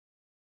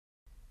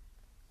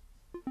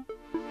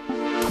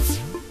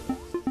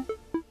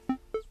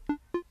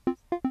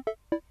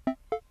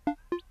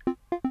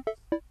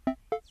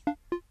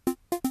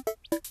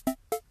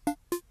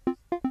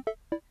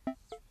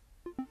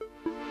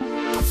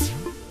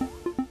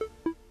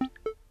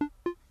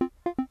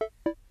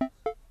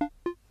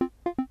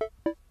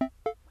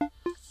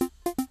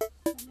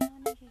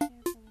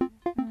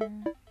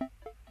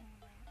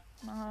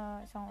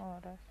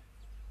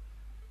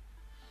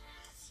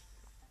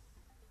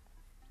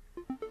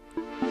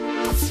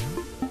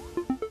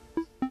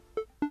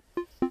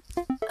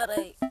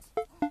Aray.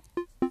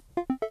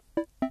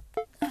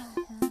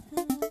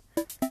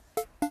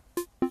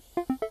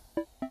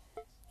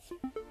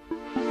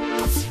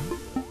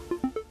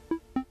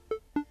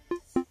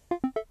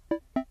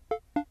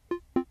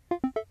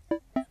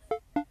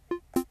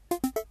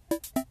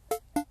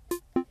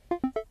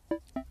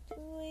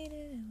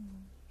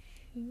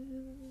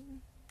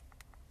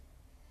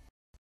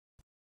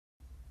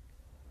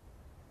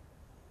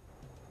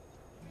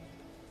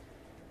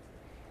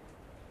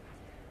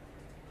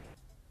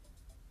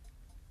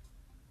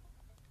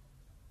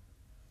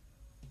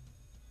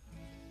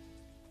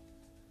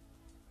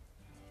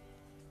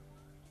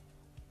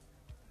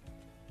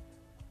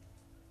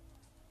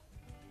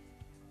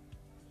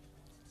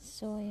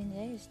 So, ayun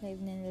guys, live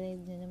na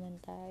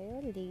naman tayo,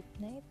 late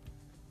night.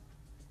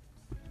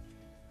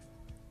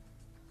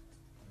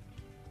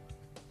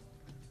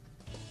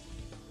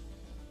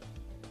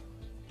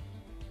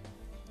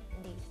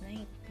 Late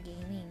night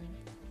gaming.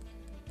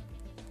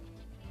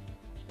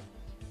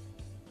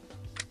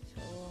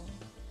 So,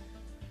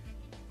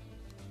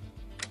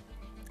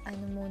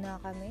 ano muna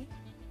kami?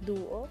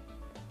 Duo.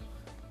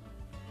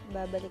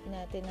 Babalik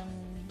natin ang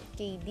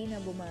KD na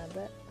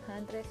bumaba.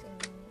 Huntress,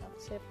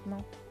 accept mo.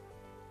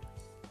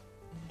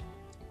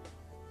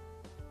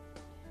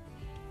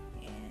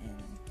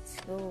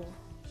 So,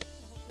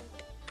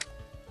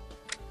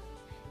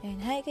 ayan,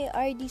 hi kay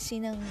RD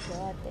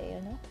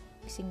Sinanggote, ano?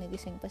 Gising na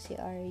gising pa si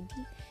RD.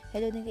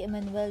 Hello din kay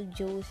Emmanuel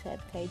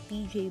Joseph, kay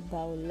PJ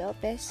Bao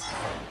Lopez,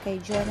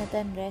 kay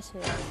Jonathan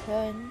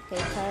Resurrection,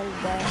 kay Carl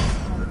Dan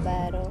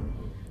Hambaro.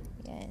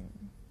 Ayan.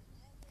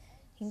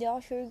 Hindi ako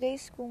sure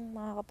guys kung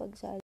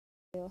makakapagsali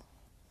tayo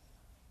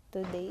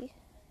today.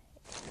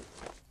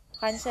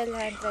 Cancel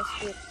Huntress,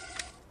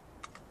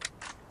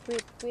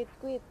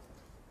 quit.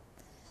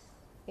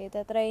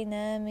 Kita try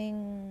naming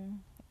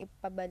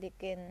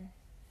pabalikin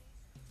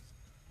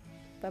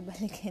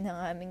ang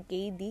aming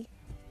KD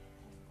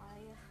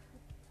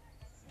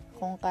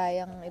kung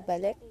kayang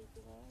ibalik.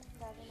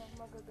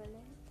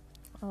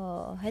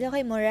 Oh, hello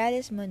kay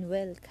Morales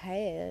Manuel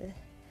Kyle.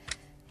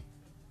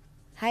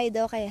 Hi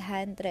daw kay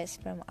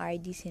Huntress from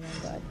RD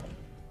Sinanggote.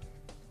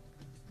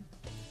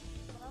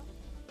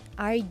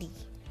 RD?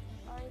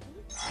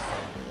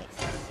 Yes.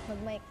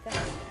 Mag-mic ka.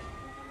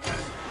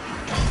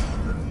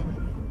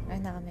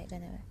 Nakamay ka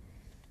naman.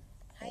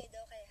 Hi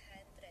daw kay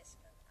Huntress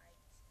from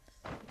RD.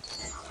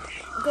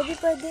 Gabi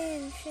pa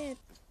din. Shit.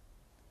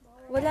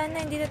 Wala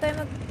na. Hindi na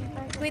tayo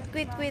quit.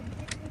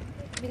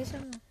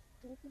 Bilisan mo.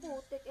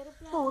 Putik,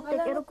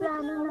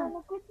 aeroplano na.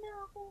 Nag-quit na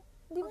ako.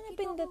 Hindi mo na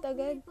pindot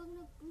agad. Pag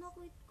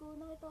na-quit ko,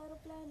 nakita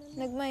aeroplano na.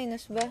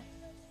 Nag-minus ba?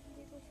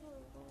 Hindi ko sure.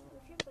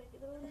 Siyempre,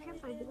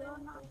 di ba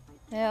ako nakapit?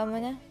 Hayaan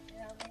mo na.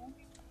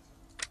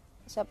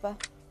 Isa pa.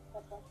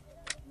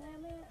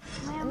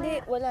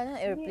 Hindi, wala na.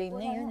 Airplane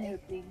na yun.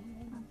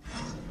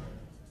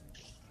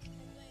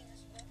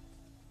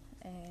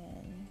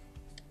 And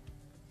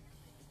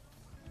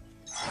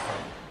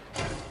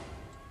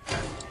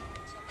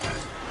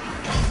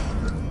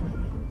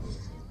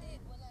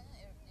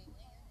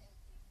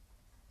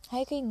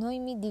hi kay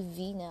Noemi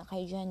Divina,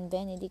 kay John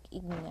Benedict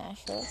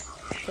Ignacio,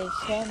 kay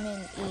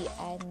Shemen E.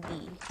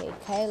 Andy, kay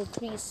Kyle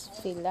Chris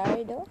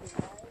Filardo,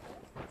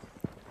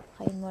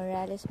 kay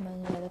Morales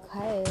Manuel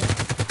Kyle.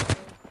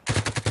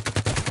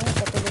 Ay,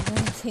 patulog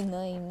na si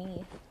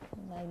Noemi.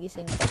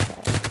 Magising pa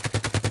siya.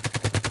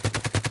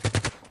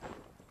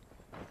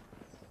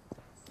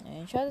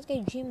 Ayan, shoutout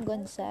kay Jim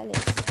Gonzalez,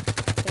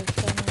 kay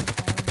Shemen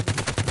Andy.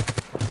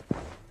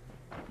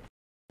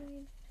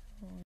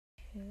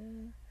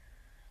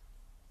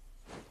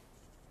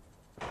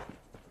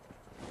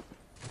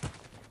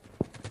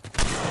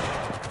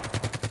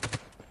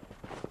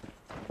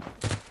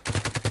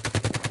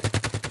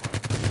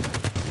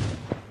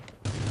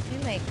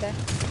 May mic ka?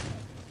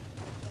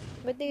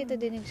 Ba't di kita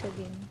dinig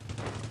sabihin?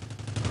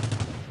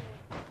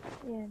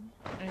 Yan.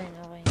 Ayan,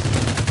 okay.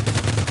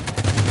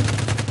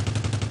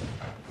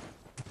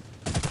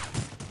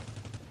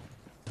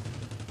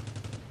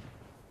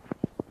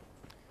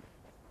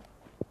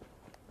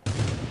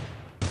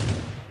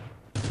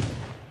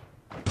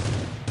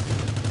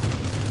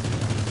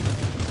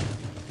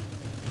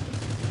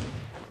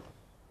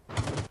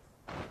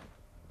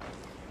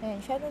 Ayan,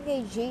 shoutout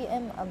kay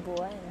JM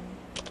Abuan.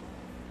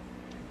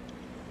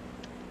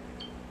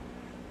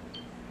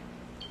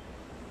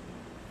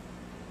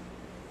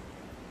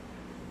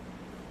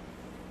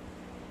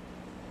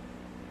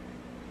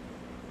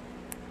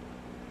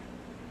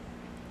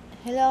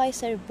 Hello kay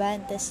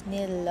Cervantes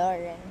Neil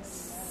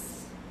Lawrence.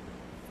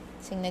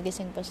 Gising na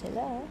gising pa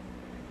sila.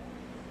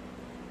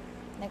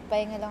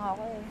 Nagpahinga lang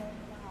ako eh.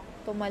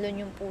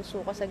 Tumalon yung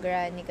puso ko sa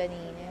granny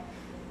kanina.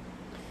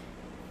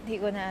 Hindi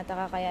ko na ata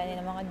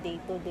kakayanin ng mga day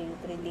 2, day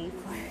 3, day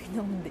 4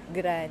 ng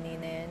granny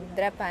na yan.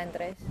 Drop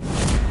Huntress.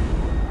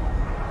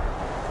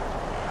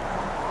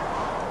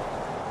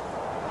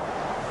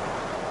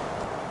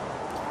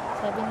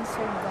 Sabi ni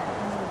Sir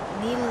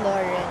Neil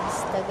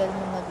Lawrence, tagal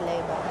mo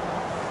mag-live ako.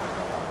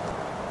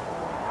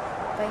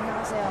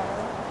 Pahinga kasi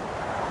ako.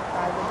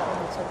 Pagod ako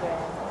dito sa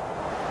granny.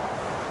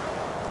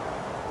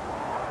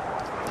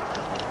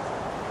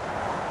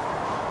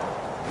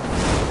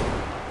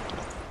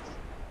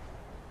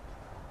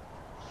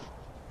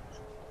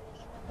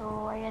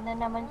 So, ayan na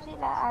naman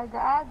sila,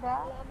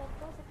 aga-aga.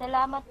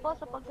 Salamat po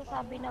sa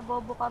pagsasabi na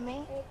bobo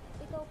kami.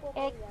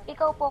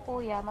 Ikaw po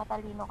kuya,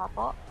 matalino ka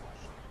po.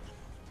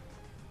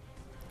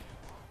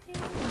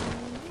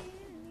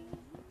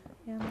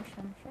 Yan mo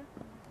siyang siya.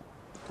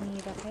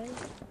 Miracle.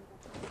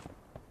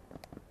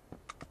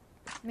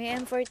 May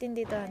M14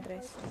 dito,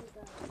 Andres.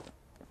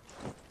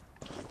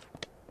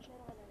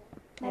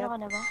 Meron ka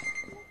na ba?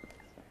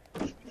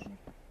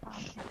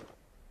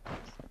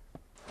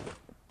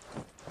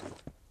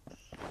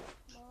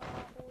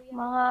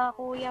 Mga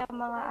kuya,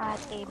 mga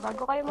ate,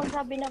 bago kayo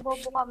magsabi na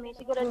bobo kami,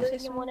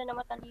 siguraduhin niyo muna na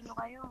matalino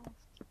kayo.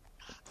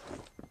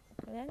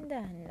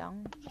 Landahan lang.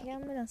 Kaya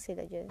mo lang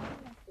sila dyan.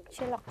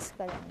 Chillax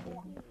ka lang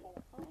din.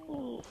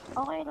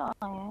 Okay lang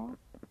yan.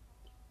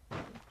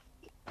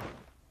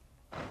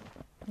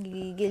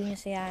 Gigigil niyo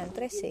si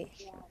Andres eh.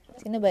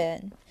 Sino ba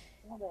yan?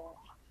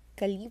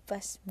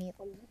 Khalifa Smith.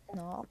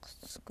 Nox.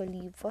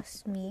 Khalifa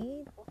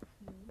Smith.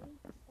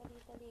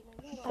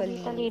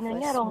 Talino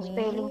niya, wrong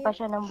spelling pa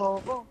siya ng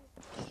bobo.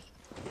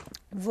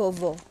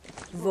 Vovo.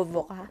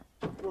 Vovo ka?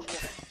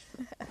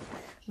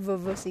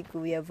 Vovo si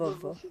Kuya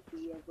Vovo.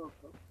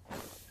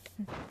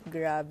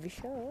 Grabe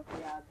siya, oh.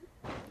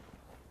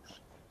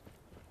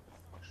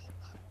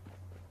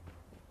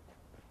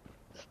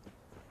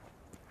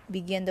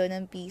 Bigyan daw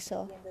ng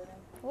piso.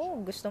 Oh,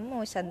 gusto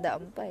mo, 100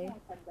 pa eh.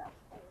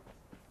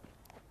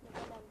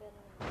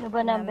 Ano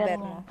ba number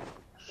niya?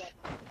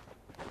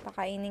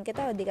 Pakainin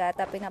kita, o di ka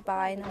ata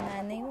pinapakain ng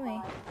nanay mo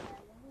eh.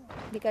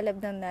 Di ka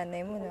love ng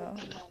nanay mo, no?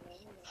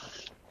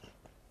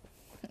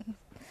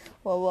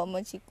 Wawa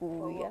man si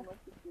Kuya.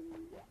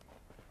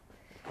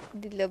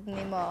 Di love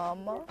ni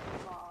Mama.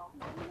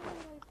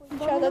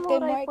 Shoutout kay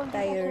Mark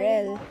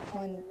Tyrell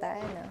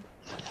Montana.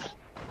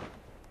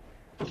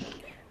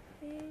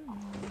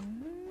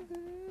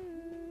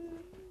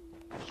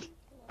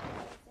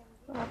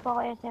 Wala pa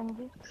ka SMB.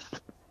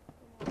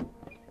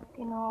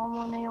 Kinuha ko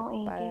muna yung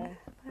 80.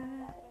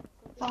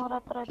 Pang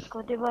rat-rat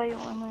ko, di ba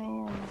yung ano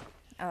yun?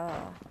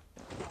 Oo.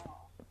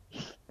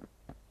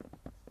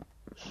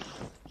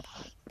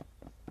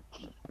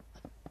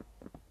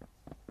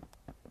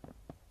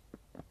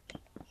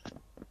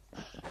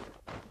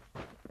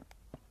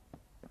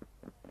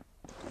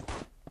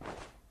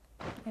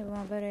 Ay,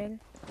 mga barel.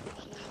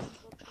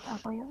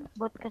 Ako yun,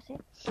 bot kasi.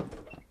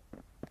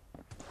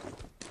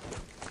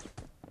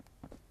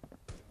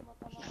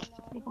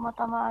 Hindi ko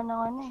matamaan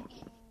ng ano eh.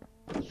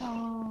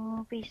 Ang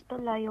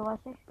pistol, layo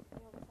kasi.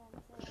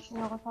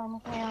 Ayoko sana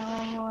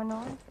sayangan yung ano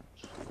eh.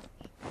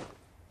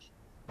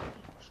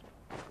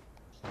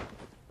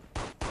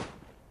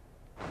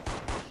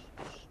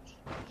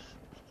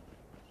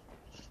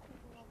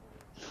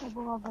 Ay,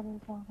 bumabaril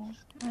sa akin.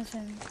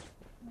 Asan?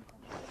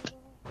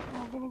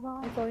 Nadinig ako.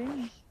 Ikaw yun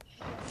eh.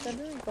 Sabi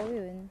mo, ikaw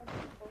yun.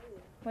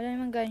 Wala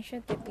namang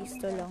gunshot eh,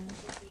 pistol lang.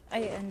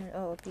 Ay, ano,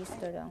 oo,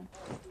 pistol lang.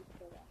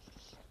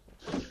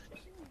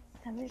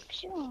 Sabi,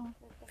 pshing.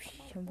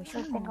 Shum.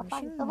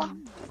 Kapal ka ba?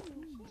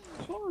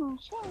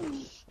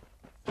 Shing.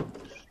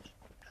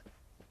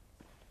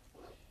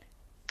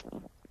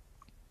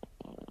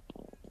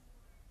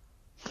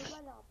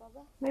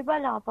 May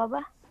bala ka pa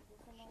ba?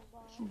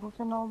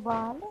 Busan ako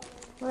bahala.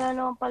 Wala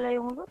naman pala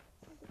yung loot.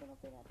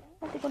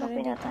 Hindi ko na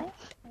pinatay.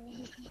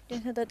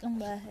 Diyan sa tatlong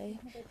bahay.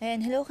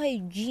 Ayan, hello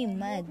kay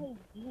G-Mad.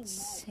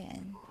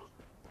 Ayan.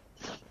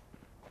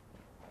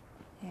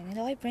 Ayan,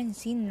 hello kay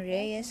Francine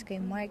Reyes, kay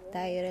Mark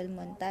Tyrell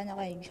Montana,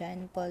 kay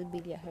John Paul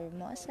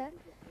Villahermosa.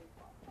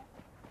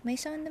 May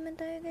sound naman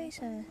tayo, guys,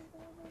 ha.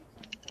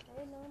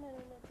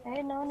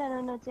 Ayun no,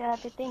 nanonood si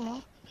Ate Ting,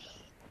 no?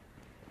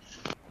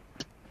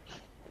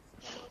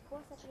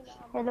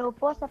 Hello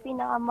po sa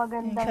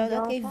pinakamagandang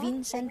Shoutout kay Diyosa,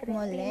 Vincent kay Christine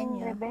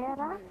Moleño.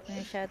 Rivera.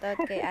 Shoutout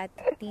kay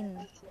Ate Tin.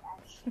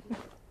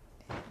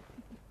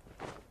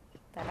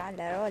 Tara,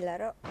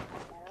 laro.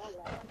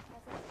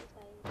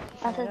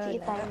 Asan si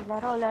Itay?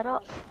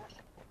 Laro.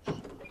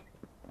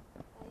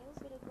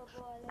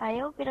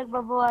 Ayaw,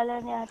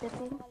 pinagbabawalan ni Ate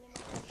Ting.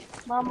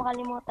 Baka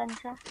makalimutan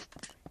siya.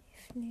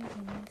 If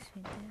living's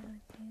without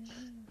you.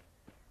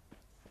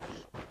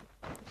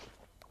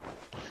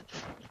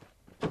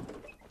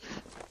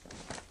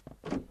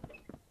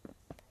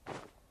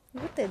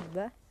 Guted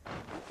ba?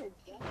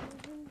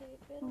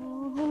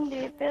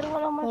 Hindi, pero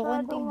walang masyadong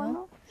konting, no?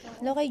 ano.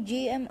 Hello kay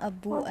JM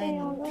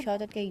Abuan.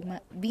 Shoutout kay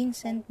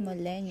Vincent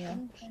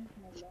Moleño.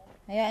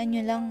 Hayaan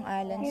nyo lang,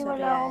 Alan Wala akong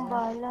Soriano.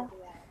 bahala.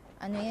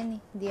 Ano yan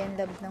eh, di yan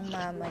love ng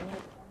mama niya.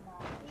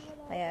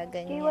 Kaya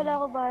ganyan. Wala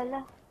akong bahala.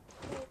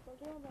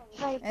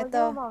 Rifle, Eto.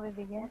 di mo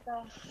mabibigyan?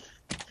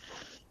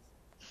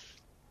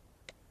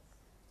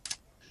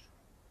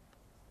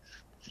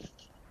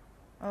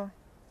 Oh.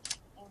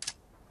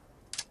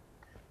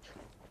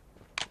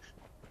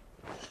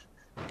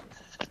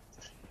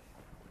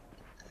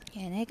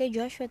 Yan, ay kay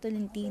Joshua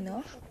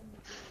Tolentino.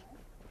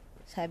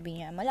 Sabi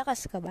niya,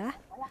 malakas ka ba?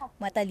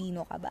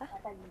 Matalino ka ba?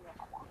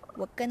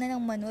 Huwag ka na lang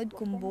manood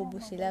kung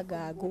bobo sila,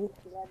 gago.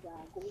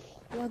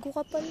 Gago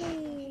ka pala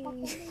eh.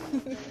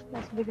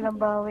 Tapos biglang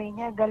bawi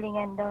niya,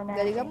 galingan daw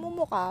natin. Galingan mo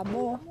mukha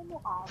mo.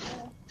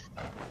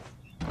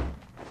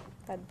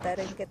 Kanta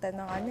rin kita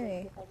ng ano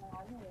eh.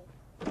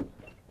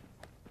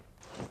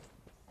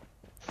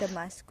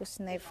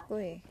 Damascus knife ko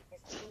eh.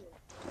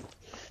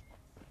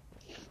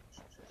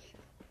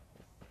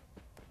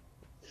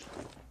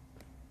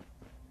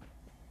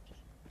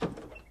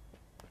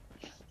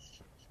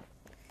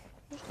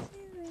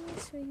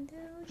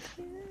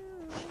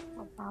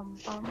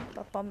 Papampam.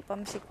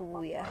 Papampam si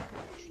kuya.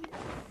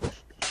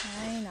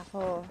 Ay,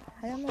 nako.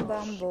 Alam mo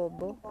ba ang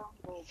bobo?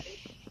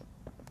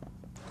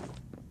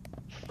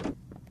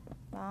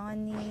 Baka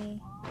ni...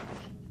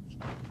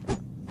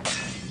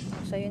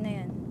 Sa'yo na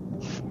yan.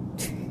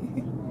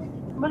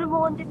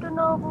 Malubukon dito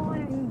na ako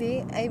eh. Hindi.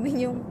 I mean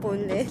yung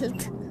full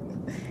health.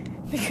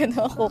 Hindi ka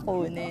na ako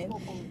kukunin.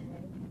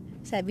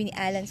 Sabi ni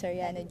Alan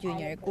Soriano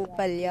Jr.,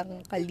 kupal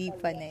yung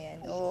Khalifa na yan.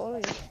 Oo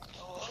eh.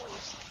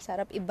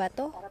 Sarap iba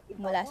to.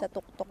 Mula sa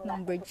tuktok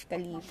ng Burj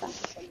Khalifa.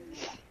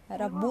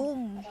 Para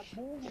boom.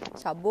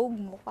 Sabog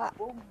mukha.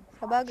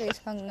 Sabagay,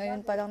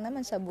 ngayon pa lang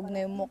naman, sabog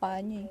na yung mukha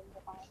niya eh.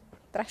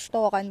 Trash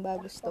talkan ba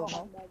gusto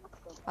mo?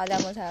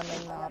 Kala mo sa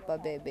amin mga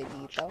pabebe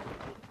dito?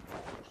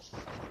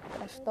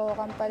 Trash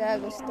talkan pala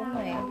gusto mo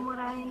eh.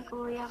 Mumurahin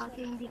kuya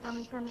kasi hindi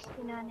kami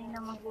sinanay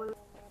na magulang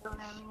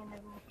namin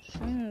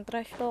yung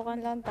Trash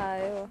talkan lang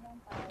tayo.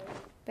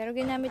 Pero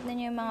ginamit na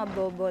niya yung mga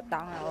bobo,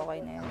 tanga,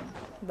 okay na yun.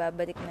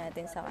 Babalik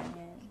natin sa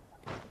kanya yun.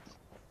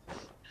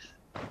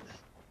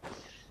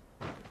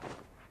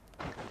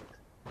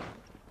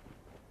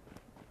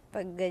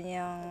 Pag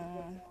ganyang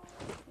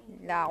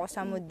lako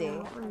sa mood eh.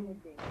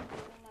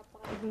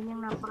 Sabi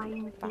niyang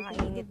napakainit.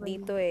 Pakainit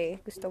dito eh.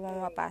 Gusto mo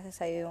mapasa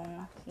sa'yo yung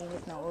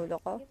init ng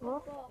ulo ko? Oh,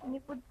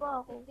 inipod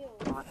pa ako.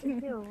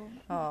 Makatid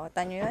Oo,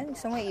 tanyo yun.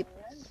 Gusto mo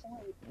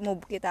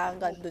move kita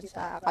agad dun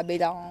sa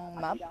kabilang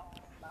map?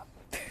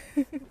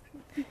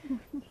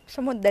 Gusto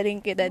mo daling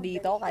kita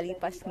dito,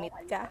 Kalipas Smith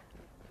ka?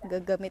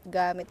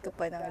 Gagamit-gamit ka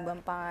pa ng ibang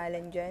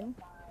pangalan dyan?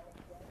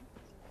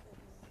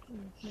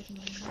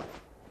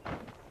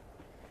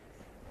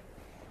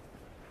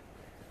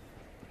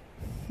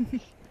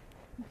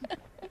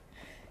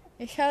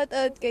 Shout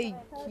out kay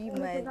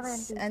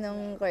G-Mads.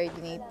 Anong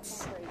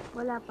coordinates?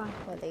 Wala pa.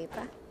 Wala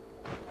pa?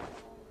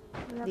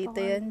 Wala Dito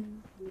pa yun?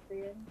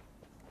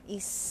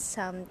 Is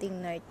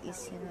something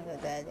northeast yung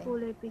nagagaling.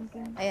 Kulay pink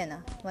yun. Ayan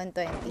ah,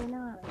 120. Yan na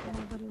nga.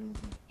 Kanabaril mo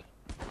siya.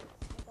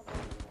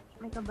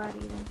 May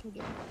kabarilan siya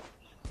dyan.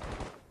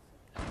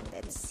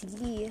 Let's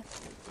see.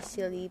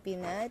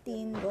 Silipin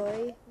natin,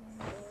 boy.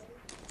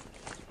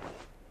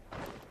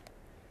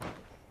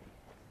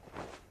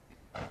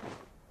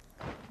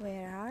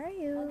 Where are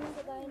you?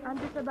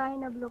 Ando sa bahay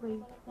na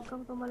blockade. Huwag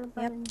kang tumalon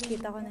pa Yep, rin dyan.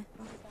 kita ko na.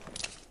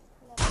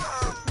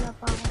 Wala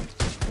pa ako.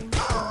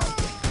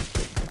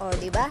 Oh,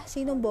 diba?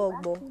 Sinong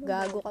bogbo?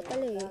 Gago ka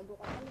pala eh.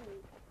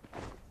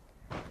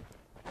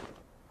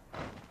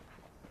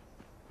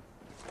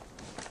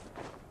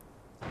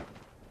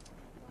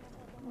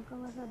 Huwag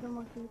kang masyado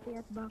mag-city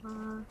at baka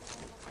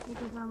may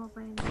kasama pa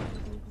yun.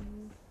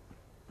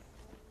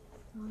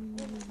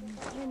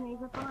 Ayun, may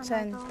isa pang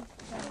Saan? to.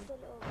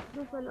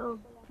 Doon sa loob.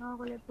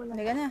 Nakakulay pula.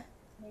 Halika na.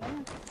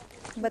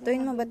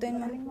 Batuin mo.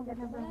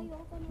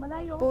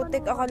 Malayo.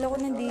 Putik, akala ko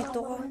nandito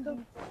ka.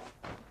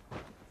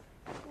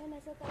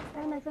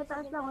 Ay, nasa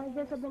taas lang. Ay,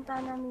 dyan sa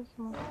bintana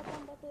mismo.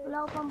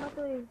 Wala ko pang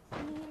bato eh.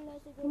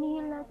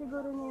 Hinihil na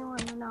siguro niya yung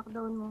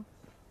knockdown mo.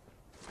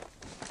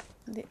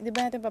 Di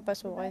ba natin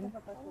papasukin?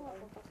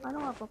 Ano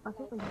nga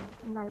papasukin?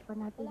 Ang layo pa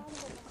natin.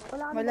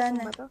 Wala Wala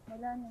na. bato?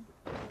 Wala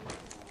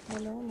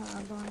na,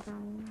 naabangan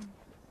tayo.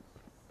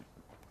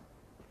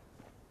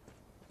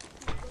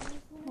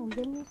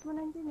 Nandyan mismo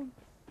eh.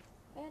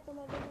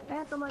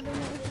 Kaya tumalon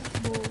na isa.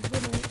 Bobo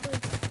na ito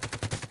eh.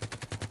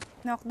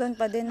 Knockdown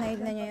pa din, nail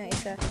na niya yung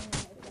isa.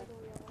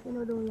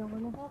 Tinuluyan ko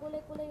na.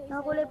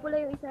 Nakakulay pula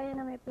yung isa yan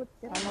na may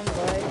puti. Anong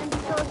boy?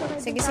 Nandito sa may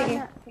Sige.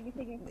 bintana.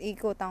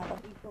 Ikutan ko.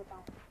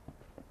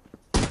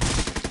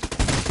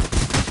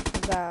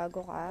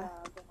 Gago ka.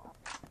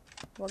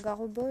 Wag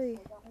ako, boy.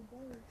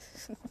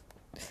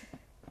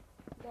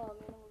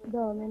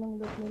 Dami ng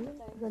loot nila.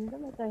 Ganda,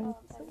 may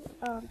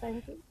time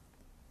kill.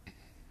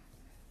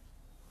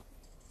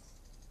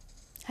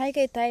 Hi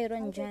kay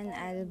Tyron Jan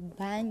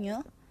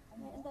Albanyo.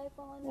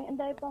 May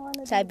anday pang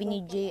ano Sabi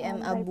ni JM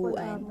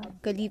Abuan,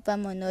 Khalifa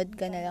mo, nod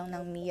ka na lang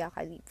ng Mia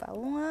Khalifa.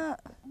 Oo nga.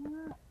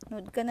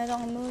 Nod ka na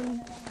lang nun.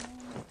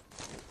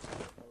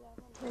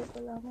 Anday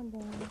pala ako.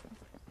 Dami.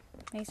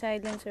 May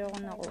silencer ako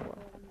nakuha.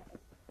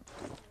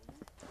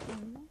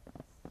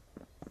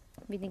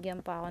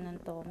 Binigyan pa ako ng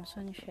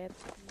Thompson, chef.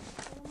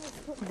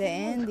 The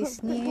end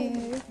is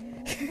near.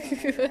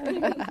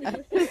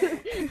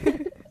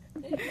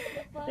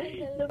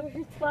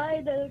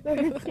 Final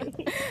curtain.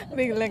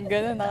 Biglang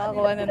gano'n,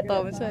 nakakuha ng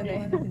Thompson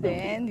eh. The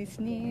end is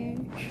near.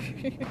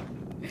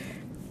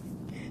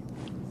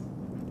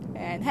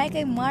 And hi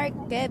kay Mark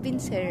Kevin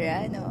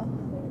Serrano.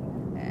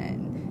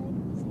 And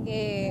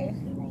sige,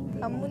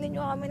 Hamunin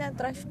nyo kami ng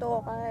trash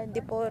talk.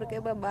 Di porke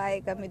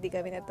babae kami, di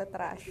kami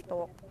nagta-trash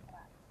talk.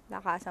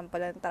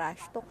 Nakasampal ng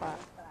trash talk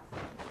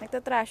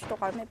Nagta-trash talk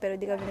kami pero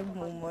di kami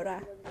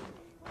nagmumura.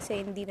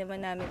 Kasi hindi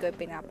naman namin kayo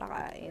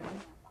pinapakain.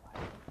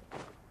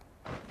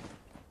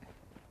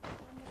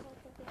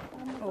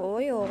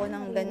 Oo, ayoko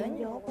nang ganun.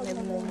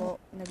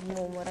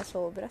 Nagmumura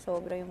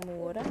sobra yung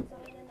mura.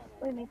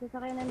 Uy, may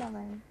sasakay na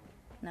naman.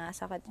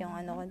 Nasakit yung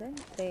ano ko dun,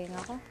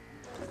 tenga ko.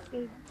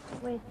 Okay,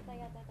 wait.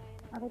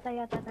 Makita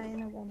yata tayo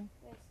ng ano.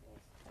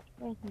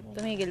 Wait.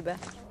 Tumigil ba?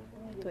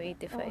 Oo,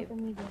 285.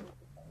 tumigil.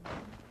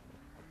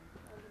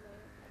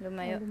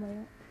 Lumayo.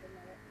 Lumayo.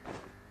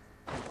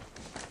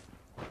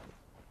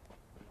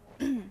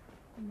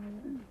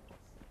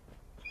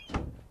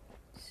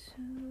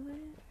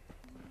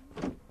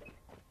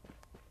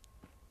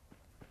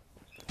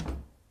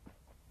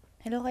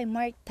 Hello kay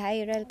Mark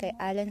Tyrell, kay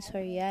Alan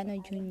Soriano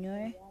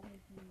Jr.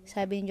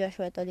 Sabi ni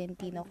Joshua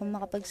Tolentino, kung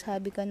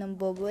makapagsabi ka ng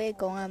bobo,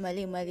 ikaw nga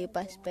mali-mali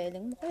pa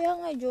spelling mo. Kaya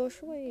nga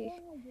Joshua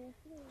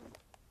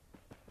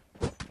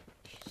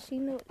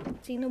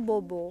Sino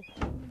bobo?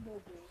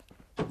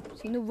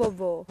 Sino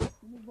bobo?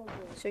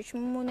 Search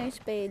mo muna yung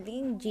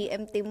spelling,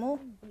 GMT mo.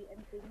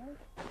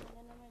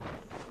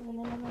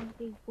 Wala naman,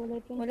 kay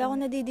kulay pink. Wala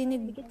akong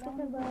nadidinig. Dikit ka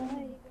sa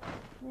bahay.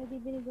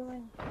 Nadidinig ako.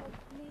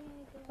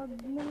 Pag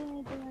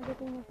may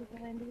ginagawa mo sa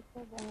bahay, dikit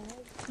ka sa bahay.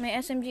 May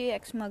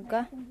SMGX mag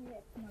ka?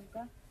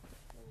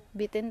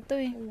 Bitin to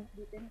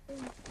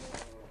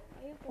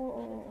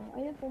Oo.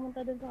 Ayun, pumunta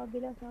dun sa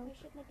kabila sa...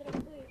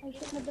 Ay,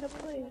 shit, na-drop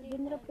ko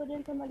Dinrop ko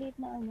din sa maliit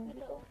na ano.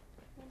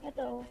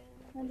 Ito,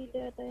 nandito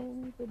ito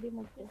yung pwede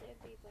magpo.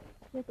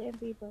 Sa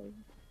MP5.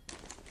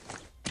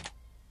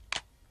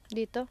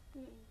 Dito?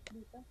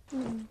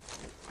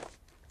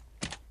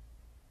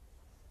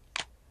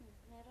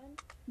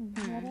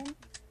 Meron?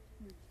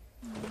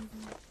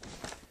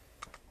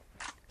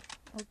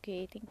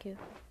 Okay, thank you.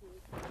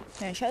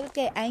 Yan, shoutout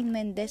kay Ayn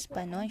Mendez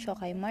Panoncio,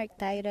 kay Mark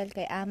Tyrell,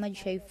 kay Ahmad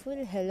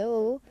Shaiful,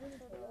 hello.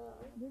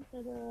 Dun sa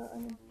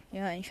ano.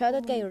 Yan,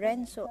 shoutout kay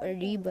Renzo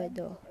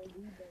Arribado,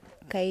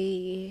 kay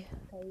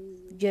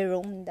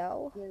Jerome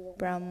daw,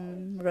 from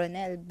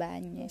Ronel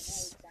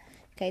Banyes,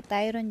 kay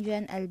Tyron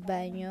Jan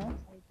Albanyo.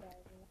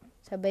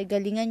 Sabay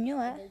galingan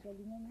nyo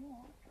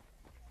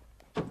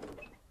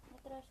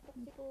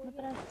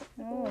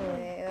Oo,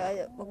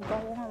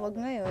 wag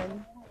ngayon.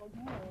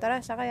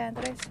 Tara, sakayan,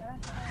 Tres.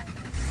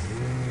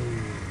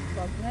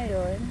 Wag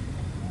ngayon.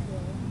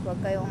 Wag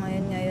kayo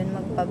ngayon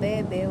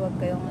magpabebe. Wag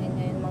kayo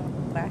ngayon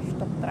mag-trash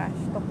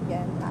talk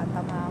dyan.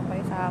 Tatamaan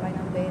kayo sa akin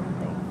ng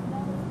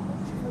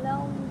 20. Wala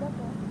akong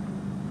dapo.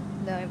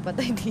 Dami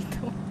patay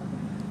dito.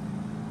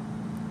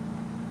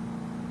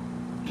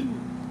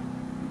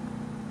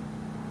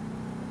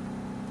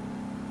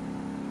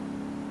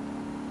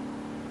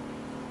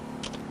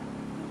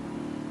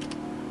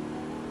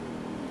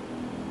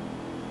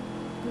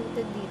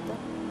 Dito.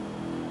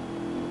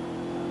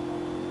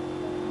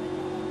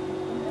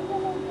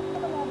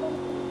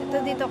 Ito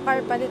dito, car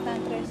palitan,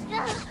 Tres.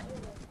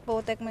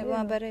 Putek, may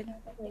bumabaril.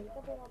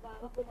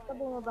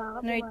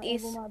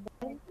 Northeast.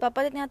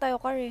 Papalit nga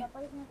tayo car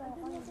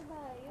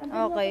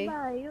Okay.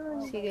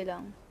 Sige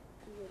lang.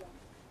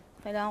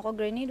 Kailangan ko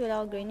grenade,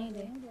 wala ko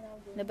grenade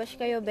Labas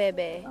kayo,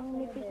 bebe.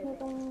 Ang nipis na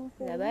tong...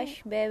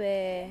 Labas,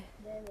 bebe.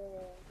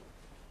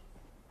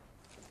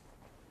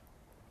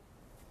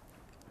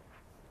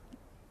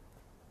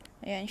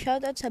 Ayan,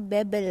 shoutout sa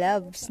Bebe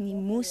Loves ni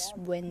Mus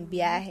Buen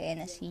Biyahe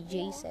na si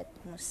Jayset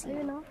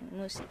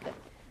Musika.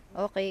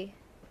 Okay.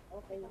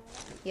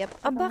 Yep.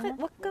 Bakit?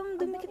 Wag kang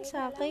dumikit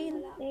sa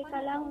akin. Teka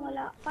lang,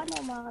 wala.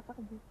 Paano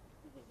makakatakbo?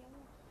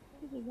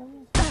 Sige,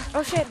 gamit.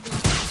 Oh shit!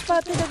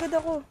 Spotted agad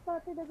ako.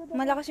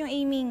 Malakas yung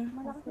aiming.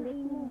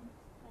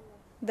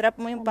 Drop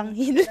mo yung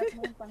panghil.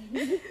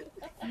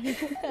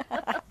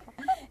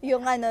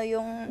 yung ano,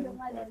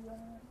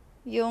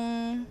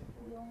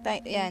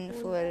 yan,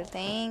 full.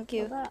 Thank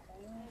you.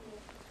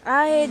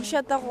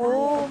 Headshot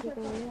ako.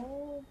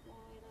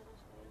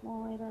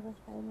 Iraras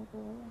tayo na to.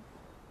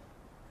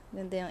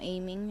 Ganda yung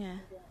aiming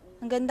niya.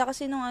 Ang ganda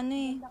kasi nung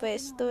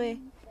pwesto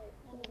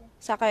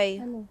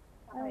Sakay.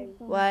 1,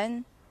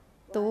 2,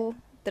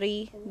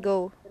 3,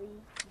 go.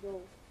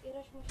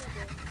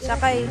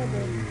 Sakay.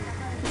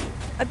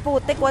 Ay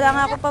putik, wala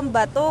nga ako pang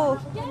bato.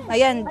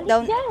 Ayan,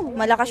 down.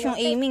 Malakas yung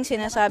aiming,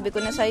 sinasabi ko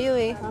na sa'yo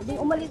Sabi,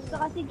 umalis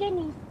ka kasi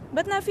dyan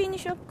Ba't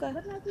na-finish up ka?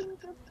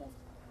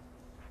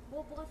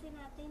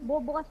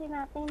 Bobo kasi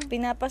natin.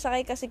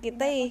 Pinapasakay kasi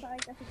kita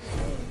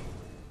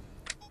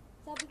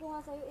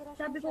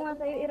Sabi ko nga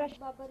sa'yo, i-rush.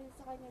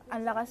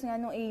 Ang lakas nga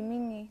nung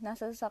aiming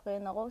Nasa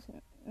sasakyan ako,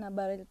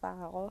 nabaril pa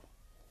ako.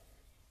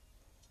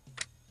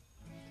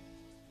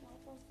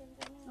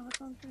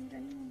 Nakatonton ka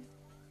na.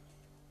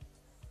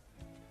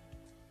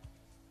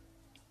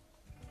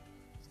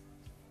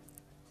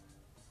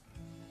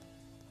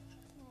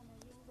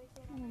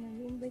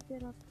 Nag-invite si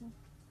Rapta.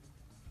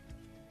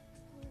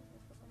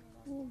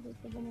 Nag-invite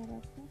ka ba ni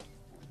Rapta?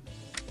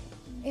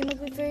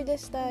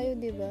 Mag-fairness tayo,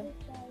 di ba?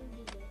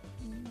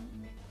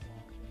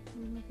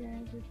 Hindi mo siya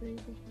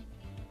nag-invite.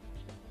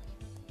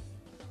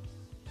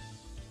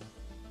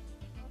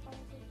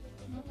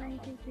 time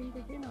sheet din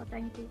kasi.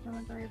 Naka-time sheet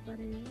naman tayo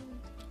pareho.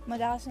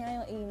 Malakas nga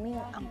yung aiming.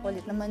 Ang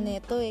kulit naman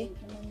neto eh.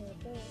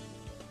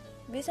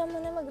 Bisa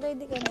mo na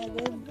mag-ready ka na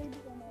agad.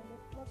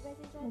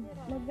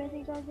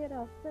 Mag-message ka si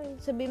Rasta eh.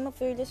 Sabi mo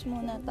fearless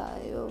muna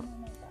tayo.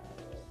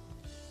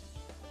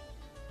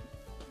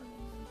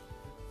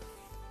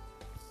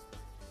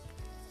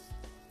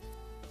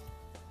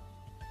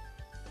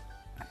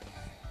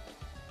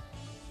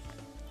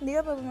 Hindi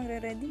ka pa ba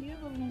magre-ready?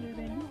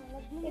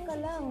 Teka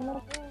lang,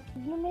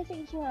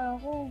 nag-message nga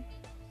ako.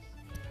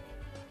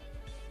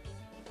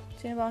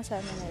 Sino ba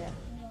kasama nila?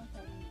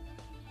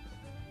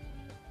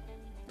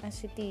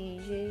 Si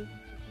TJ.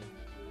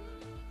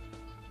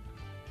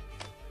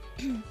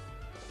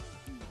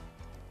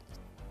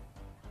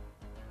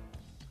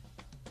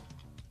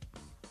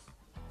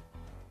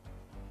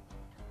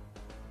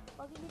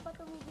 Pag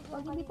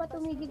hindi pa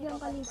tumigil yung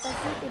kalipas,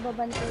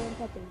 ibaban ko yun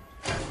sa page.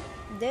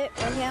 Hindi,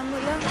 wala mo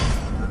lang.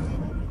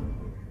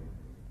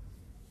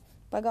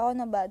 Pag ako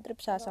na bad trip,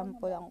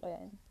 sasampulan ko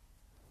yan.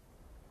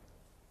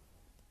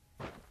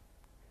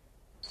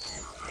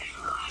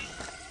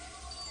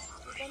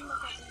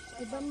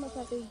 Iban mo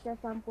sa page sa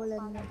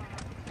sampulan na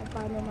kung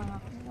paano mga.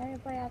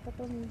 Ngayon pa yata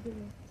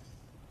tumigil eh.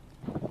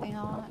 Kaya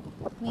nga,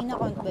 main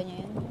account ba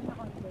niya yan?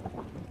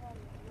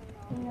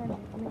 Tingnan,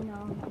 ano na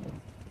ako.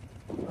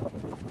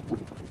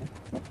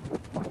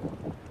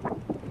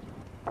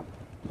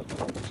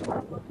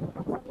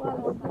 Wow,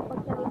 huwag mo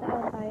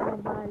pagsalitaan tayo na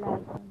bahala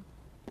dyan.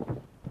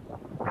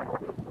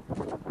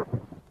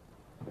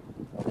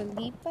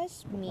 Kalipas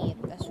meet,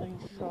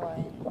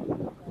 Asuncion.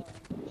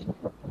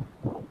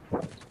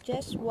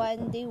 Just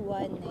one day,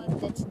 one night,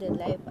 that's the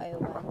life I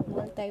want.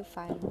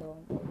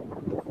 Multi-fandom.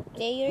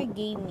 Player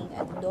gaming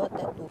at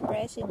Dota 2,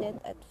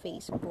 president at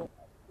Facebook.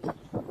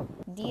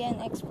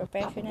 DNX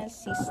professional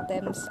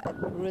systems at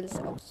rules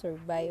of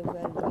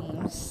survival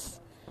games.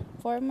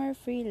 Former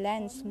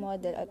freelance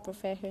model at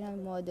professional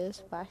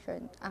models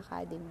fashion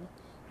academy.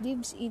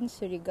 Lives in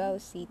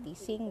Surigao City,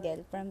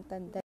 single from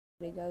Tanda,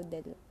 Surigao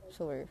del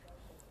Sur.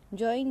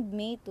 Joined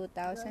May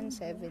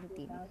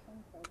 2017.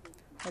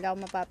 Wala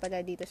akong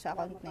mapapala dito sa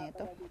account na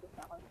ito.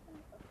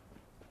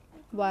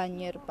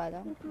 1 year pa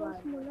lang.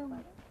 Close mo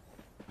lang.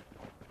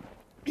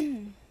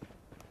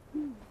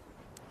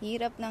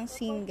 Hirap ng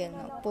single,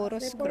 no? Puro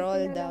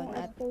scroll down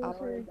at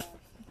up. Okay.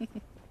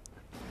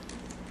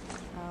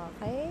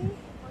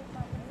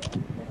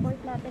 Report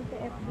natin sa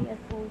FB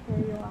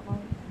exposure yung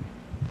account.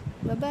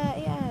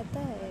 Babae ata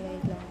eh.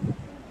 Wait lang.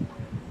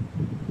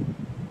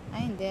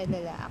 Ay, hindi.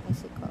 Lalaki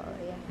si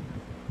Korea.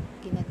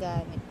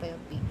 Ginagamit pa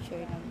yung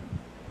picture ng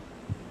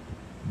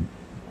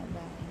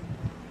babae.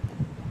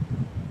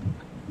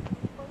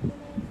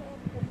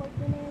 Report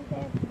ko na yun sa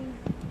FB.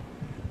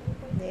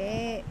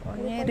 Hindi. Huwag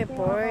niya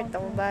i-report.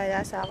 Ako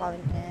bahala sa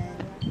account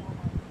niyan.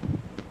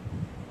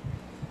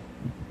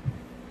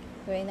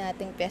 Gawin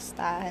nating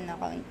pestahan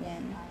account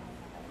niyan.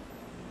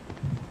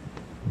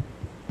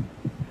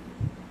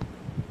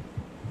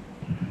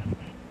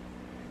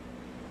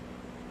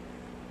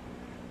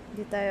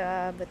 Hindi tayo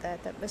aabot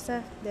ata.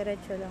 Basta,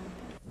 diretso lang.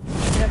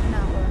 Grab na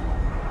ako.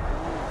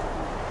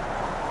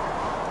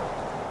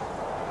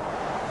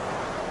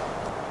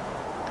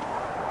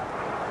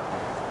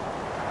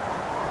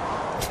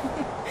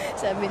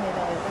 Sabi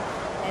nila ulit,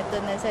 eto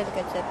na sir,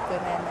 kachat ko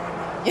na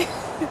niya.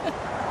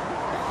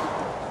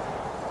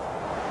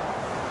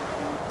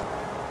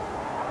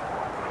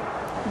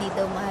 Hindi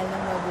daw mahal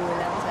ng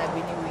magulang, sabi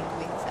ni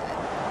Wing sa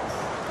ano.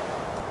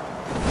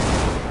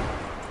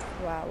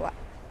 Wawa.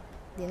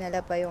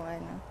 Dinala pa yung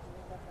ano,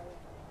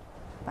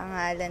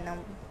 pangalan ng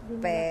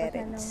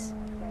parents.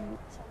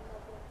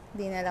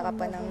 Dinala ka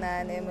pa ng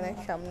nanay mo ng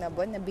 9 na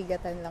buwan,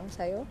 nabigatan lang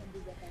sa'yo.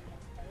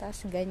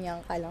 Tapos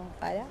ganyan ka lang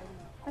pala.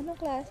 Anong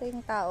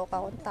klaseng tao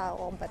ka kung tao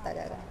ka ba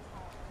talaga?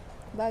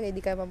 Bagay,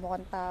 di ka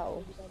mamukhang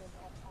tao.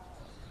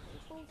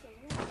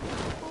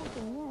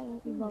 Okay nga,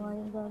 yung iba nga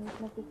yung gamit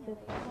na picture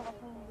ko.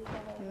 Kasi hindi ka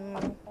na yung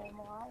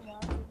mukha niya.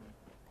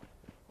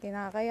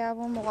 Kinakaya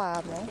mo mukha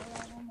mo?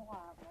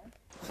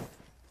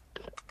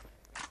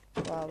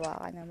 Wawa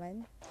ka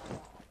naman.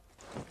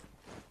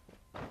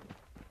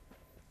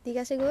 Di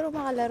ka siguro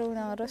makalaro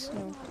ng Ros,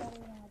 no?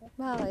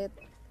 Bakit?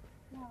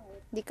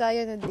 Di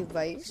kaya ng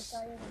device?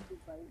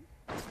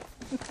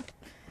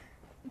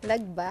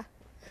 Lag ba?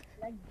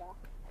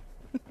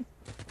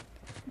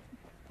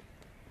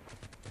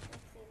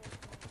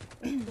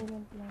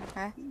 Excellent lang.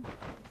 Ha?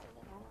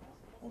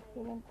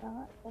 Excellent ka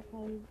nga.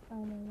 Kasi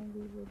ano yung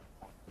video.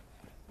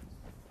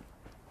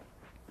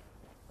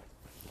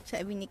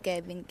 Sabi ni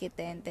Kevin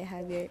Kitente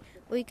Javier,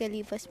 uy,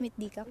 Khalifa Smith,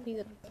 di ka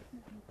cute.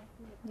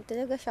 Di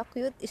talaga siya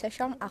cute. Isa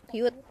siyang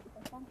acute.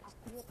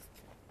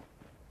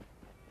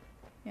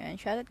 Yan,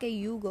 shoutout kay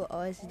Hugo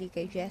Ozli,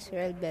 kay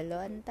Jezreel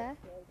Belonta.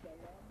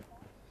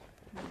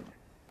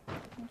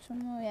 Gusto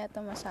mo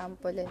yata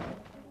masample eh.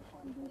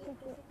 Hindi siya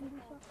cute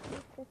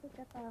kasi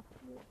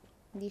katakot.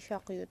 Hindi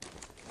siya cute.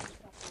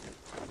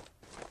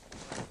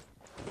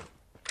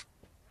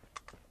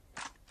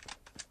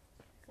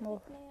 Oh.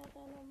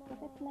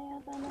 Sakit na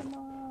yata ng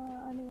mga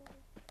ano.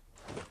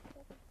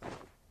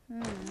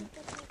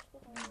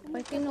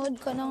 Tinood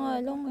ka na nga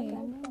lang eh.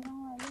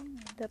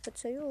 Dapat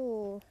sa'yo.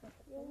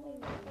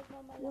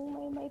 Yung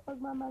may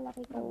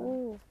maipagmamalaki ka ba?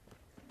 Oo.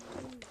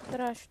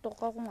 Trash talk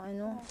ka kung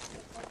ano.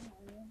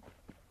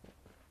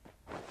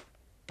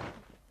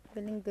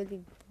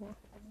 Galing-galing po.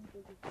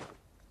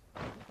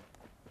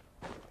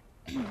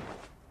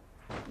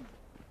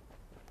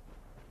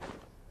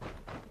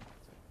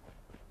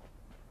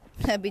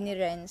 Sabi ni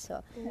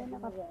Renzo,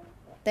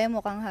 tayo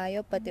mukhang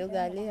hayop, pati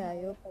ugali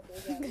hayop.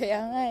 Kaya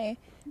nga eh.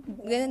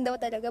 Ganun daw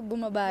talaga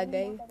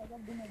bumabagay.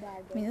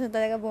 Minsan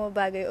talaga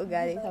bumabagay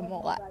ugali sa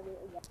mukha.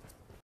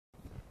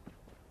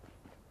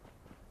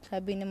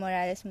 Sabi ni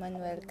Morales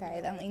Manuel,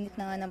 kahit ang init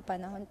na nga ng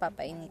panahon,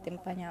 papainitin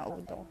pa niya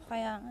ulo ko.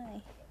 Kaya nga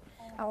eh.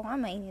 Ako nga,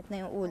 mainit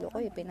na yung ulo ko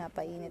eh.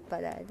 Pinapainit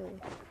pa lalo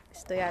eh.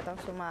 Gusto yatang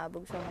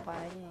sumabog sa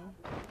mukha niya eh.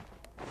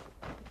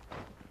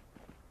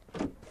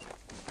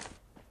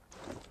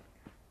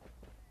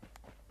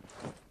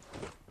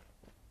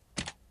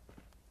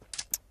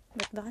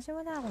 Ba't ba kasi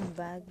wala akong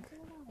bag?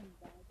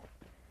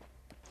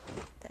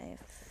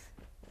 Tef.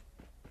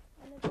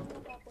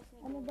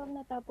 Ano bang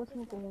natapos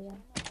ni Kuya?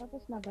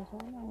 Tapos na ba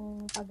siya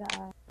ng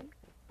pag-aaral?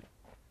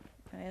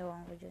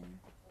 Ewan ko dyan.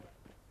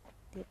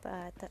 Di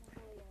pa ata.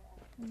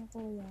 Ano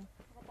Kuya?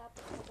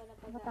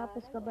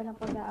 Nakatapos ka ba ng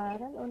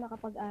pag-aaral o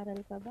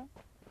nakapag-aral ka ba?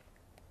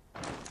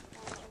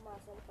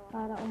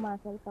 Para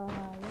umasal pa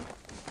ngayon.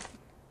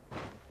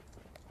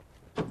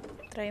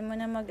 Try mo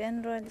na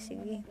mag-enroll.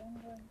 Sige.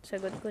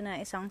 Sagot ko na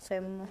isang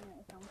sem mo.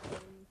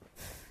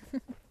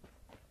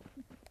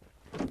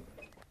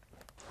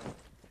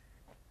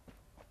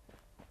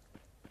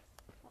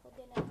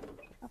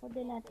 Ako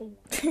din natin.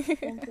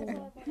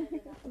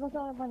 Tapos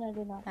ako pa na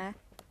din ako. Ha?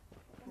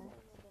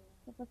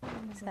 Tapos ako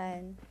na.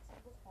 Saan?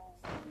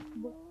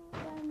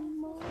 Bukan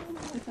mo.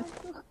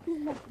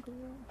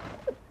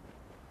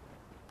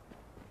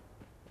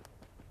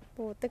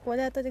 Putik,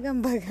 wala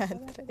talagang bag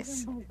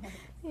address.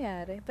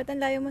 Nangyari. Ba't ang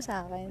layo mo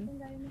sa akin?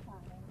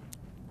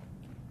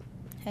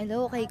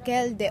 Hello kay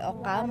Kel de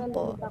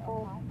Ocampo.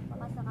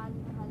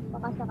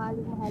 Baka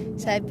sakaling mahalin.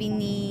 Sabi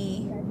ni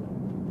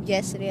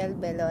Jezreel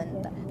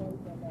Belonta,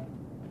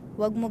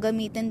 huwag mo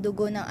gamitin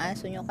dugo ng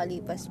aso nyo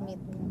kalipas meat.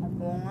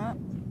 Oo nga.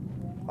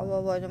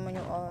 Kawawa naman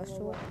yung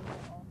aso.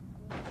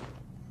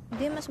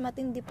 Hindi, mas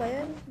matindi pa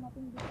yan.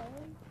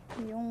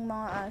 Yung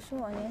mga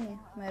aso, ano yan eh.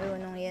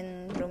 Marunong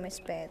yan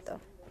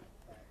rumespeto.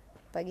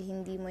 Pag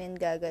hindi mo yan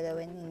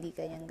gagalawin, hindi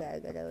ka yan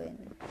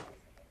gagalawin.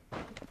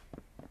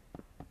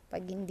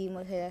 Pag hindi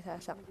mo sila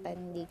sasaktan,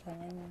 hindi ka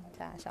yan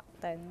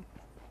sasaktan.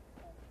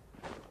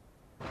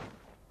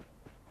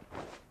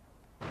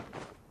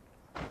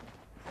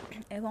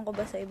 Ewan ko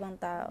ba sa ibang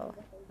tao?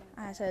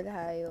 Asal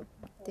hayop.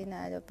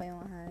 Tinalo pa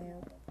yung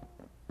hayop.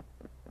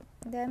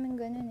 Daming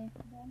ganun eh.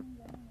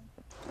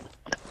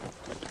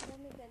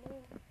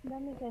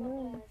 Dami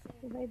ganun.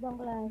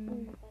 Iba-ibang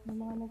klase. May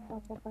mga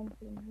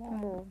nagpapapansin.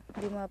 Oo,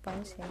 di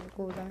mapansin.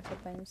 Kulang sa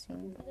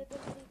pansin.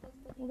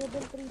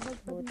 Level 3 bag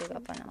pa Buti ka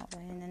pa na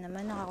ako. Yan na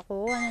naman,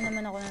 nakakuha na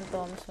naman ako ng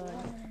Thompson.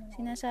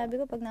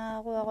 Sinasabi ko, pag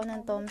nakakuha ako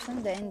ng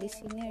Thompson, the end is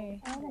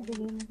near.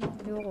 nabili mo siya.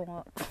 Ayoko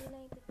nga.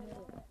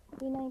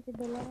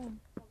 $390 lang.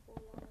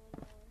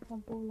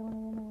 10 lang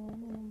naman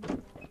ang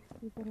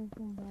difference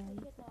yung bahay.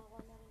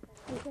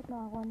 T-shirt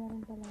nakakuha na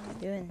rin pala.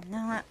 Yun, na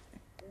nga.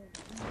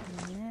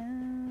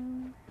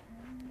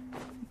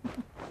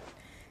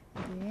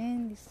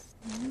 Then, this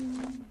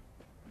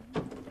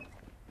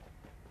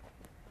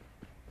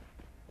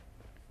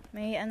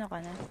may ano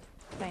ka na?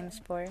 Times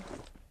 4?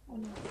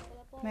 Ano?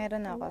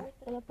 Meron ako.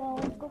 Wala pa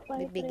ako ko.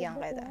 Bibigyan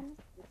kita.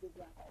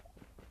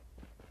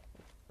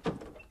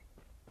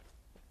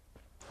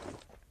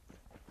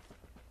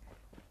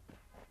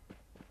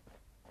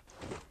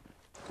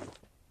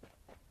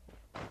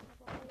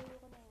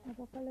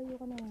 Napapalayo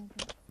ka na yan.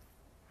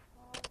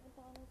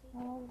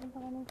 Pupunta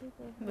ka ng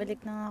sito.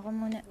 Balik na nga ako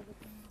muna.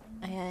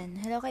 Ayan.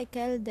 Hello kay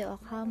Kel de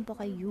Ocampo,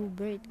 kay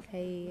Hubert,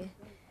 kay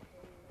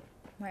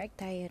Mark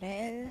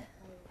Tyrell.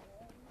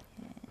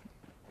 Ayan.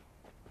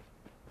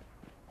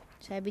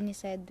 Sabi ni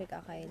Cedric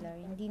Akailar,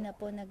 hindi na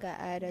po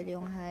nag-aaral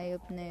yung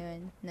hayop na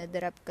yun.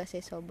 Na-drop kasi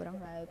sobrang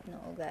hayop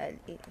ng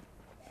ugali.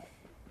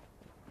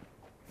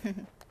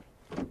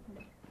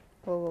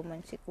 Oo man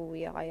si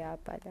kuya kaya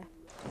pala.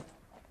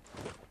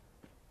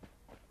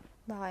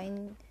 Baka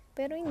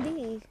pero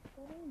hindi eh.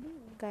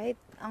 Kahit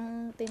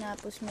ang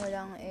tinapos mo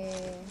lang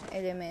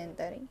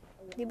elementary.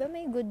 Di ba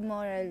may good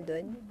moral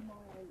dun?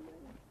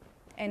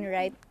 And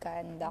right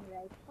conduct.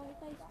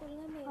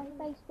 Kahit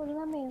high school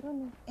na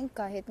meron eh. And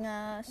kahit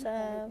nga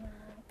sa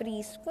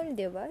preschool,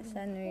 di ba?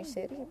 Sa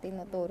nursery,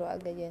 tinuturo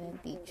agad yan ng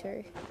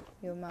teacher.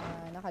 Yung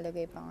mga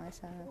nakalagay pa nga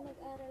sa...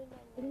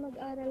 Kung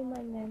mag-aral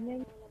man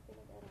yan.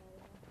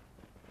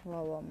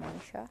 Wawa man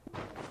siya.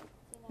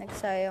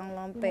 Nagsayang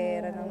lang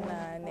pera ng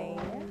nanay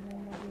niya.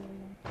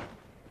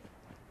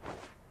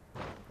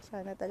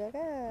 Sana talaga.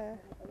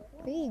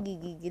 Ay,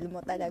 gigigil mo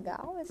talaga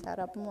ako.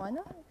 Sarap mo,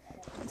 ano?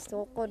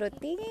 Gusto ko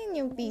kurutin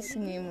yung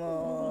pisngi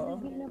mo.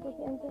 Gigil na po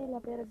si Angela,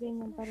 pero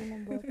ganyan pa rin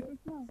ang boses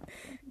mo.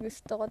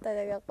 Gusto ko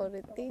talaga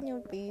kurutin yung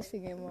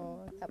pisngi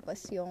mo.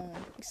 Tapos yung,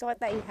 gusto ko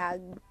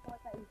i-hug.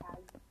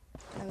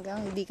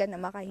 Hanggang hindi ka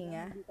na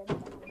makahinga.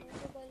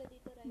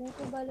 Dahil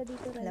ko bala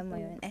dito rin. Alam mo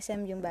yun,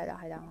 SM yung bala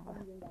ka lang ako.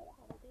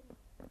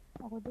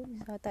 Ako din.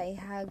 So,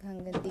 i-hug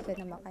hanggang di ka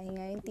na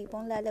makahinga. Yung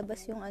tipong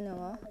lalabas yung ano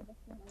mo.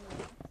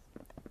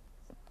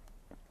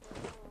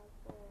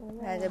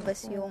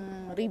 Lalabas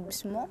yung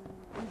ribs mo.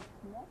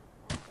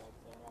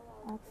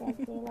 Ate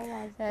Angela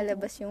was.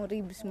 Lalabas yung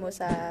ribs mo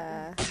sa...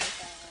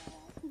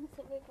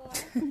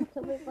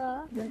 Sabay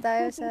pa. Doon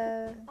tayo sa...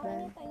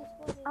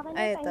 Akin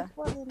Ay, na ito. times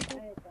 4 yun po.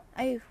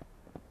 Ay,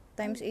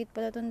 times 8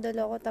 pala itong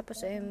dalawa ko.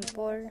 Tapos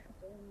M4.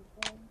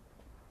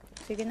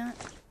 Sige na.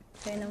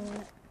 Sa'yo na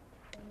muna.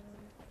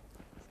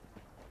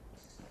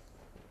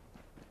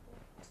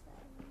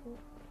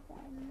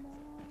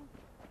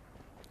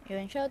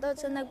 Yun, shoutout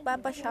sa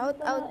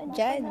nagpapa-shoutout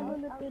dyan.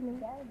 Nahulot yun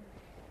eh.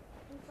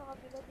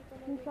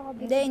 Yung sa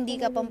kabila. Hindi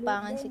ka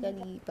pampangan si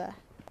Kalipa.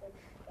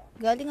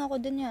 Galing ako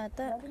dun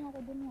yata.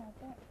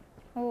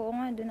 Oo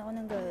nga, dun ako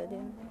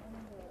nanggaling.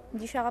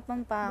 Hindi siya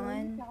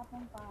kapampangan.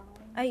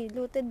 Ay,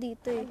 looted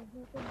dito eh.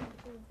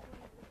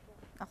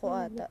 Ako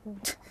ata.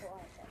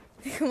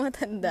 Hindi ko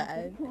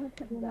matandaan.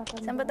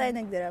 Saan ba tayo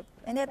nag-drop?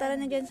 Hindi, tara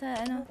na dyan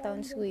sa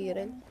Town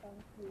Squirrel.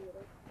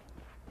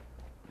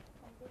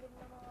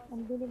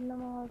 Ang dilim na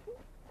mga...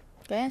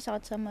 Kaya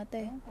sakit sa mata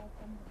eh.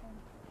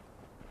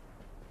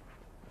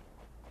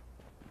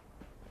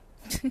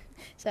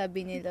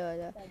 Sabi ni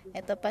Lola,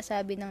 eto pa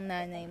sabi ng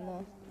nanay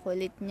mo,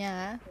 kulit niya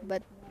ha,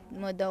 ba't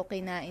mo daw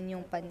kinain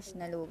yung panis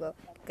na lugaw?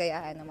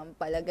 Kaya naman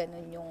pala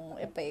ganun yung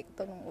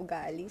epekto ng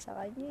ugali sa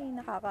kanya eh.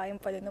 Nakakain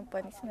pala ng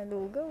panis na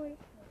lugaw eh.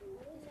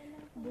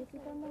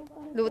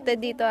 Looted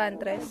dito,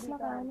 Andres.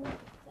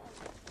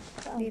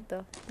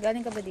 Dito.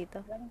 Galing ka ba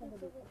dito?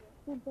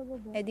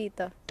 Eh,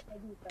 dito.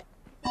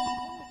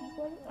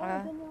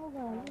 Ah,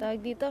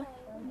 tawag dito.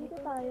 Dito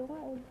tayo nga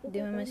eh. Hindi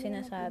mo naman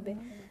sinasabi.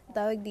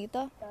 Tawag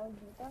dito.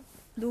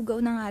 Lugaw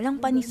na nga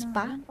lang, panis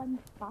pa.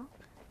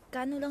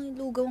 Kano lang yung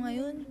lugaw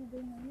ngayon?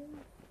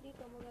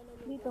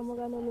 Dito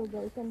magano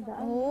lugaw,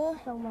 100. Oo.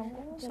 Isang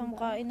mangkok. Isang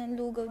kain ng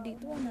lugaw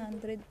dito,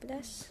 100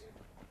 plus.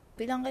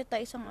 Bilang kita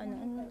isang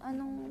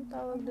anong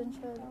tawag dun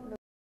sa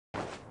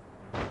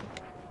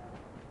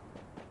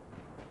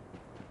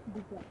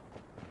Bigla.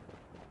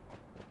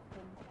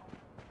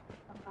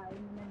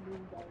 Pangkain mo ng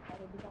lugaw.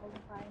 Para di ka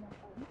kumakain ng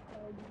panis.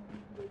 Para di mo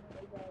bigay ng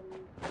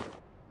lugaw.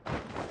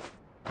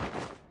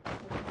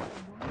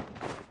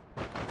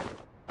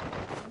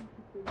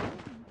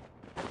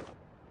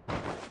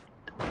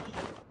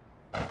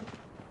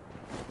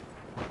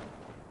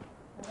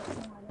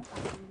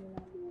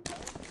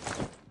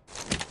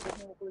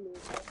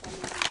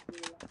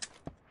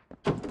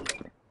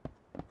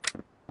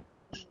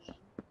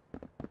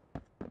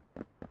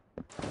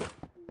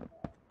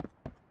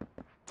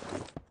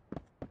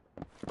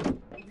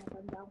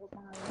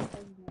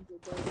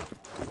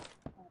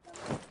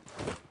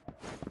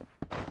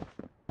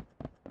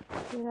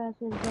 Si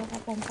Russell daw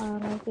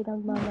kapampangan,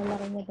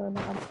 pinagmamalaki niya daw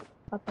na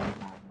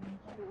kapampangan.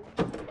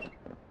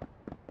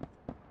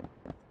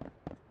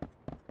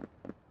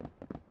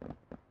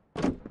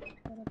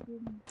 Sarap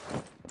yun.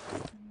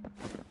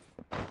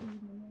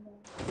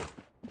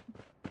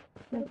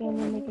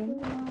 Mekeni?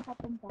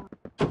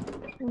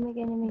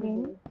 Yung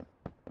mekeni?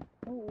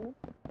 Oo.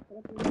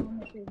 Sarap yun mga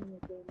mekeni.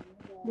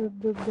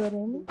 Dub-dub do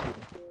rin.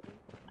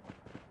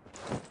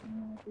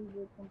 Yung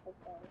favorite kong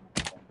pagkain.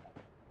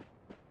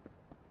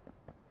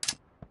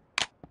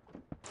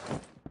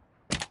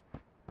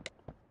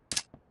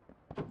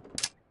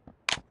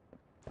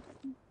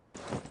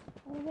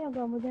 Ano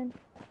ginagawa mo dyan?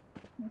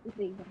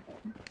 Nag-save lang ko.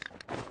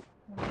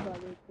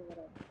 Magbabagay ko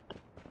rin.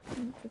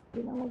 Hindi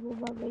lang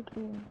magbabagay ko.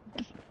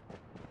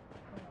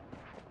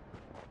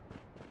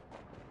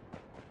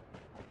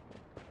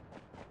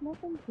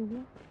 Nasaan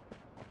sila?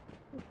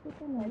 Gusto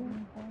ko na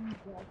lang.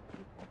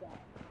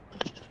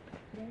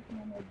 Dahil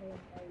na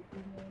mag-bend ay di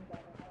mo yung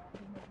dara.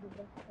 Kung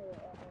magbabas kayo,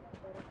 okay lang.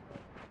 Pero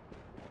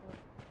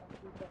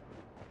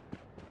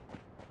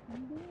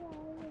hindi,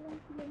 walang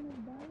sila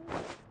mag-bend.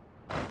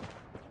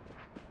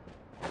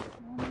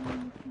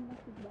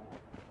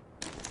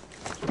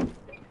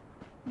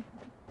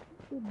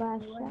 Si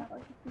Basha.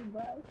 Si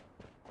Bash.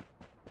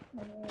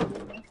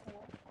 Nanonood na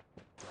siya.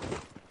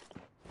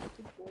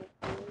 Si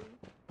Popoy.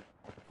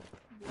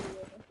 Hindi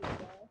na si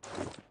Bash.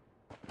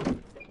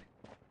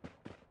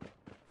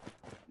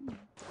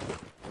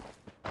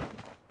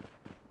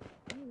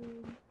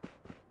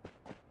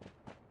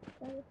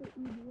 Pero si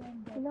Idian.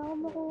 Wala ko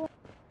makuha.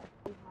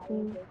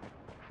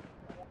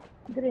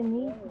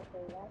 Grenade.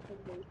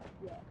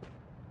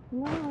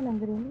 Wala ka ng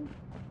grenade.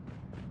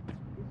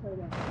 Isa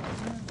lang.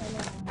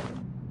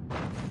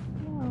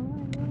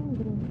 Wala ng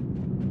grenade.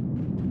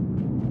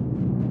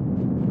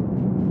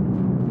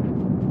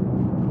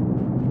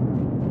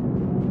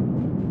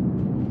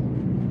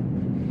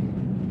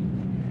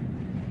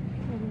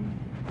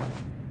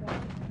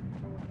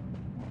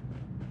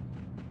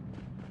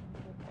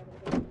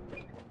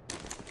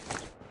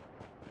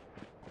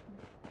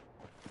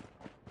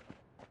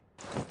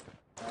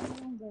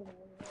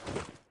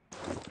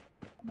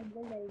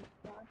 live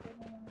ka kasi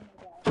naman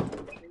nag-aano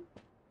sa live.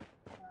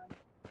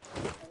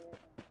 Ayun.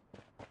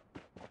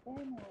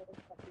 Kaya na oras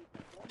pa dito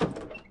ko.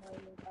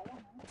 Morning pa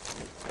lang ha.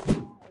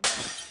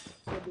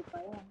 Pwede pa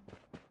lang.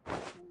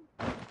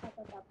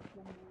 Katatapos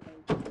lang ng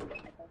live.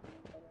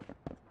 Katatapos pa lang.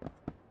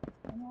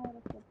 Ano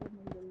oras ka po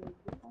mag-live?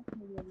 Bukas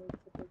mag-live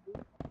ka po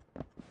dito.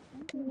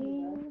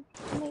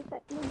 May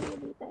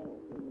daily tayo.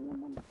 Hindi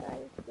naman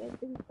tayo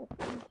schedule sa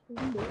page.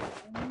 Hindi.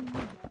 Ano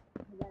naman na.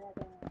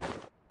 Maglalagay na.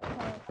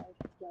 Kaya tayo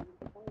galing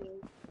ko tayo.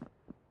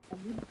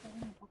 Pagod ka.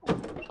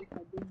 Napaka-isip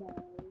sa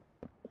Dubai.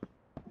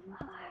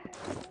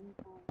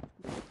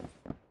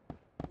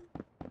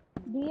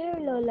 Dear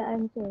Lola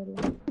Angela.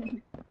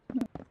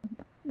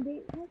 Hindi,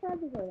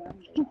 nasabi ko lang.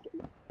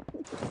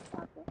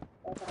 Tapos,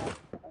 tatapos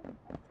ko kayo.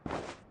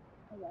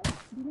 Ayan,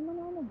 hindi naman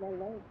ako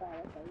nag-live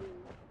para sa'yo.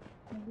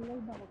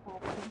 Nag-live ako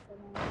para din sa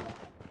mga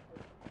nag-live.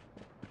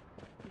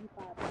 Hindi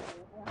para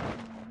sa'yo. Kaya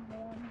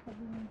mo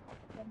sabihin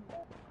sa mga.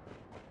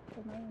 So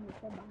ngayon,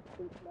 isa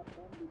backstage lang ko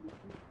ang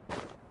bibigyan.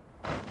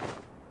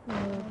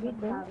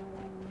 Dito?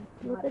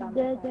 Lutad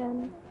na dyan.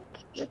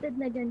 Lutad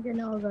na dyan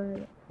ako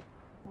girl.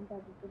 Ang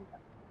pagpupunta.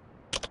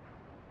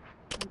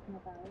 Hunt na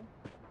tayo.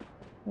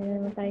 Kaya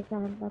naman tayo sa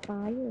hunt na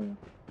tayo eh.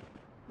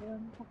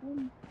 Meron sa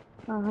akin.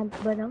 Hunt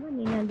ba naman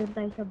eh? Nandun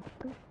tayo sa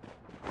buto.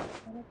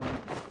 Para tayo.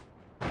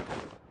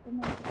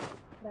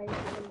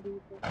 Tricycle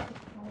dito.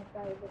 Mga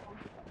private ang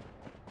kita.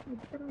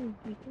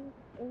 Tricycle?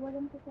 Eh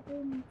walang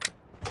sasakyan.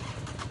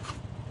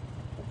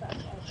 Sa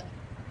taas ata.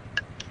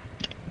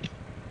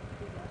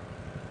 Diba?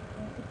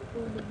 Yung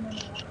itutulog na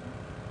lang ako.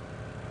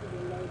 Sige,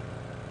 live.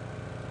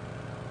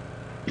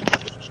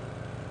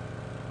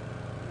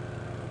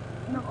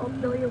 Naka-off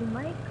daw yung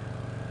mic.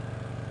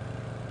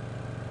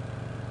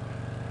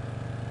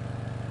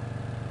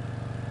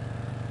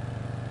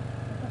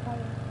 Ito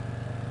tayo.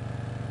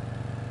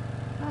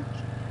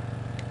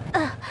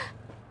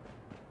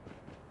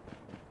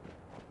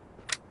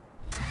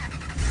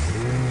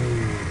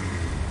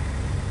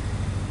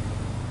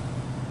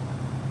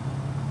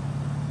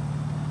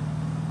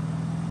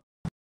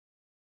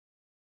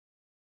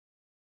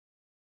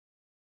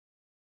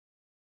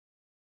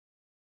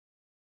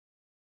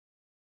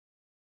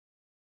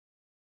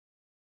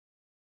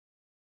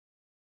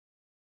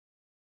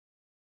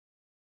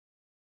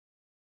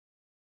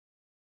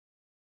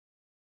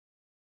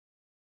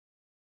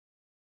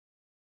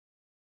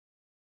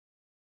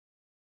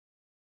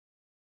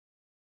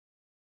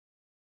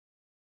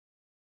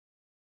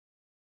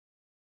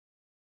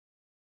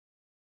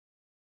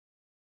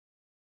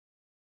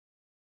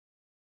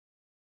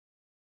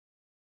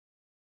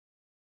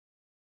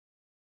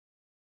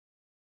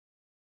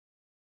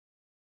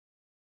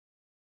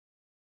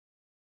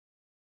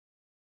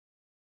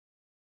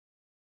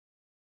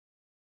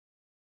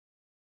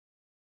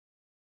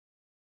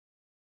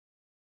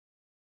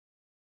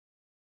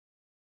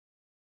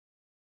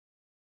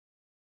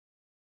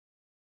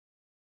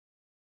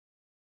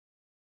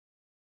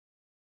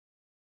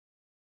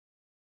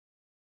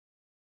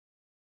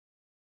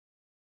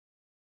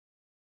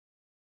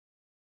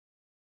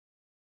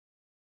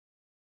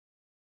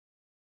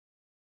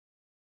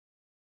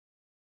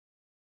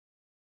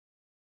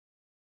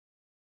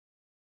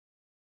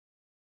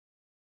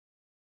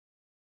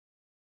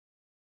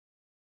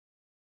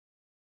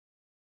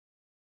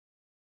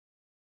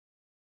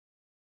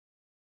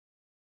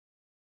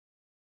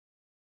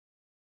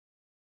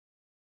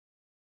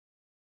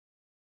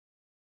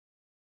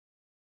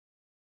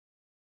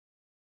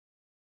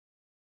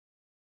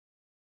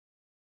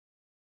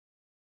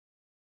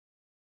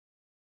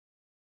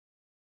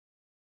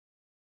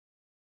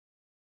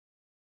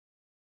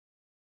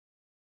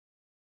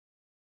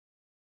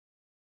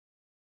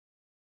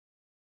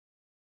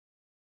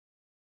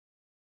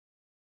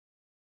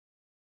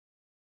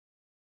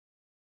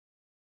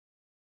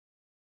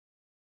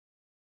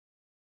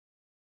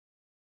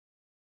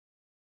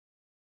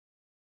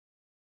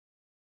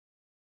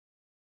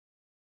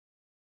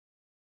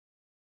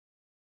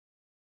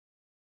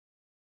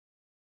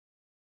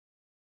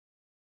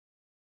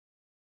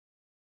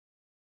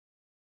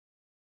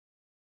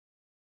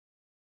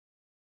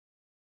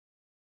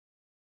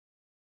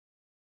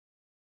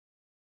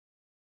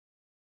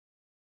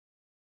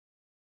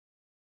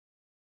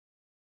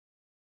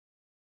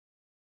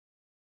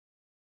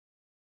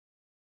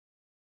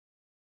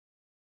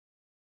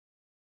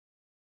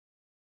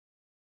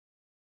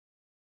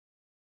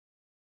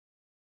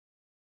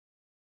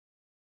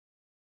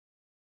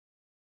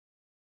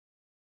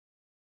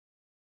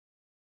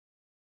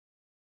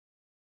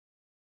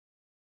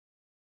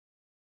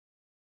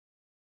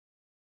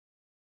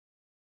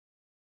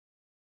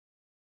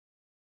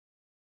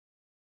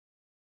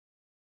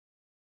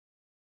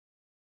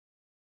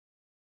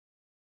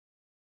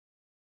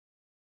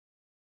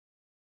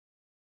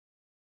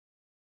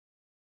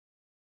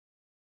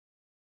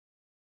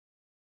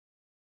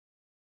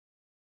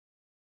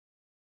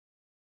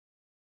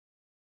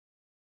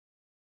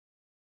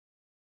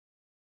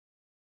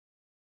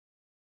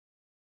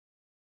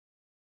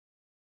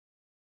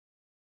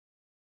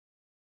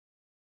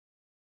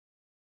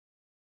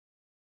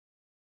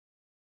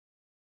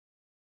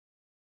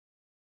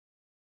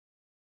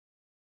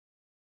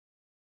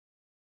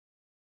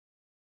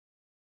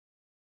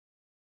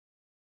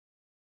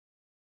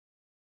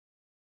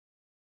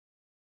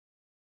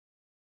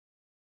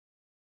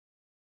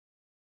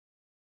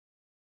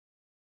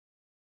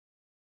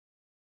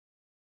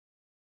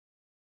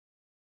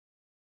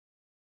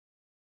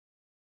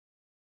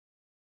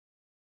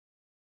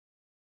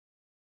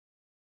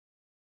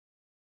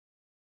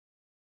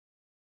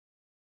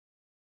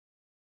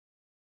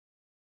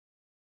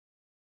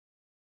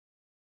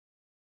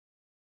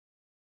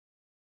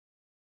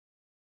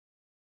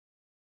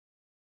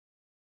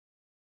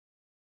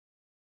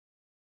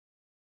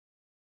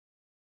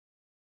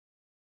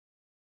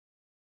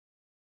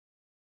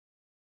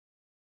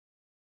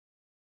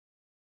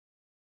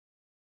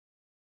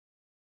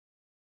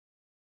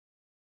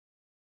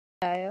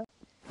 tayo.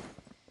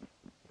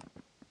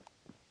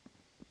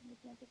 Hindi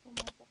natin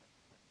pumasok.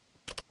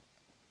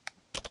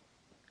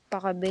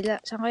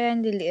 Pakabila. Saan kaya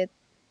ang liliit?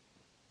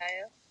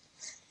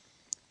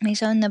 May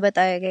sound na ba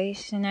tayo,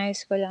 guys?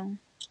 Sinayos ko lang.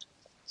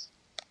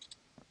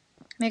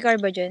 May car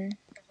ba dyan?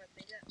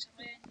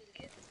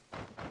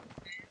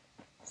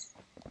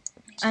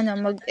 Ano,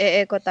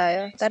 mag-e-eco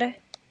tayo. Tara.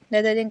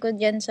 Dadalhin ko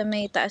dyan sa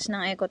may taas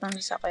ng eco tang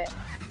sasakyan.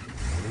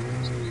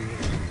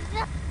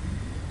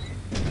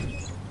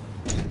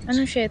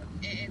 Ano shit?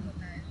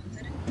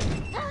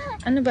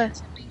 Ano ba?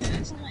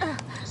 Nalaglag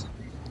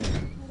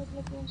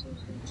ko yung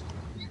susi.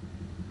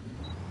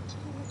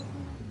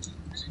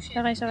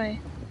 Sakay.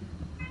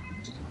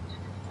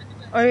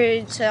 Or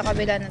sa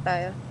kabila na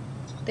tayo.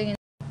 Tingin.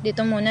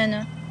 Dito muna,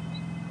 no?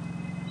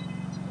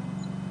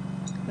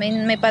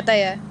 May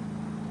patay, ah.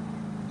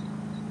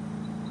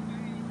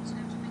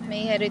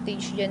 May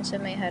heritage dyan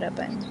sa may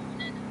harapan.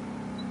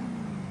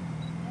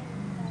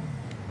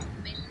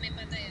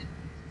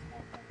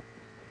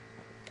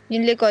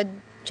 Yung likod,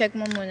 check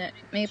mo muna.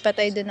 May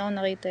patay dun ako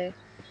nakita eh.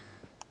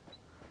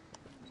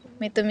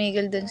 May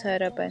tumigil dun sa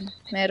harapan.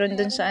 Meron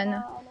dun sa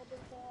ano. Ano dun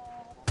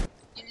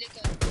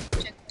sa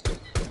harap.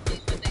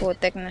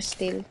 Putek na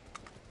steel.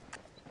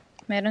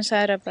 Meron sa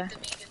harap ah.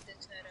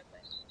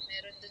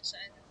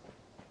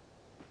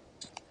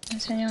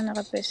 Nasaan yung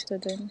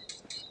nakapesto dun?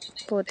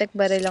 Putek,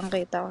 baril lang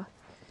kita ko.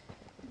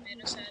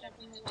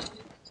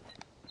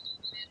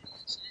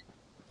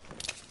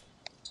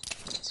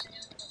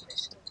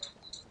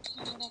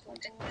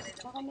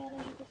 Baka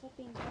meron dito sa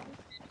pink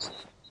house.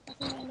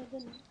 Kasi may ano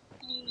dun.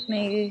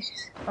 May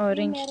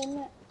orange. Meron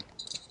nga.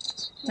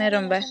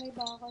 Meron ba? Sa may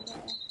baka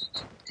doon.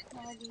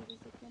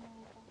 Nakabibisit yun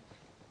ang ito.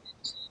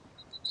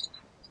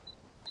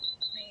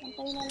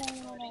 Antayin na lang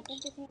naman natin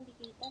kasi hindi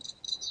kita.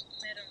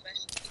 Meron ba?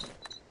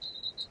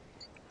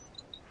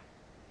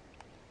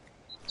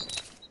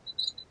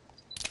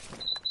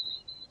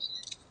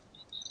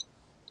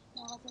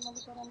 Kasi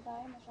malikuran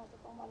tayo. Masyado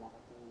pang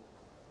malaki.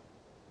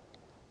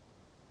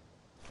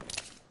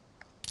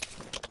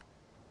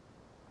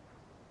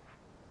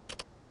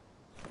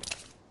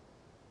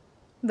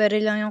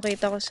 Baril lang yung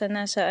kita ko sa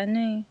nasa ano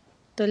eh.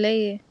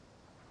 Tulay eh.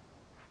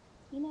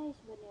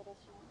 Inayos ba ni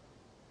Rasyon?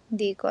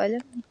 Hindi ko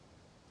alam.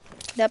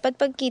 Dapat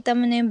pag kita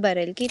mo na yung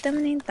baril, kita mo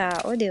na yung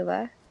tao, di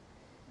ba?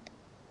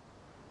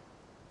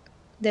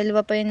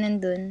 Dalawa pa yun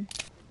nandun.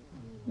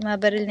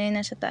 Mabaril na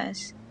yun nasa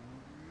taas.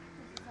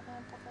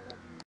 Sasakyan pa pala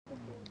dito.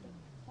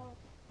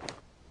 South.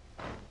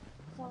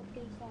 South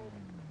kay South.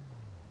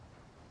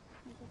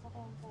 May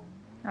sasakyan pa.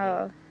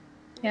 Oo.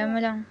 Kaya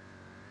mo lang.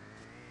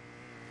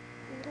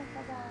 Purong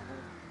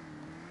pag-ahit.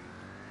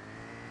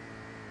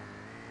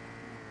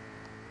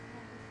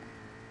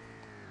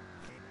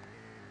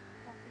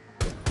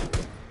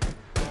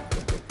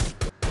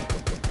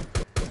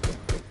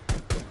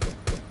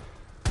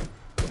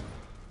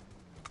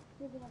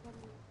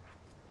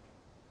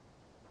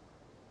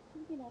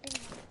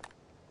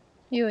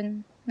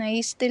 Yun.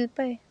 Nai-steal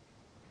pa eh.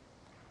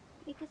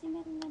 Kasi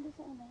meron nga doon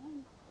sa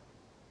unahan.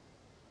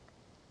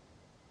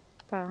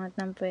 Pangat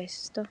ng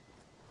pwesto.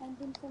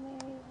 Andun sa may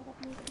harap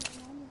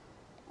mismo namin.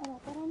 Ano,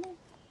 tara na.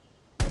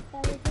 Huwag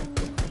tayo dyan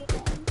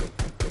lutaan.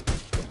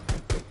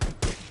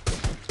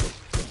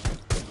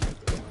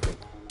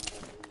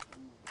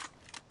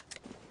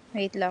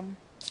 Wait lang.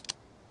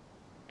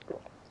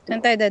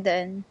 Saan tayo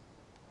dadaan?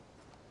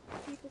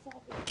 Dito sa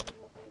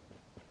kapitid.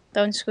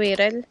 Town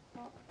Squirrel?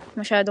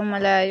 Masyadong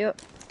malayo.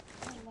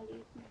 Ay,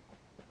 maliit na.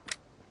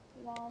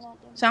 Kailangan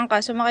natin. Saan ka?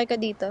 Sumakay ka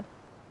dito.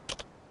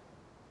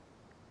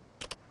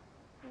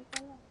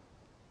 Teka lang.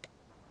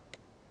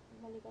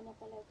 Bumalik ka na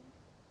talaga.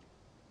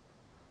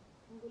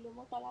 Ang gulo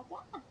mo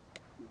talaga.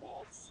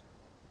 Best.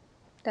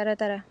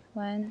 Tara.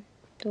 1,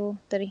 2,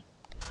 3.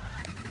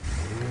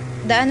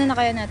 Daanan na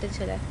kaya natin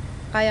sila.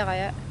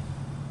 Kaya.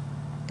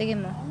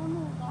 Tingin mo. Ano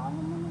mo?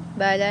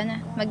 Bahala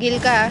na. Mag-heal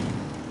ka ah.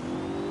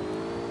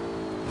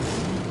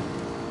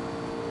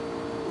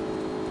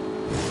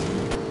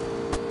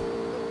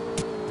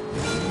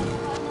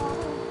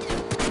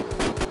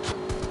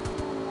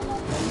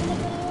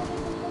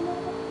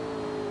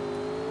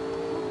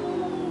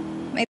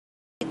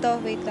 Ito,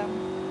 wait lang.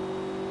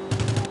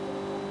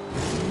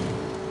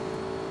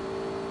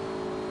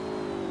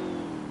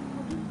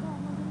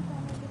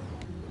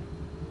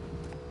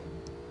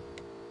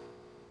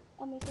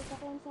 May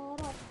sasakyan sa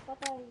harap.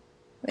 Patay.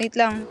 Wait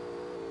lang.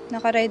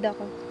 Nakaride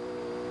ako.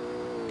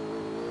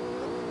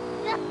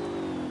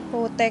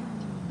 Putek.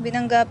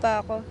 Binangga pa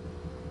ako.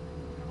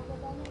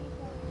 Nakababa na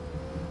isa.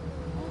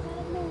 Ay,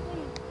 sarap na ito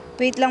eh.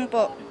 Wait lang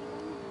po.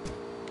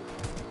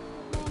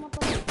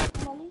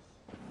 Umalis.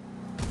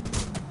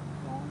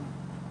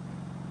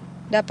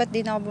 Dapat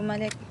din ako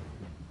bumalik.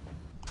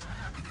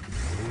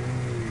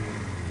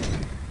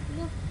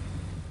 Look.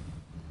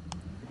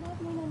 Bakit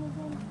may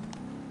nandiyan?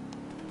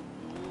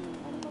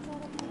 Ano ba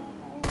sarap na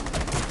yata?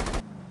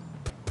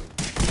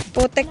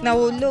 Putek,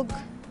 nahulog.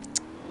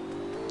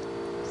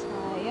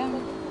 Sayang.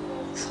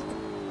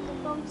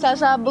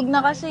 Sasabog na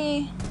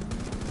kasi.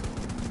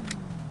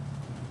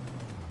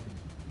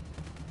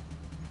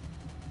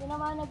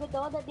 agad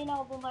ako, dati na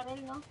ako bumaril,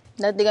 no?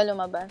 Dati ka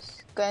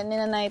lumabas. Kaya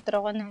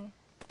nina-nitro ko na.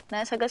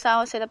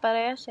 Nasagasama sila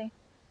parehas eh.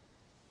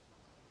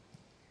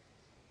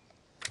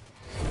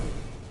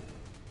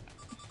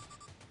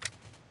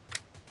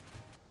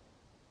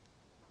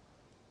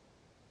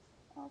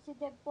 Si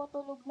Deb po,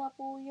 tulog na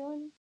po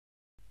yun.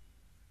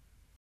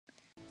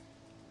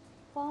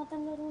 Pangat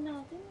ang laro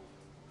natin.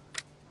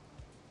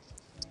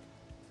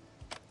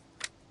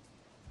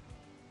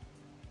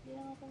 Hindi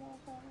na nga ito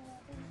nakasama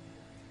natin.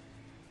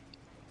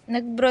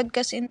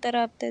 Nag-broadcast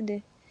interrupted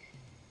eh.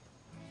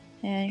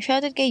 Ayan.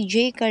 Shoutout kay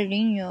Jay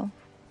Carino.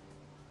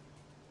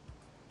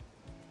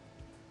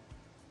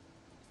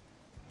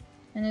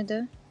 Ano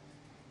to?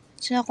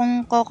 So,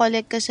 kung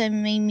kokolek ka sa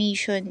may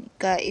mission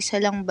ka, isa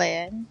lang ba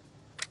yan?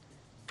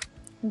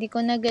 Hindi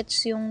ko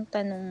na-gets yung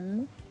tanong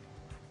mo.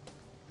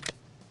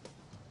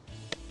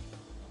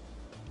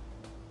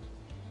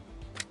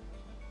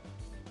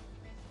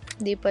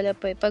 Hindi pala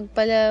po. Pag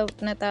pala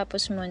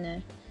natapos mo na,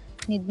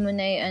 need mo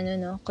na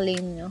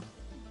claim, no?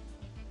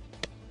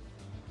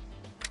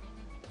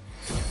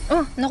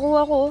 Oh,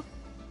 nakuha ko.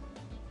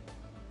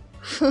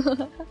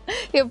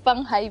 Yung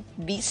pang hype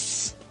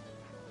beast.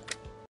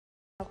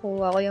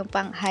 Nakuha ko yung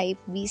pang hype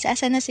beast.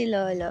 Asa na si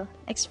Lolo?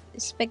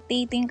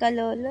 Expectating ka,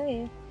 Lolo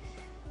eh.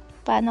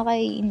 Paano kayo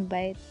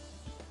i-invite?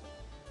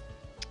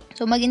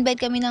 So,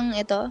 mag-invite kami ng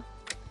ito.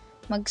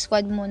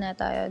 Mag-squad muna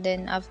tayo.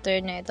 Then, after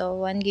na ito,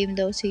 1 game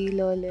daw si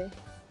Lolo.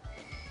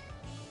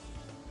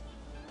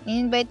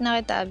 I-invite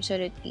na kita,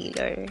 Absolute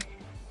Killer.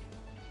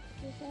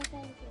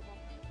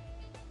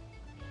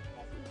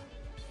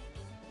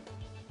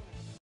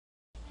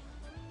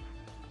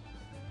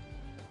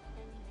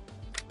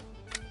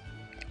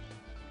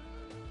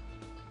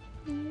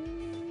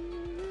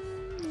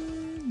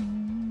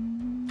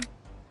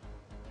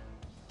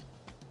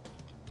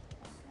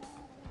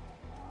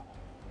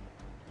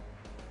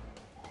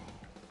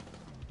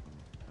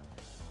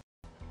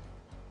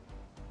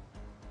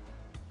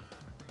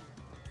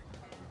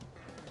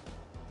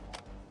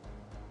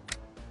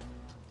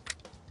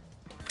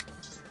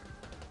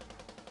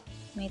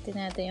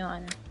 Gamitin natin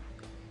yung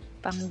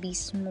pang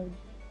beast mode.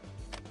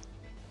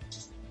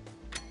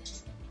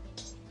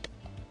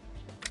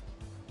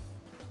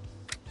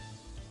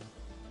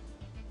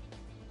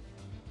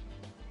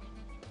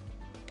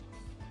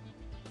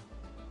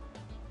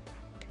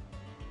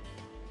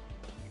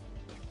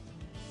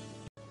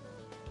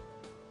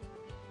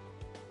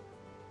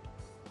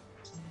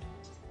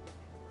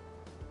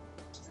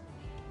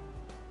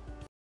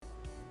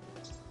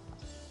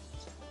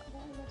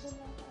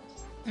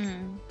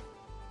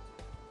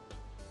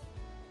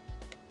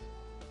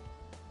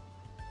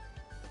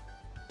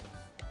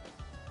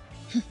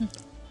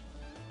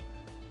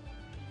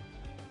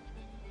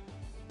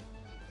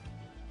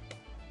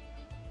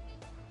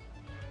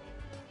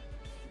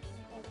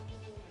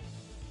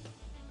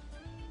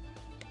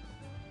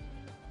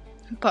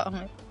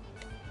 Pangit.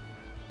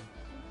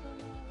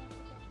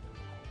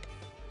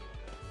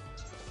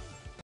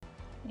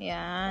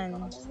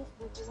 Yan.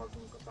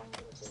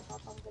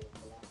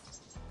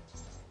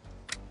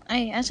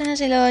 Ay, asa na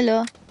si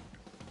Lolo?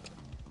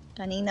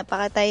 Kanina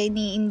pa ka tayo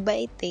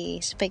ni-invite eh.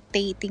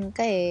 Spectating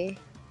ka eh.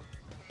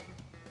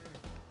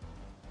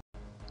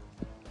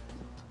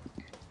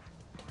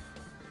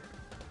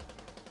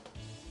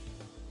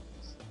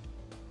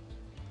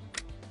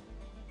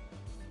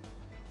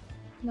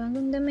 Ang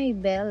ganda may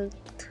belt.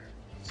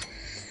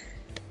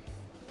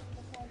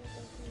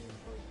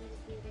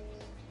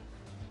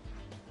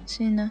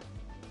 Sino?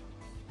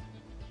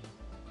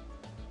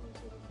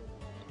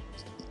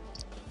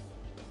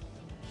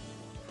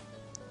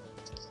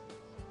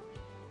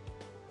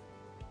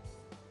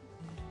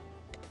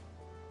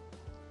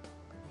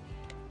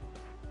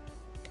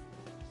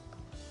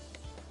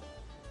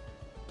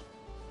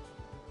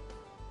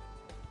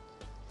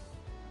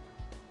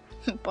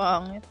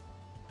 Pangit.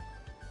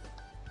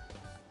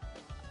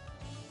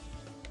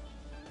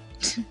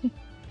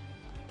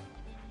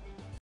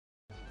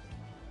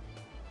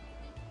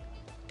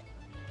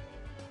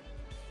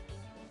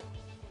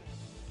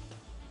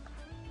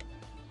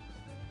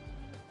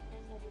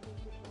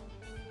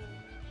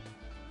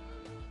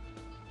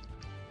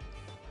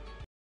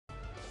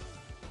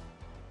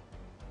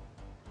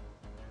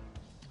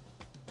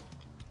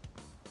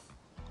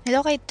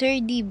 Hello kay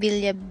 3D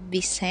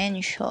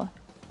Villavicencio.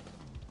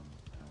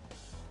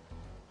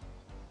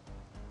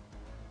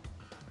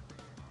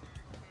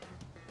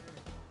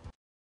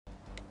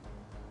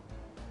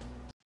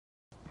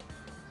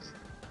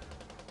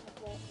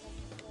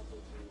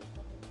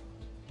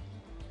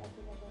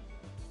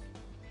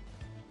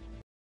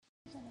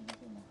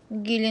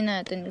 Gili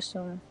natin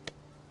gusto mo.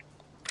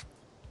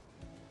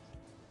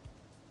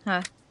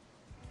 Ha?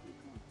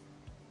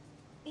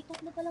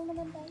 Tatlo pa lang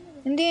naman tayo.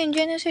 Hindi,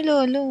 andyan na si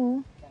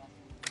Lolo.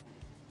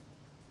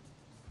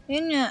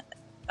 Yun nga.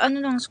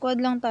 Ano lang,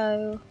 squad lang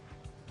tayo.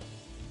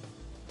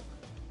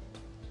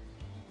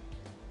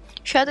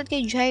 Shoutout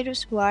kay Jairo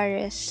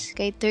Suarez.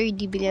 Kay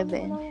 3D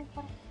Villaben.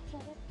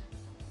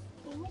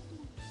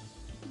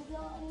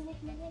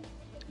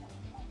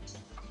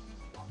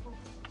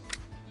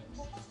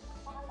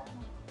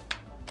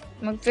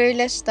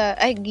 Mag-fearless tayo.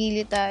 Ay,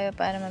 gili tayo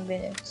para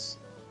mabilis.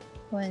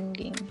 1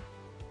 game.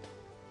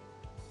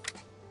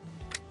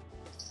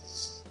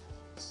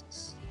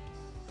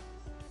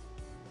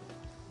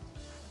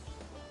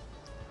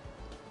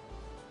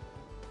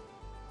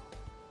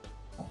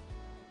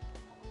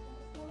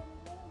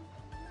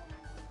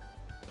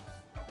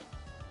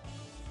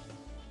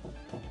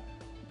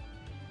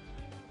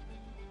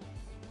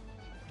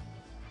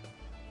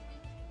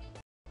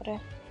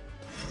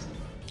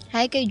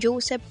 Hi kay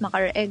Joseph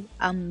Macareeg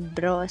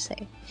Ambrose.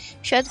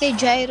 Shout kay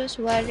Jairo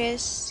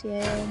Suarez.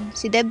 Yan.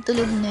 Si Deb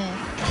tulog na.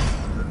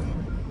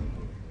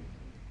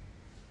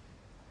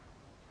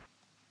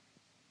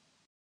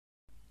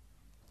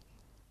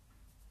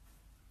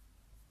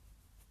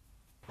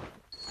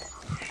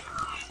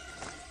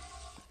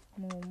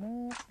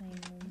 Momo. Ay,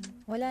 Momo.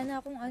 Wala na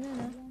akong ano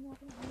na.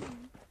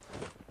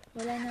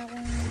 Wala na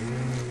akong...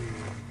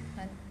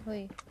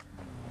 Hoy.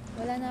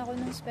 Wala na ako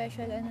ng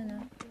special ano na.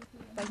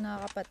 Pag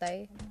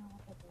nakakapatay.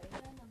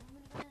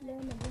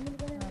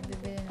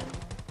 Bibili na ako.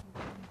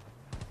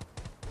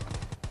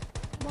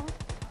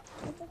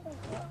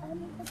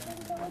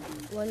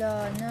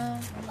 Wala na.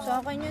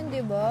 Sa akin yun,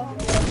 di ba? Ano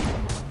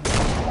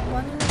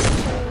na sa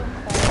yung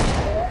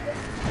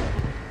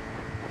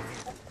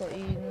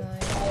kaingay.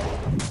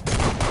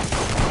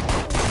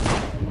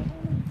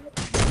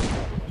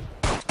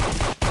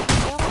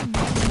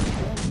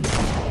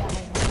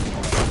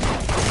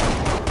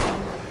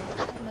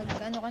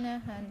 Nag-ano ka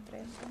na,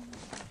 Huntress?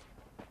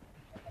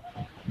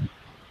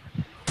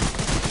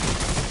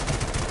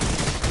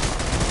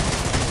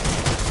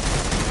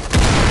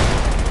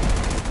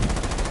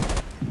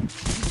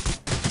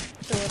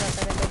 Sura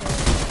talaga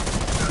doon.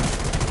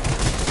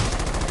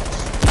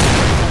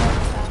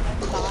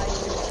 Baka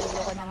yung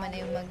ulo ko naman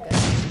ay init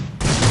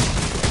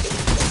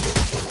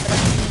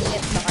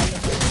baka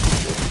yung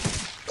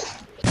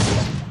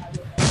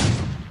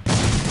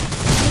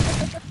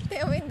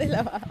tayo mo yung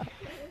dalawa.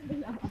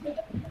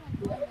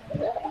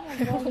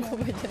 Ewan ko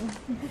ba dyan?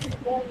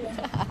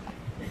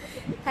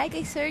 Hi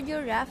kay Sergio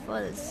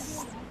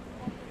Raffles.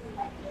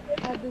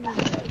 Sabi mo,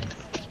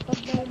 pag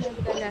daw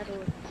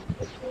naglalaro,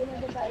 sino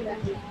ba ba alam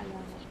na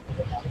alam?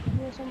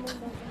 Gusto mo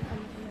ba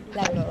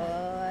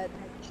Lagot.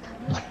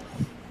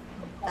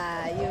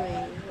 Tayo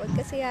eh. Huwag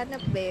kasi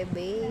hanap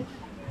bebe.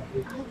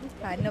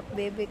 Hanap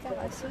bebe ka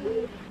kasi.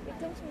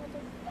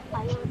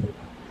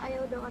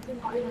 Ayaw daw kasi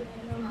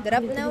makakalaman.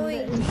 Drop na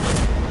uy.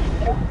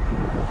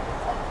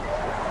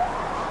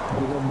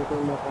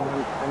 Bigabukol mo kung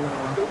ano,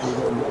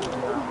 bigabukol mo ako.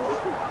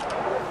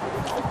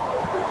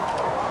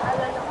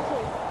 Alala kasi,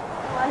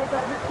 wala ba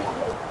na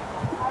sige.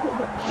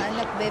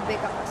 Hanap bebe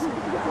ka kasi.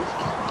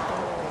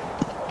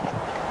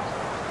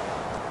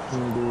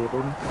 Hindi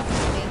rin.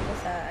 Sabihin ko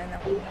sa anak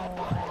mo.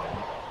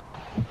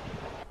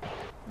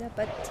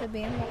 Dapat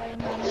sabihin mo kay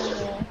mama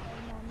mo.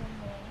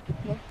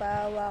 Huwag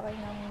paawakin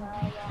ng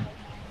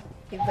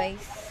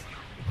device.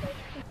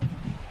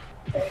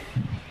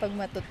 Pag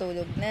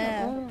matutulog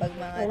na. Pag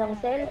mga Walang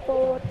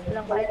cellphone,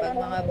 walang kahit pag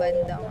ano. mga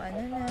bandang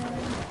ano na.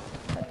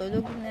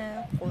 Patulog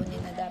na.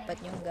 Kunin na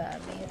dapat yung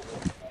gamit.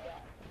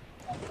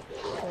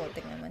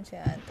 Putik naman si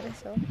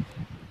Andres, oh.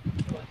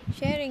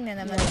 Sharing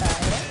na naman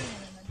tayo.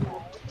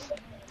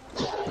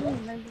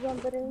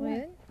 Nag-number Ano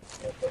na. yun?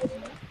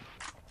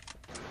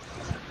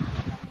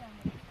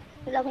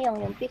 Lang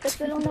yung pikat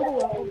ko lang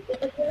nakuha ko.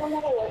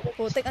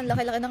 Putik, ang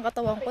laki-laki ng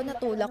katawan ko.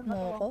 Natulak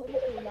mo ako.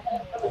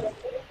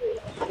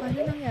 Paano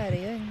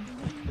nangyari yun?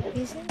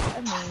 Isn't it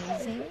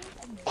amazing?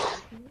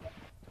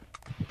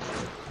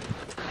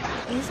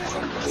 Isn't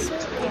it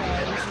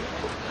surprising?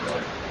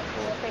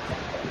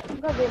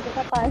 Gabi,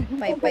 sa pan.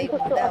 Paypay mo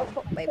daw.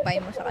 Paypay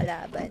mo sa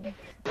kalaban.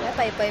 Kaya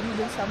paypay mo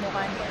dun sa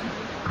mukha niya.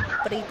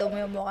 Prito mo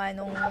yung mukha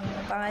nung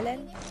pangalan.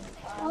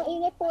 Ang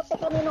ingay po sa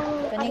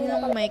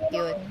Kaninong mic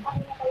yun?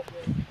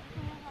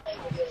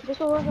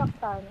 Gusto ko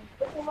saktan.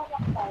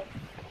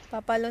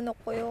 Papalunok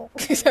ko yung...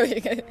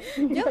 Sabi ka,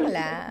 joke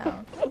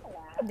lang.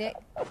 Hindi,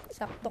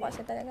 sakto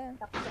kasi talaga.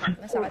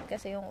 Masakit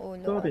kasi yung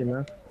ulo. Sorry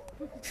na.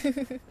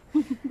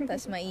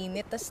 Tapos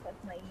mainit. Tapos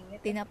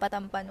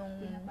tinapatan pa nung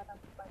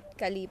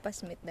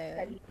kalipas meat na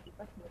yun.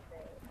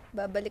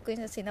 Babalik ko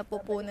yun sa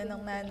sinapupunan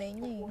ng nanay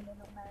niya eh.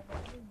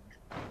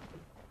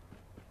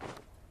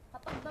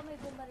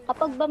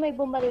 Kapag ba may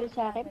bumaril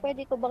sa akin,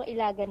 pwede ko bang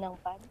ilagan ng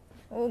pan?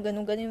 Oo,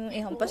 ganun-ganun yung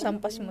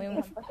ihampas-hampas mo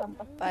yung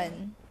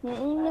pan.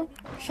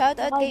 Shout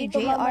out kay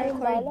JR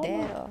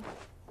Cordero.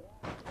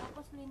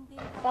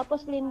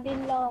 Tapos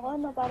lindin lang ako,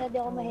 no, para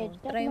di ako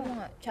ma-headshot. Try mo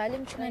nga.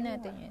 Challenge nga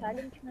natin yun.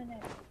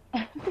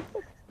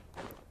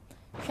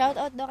 Shout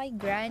out daw kay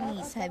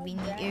Granny, sabi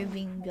ni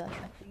Irving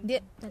Joshua.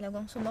 Hindi,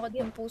 talagang sumakot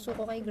yung puso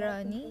ko kay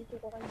Granny.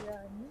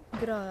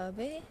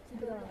 Grabe.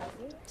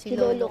 Si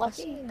Lolo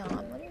kasi,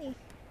 naman eh.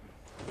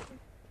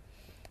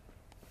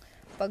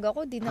 Pag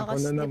ako, di Ako na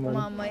nakaslip naman.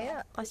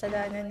 mamaya.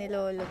 Kasalanan ni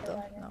Lolo to.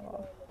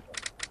 Nako.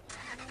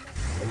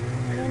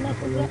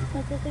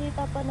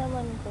 Nagsasalita pa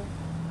naman ko.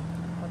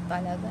 Ako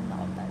talaga.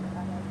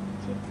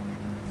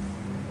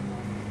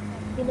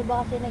 Si Sino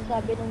ba kasi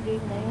nagsabi ng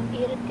game na yun?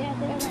 Irit kaya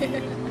sila na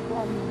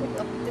irit.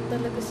 Akti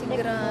talaga si Tek,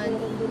 Granny.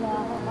 meron din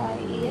ako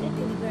kairit.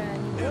 Hindi ni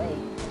Granny boy.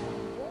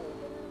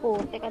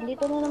 Putek,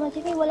 andito na naman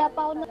si Kay. Wala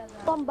pa ako na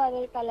pang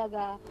baril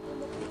talaga.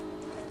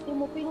 Hindi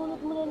mo,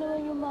 pinunot mo na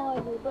naman yung mga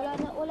loot.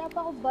 Wala pa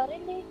ako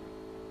baril eh.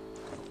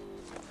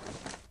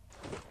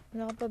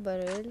 Wala ka pa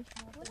baril?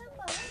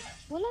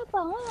 Wala pa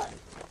nga.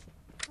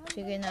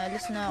 Sige,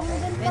 naalis na ako.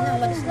 Hanggang Ayun na,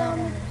 umalis na ako.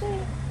 gamit ko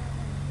eh.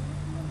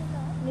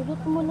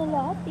 Niloot mo na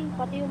lahat eh.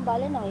 Pati yung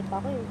bala nakita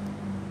ko eh.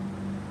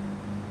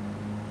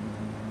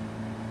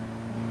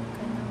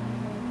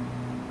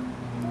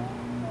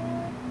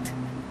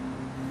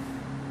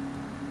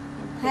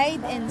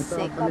 Hide and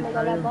seek. Kami Palit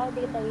ka lang tayo. ba?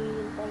 Hindi tayo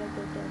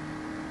talaga dyan.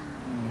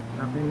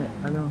 Akin na,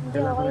 Hindi,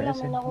 kailangan ko okay na lang. May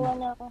SMG. nakuha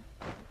na ako.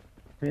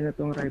 Kaya na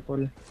tong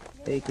rifle.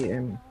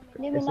 AKM.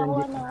 Hindi, may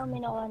nakuha na ako.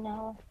 May nakuha na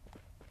ako.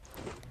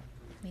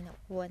 May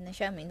nakuha na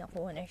siya, may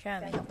nakuha na siya,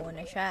 may nakuha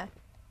na siya.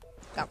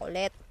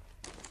 Kakulit.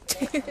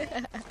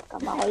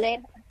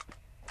 Kamakulit.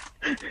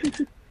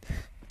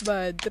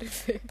 Bad trip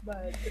eh.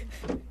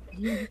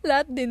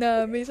 Lahat din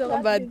namin sa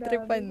bad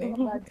tripan eh.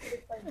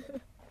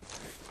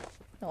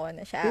 Nakuha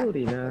na siya.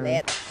 Theory na.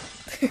 Kulit.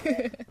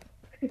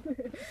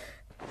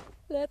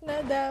 Lahat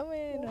na dami,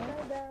 no?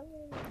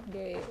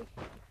 Okay.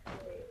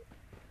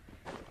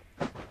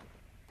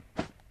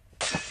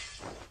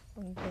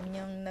 Pag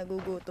ganyang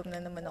nagugutom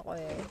na naman ako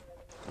eh.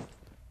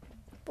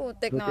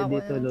 Putek na ako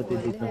ng Lote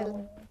full dito.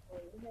 health.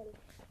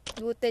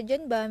 Lute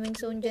dyan, bombing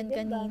zone dyan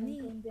kanina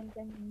eh.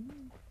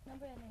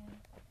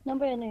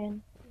 Number ano yun?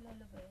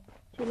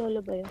 Si Lolo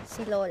ba yun?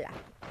 Si Lola.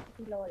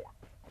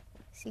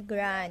 Si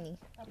Granny.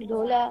 Si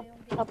Lola.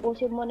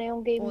 Tapusin mo na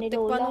yung game ni Putek,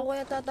 paano Lola.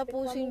 kaya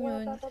tatapusin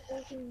yun?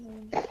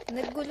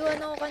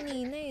 Nagguluhan ako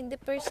kanina eh. Hindi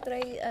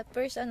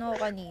first ano ako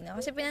kanina.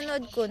 Kasi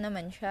pinanood ko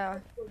naman siya.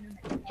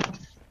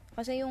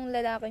 Kasi yung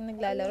lalaking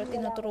naglalaro,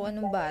 tinuturuan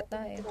ng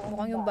bata eh.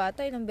 Mukhang yung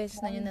bata, ilang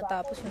beses na niya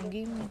natapos yung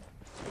game eh.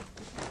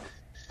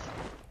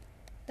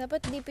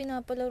 Dapat di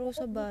pinapalaro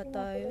sa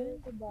bata yun.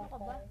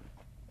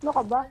 Ano ka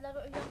ba?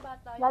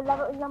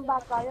 Lalaroin ng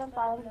bata yun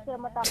para hindi sila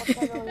matakot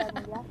sa Lola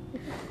nila.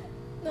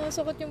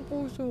 Nakasakit yung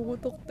puso ko,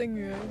 tukteng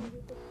yun.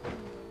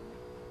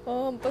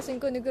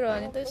 Hampasin ko ni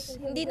Granny. Tapos,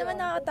 hindi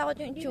naman nakakatakot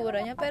yung itsura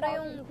niya, pero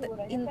yung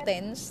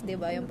intense, di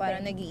ba? Yung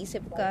parang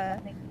nag-iisip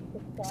ka,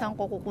 saan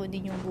ko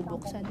kukunin yung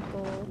bubuksan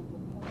ko.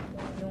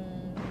 Yung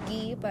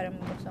key, para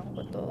mabuksan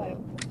ko to.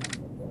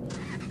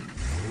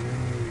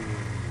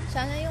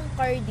 Sana yung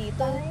car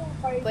dito,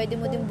 pwede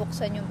mo din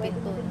buksan yung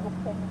pinto. No?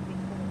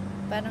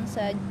 Parang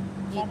sa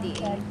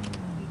GTA.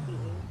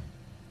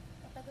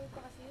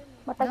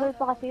 Matagal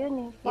pa kasi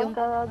yun eh.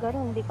 Pagka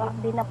ganun, di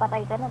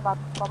napatay ka na bago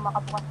pa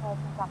makabukas sa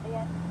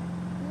sasakyan.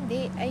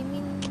 Hindi, I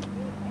mean,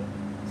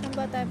 saan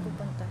ba tayo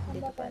pupunta?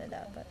 Dito pala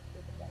dapat.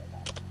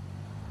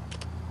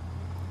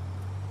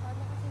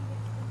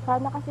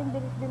 Sana kasi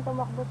bilis din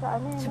tumakbo sa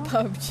ano Sa yun, no?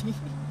 PUBG.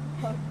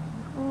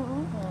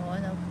 Mm-hmm. Oo,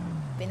 ano,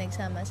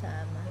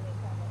 pinagsama-sama.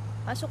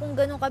 Kaso kung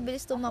ganun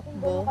kabilis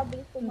tumakbo,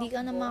 hindi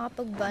ka na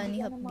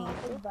makapag-bunny hop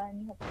dito.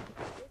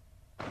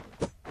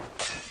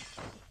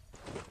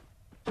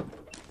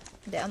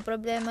 Hindi, ang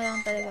problema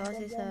lang talaga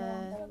kasi sa...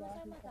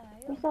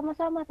 May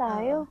sama-sama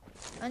tayo.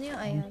 Ano yung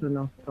ayaw? Thompson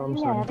lang.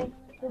 Thompson. Nangyari.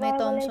 May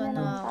Thompson Hiwalay na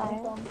naman ako. tayo.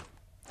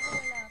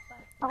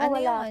 Ako Ano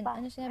wala yung, pa.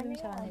 ano sinabi mo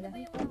sa kanila?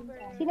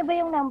 Sino ba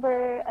yung number,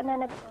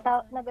 na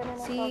gano'n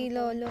na Si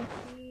Lolo.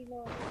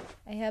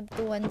 I have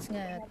two ones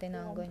nga,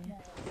 tinanggo niya.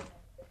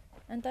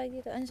 Ang tawag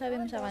dito, ano sabi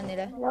mo sa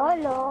kanila?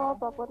 Lolo,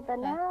 papunta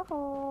na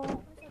ako.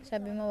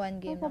 Sabi mo one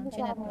game lang,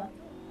 chinat mo.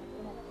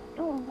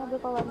 Oo, sabi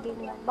ko one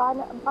game lang.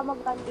 Baka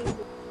mag-one game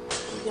din.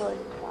 Yun.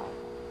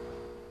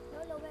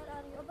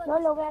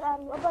 Lolo, where are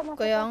you? Aba, nasa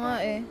Kaya nga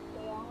eh.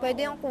 Pwede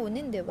yung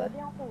kunin, di ba?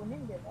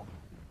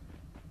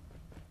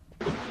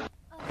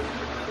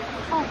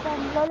 Ah, saan?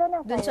 Lolo na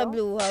Doon sa sa'yo?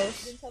 Blue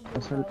House.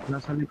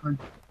 Nasa likod.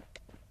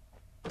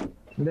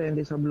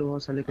 Hindi sa blue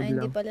house. Sa likod Ay,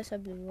 hindi lang. pala sa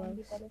Blue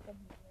House.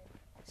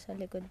 Sa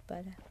likod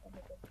pala.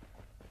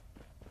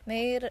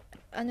 May,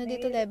 ano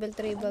dito, level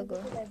 3 bago.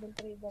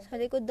 Sa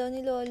likod daw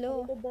ni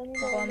Lolo.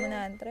 Nakuha mo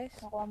na, Andres.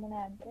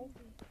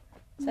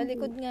 Sa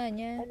likod nga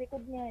niya.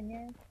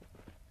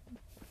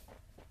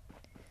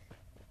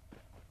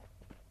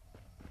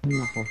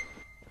 Nako.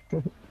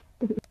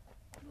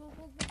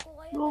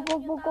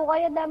 Bubugbog ko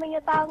kayo, dami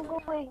niyo tango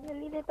eh.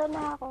 Nalilito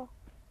na ako.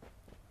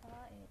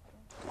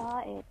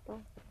 Eto.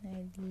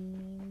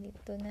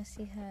 Nalilito na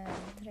si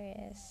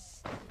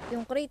Andres.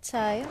 Yung crate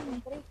sayang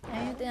eh.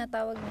 Ayun yung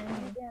tinatawag na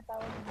yun.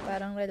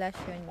 Parang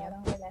relasyon niya.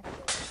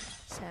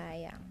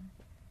 Sayang.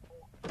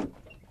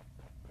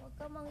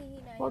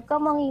 Huwag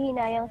kang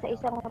manghihinayang sa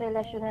isang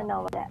relasyon na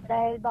nawala.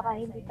 Dahil baka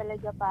hindi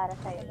talaga para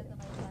sa'yo.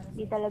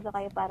 Hindi talaga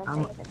kayo para sa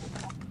isa't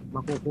isa.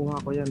 Makukuha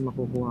ko yan.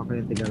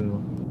 Tigan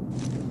mo.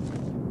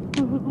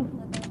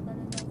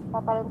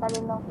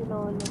 Patalon-talon lang si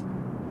Lolo.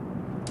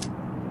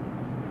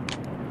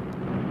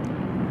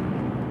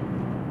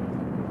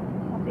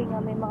 Kasi nga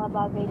may mga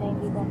bagay na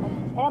hindi dapat.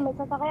 May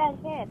sasakyan,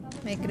 shit.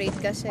 May crate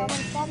kasi.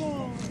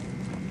 Coming.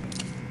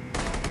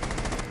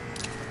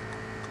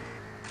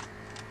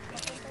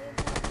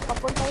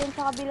 yun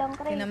sa kabilang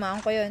crate. Tinamaan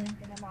ko yun.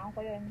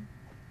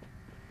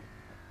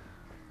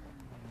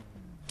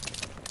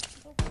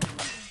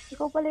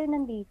 Ikaw pala yun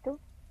nandito.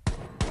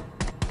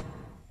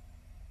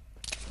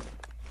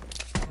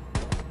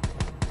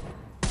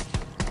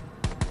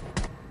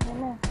 Yan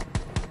na.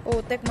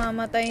 Putek,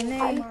 mamatay na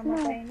eh. Alis na.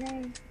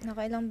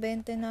 Nakailang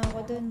 20 na ako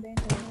dun.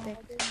 Putek.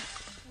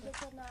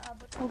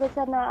 Hanggang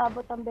sa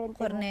naabot ang 20.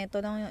 Corneto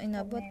lang yung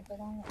inabot.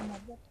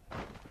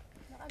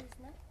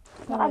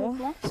 Naalis Oo,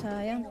 na?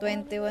 sayang.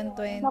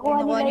 21-20. Nakuha Nakuha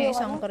nila niyo yung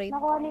isang ano? crate.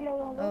 Nakuha nila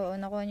yung loot. Oo,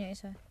 nakuha niyo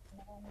isa.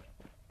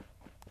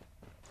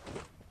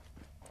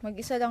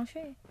 Mag-isa lang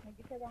siya eh.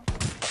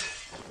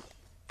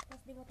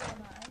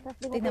 Tapos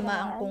di mo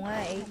Tinamaan ko nga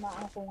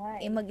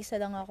eh. Mag-isa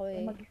lang ako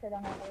eh.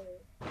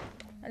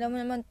 Alam mo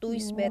naman, 2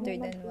 is better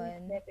than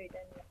 1.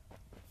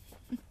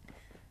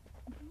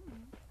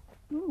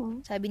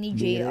 Sabi ni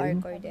JR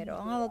Cordero,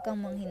 nga huwag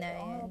kang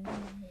manghinayan.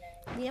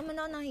 Hindi naman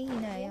ako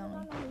nanghihinayang.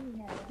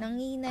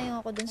 Nanghihinayang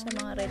ako dun sa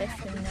mga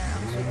relasyon na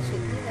ang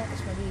sweet nila,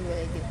 tapos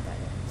maghiwalay din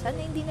pala. Sana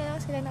hindi na lang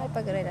sila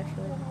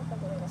nakipagrelasyon.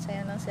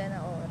 Sayang lang sila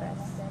ng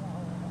oras.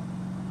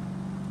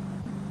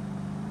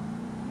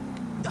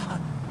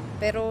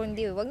 Pero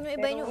hindi, wag nyo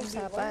iba yung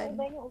usapan.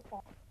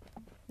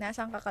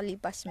 Nasaan ka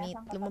kalipas, meet?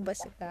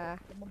 Lumabas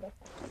ka.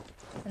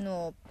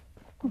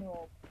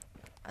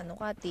 Ano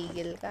ka,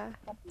 tigil ka.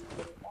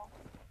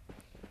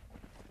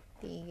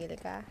 Tigil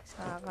ka.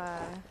 Saka ka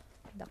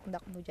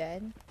dakdak mo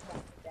dyan.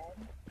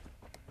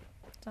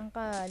 Saan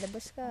ka?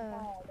 Labas ka.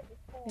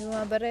 May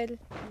mga barel.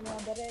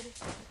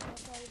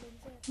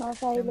 Mga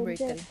Number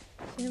silencer.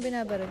 3. Sino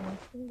binabaril mo?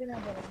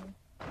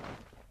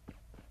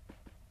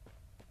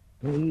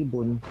 May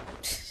ibon.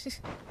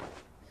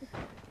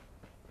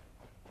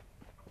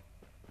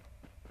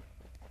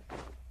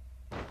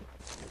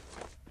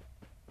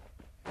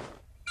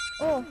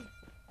 Oh!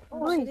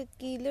 Uy! Sulit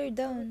killer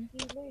down.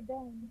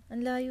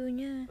 Ang layo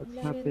niya. What's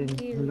Shit, happened?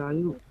 kill. Ang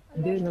layo.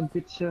 Hindi,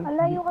 nag-fit siya. Ang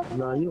layo kasi.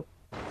 Layo.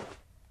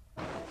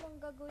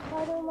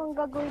 Paano mang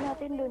gagawin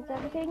natin dun?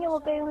 Sabi sa inyo,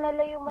 huwag kayong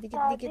lalayo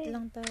masyado. Dikit-dikit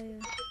lang tayo.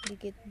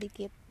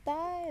 Dikit-dikit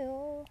tayo.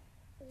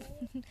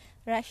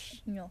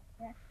 Rush nyo.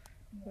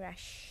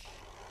 Rush.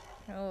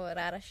 Oo,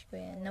 rarush ko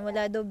yan.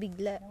 Nawala daw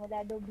bigla.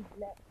 Nawalang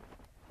bigla.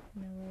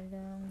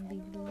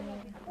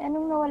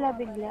 Anong nawala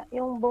bigla?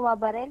 Yung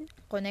bumabarel?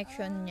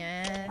 Connection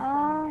niya.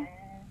 Ah,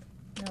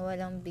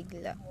 Nawalang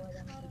bigla.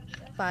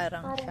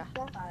 Parang siya.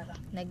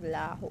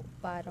 Naglaho.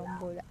 Parang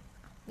bula.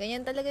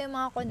 Ganyan talaga yung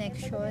mga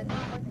connection.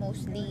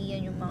 Mostly,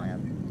 yan yung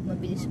mga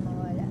mabilis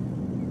mawala.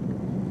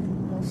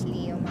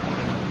 Mostly yung mga...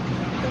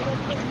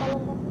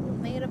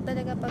 Mahirap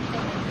talaga pag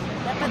connection.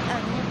 Dapat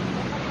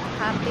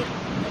habit.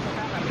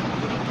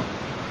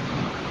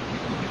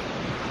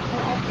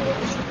 ang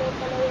activity ko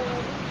pala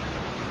yun.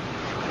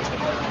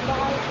 Ay,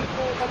 baka hindi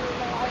ko kami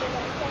mga ano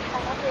na isa.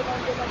 Kasi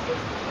nandun ang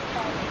business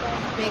sa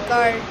May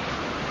car.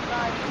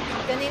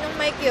 Kaninong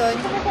mic yun?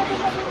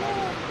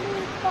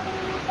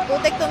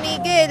 Putek,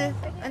 tumigil.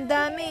 Ang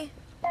dami.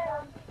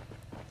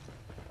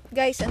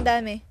 Guys, ang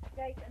dami.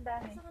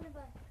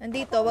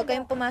 Andito, wag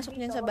kayong pumasok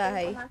niyan sa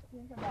bahay.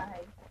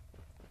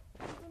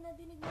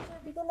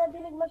 Hindi ko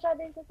nadinig masyado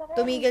yung sasakyan.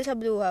 Tumigil sa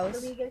Blue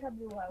House.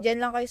 Diyan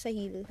lang kayo sa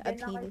hill.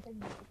 At hill.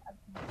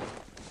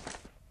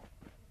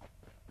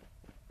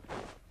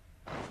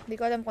 Hindi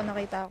ko alam kung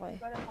nakita ko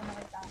eh.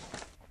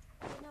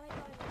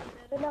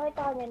 Kung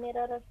nakita ka niya,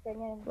 nirarush ka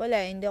niyan. Wala,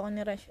 hindi ako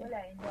nirush eh.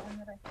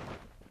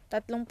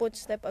 3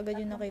 footstep agad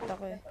yung nakita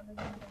ko eh.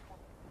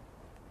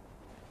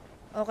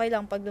 Okay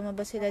lang, pag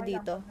lumabas sila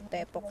dito,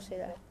 tepok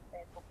sila.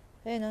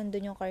 Ayun,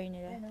 nandun yung car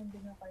nila.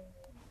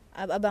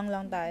 Abang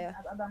lang tayo.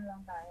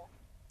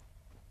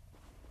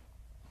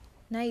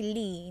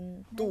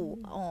 9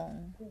 2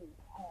 on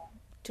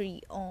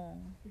 3 on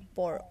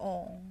 4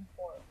 on.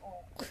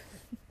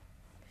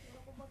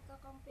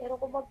 Pero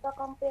kung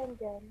magkakampihan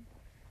dyan,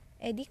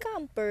 Eh di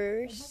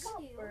campers.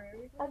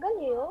 tagal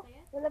yun.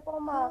 Wala pa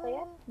akong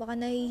makakaya. Baka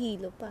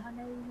nahihilo pa.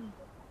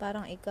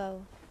 Parang ikaw.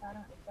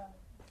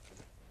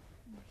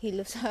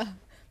 Hilo sa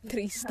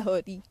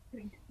 3-story.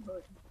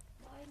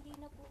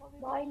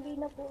 Baka hindi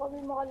na po kami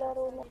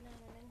makalaro na.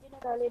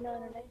 Kali na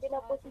nandiyan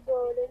na po si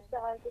Jolene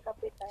sa si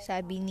Kapitan.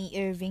 Sabi ni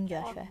Irving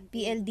Joshua,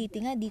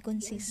 PLDT nga, di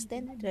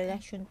consistent.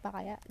 Relasyon pa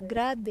kaya?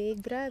 Grabe.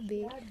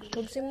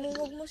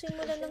 Huwag mo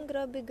simulan ng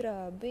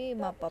grabe.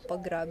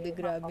 Mapapagrabe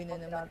na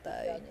naman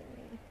tayo.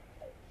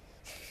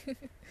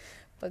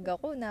 Pag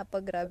ako,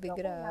 napagrabe.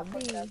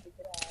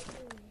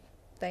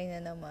 Tayo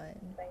na naman.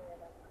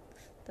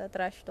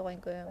 Tatrash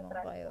talkin ko naman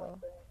kayo.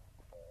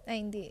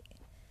 Ay, hindi.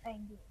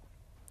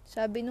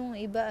 Sabi nung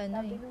iba,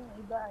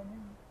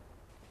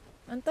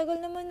 Ang tagal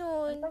naman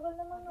nun.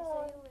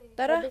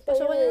 Tara,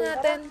 pasukin na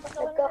natin.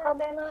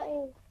 Nagkakamp na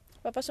eh.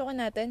 Papasukin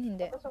natin?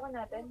 Hindi.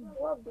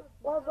 Wag.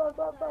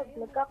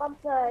 Nagkakamp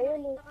na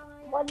yun eh.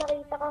 Baka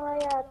nakita ka nga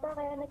yata,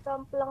 kaya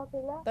nagkamp lang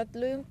sila.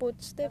 3 yung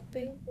footstep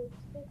eh.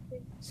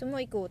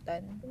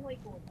 Sumuikutan.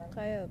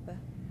 Kaya ba?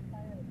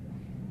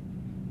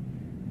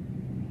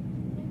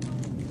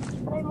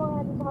 Try mo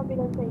nga dito sa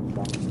kabilang side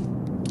ka.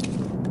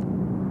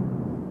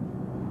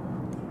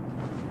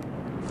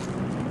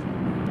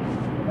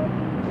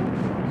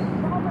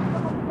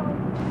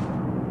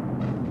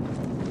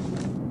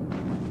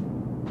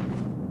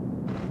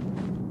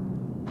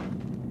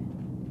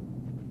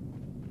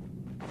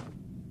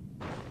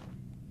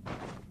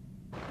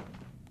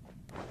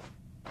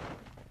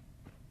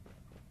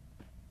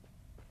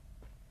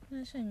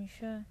 Nasaan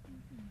siya?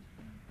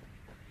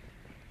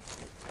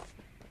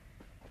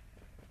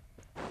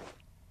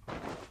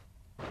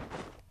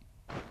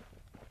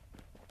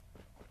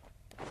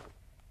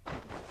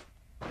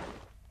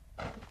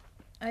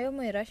 Ayaw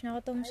mo i-rush.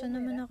 Naka-Thompson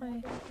naman ako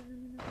eh.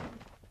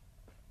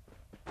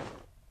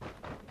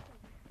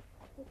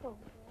 Ito.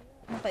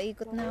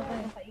 Nakaikot na ako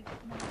eh.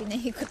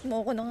 Pinaikot mo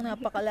ako ng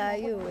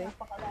napakalayo eh.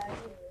 Ito.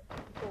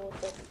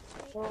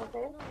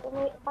 Okay.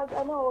 Pag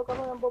ano, huwag ka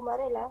munang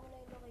bumaril ha.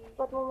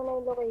 Spot mo muna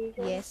yung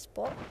location. Yes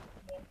po.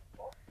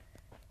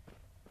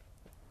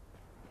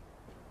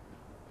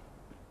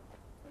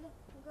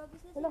 Wala,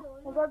 nagagis na si Wala,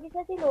 Lolo. nagagis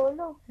na si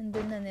Lolo.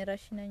 Andun na,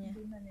 ni-rush na niya.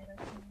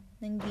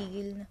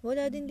 Nanggigil na.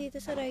 Wala din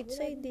dito sa right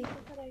side eh.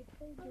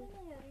 Paano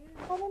nangyari yun?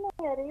 Paano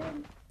nangyari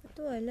yun? Ba't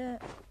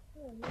wala?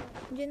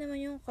 Diyan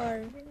naman yung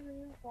car. Saan sila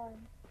nagpunta?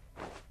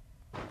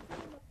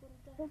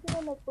 Saan sila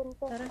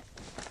nagpunta? Tara.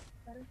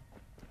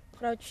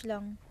 Crouch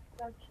lang.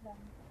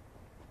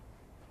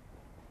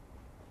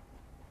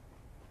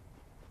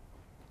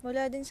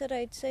 Wala din sa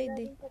right side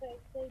eh.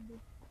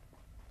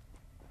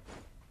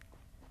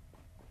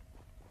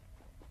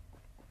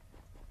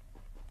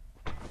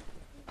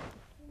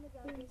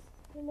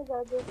 Yung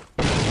nagagis?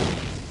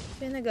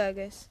 Yung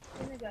nagagas?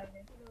 Sino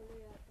nagagas?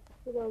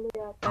 Si Lolo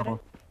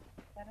yata.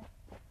 Tara.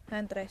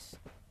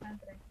 Huntress.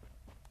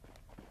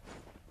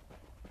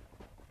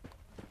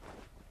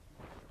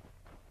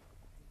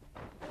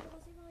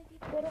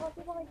 Pero kasi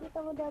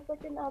makikita mo dapat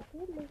yung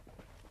uphill eh.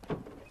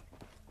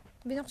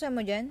 Binuksan mo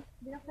dyan?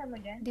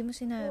 Hindi mo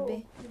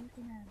sinabi.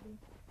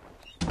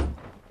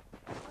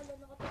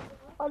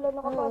 Ala,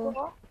 nakapasok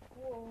ka?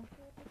 Oo.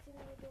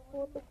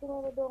 Putik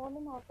sinunod ako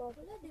na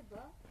nakapasok. Wala,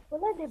 diba?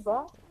 Wala,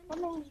 diba?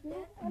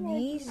 Amazing.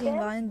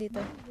 Amazing. Baka nandito.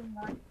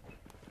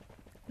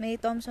 May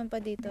Thompson pa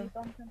dito.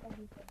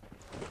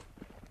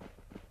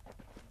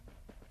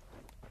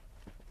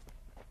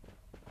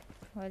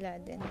 Wala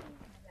din.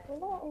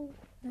 Wala eh.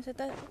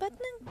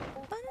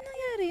 Paano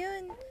nangyari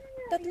yun?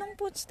 3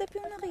 footstep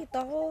yung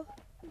nakita ko.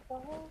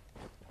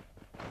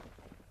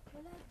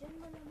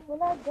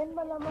 Wala, dyan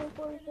malamang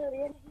for sure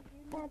yan.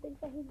 Natin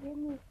sa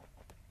higyan eh.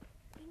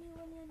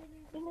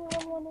 Iniwan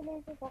niya nila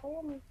yung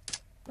sasakyan eh.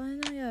 Paano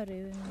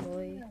nangyari yun,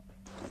 boy?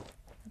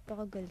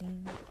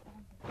 Napakagaling.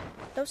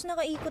 Tapos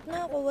nakaikot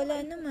na ako.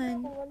 Wala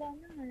naman.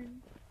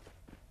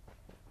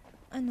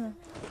 Ano?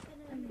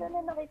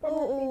 Sana nakita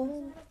Oo.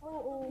 natin.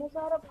 Oo. Nasa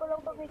harap ko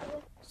lang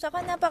pag-video.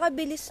 Saka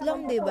napakabilis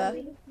lang, di ba?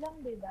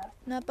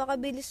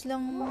 Napakabilis lang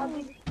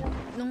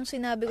nung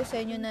sinabi ko sa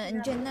inyo na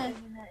andyan na.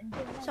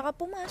 Saka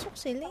pumasok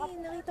sila eh.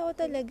 Nakita ko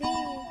talaga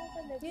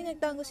eh. Yun,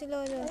 nagtango si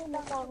Lolo. Ay,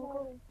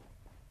 nakangko.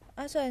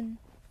 Asan?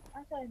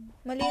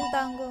 Mali yung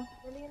tango.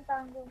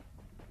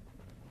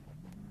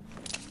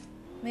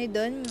 May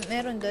doon?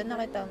 Meron doon?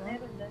 Nakita mo?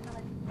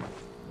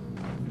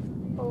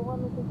 Oo,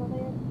 kami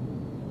sasakyan.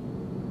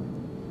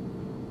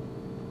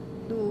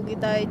 Dugi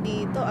tayo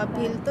dito.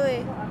 Uphill to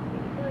eh.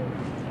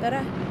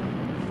 Tara.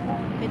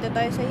 Dito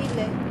tayo sa hill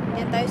eh.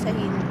 Diyan tayo sa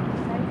hill.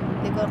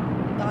 Likor.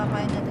 Baka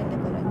kaya natin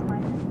likuran.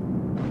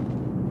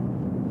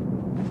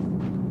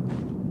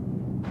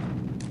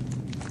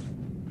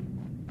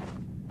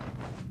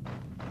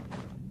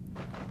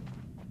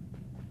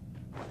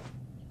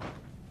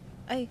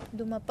 Ay,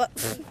 dumapa.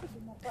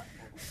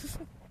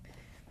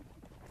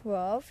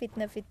 Wow, fit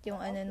na fit yung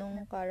ano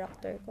nung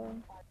character ko.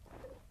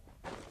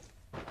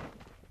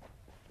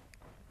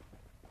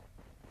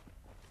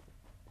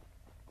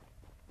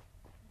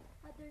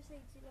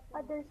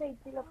 Other side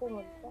sila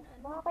pumunta.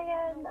 Baka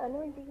kaya,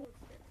 hindi.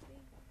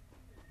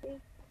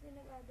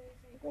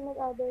 Kasi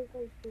nag-other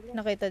side sila.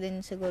 Nakita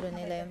din siguro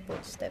nila yung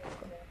footstep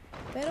ko.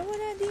 Pero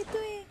wala dito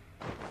eh.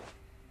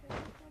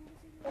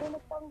 Pero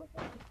nagtango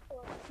sila dito.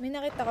 May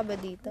nakita ka ba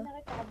dito?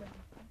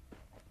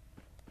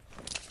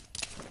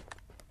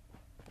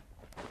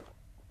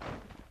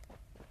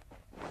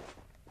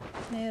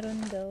 Meron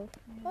daw.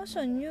 Oh,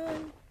 saan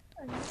yun?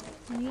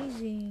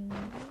 Amazing.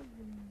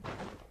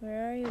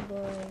 Where are you,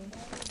 boy?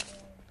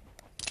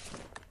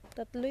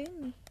 3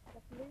 yun eh.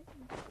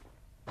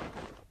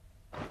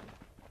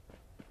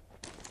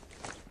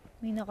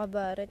 May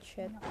nakabaret,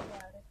 shit.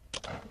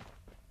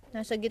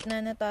 Nasa gitna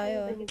na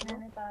tayo.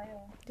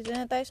 Dito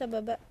na tayo sa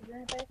baba.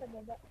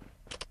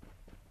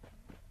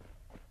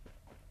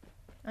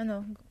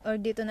 Ano? Or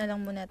dito na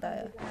lang muna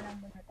tayo.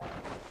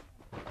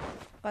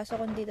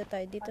 Kaso kung dito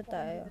tayo.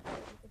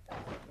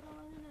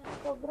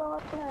 Sobrang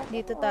at na.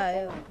 Dito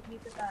tayo.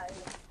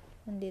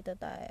 Kung dito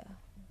tayo.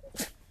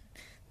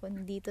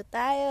 Kung dito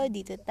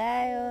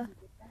tayo.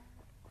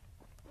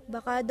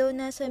 Baka daw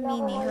nasa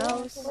mini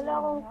house. Wala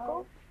akong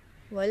scope.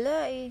 Wala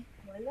eh.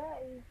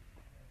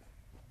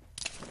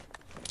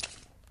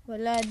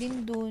 Wala din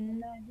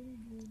dun.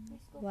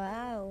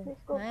 Wow.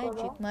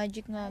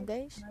 Magic nga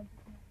guys.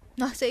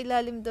 Nasa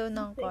ilalim daw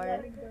ng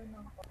car.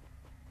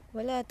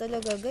 Wala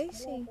talaga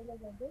guys eh.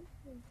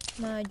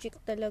 Magic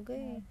talaga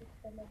eh.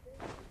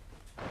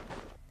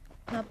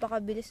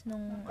 Napakabilis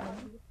nung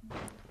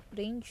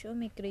range. Oh,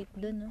 may crate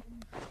dun oh.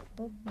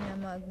 Oh,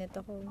 minamagnet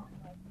ako.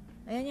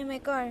 Ayan yung may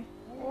car.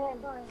 Ayan.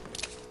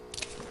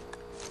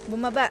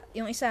 Bumaba,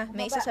 yung isa.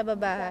 May isa sa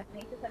baba, ha?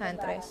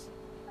 Huntress.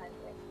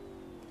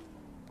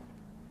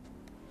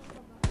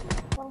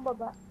 Ang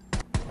baba.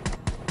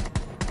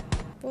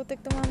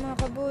 Putik, tumama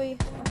ka, boy.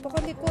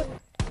 Napakalikot.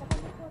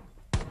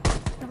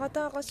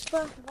 Nakatakas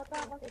pa.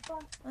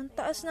 Ang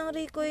taas ng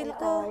recoil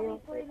ko. Tayo.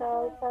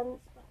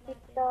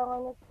 Kita nga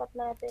ng spot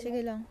natin.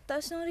 Sige lang.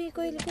 Taas ng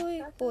recoil ko,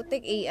 eh.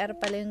 Putik, AR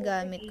pala yung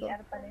gamit ko.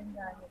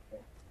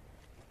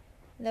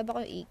 Laba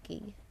ko yung AK.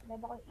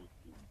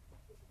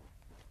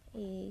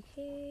 AK.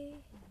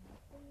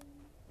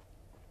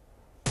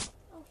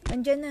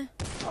 Andyan na.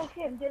 Oh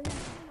shit.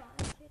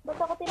 Ba't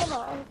ako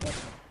tinamaan? Shit.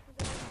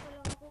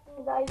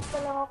 Guys pa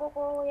lang ako,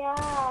 kuya.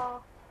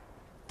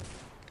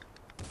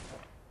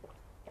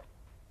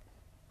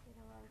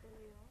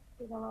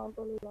 Tinamaan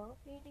tuloy lang.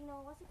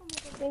 Tinitingnan ko kasi kung may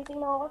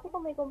Tinitingnan ko kasi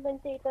kung may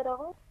compensator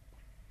ako.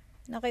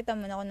 Nakita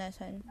mo na kung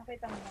nasan.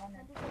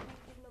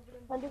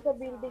 Nandun sa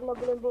building na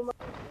bulong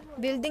bumalik.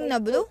 Building na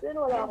blue? Yun,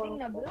 wala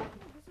akong.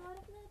 gusto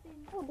harap natin.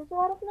 Oh, gusto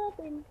harap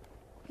natin.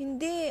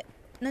 Hindi.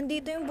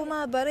 Nandito yung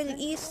bumabaril.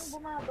 East.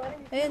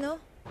 Ayan, oh.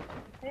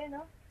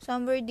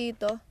 Somewhere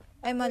dito.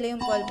 Ay, mali yung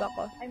fallback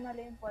ko.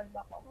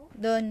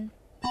 Doon.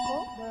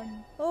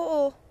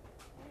 Oo.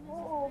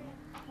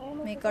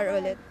 May car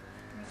ulit.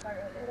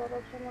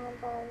 Nirorosya naman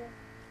tayo.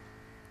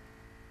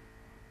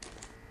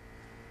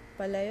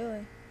 Palayo,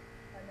 eh.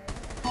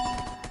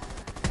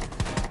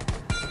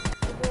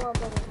 May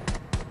bumabaril.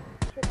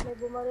 Shit, may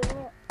bumaril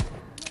nga.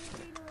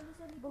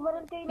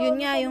 Bumaril kayo. Yun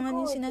nga, yung ano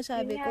yung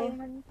sinasabi ko.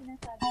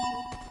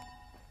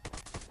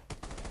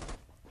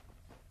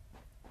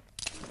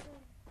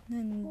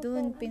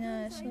 Nandun,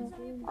 pinasok.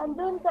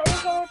 Andun sa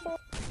isa ito.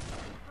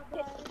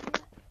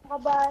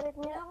 Nakabarit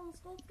niya. Wala akong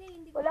scope kay,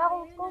 hindi ko Wala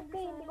akong scope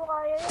eh. Hindi ko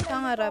kaya yun.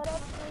 Pangarap.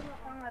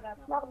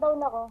 Knockdown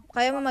ako.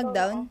 Kaya mo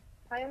mag-down?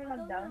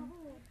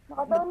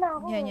 Nakadown na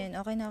ako. Yan.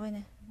 Okay na.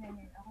 Wala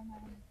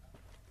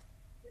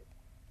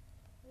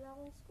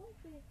akong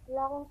scope eh.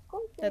 Wala akong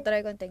scope eh.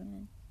 Tatry kong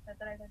tingnan.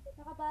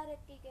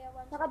 Nakabaret kay kaya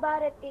one.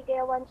 Nakabarit eh.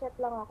 Kaya one shot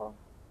lang ako.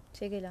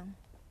 Sige lang.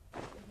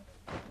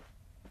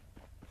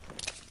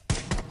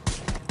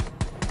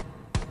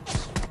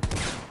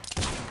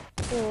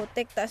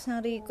 Putik, taas ng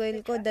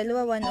recoil ko.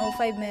 Dalawa,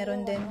 105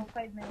 meron din.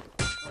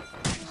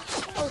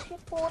 Oh shit,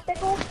 putek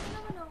ko.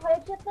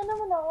 Headshot na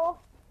naman ako.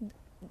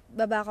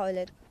 Baba ka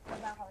ulit.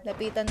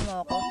 Lapitan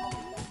mo ako.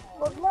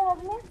 Wag na.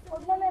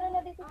 Meron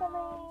na dito sa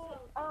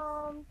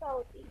may,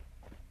 southeast.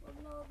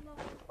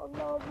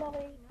 Wag na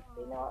kay.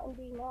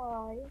 Hindi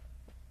na ay.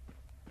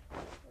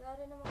 Wala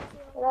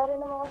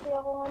rin naman kasi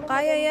ako.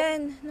 Kaya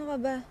yan. Ano ka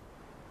ba?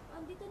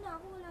 Andito na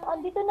ako, wala.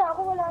 Andito na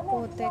ako, wala na.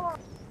 Putek.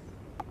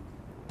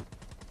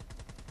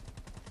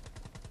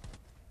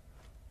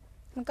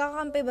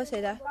 Magkakampi ba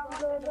sila?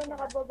 Lolo,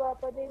 nakababa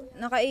pa din.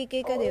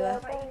 Naka-AK ka, di ba?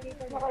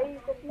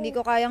 Nakaikot na. Hindi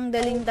ko kayang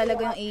dalhin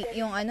talaga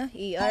yung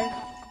ER.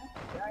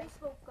 May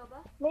scope ka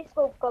ba? May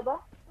scope ka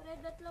ba? Red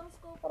dot lang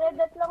scope. Red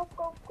dot lang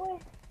scope ko eh.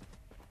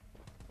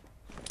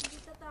 Hindi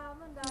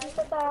tataman Hindi dahil.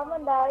 sa tama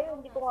dahil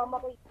hindi ko nga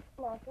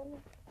makikita. Nasaan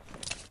eh.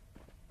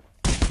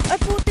 Ay,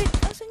 putik!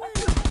 Asan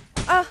yun?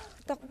 Ah!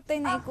 Takutay,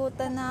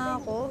 naikutan na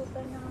ako.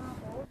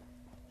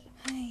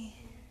 Ay.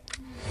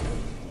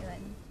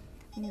 Yun.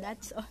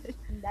 That's all.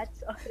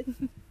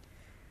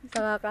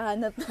 Sa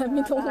kakahanap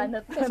namin itong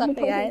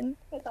sasakyan.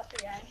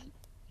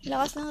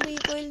 Lakas ng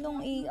recoil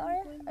ng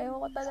ER.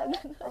 Ayoko talaga.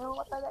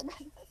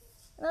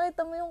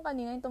 Nakita mo yung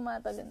kanina yung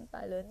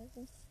tumatagan-talon.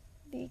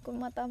 Hindi ko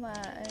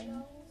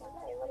matamaan.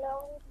 Wala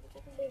akong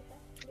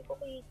hindi ko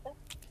kita.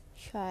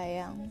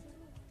 Sayang.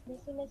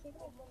 Busy na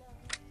sila.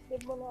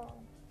 Give mo na ako.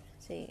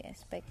 Sige,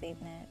 spectate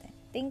natin.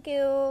 Thank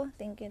you.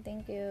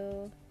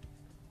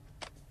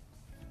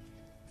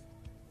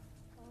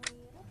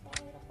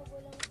 Pahirap pag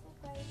walang scope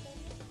kahit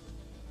ano.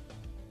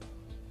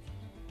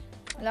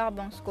 Wala ka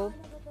bang scope?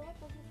 Nagagawa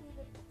pag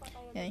susulat ko pa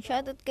kaya. Yan,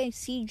 shoutout kay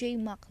CJ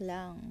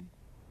Maclang.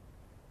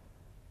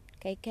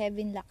 Kay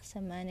Kevin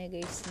Laksamana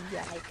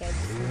Garcia. Kay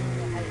Kevin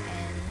Sinyo. Kay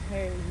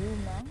Anher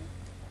Yumang.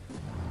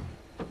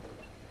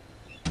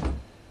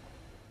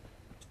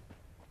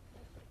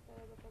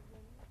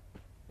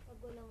 Pag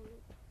walang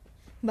loot.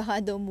 Baka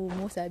daw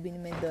mumu, sabi ni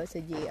Mendoza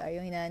JR.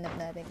 Yung hinahanap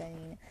natin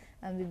kanina.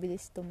 Ang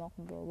bibilis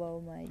tumakbo.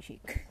 Wow,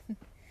 magic.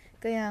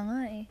 Kaya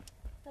nga eh.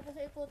 Tapos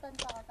ikutan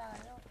pa ka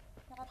tayo.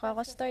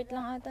 Kaka-start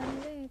lang ata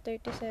nila eh.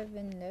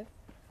 37 left.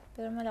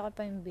 Pero malaki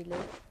pa yung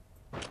bilog.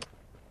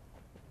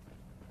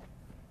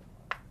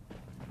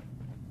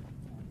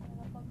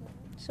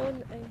 So,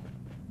 ay.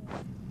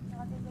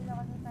 Nakatigil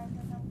ako sa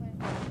tayo ng pwede.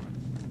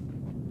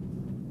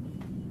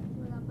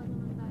 Wala pa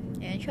naman tayo.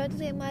 Ayan, shout out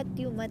kay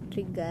Matthew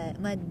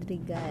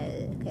Madrigal,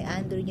 kay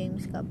Andrew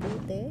James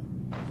Capute,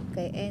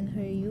 kay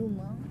Enher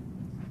Yuma.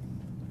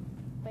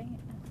 Ba't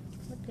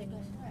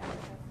ganyan?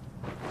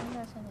 Ano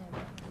nasa na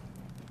ba?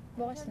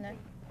 Bukas na.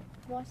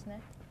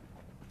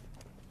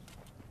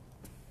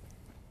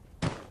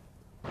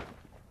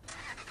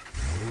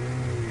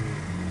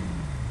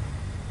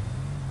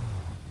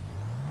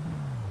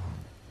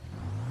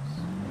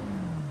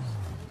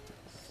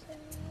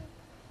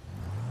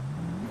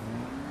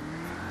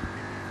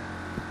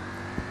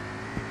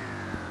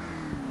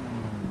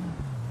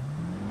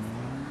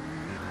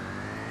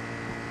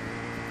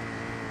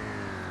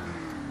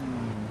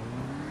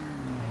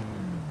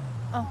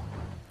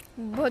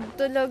 Bad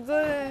talaga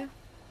eh.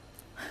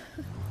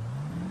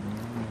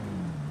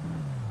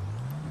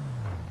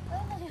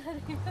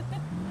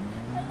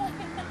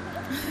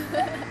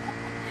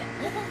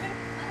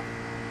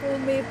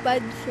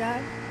 Umipad siya.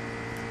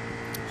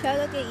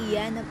 Shoutout kay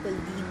Iana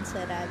Pauline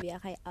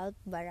Sarabia, kay Alt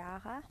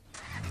Baraka,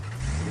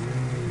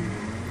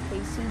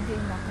 kay CJ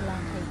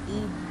Maclang, kay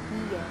Abe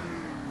Ian,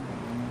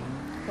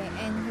 kay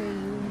Enher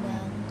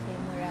Yunang, kay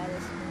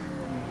Morales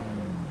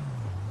Manuel,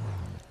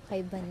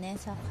 kay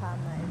Vanessa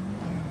Kamal.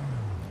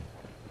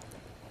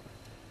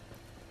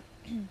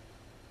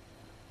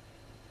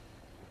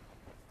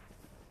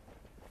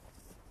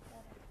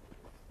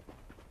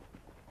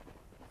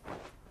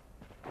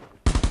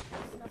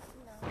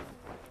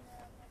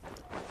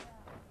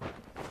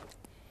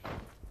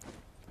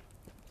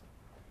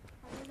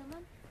 Ano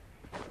naman?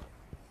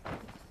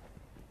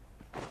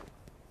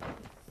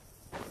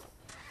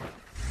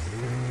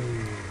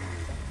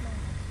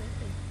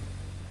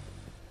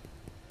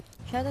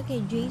 Shoutout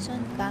kay Jason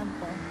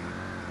Campo.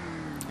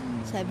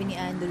 Sabi ni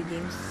Andrew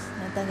James,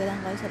 natanggalan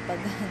kayo sa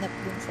paghahanap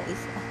dun sa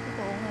isa.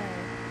 Oo nga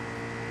eh.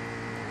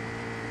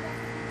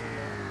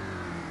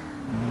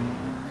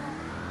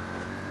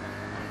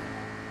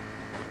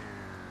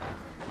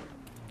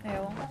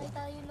 Ewan ko.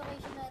 Nakita yung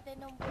location natin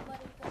nung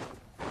bumaril ka.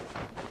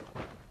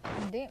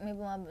 Hindi, may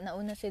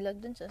nauna sila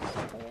dun sa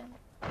sasakyan.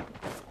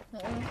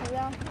 Nauna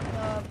sila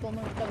na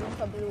pumunta dun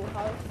sa Blue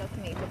House, tapos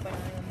may iba pa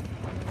na yung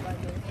pa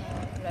dun sa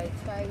right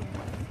side.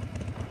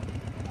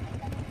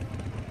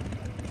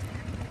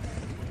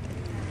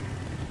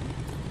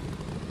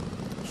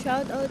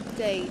 Shoutout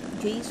kay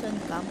Jason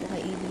Campo,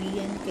 kay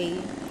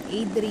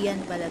Adrian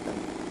pala to.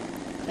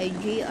 Kay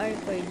JR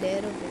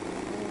Cordero.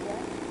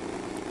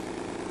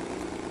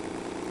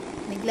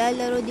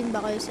 Naglalaro din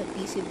ba kayo sa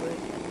PC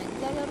version?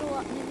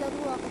 Naglalaro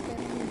ako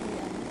pero hindi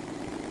ano.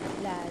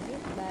 Lagi,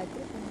 bad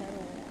trip ang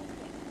laro.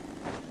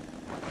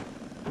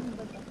 Ano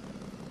ba ito?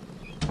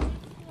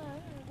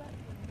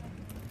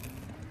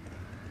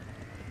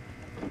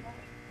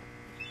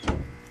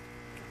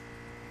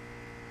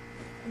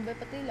 Ano ba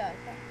pati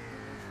lasa?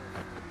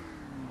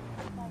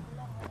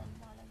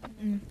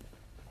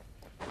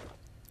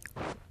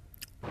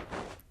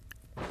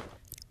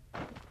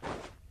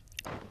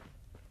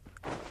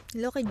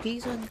 Hello kay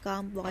Jason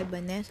Campo, kay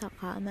Vanessa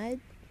Kamal,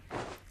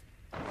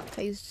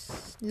 kay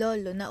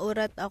Lolo.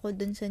 Naurat ako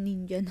dun sa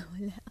ninja na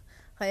wala.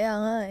 Kaya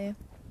nga eh.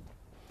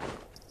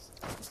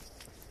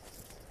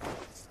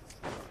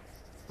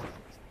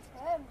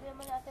 Ay, hindi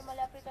naman natin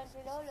malapitan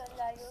si Lolo. Ang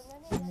layo na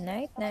niya. Good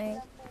night,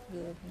 night.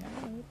 Good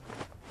night.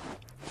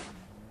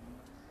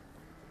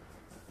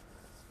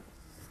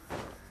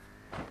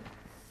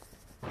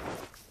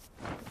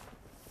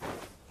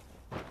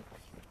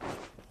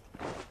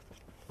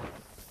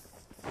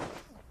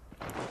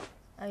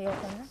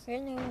 Ayoko na.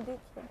 Yan na yung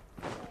dito.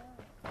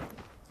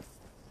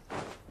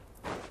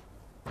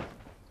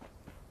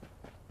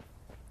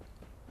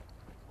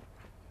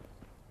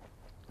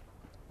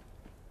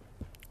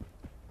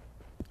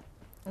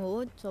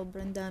 Oo,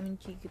 sobrang daming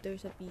cheater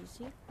sa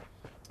PC.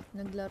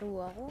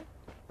 Naglaro ako.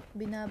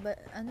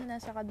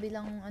 Nasa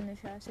kabilang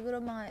siya. Siguro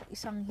mga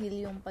isang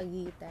hill yung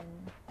pagitan.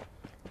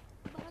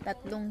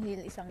 Bakit 3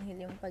 hill, isang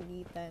hill yung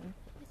pagitan.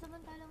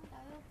 samantalang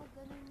tayo pag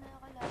ganun na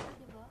kalapit,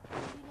 di ba?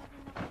 Hindi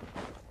natin nakita.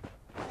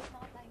 Kahit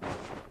nakatayo.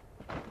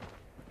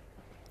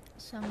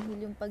 Isang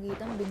hill yung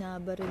pagitan,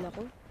 binabaril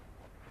ako.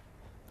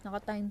 Naka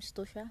times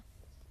 2 siya.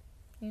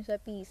 Yung sa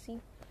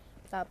PC.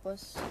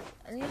 Tapos,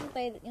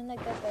 yung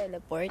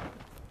nagka-teleport?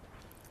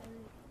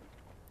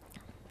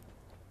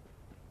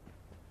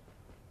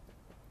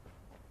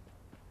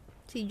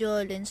 Si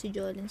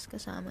Jolens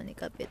kasama ni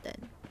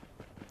Kapitan.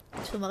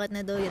 Sumakit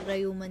na daw yung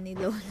rayuman ni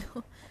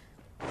Lolo.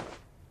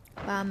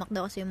 Pahamak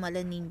daw kasi yung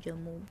mala ninja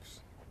moves.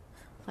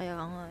 Kaya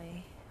nga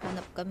eh,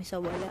 hanap kami sa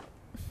wala.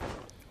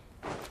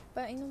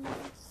 Painom mo.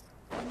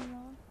 Ano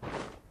mo?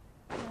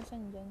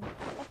 Nasaan dyan?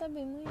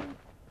 Patabi mo yun.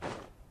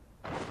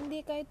 Hindi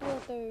kahit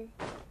water.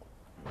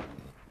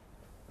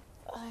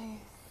 Ay.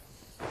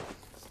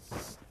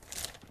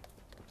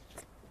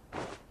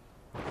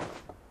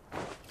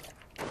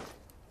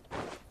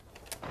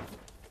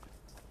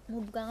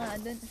 Move ka nga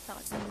dun.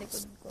 Sakit ng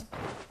likod ko.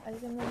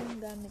 Alisin mo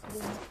yung gamit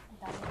dun. Ang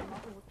dami na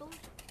matutong.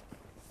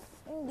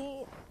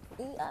 Hindi.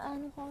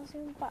 Ano ka kasi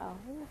yung paa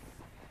ko.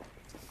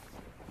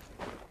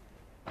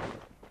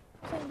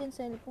 Saan din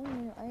cellphone mo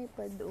yung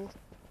iPad o?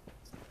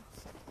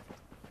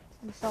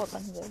 Gusto ko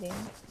tanggalin.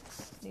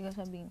 Hindi ko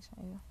sabihin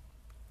sa'yo.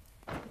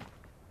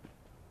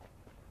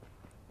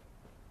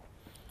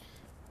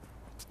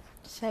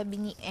 Sabi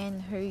ni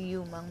Enher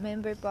Yumang,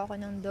 member po ako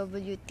ng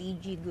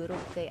WTG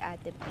group kay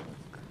Ate Pink.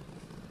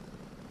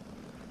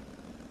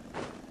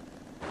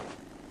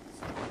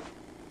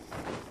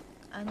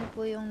 Ano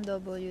po yung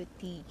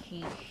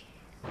WTG?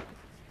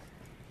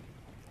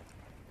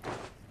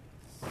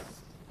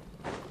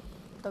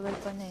 Tagal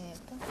pa na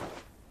ito.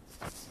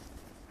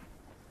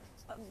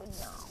 Pagod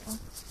na ako.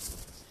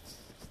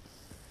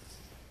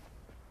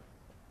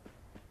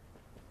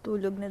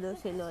 Tulog na daw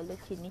si Lola,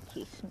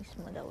 chinichismis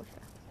mo daw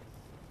siya.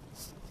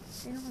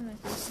 Sino ka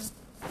message mo?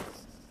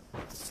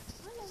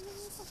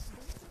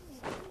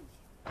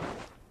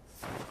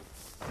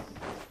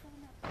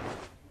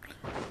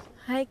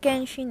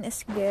 Kay Kenshin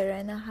Esguera,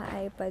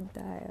 naka-iPad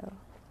tayo.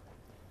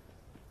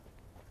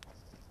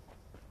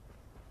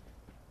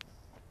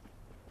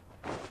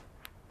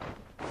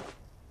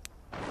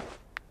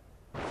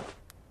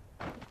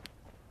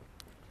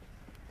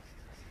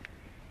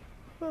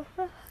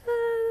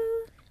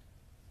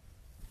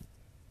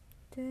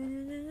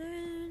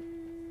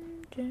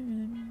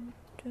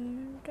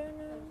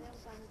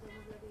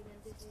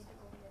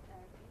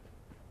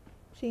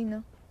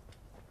 Sino?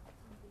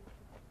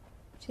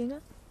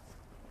 Sino?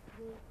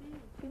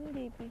 Sino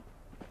JP?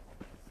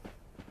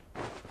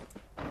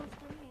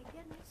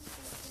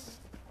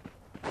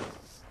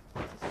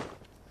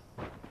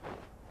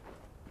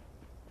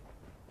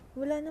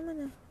 Wala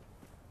naman ah.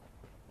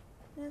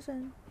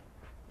 Nasaan?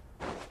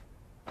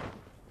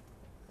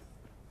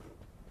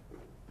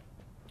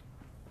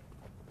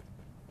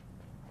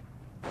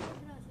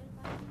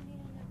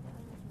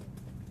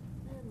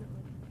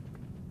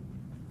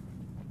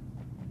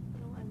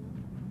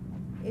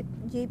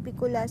 JP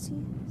Kulasi.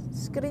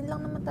 Screen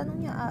lang naman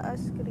tanong niya.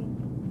 Screen.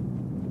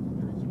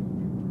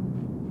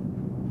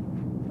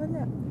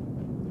 Wala.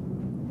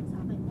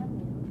 Sa akin na,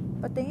 meron.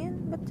 Patingin?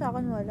 Ba't sa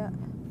akin wala?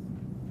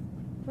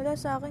 Wala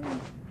sa akin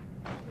eh.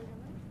 Ano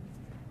naman?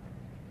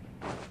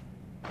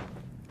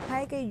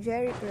 Hi kay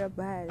Jerry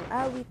Rabal.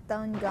 Awit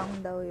Town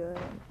Gang daw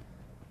yun.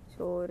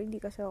 Sorry, di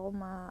kasi ako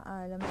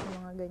maalam sa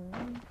mga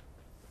ganyan.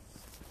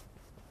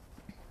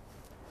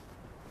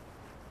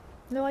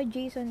 No, kay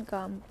Jason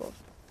Campo.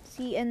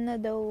 CN na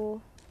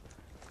daw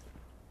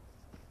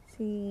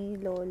si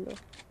Lolo.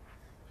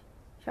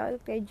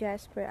 Shoutout kay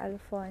Jasper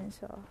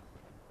Alfonso.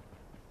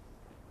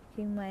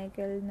 Kay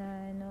Michael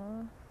na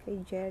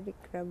kay Jerry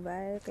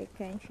Rabal, kay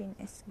Kenshin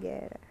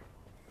Esguera.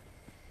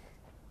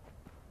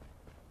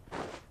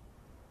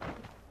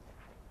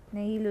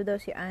 Nahilo daw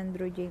si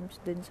Andrew James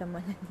dun sa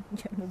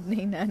Ninja move na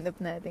hinanap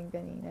natin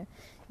kanina.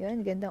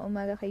 Yun, gandang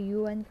umaga kay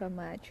Yuan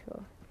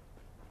Camacho.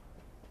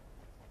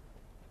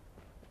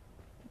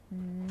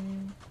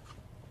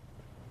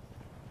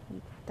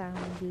 Itang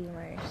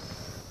Gamers.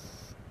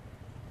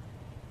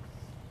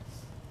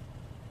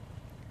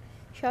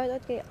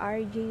 Shoutout kay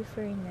RJ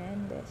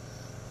Fernandez.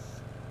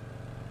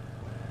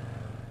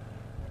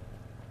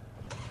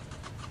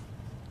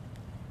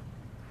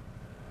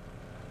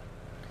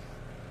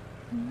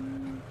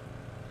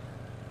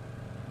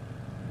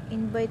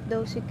 Invite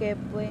daw si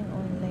Kepweng,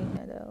 online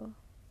na daw.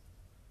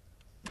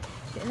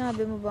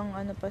 Sinabi mo bang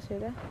ano pa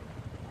sila?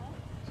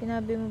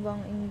 Sinabi mo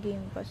bang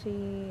in-game pa si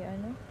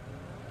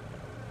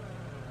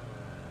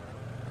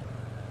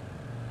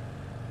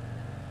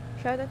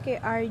Shoutout kay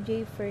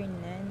RJ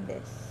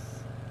Fernandez.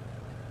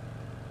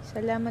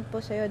 Salamat po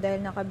sa'yo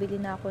dahil nakabili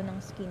na ako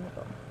ng skin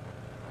ko.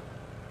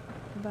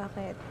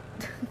 Bakit?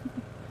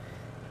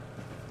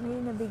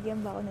 May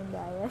nabigyan ba ako ng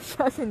daya?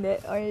 Hindi.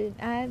 Or,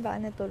 baka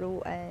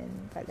naturuan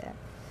pala.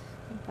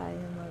 Paano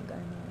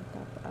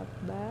top up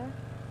ba?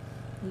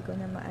 Hindi ko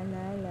na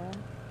maalala.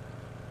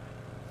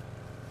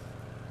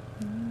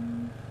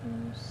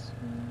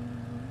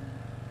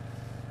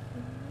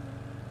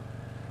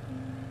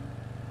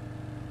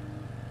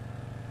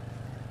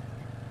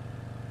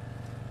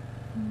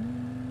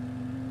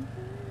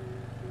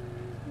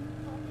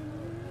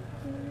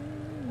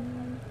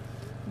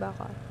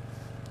 Baka.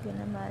 Hindi ko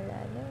na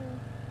maalala.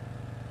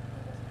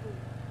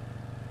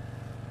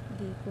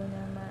 Hindi ko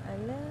na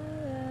maalala.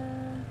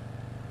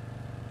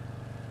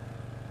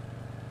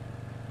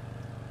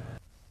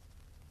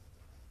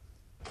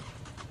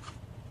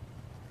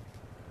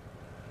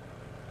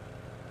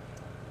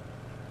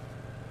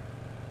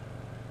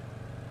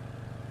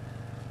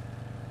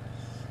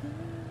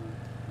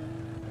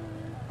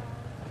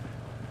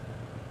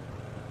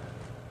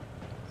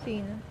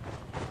 Sino?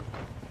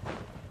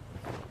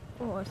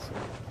 Oo,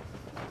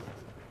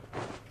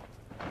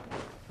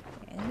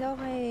 hello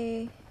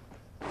kay...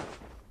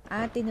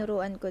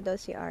 tinuruan ko daw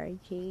si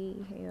RJ.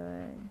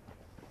 Ayun.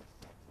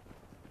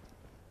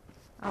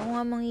 Ako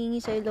nga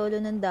mangingi sa'yo,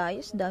 Lolo, ng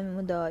dayos. Dami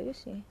mo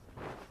dayos eh.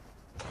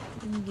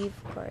 Yung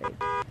gift card.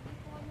 Hindi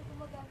po kami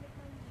gumagamit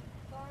ng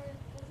gift card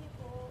kasi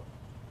po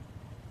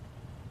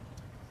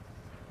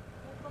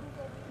upang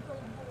debit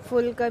card po.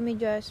 Full kami,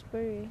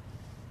 Jasper eh.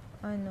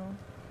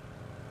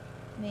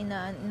 May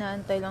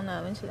naantay lang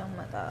namin silang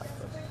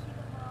matapos. Pero hindi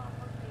ka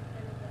makakapag-play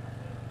talaga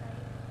kasi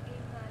kahit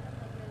game nga lang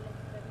naglalag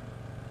ka rin.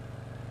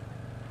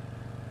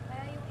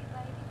 Kaya yung iba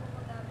hindi mo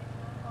magamit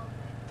mo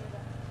omelet, diba?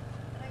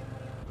 Try mo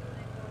yung do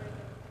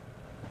recorder.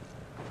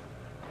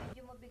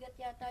 Medyo mabigat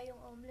yata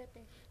yung omelet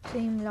eh.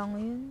 Same lang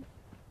yun.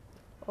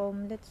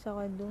 Omelette sa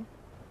kado.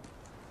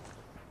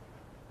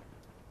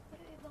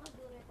 Pero iba ka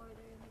do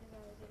recorder yung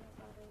ginagamit nila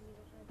para hindi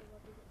masyado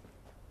mabigat.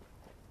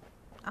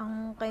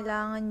 Ang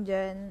kailangan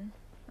dyan,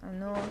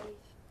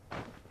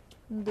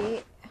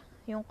 hindi,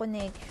 yung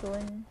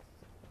connection.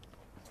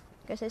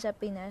 Kasi sa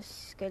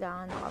Pinas,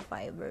 kailangan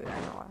naka-fiber,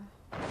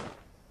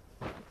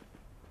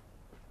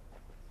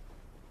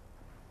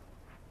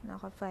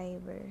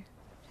 naka-fiber.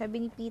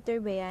 Sabi ni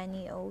Peter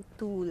Bayani,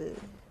 tool.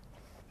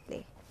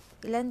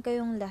 Ilan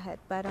kayong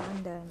lahat? Parang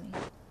ang dami.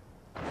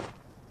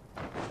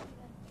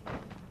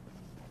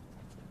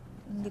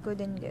 Hindi ko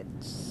din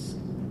gets.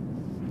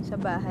 Sa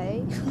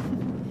bahay?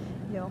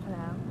 Joke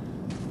lang.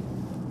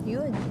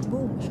 Yun.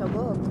 Boom.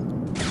 Shabog.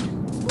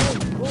 Boom.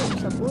 Boom.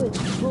 Sabog.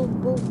 Boom.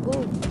 Boom.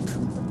 Boom.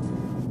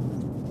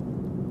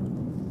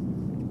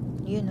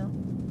 Yun, no?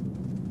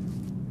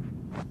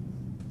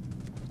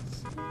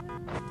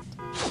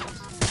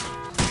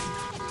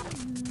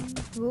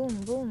 Boom.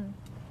 Boom.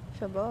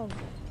 Shabog.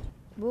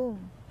 Boom.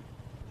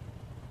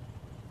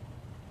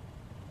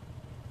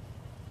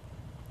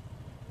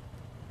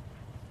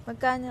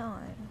 Magkano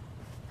on?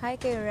 Hi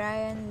kay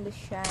Ryan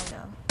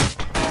Luciano.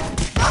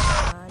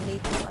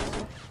 Late mo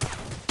kasi.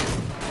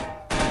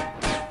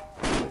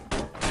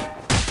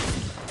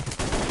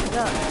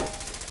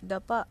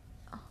 Dapa.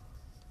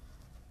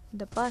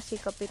 Dapa si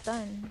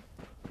Kapitan.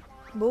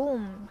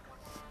 Boom.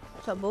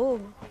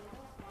 Sabog.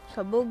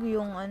 Sabog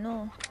yung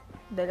ano,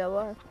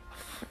 dalawa.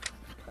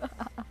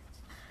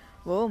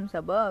 Boom,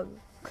 sabog.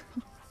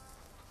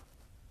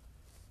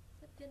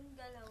 Ba't ganun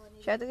galawan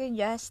nila? Shout out kay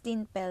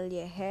Justin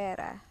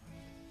Pellejera.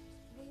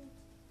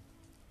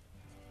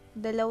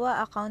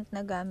 Dalawa account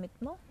na gamit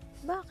mo?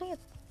 Bakit?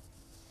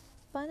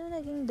 Paano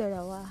naging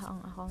dalawa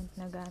ang account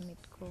na gamit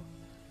ko?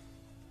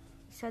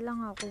 Isa lang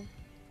ako.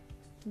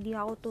 Hindi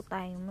ako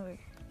two-timer.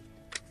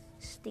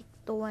 Stick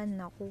to one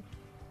ako.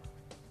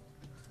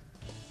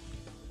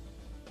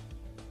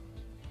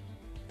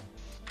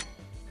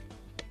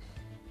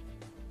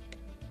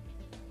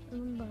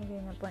 Anong bagay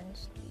na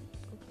pants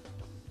dito?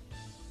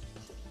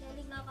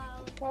 Selling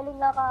account.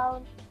 Selling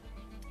account.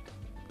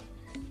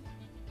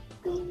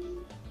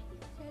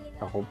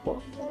 Ako po.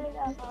 Selling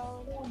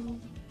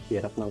account.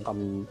 Hirap ng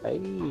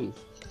kampay.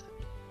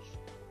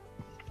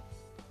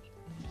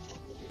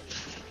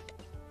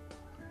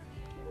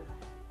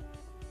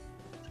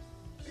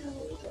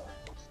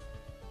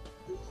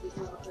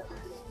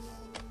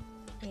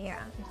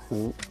 Yeah.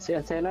 Si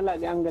Ancela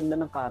lagi ang ganda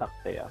ng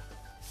karakter.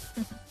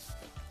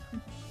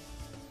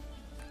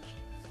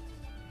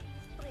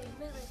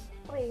 Primer eh.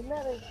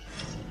 Primer eh.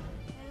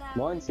 Wala.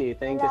 Monsi,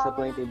 thank you sa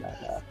 $20.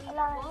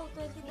 Wala. Wow,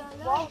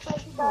 $20. Wow,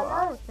 $20.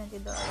 Wow,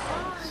 $20.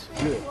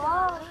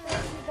 Wow,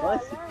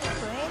 Monsi.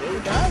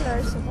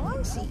 $20,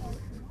 Monsi.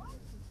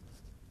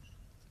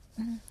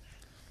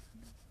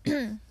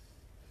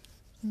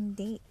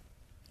 Hindi.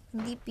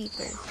 Hindi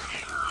Peter.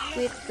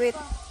 Quit.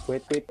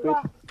 Wait.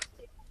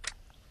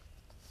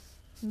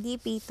 Hindi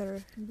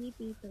Peter.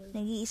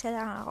 Nag-iisa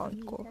lang ang account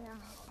ko.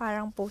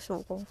 Parang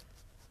puso ko.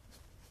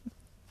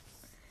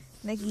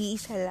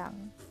 Nag-iisa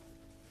lang.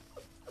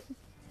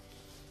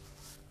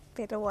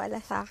 Pero wala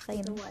sa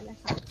akin.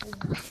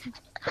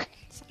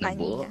 Sa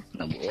kanya.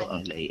 Nabuo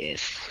ang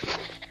layes.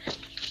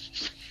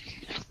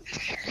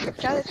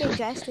 Shout out kay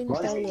Justin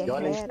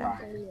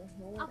Pellejera.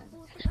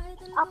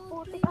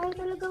 Putik, ay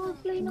talaga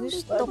mag-play ng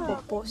Gusto ko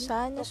po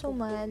sana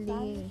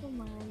sumali.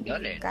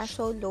 Galing.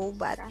 Kaso low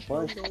bat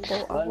po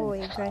ako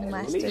eh.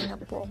 Grandmaster na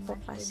po ako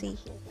kasi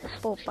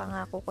po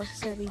pangako ko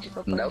sa sarili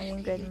ko pag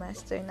naging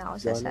Grandmaster na ako,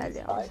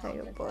 sasali ako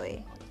sa'yo po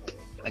eh.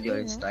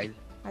 Adjoin style.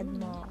 Add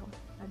mo ako.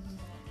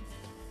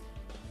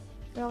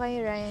 Pero kay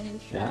Ryan Yan.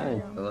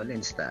 Luciano,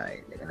 Golden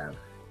style. Teka lang.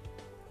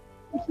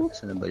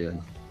 Saan na ba yun?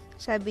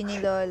 sabi ni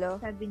Lolo,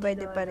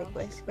 pwede pa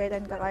request.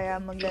 Kailan ka kaya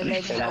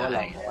magla-live Kailangan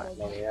lang. na?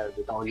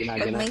 Dito ako Pag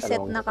ginagana. may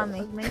set na kami.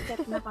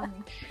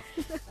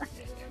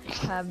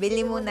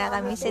 Bili muna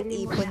kami set,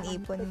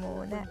 ipon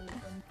muna.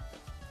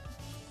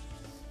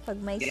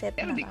 Pag may set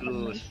na Candy kami.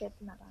 Cruz.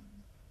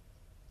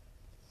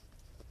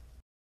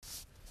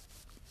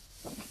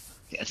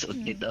 Kaya suot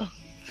nito.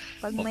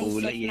 Pag may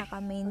Makulay set na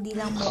kami, hindi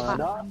lang mukha.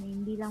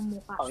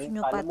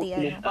 Nyo pati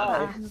ano,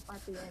 paa.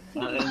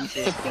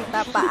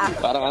 Tapaa.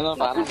 Parang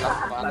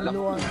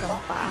Luwang kang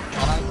paa.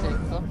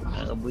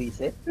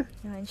 Nakabuisit.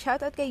 Yan.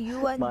 Shoutout kay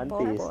Yuan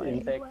Mantis,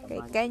 Popoy, insect.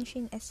 kay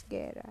Kenshin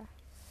Esguera,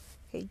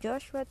 kay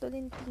Joshua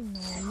Tolentino.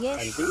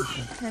 Yes, Anti?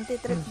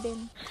 nantitrip din.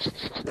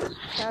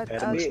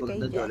 Shoutout Herbie, kay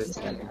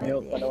Justin.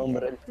 Ayok pa naman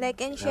maral. Like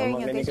and share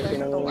nyo guys kasi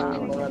kung ng natuwa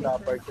ako. mga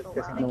daparkit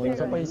kasi nung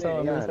isa pa.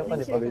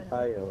 Di pagod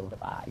tayo.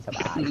 Isa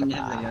pa.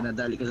 Yan,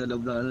 nadali ka sa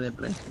loob ng ano,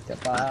 pre. Isa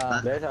pa.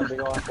 Dahil sabi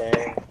ko kasi,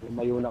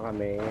 lumayo na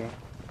kami.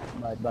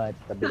 But,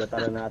 sabi ko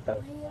tara natin.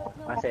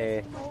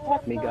 Kasi,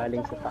 may galing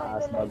sa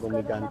taas bago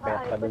may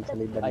gunfire pa dun sa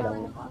libad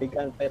lang. May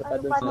gunfire pa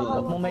dun sa libad.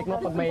 Pag mic mo,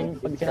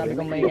 pag sinabi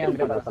kong may ngayon,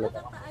 Nataas yung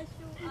art.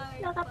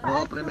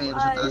 Oo, pre, mayroon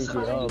sa taas.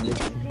 Hindi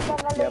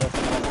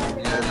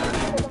ka nalang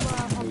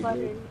mga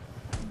kabaril.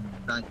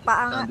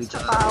 Paangat sa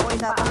paa ko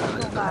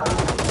napakasuka.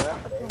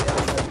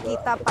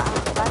 Kita pa.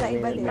 Para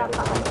iba din.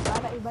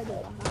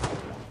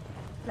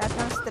 Lahat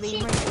ng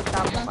streamer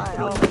kita pa.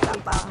 Para kita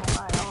pa.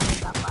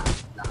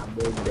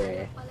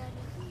 Nakabode.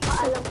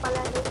 Paalam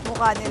pala nito.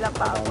 Mukha nila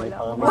pa ako May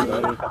lang.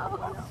 pangamay ka.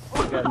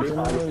 Gabi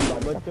ka.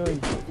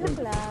 Joke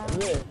lang.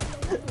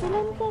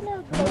 Kailan ka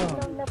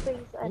nung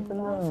na-face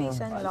Face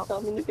unlock.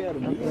 Sabi ni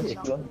Kirby.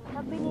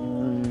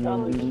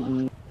 Sabi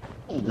ni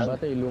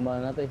Bata,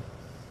 luma natin.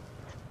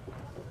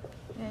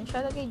 Yan,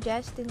 shoutout kay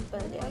Justin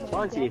Pellejera.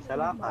 Monsi,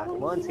 salamat.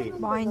 Monsi.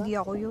 Baka hindi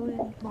ako yun.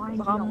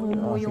 Baka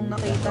mumu yung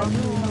nakita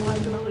nyo.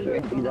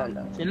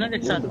 Sino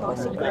nagsabi? Baka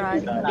si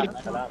Granny.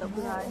 Salamat.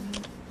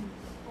 Granny.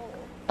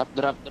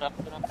 Drop.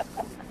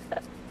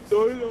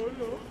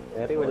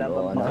 Mary, wala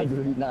bang bakit?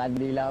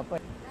 Nakadila pa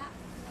eh.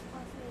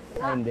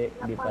 Ah, hindi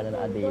pala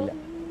nakadila.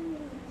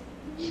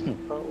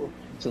 Oo.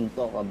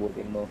 Suntok,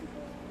 abutin mo.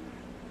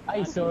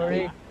 Ay,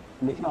 sorry.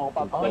 Hindi na ako Oo,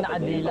 papakita.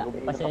 nakadila.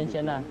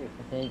 Pasensya na.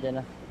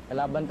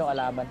 Kalaban to,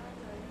 kalaban.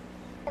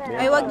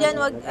 Ay, wag dyan,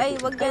 wag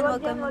ka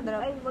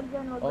mag-drop.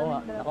 Oo nga,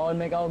 naka-all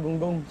mic ako,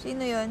 gunggong.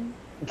 Sino yun?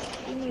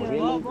 Si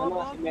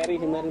Mary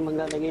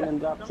maglalagay ng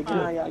drop. Sige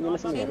na, hayaan nyo na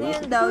si Sino Mary.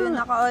 yun daw, yung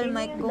naka-all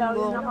mic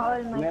gunggong?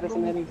 Si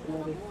Mary.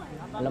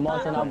 Alam mo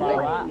kung saan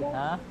nakabawa,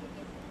 ha?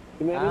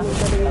 Si Mary Ha?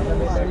 maglalagay ng Nasa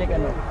drop. Beverly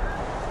ano?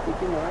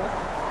 Sige na.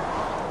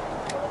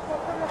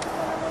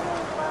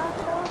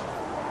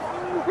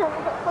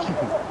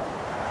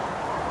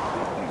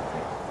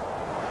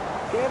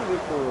 Kerry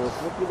po.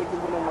 Ba't binigyan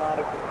mo ng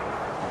Mark?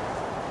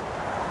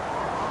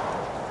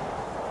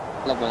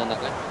 Labanan na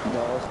ka.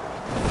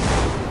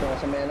 Dito ako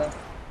sa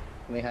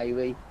may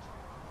highway.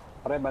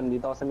 Pare,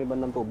 bandito ako sa may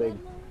bandang tubig.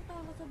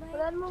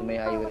 Sa may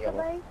highway ako.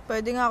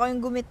 Pwede nga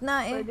kayong gumit na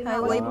eh.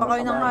 Highway pa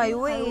kayo ng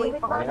highway eh.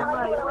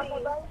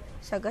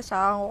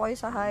 Sagasaan ko kayo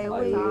sa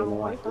highway.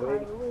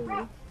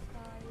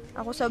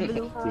 Ako sa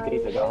blue. Sige,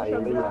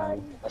 taga-highway yan.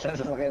 Saan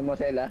sasakyan mo,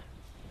 Sel, ha?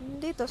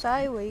 Dito sa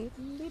highway.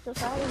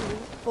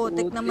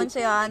 Putik naman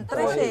si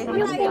Huntress eh.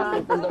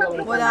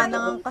 Wala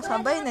nang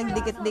kasabay,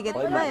 nagdikit-dikit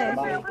Hoy, pa eh.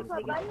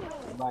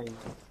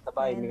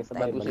 Sabay, may kasabay.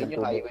 Sabi ko sa inyo,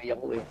 highway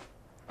ako eh.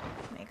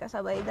 May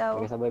kasabay daw.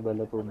 May kasabay,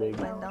 bandang tubig.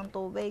 Bandang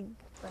tubig.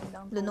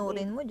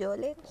 Lunurin mo,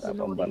 Jolet.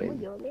 Tapang baril.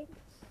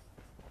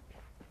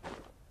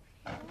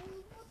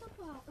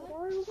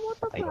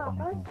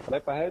 Pare,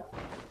 pahit.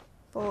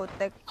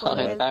 Putek, full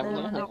Okay, health time na na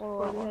naman yun. ako.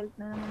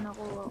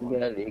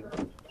 Galing.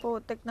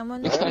 Putek naman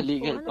Ikaw, ako.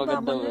 legal Ano pa ba ako,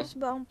 ganda, nurse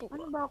ba ang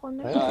Ano ba ako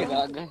na?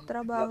 Aga.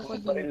 trabaho ko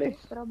Baril dito? eh.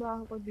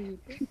 Trabaho ko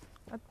dito.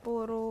 At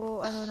puro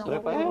ano Pare,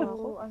 pahit. nakukuha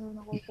ko. Ano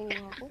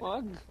nakukuha ko?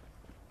 Wag.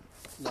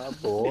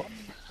 Labo.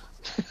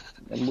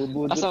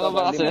 Nambubudot Asa ka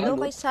ba kasi? Hello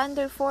kay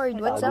Sander Ford,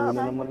 what's Tago up?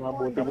 na naman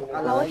mabuti yung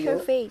How's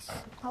your face?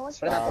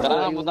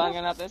 Tara, puntahan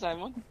ka natin,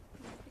 Simon.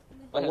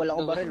 Pag wala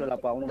akong baril, wala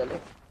pa akong dali.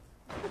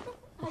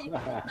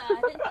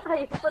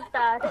 Ay,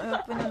 punta.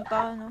 Ayaw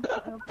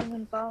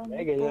pinuntahan.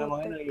 Eh, ganyan naman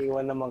kayo.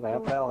 Nag-iwan naman kayo.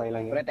 Pero okay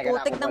lang yun. Pre, teka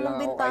Putik lang, na mong ako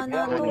bintana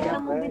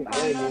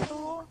kahit to. ano.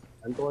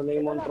 Ang tunay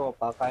mong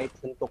tropa, kahit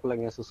suntok lang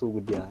yan,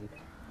 susugod yan.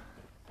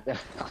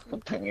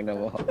 Tangin na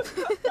mo.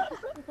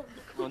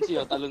 Monsi,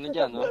 talo na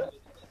dyan, no?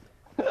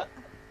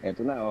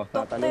 Eto na, oh.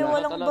 Tok Natalo tayo, na.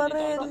 walang Talo,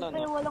 baril. dito, talo,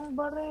 no? Walang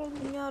baril.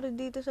 Nangyari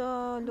dito sa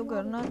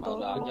lugar na to.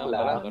 Wala dyan, Wala.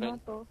 wala ka rin.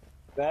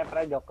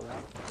 Pre, joke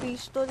lang.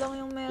 Pisto lang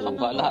yung meron.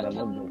 So, wala. Alam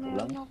mo, buto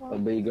lang.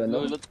 Pabay gano'n.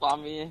 Lulot pa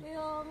kami eh.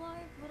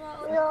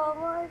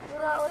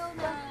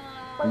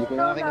 Hindi ko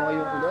na kinuha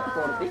yung doon,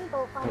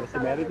 40. Si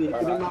Mary,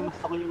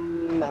 pinamamasta ko yung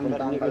number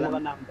niya. Yung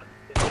mga number.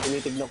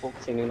 Tinitignan ko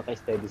kung sino yung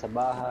naka-steady sa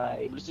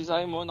bahay. Bilis si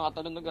Simon,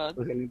 nakatalon agad.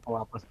 Kung sino yung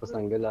pumapaspas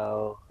ng galaw.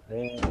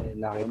 Eh,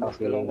 nakita ko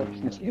sila yung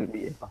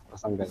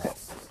paspas ng galaw.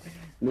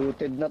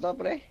 Looted na to,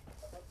 pre.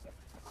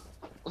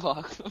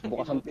 Wag.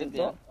 Bukas ang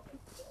pinto.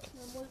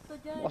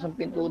 Bukas ang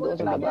pinto doon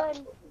sa baba.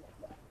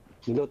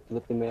 Nilot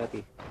ni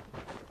Mary.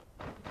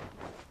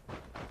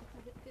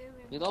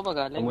 Dito ka ba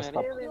galing, Kamusta?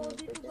 Mary?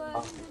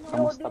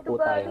 Kamusta po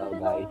tayo,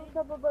 guys?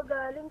 Sa baba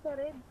galing sa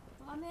red.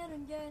 Baka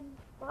meron dyan.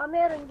 Baka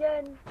meron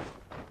dyan.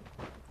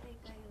 Ay,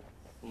 kayo.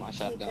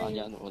 Masyad ka nga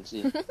dyan, Monsi.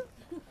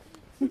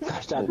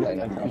 Putang na,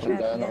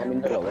 nakasagdaan na kami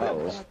dalawa,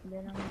 oh.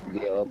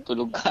 Hindi, oh.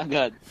 Tulog ka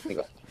agad.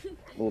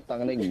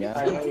 Putang na niya.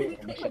 Ay,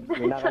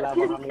 may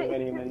nakalaban kami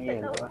kanina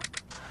niyan.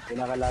 May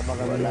nakalaban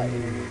kami. Wala eh.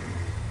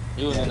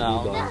 Yun, yun na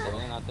ako.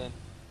 Sabihin natin.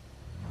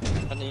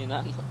 Kanina,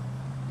 no?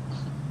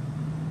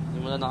 Hindi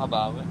mo na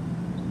nakabawi.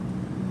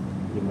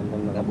 Hindi man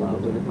lang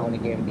Nabubudulot ako ni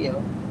Kirby,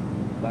 oh.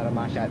 Para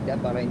ma-shot yan,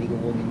 para hindi ko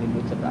kunin yung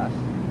loot sa taas.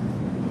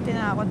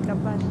 Tinakot ka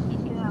pa.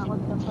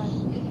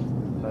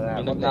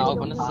 Pinagnakaw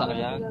ko na sa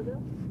sakyan.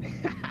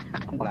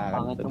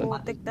 Nakakot to.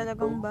 Putik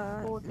talagang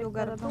ba?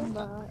 Lugar tong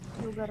ba?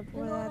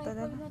 Wala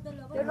talaga.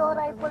 Pero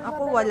rifle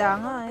Ako wala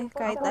nga eh.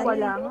 Kahit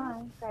ano.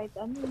 Kahit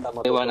ano.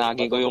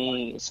 Iwanagin ko yung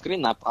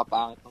screen,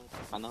 napakapangit ng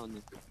panahon.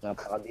 Eh.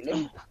 Napakadilim.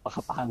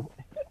 Pakapangit.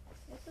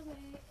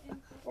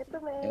 Ito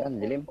may Ayan,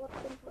 dilim. tempor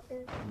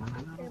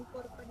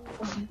pa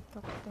dito.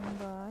 Taktong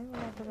bahay.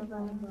 Wala talaga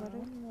ang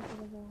baril.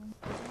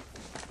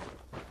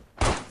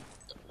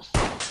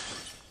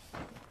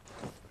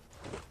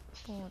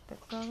 Putik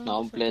ka.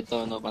 Nakompleto,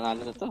 no?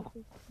 Panalo na to.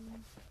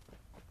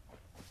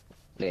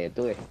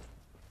 Leto eh.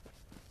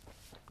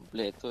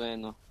 Kompleto eh,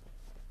 no?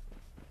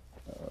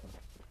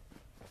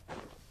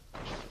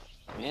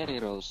 Mary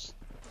Rose.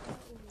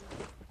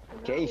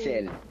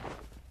 Kaisel.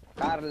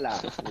 Carla.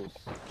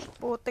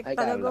 Putik Ay,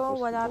 talaga. Carla,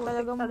 Wala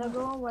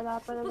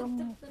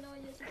talagang.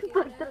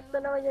 Pagtat na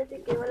naman niya si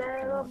Kay. Wala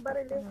namang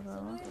baril eh.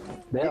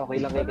 Hindi, okay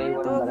lang kayo kayo.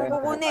 Huwag mo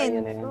kukunin.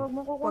 Huwag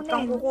mo Huwag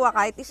kang kukuha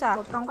kahit isa.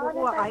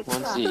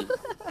 Monsi.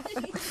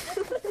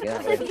 Kaya,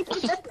 pre.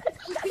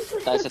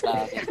 Tayo sa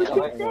taas.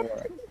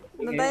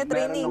 Doon tayo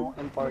training.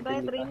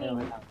 Important training.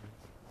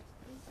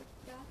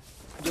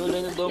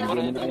 Julian na doon pa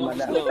rin. Hindi mo kayo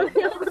madami.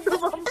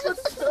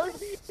 Gusto.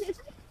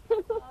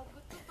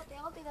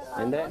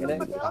 Hindi.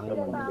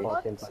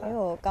 Important pa.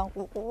 Sa'yo, kang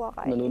kukuha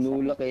ka.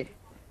 Nanunulak eh.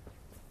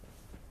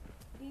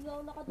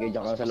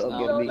 Ganyan ka sa loob,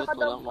 Kirby.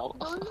 Walang ako.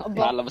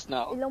 Lalabas na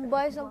ako. Ilang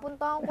bayas ang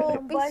puntahan ko.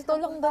 Pisto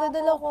lang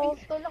dala-dala ko.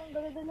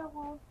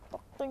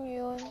 Pakto nyo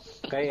yun.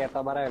 Kaya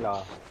eto Barelo.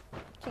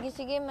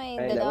 Sige, may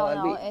Ay, dala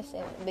Albi. ako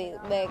SM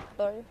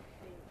Vector.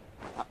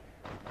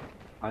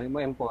 Ano mo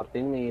M14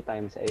 may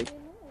times 8?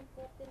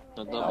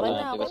 Totoo Wala pala na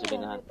natin ako. kasi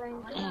binahan.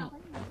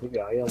 Sige,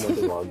 ayaw mo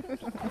duwag.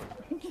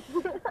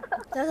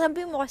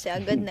 Sasabi mo kasi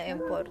agad na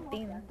M14.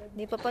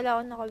 Di pa pala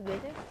ako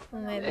nakabili.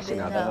 May bibili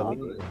Sinabi na ako. kami.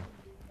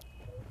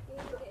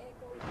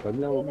 Wag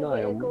na,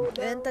 ayaw mo.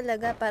 Ganun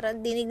talaga, para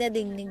dinig na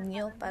dinig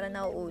nyo, para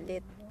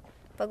nauulit.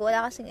 Pag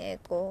wala kasing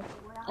echo,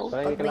 pag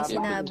may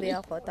sinabi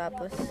ako,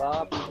 tapos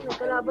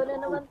Kalaban na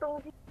naman tong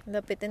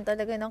lapitin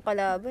talaga ng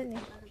kalaban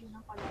eh.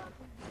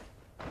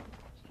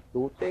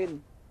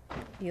 Tutin.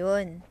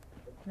 Yun,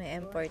 may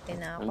M14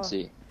 na ako. MC.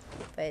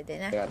 Pwede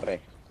na. Kaya, pre.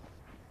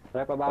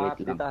 Try pa baka Palit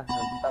lang. dita.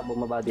 Nandita,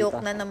 bumaba dita. Joke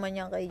na naman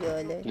yan kay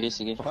Jole.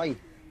 Sige. Okay.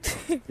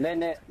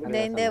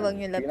 Hindi, wag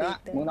nyo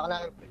lapitin. Muna ka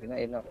lang.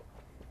 Pinain ako.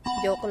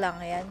 Joke lang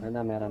yan.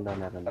 Meron daw.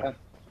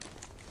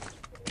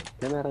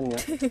 Meron nga.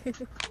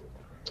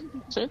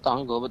 Sa'yo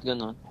tango, ba't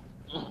gano'n?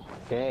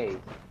 Okay.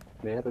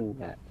 Meron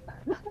nga.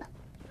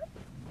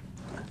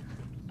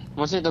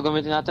 Mas ito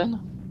gamitin natin.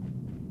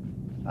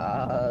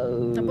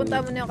 Napunta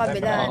mo na yung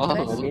kabila, Oo.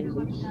 Andres.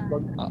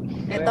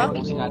 Ito?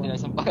 Pusin natin ang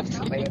isang bag.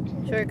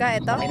 Sure ka,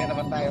 ito? Okay na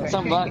naman tayo.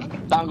 Saan ba?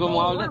 Tango mo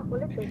nga ulit.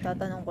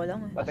 Tatanong ko lang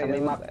eh. Sa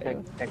may map.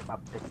 Check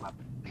map.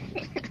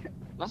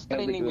 Nasa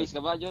training base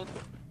ka ba, John?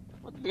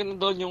 Ba't ganun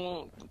doon yung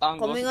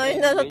tango? Kami ngayon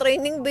nasa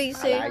training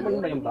base eh. Ano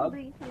ba yung bag?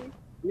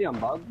 Ano yung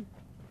bag?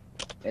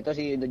 Ito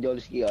si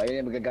Jolski.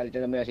 Ayun, magagalit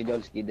na naman si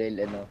Jolski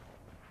dahil ano.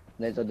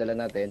 Na ito dala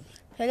natin.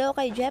 Hello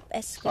kay Jeff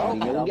Esco.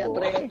 Hindi mo yan,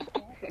 pre.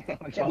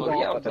 Magyan,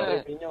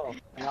 pre.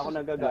 Kaya ako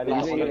nagagalit.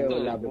 Ako lang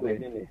doon. Labi ko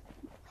yun eh.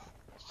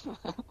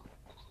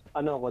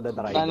 Ano ako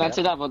dadrive? Puntahan natin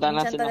sila, puntahan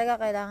natin Minsan sila. talaga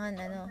kailangan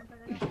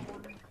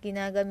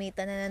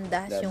ginagamitan na ng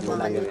dash yung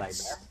mga loot.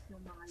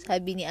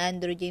 Sabi ni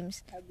Andrew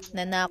James,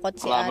 nanakot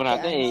si Kalabo ate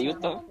natin eh, Ann. yun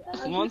to.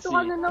 Monsi. Ito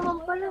ano naman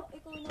pala.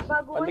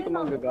 Bago Hindi ko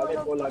magagalit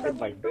ko lagi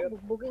viber.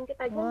 Bubugin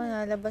kita Oo,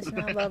 nalabas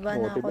na, baba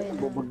na ako yun.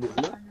 Bubugbog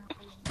na.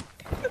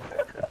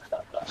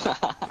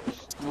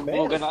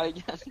 Bubuga na kayo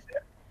dyan.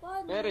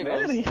 Very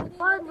nice.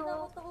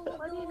 Paano?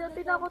 Kanina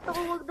tinakot ako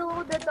wag daw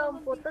ako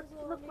dadampot. Tapos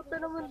nagpunta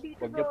naman dito.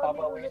 Huwag niyo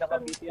papawin na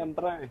kabiti ang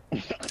tra eh.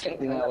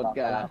 Tinakot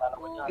ka.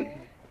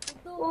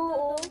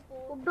 Oo.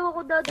 Wag daw ako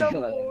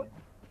dadampot.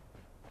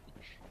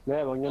 Hindi,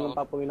 huwag niyo nang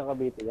papawin na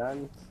kabiti yan.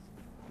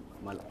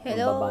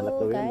 Hello Mababanat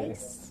daw yun eh.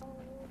 guys.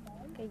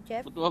 Kay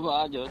Jeff. Ba't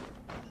baba, John?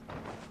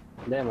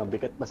 Hindi,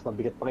 mas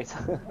mabigat pa kaysa.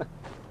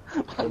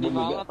 Hindi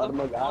mga Para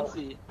mag-out.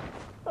 Monsi.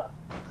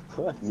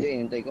 Hindi,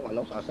 hinintay ko.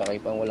 Alam, sasakay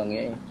pang walang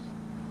yan eh.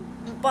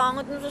 Ang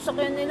pangat ng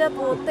sasakyan nila,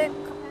 putek.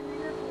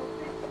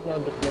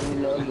 Nagot lang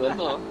nila.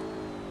 Ito.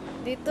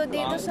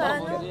 Dito sa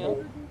ano,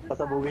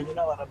 Pasabugin niyo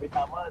na, para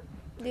bitawan.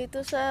 dito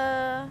sa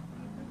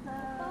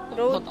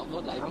road. Tatakbo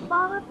tayo.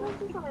 Bakit lang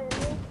sa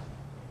sakyan?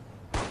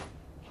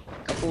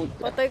 Kaput.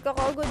 Patay ka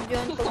kagad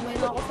dyan pag may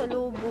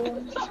nakasalubong.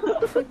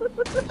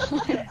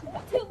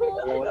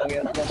 Walang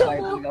yan. Kahit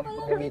hindi kami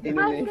pagamitin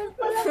nila eh. Hanggang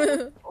pala.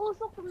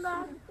 Usok na.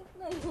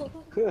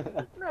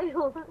 Na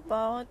yun.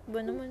 Pangat ba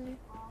naman eh.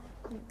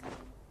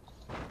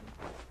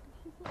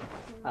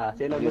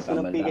 Sino gusto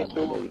ng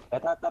Pikachu?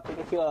 Ito,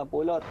 Pikachu,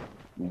 pulot.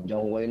 Diyan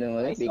ko kayo ng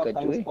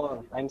Pikachu eh.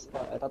 Times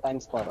 4. Ito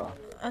times 4, oh.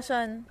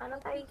 Asan?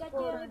 Anong tayo po?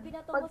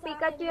 Pag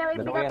Pikachu yung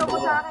ibinato mo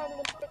sa akin,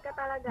 lipstick ka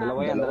talaga. Dalawa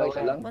yan, Dalawa dalawa isa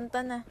yan. lang. Punta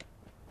na.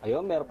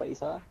 Ayun, meron pa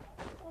isa.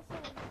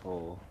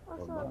 Oo.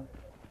 Asan?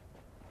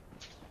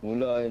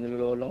 Mula,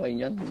 naluloko lang kayo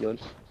niyan,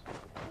 Jols.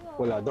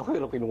 Wala daw,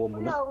 pero kinuha mo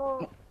Wala na. ako.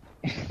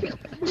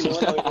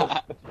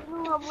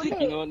 Kinuha mo na eh.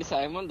 Kinuha ni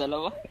Simon,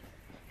 dalawa.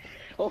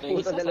 Oh, May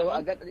puta isa dalawa sa-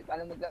 agad.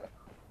 Paano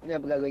Ano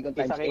yung gagawin kong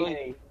Isa times kayo 8?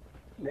 eh.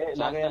 Hindi,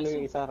 nakayano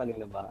yung isa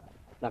kanina ba?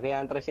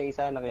 Nakiyantra siya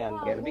isa,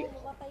 nakiyantra. Kirby.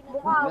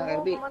 Mukha mo,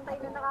 Kirby. kumantay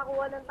na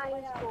nakakuha ng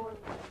times score.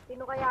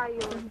 Sino kaya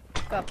yun?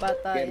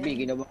 Kapatay. Kirby,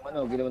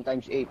 ginawang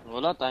times 8.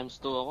 Wala, times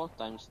 2 ako,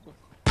 times 2.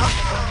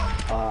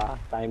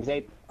 Times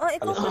 8. Oh,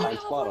 ikaw Alas pala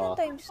times four, nakakuha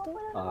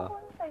oh.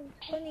 ng times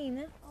 2.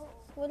 Kanina.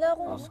 Wala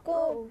akong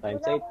scope.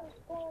 Times 8.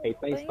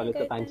 8 pa is palit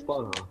sa times 4,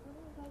 oh.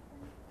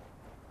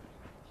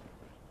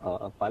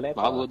 Palit.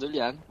 Baka budol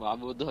yan, baka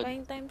budol.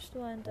 Kain times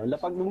 1.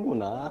 Lapag mo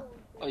muna.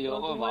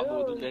 Ayoko, baka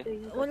budol eh.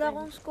 Wala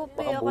akong scope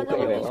eh. Baka Akala buto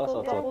ko eh. may Oh,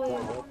 scope so. ako eh.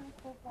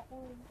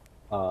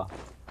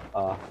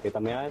 Kita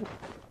mo yan?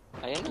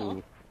 Ayan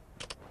o.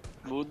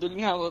 Budol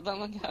nga, utang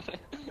nangyari.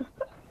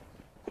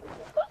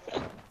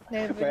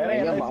 Never Very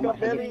mind. nice, Mama.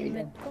 very.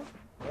 Helmet ko.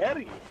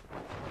 Very.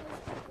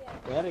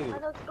 Very.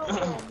 Ano score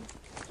mo?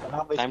 Wala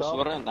ka ba Times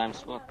score? 4 yan, times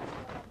 4.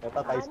 Ito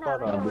times 4,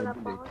 Wala oh.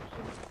 pa ako.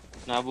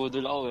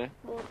 Nabudol ako eh.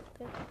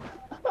 Bote.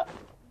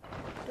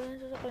 Ito na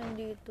sasakyan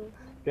dito.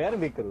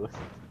 Kirby Cruz.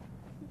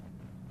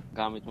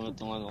 Gamit mo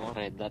itong ano ko,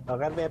 red dot.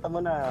 Okay, ito mo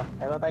na.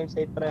 Ito times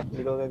 8, pre.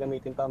 Hindi ko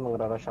gagamitin to.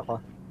 Mangrarush ako.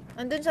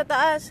 Andun sa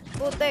taas.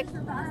 Putek.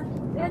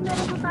 Yan,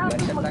 meron ko sa akin.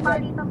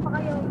 Magpalitan pa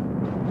kayo.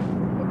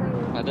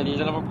 Madali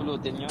lang naman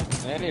pulutin nyo.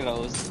 Mary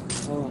Rose.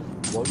 Oh,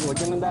 huwag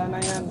nyo nang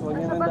daanan yan. Huwag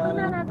nyo Nasa nang bato daanan.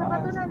 na, nasa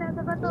bato na,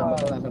 nasa bato. Nasa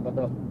bato, nasa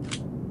bato.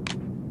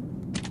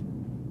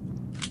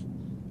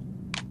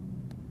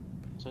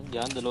 So,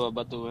 dyan, dalawa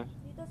ba to eh?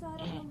 Dito sa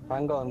harap ng blue.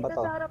 Saan doon? Dito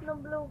Bato. sa harap ng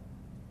blue.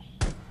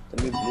 Sa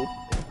may blue.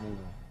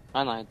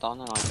 Ah, nakita ko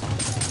na, nakita ko.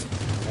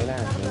 Ayun na.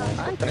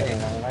 Ay, pre.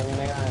 Kanya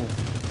na yan.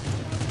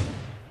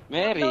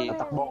 Mary!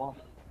 Tatakbo ko.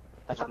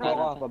 Tatakbo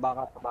ko.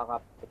 Babakap.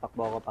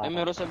 Tatakbo ko pa. Ay,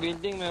 meron sa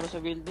building, meron sa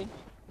building.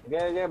 Sige,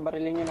 sige.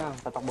 Barilin nyo na.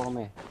 Tatakbo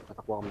kami.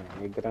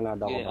 May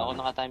granada Okay, ko. ako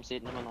naka-time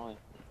state naman ako eh.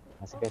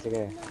 Sige,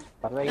 sige.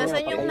 Patayin nyo.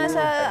 Nasaan yung patayin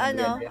nasa, nyo.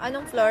 ano,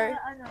 anong floor?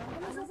 Ano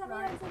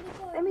sasakyan sa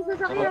likod? Ay, may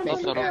sasakyan Sarap,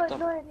 sa sarap, likod, sarap.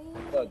 Lord.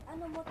 May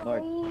ano motor.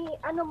 North. May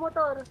ano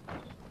motor.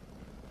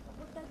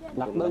 Papunta dyan.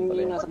 Knockdown nyo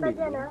yung nasa Punta dyan,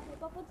 building. ha? May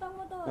papuntang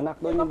motor.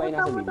 Knockdown nyo ba yung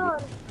nasa Papuntang motor.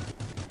 building?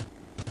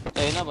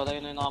 Patayin na,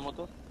 patayin na yung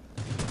nakamotor.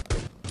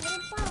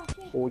 Meron pa.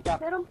 Shit. Puchak.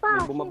 Meron pa.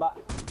 May bumaba.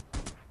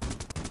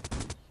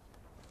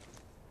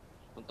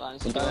 Puntaan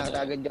si Punta na Jote.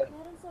 agad dyan.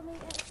 Meron sa may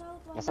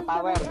south. Nasa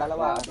tower.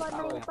 Dalawa. Sa South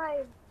tower.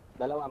 195.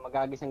 Dalawa.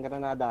 Magagis ang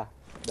granada.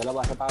 Dalawa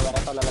sa tower.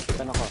 Ito,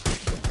 lalapitan ako.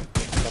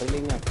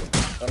 Barilin nyo.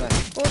 Ito na.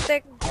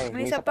 Putek, Ay,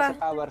 may isa pa.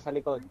 sa tower sa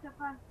likod.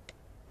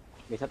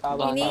 May sa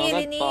tower. Hinihil,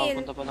 Agad, hinihil.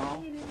 Punta pa lang ako.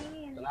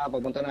 Ito na,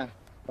 papunta na.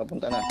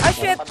 Papunta na. Ah,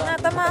 shit!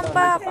 Natamaan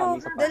pa ako.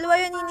 Dalawa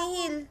yun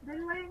hinihil.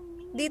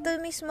 Dito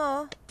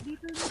mismo.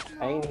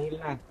 Ay, hinihil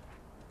na.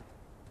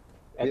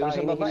 Yung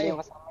sa baba hinihil eh. yung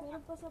kasama.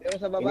 Meron pa sa Pero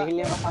sa baba. Hinihil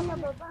yung kasama.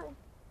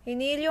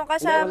 Hinihil yung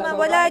kasama.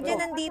 Wala dyan,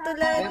 nandito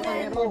lahat.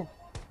 Meron.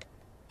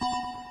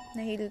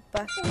 Nahil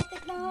pa.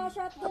 putik na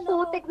shotgun ako.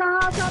 Putik na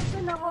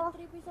shotgun ako.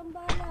 Trip isang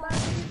bala.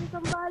 Bakit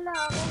isang bala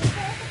ako?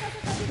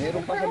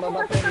 Meron pa sa baba.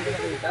 Pero hindi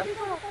nakita.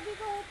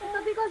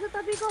 Tabi ko, ito. Sa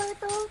tabi ko,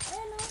 ito.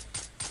 Ayan o.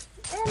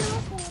 Ayan o.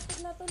 Putik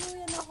na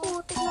tuluyan ako.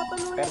 Putik na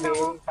tuluyan Pero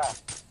ako. may isa.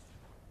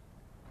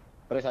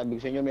 Pero sabi ko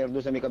sa inyo, meron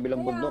doon sa may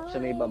kabilang bundok, sa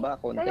may baba,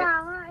 konti. Kaya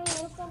nga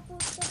eh. Pang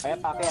putik. Ay,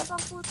 paket. Pang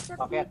footstep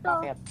Paket, dito.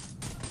 paket.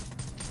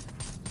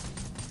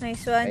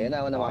 Nice one. Ayan na,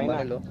 ako na Okay mga na.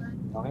 baril, oh.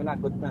 Okay na,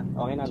 good na.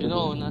 Okay na, good Sino?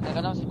 na. Teka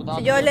lang, si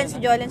Si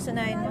Jolen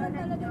sunahin mo.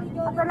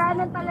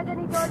 Kasalanan talaga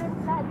ni Jordan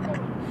lahat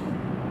eh.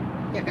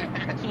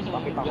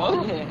 Bakit ako?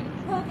 Jolen!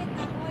 Bakit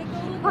ako? Ikaw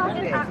una.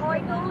 Bakit ako?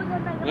 Ikaw una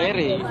na.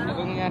 Mary, ano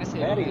bang nangyari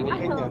sa'yo? Mary, huwag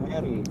ganyan,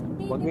 Mary.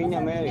 Huwag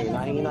ganyan, Mary.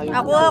 Nahihina yung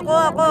Ako.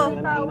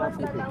 Nahihina yung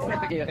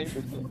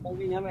puso. Huwag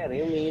ganyan, Mary.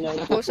 Humihina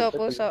yung Puso.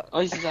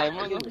 Oy, si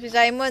Simon. oh. Si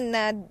Simon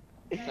na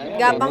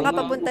gapang ka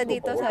papunta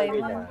dito,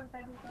 Simon.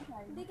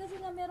 Hindi kasi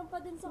nga meron pa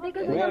din sa Hindi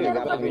kasi Mary,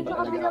 meron pa din gagawin sa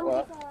talaga kabilang ako,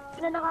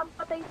 na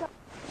nakapatay sa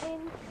akin.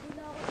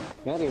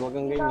 Mary, huwag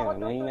kang ganyan.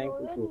 Nahihina yung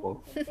puso ko.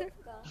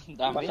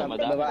 Dami Basta yan,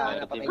 madami. baba, Meron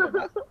napatay din. ka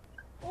ba?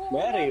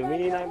 Mary,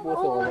 humihina yung puso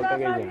ko. Oo, Huwag ka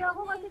nagari ganyan.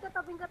 ako kasi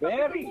katabing-katabi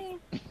Mary! ko eh.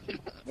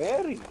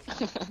 Mary!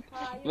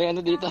 May ano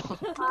dito.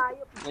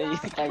 Hayop May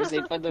time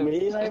save pa doon.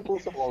 Humihina yung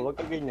puso ko. Huwag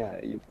ka ganyan.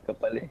 Ayup ka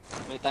pala eh.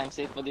 May time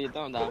save pa dito.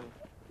 Ang dami.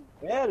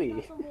 Mary!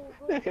 sumugod.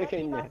 Huwag ka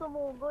ganyan.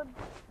 Sumugod.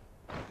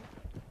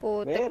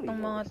 Putek Very ng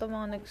mga to,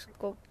 mga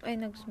nag-scope. Ay,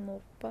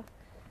 nag-smoke pa.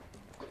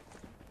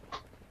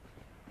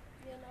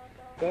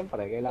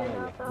 Siyempre, kailangan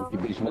niya.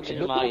 Ibilis mo Hindi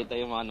nyo makita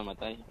yung mga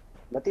namatay.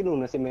 Latino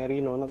na si Mary,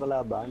 no?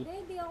 Nakalaban.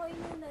 Hindi ako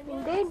inuna niya.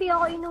 Hindi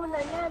ako inuna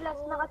niya.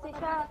 Last na kasi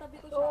siya.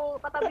 So,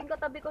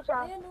 katabing-katabi ko siya.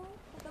 Ayan o.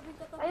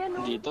 Katabing-katabi. Ayan o.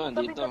 Dito.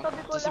 Katabing-katabi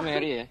ko Ito si lang.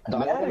 Mary eh.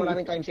 Akala ko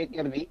maraming time set,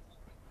 RV.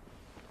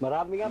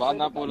 Marami nga. Baka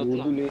pwede. napulot na.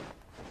 Budol eh.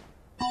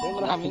 May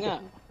Marami nga.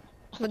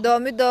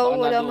 Madami daw, Baka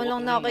wala nadukot man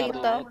lang na yung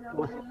nakita.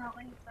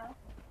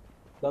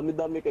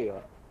 Dami-dami kayo.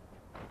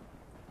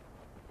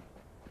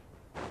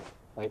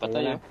 Nakita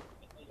Patay niyo oh. na?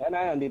 Ayan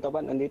na, nandito ba?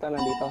 Nandito.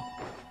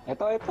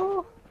 Ito.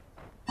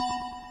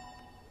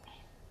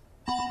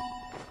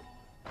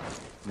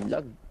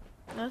 Lag.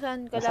 Nasaan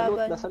Nasa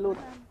loot, kalaban?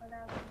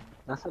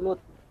 Nasa loot.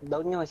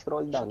 Down nyo,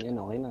 scroll down. Yan,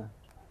 okay na.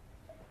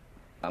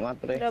 Tama,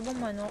 pre. Labang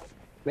manok.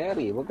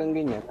 Mary, huwag kang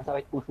ganyan.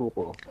 Nasakit puso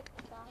ko.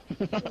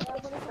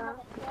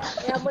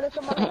 Kaya mo na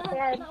sumakit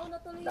yan. Nauna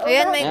tuloy.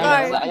 Ayan, may Ayan,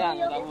 car. ayan.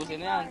 Tapusin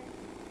na yan.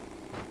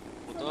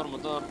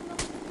 Motor.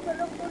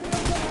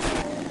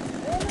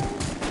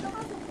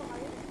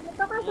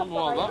 Nakasok Ano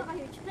mo ba?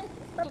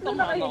 Tatlo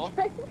na kayo ako.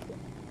 dyan.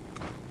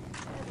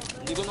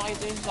 Hindi ko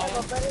nakita yung sa'yo.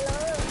 Barila.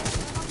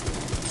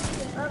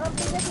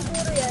 Kakampi na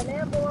siguro yan.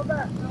 Ayan, bumaba.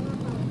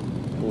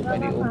 Pupa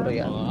ni Ubro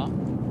yan. Oo.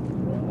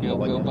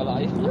 Gaw pala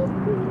kayo.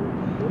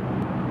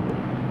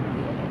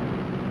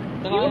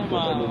 Ito nga yung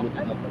mga...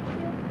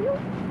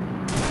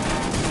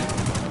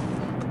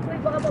 Uy,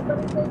 baka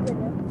babaril kayo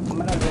dyan.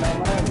 Kamaran.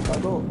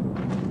 Bago.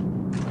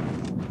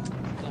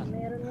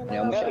 Meron na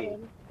Ayan mo siya. naman.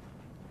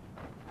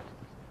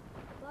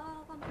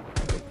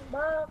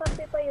 Baka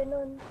kampi pa yun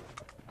nun.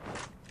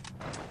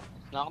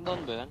 Knockdown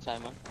ba yan,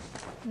 Simon?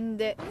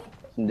 Hindi.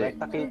 Hindi. Break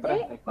tackle, pre.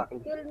 Break tackle.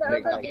 Kill na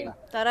Break agad tackle.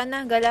 eh. Tara na,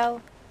 galaw.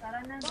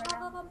 Baka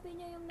kakampi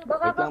niya yung Baka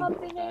Wait lang.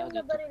 kakampi niya yung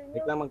nabaril Wait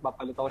niyo. lang,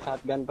 magpapalit ako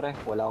shotgun, pre.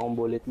 Wala akong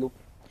bullet loop.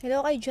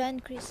 Hello kay John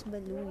Chris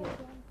Baluyo.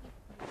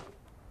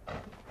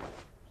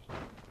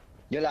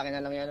 Yung laki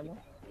na lang yan mo.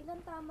 Ilan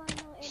tama ng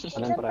M14?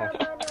 Anong Ilan pre? tama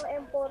ng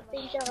M14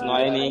 tsaka Ano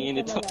ay hinihingi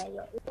nito?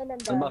 malayo? Ilan ang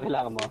Ano ba dami?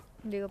 kailangan mo?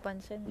 Hindi ko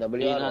pansin. Hindi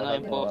WR. na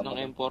ng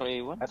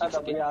M4A1. Ito,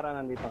 WR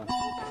nandito. Tapos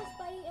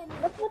pa EN.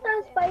 Mas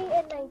mataas pa yung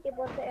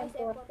N94 sa Ay, M14.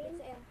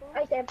 sa M4.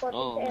 Ay, sa M14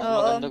 Oo, sa mas M14. Oo.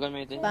 maganda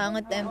gamitin.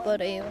 Pangat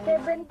M4A1.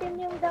 17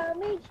 yung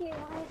damage eh.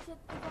 Naka-headset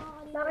ko pa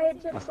kanina.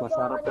 Naka-headset Mas ko pa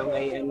masarap yung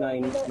kanina.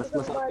 AN9. Mas Isang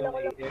masarap bala yung ko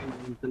lang. AN.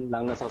 Minsan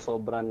lang nasa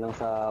sobran lang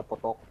sa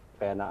putok.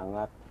 Kaya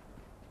naangat.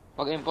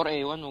 Pag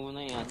M4A1, huwag mo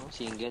na yan, ano,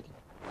 single.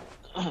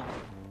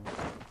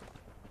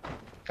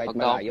 Kahit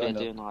Pagka malayo, kompleto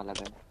no? yung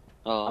nakalagay.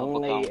 Oo, Ang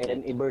pagka AN,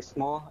 kompleto. i-burst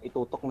mo,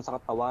 itutok mo sa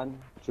katawan.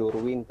 Sure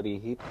win, 3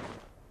 hit.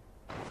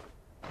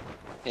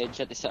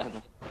 Headshot isa, ano.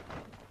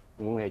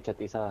 Yung headshot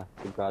isa.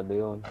 Sigurado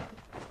yun.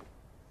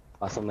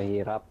 Kaso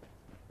mahirap.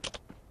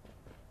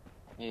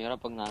 Mahirap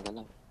pag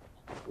nagalaw.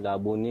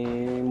 Labo ni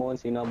Mon,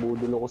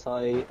 sinabudol ako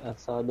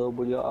sa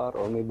WR.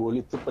 O may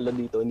bullet to pala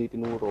dito, hindi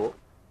tinuro.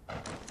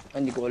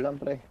 Hindi ko alam,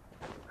 pre.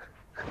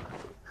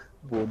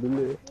 Budol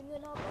eh. Hindi nga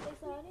nakapatay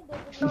sa akin.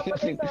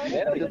 Napatay sa akin,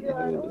 Mary,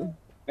 ano.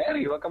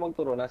 Mary, huwag ka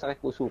magturo. Nasakit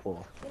puso ko.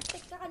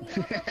 Instek ka kanina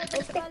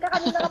Instek ka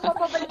kanina ka pa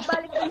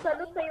pabalik-balik ng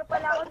salon. Sa'yo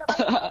pala ako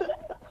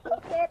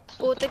nakapagpapit.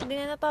 Putik din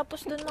na natapos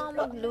dun mga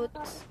mag-loot.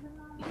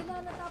 Hindi na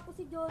natapos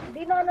si Johnny.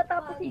 Hindi na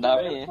natapos si Ang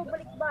dami Joel, eh.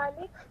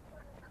 pabalik-balik.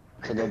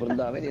 Sa sobrang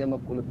dami, hindi na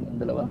mapulot ng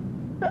dalawa.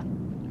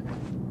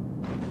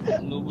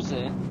 Lubos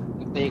eh.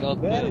 Nag-take out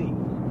ko Mary, eh.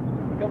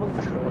 huwag ka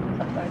magturo.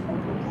 Nasakit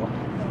puso ko.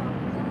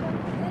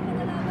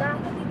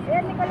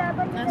 Ayan, may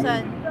kalaban niya.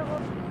 Nasaan?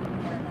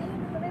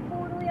 Sa may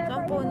puno yata.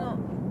 Saan puno?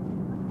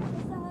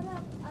 Sa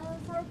harap.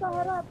 Sa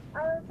harap.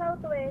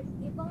 Southwest.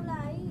 Ibang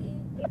lahi eh.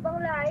 Ibang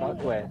lahi.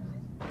 Southwest.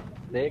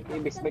 Dek,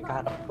 ibig may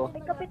kaharap ko.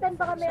 May kapitan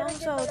baka meron Saan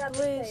dyan malapit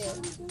Southwest? sa'yo.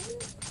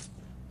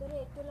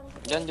 Diretso lang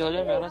dito. Diyan,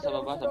 Jolen, meron sa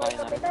baba, sa bahay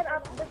namin. Kapitan,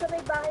 doon sa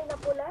may bahay na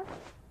pula.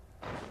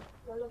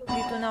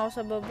 Dito na ako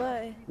sa baba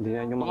eh. Hindi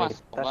na nyo makikita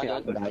si Pumasok,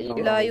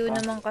 Albert. Layo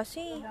naman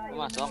kasi.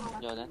 Pumasok,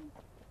 Jolen.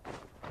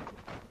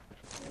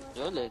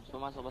 Jolen,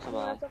 pumasok ba sa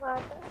bahay? Pumasok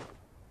ata.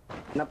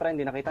 Na pre,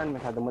 hindi nakita.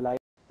 Masyado malayo.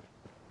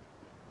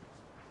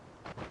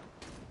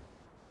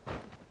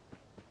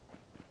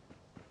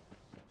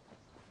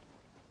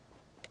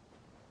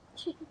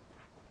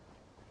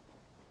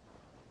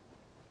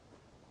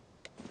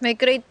 May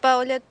crate pa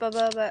ulit,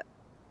 pababa.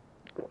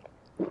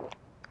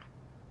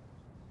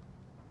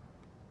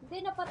 Hindi,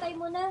 napatay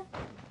mo na.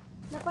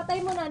 Napatay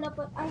mo na.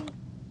 Ay,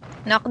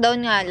 Knockdown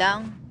nga lang.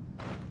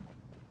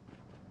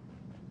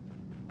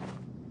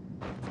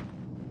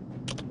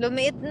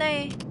 Lumiit na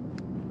eh.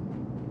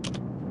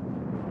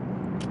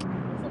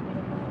 sa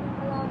pinupahan ng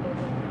kalaban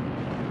niya.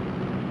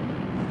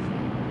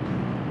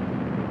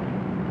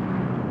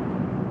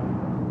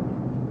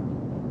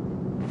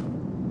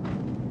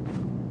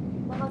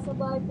 Baka sa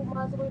bahay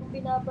pumasok yung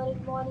binabaril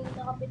mo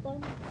kanina, kapitan.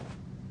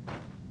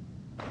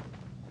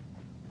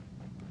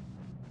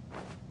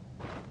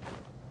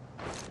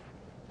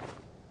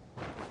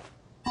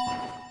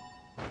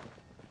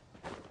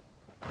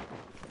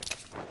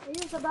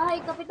 Ayun, sa bahay,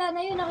 kapitan.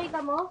 Ayun, nakita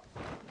mo?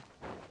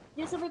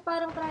 Diyan sa may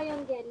parang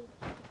triangle.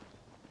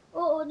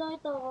 Oo,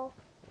 nakita ko.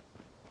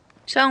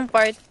 Saan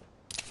part?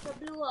 Sa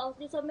blue house.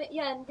 Diyan sa may,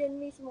 yan, diyan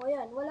mismo.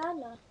 Yan, wala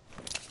na.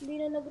 Hindi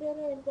na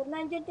nagre-renter.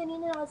 Nandyan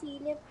kanina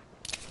nakasilip.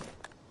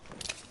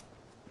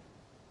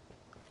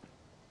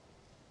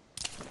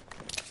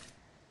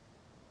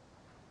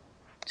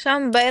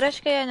 Saan ba? I-rush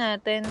kaya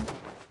natin.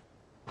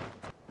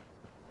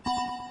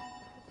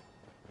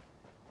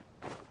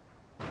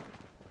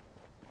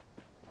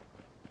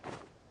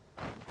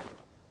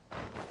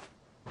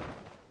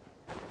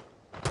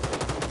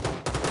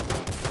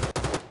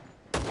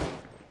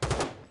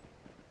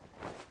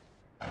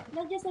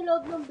 Nandiyan sa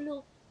loob ng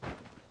blue.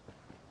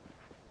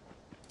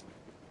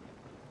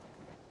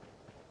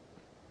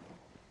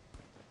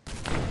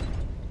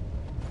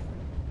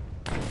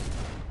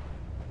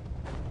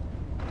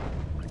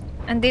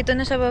 Andito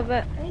na sa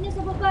baba. Ayun,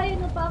 nasa baba yun.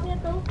 Napakit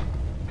to.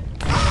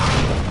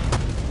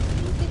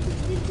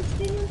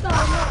 16 yung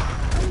tama.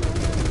 Ano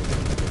yun?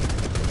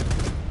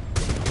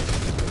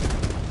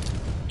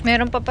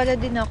 Meron pa pala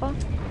din ako.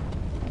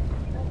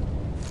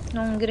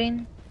 Nung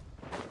green.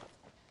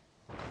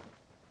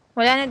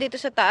 Wala na dito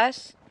sa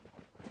taas.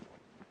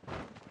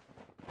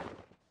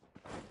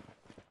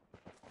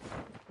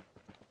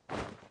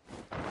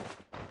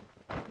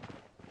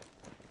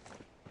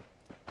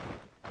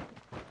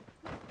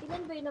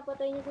 Ilan ba yung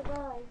napatay niya sa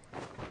bahay?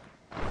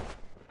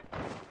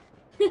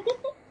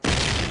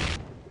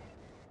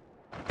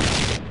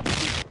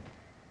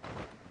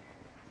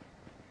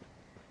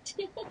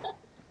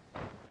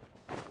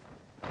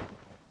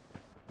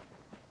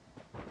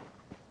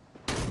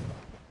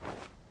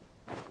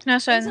 Ay,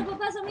 sa Nasaan?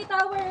 baba, sa may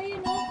tower.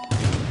 Ayun, oh.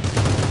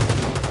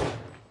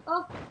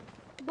 Oh,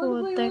 bago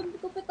Putek. yun,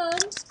 kapitan.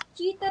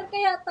 Cheater ka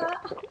yata.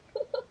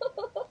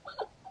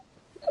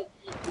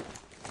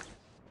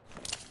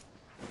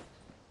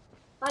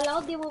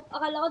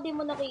 Akala ko di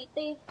mo nakita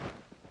eh.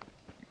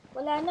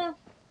 Wala na.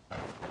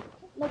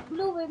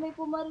 Nag-blue eh, may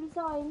pumaril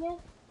sa kanya.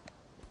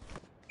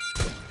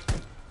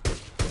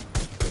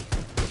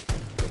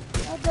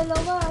 Ah,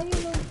 dalawa,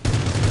 ayun oh.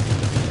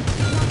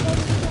 Hindi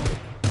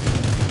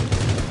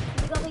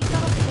ka kita,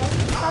 kapitan.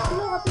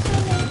 Tatlo, kapitan.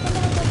 Meron pa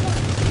lang dalawa.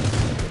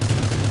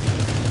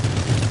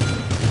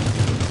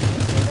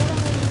 Teka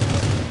lang,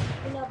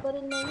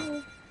 binabaril na yun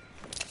eh.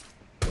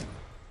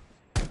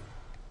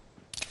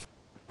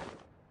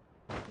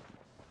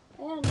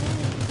 Ayan, ayan.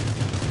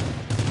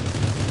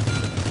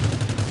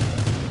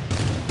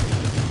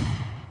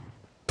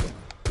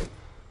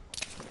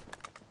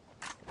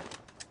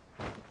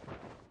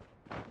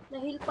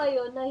 Nahil pa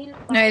yun, nahil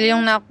pa. Dahil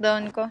yung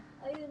knockdown ko.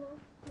 Ayun o,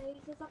 nahil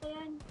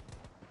sasakyan.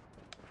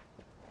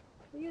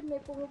 Ayun,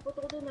 may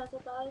pumuputok doon, nasa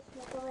taas,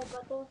 nasa may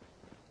bato.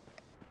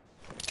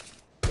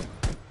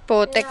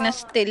 Putek Kaya na nga.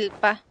 still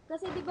pa.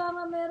 Kasi di ba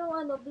nga merong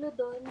ano, blue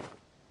doon?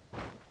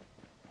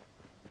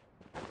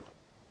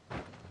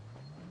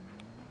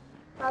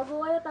 Tago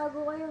kayo, tago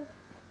kayo.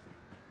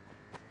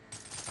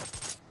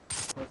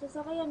 May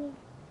sasakyan eh.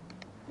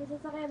 May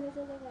sasakyan, may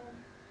sasakyan.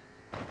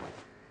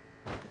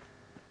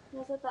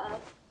 Nasa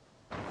taas.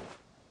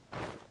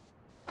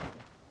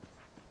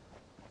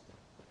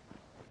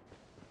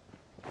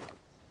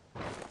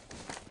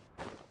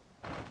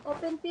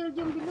 Open field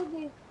yung bilog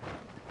eh.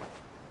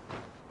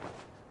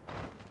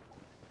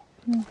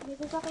 May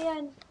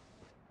sasakyan.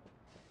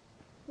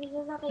 May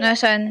sasakyan.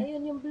 Nasaan?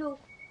 Ayun yung blue.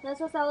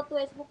 Nasa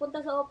southwest,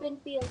 pupunta sa open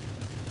field.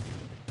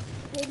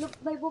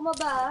 May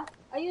bumaba ah.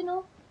 Ayun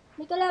oh.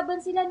 May kalaban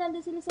sila,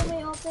 nandun sila sa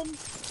may open.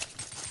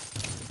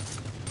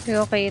 Hindi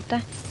ko kita.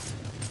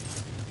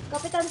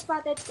 Kapitan,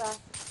 spotted ka.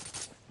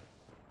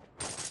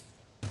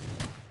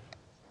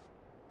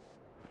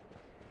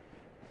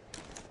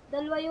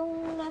 Dalawa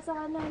yung nasa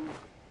kanan.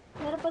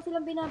 Meron pa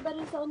silang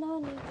binabaril sa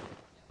unahan eh.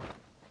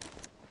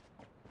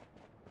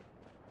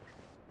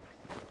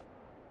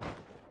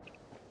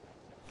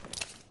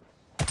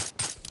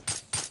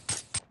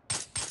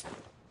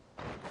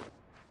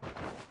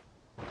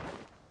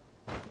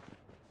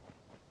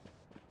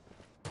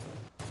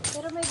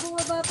 Pero may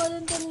bumaba pa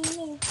dun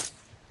kanina eh.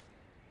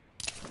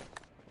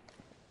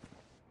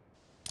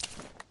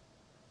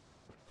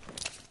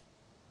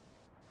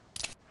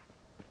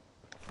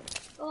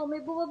 Oh,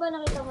 may bumaba,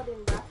 nakita mo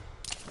din ba?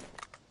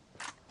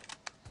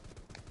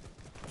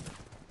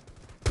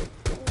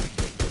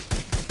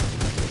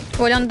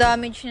 Walang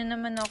damage na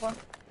naman ako.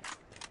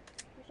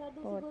 Masyado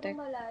Putek.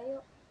 siguro malayo.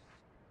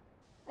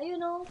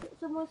 Ayun oh,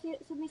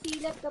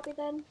 sumisilip,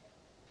 kapitan.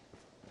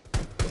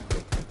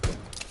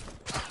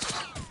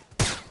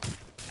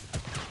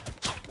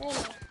 Ayun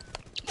oh.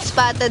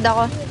 Spotted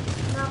ako. Ayun,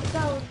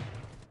 knockdown.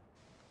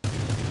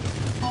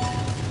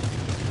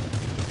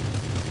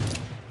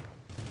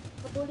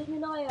 Patuloy nyo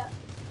na kaya.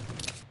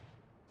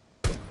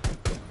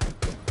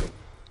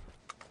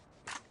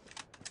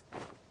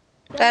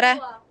 Tara.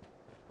 Dalawa.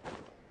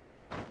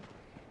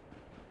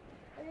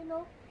 Ayun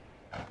oh.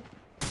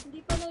 Hindi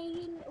pa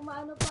nahihil,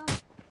 umaano pa.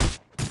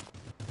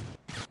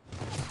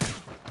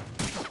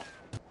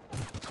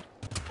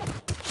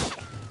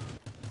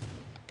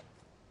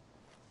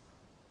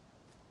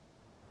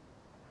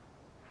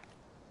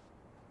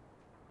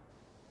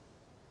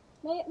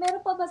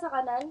 Meron pa ba sa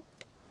kanan?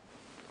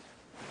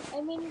 I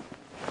mean,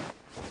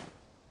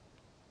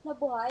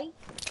 nabuhay?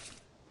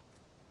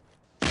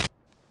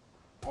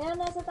 Ayan,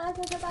 nasa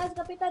taas,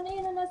 kapitan.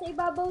 Ayun, nasa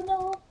ibabaw na,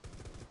 oh.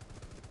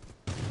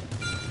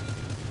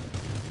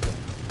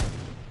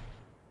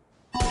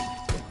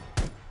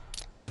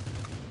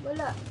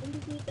 Wala, hindi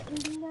kita,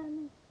 hindi na,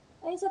 ano.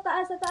 Ayun, sa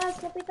taas,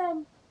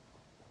 kapitan.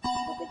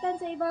 Kapitan,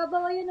 sa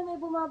ibabaw, ayun, na may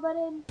bumaba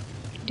rin.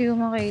 Hindi ko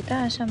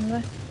makita. Asan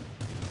ba?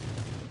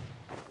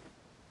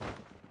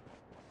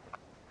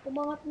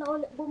 Umangat na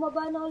ulit,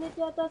 bumaba na ulit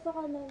yata sa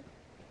kanan.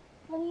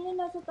 Kanina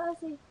nasa taas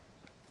eh.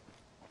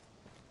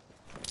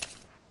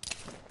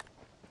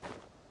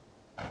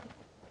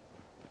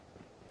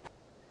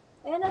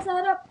 Ayan, nasa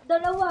harap,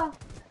 dalawa.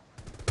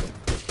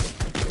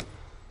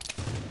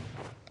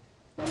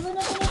 Dalawa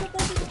na ito nasa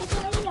taas. Ito sa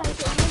ayan,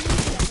 sa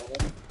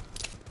ayan.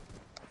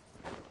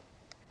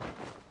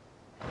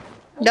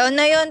 Down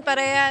na yun,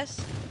 parehas.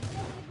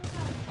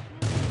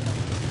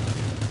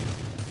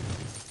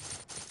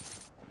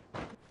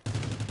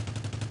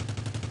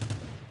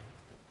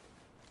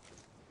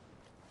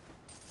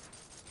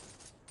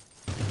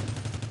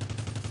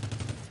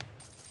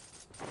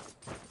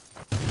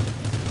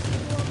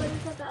 Bumaba rin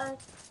sa taas.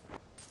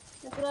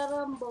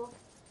 Nagrarambo.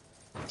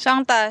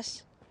 Saan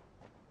taas?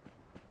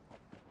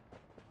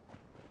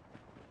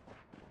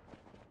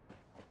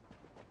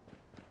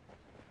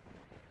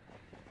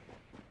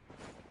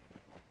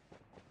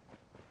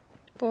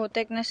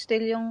 Putek na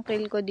still yung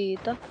kill ko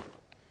dito.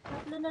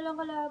 Tatlo na lang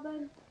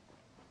kalaban.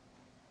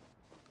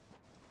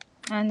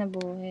 Ah,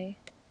 nabuhay.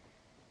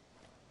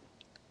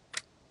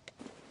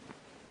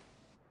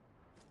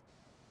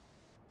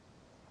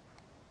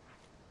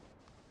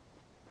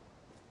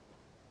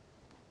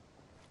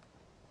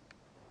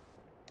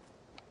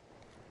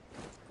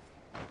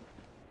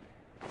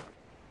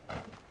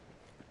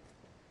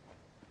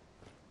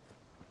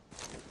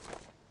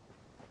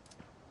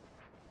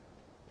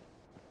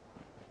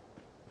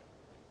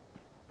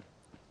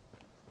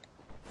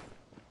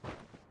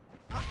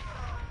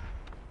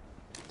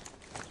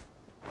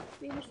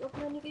 Finish off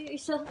na ni kayo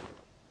isa.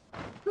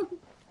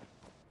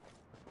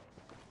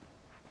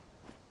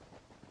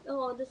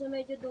 Oo, doon sa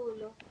medyo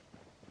dulo.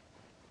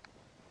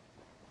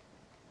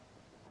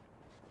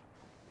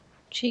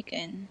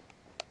 Chicken.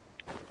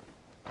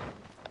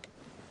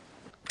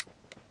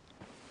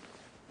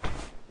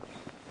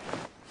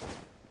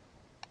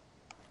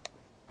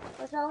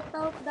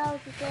 Pa-shoutout daw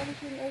si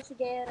Kenshin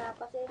Esguera.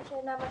 Pasensya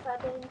na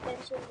masyadong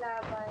intense yung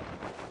laban.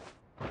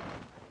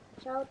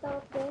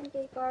 Shoutout din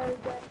kay Carl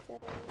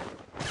Jansen.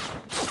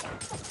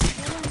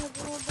 Ayun,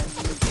 nag-robot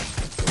yun.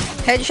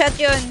 Headshot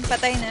yun.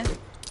 Patay na.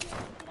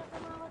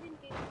 Pinakamawa din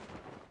kayo.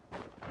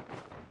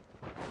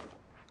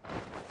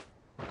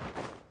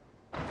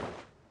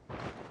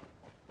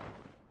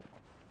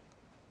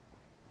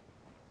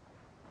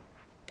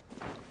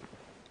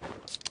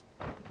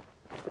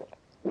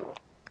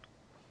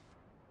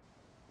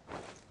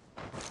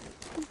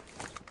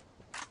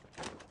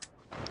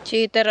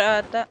 Cheater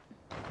ata.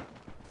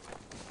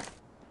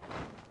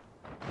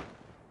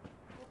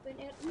 Open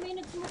air. May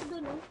nag-smoke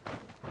doon, oh.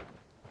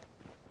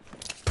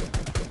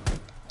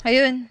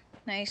 Ayun.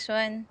 Nice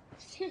one.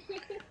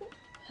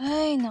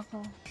 Ay,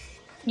 nako.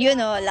 Yun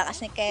o,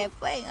 lakas ni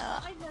Kepeng. Oh.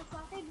 Ay, nasa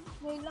akin.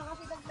 Ngayon lang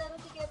kasi naglaro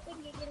si Kevin.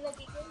 Gigil na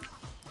gigil.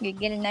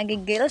 Gigil na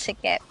gigil si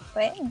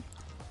Kepeng.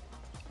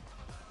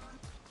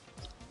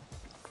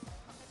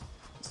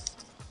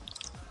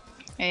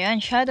 Ayan,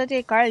 shoutout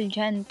kay Carl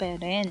Jan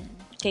Peren.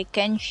 Kay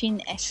Kenshin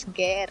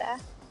Esguera.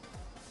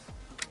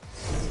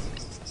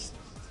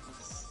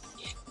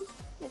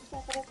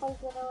 Nag-sacrifice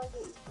na naman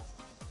yung isa.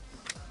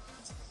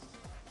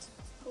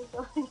 Ito,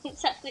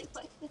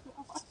 nag-sacrifice na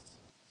naman.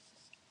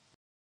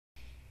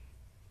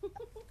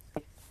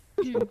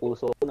 Ang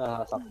puso ko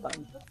nasaktan.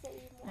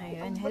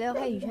 Ayun, hello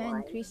kay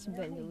Jan Chris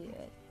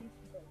Baluyot.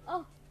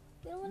 Oh,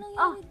 tira mo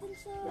nangyari dun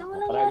sa...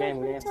 Tara, game.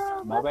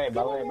 Bawi.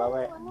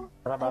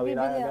 Tara, bawi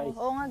tayo, guys.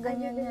 Oo nga,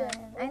 ganyan yan.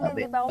 Ay,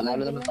 hindi pa ako Panalo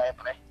bibili. naman tayo,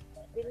 pre.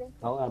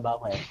 Oo nga,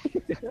 bawi.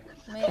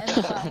 May ano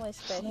pa ako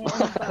special.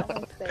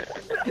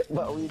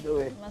 Bawi daw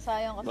eh.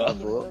 Masayang kasi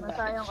hindi Bago. mo.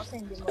 Masayang kasi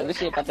hindi mo. Ano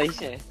siya, patay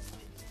siya eh.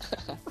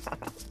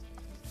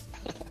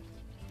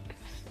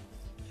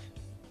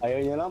 Ayaw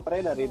nyo lang, pre.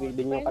 Naririnig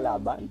nyo yung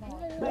kalaban.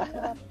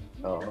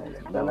 Oo,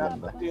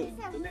 Nanata.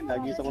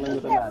 Nagisa ko ng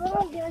gusto natin.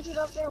 Hindi na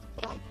sila pero.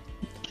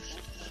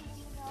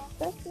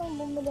 Tapos lang,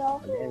 bumili ako.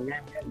 Game.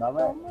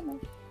 Bawi.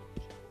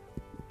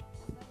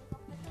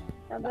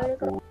 Sabi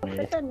ko,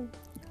 kapitan.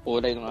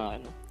 Kulay ng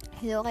ano.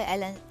 Hello kay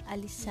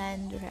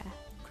Alessandra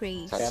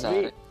Craze.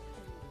 Sasari.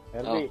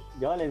 Henry,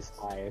 Jolens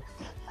tayo.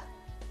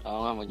 Oo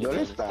nga,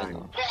 Jolis mag-jolis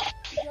tayo.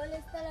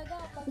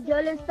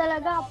 Jolens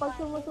talaga, pag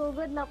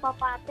sumusugod,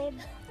 napapatid.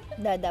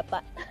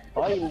 Dadapa.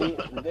 Oy, hindi.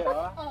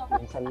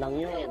 Minsan lang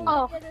yun.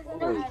 Oh,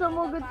 kung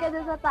sumugod ka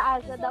doon sa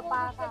taas, sa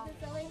dapa ka.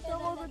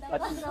 Sumugod ka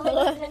At sa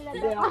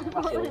hindi ako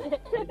kasi.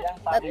 Hindi ang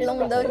sabi Tatlong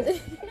ko kasi. down.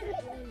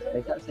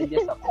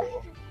 Nagkasuggest ako.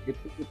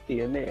 50-50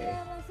 yun eh.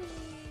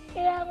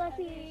 Kaya nga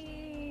si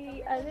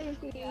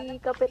si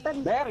Kapitan.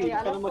 Mary, kaya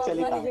ka na alam ko,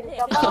 magsalita. manahimik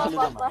ka pa, Panalo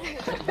naman. papa.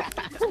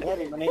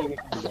 Mary, manahimik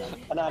ka dyan.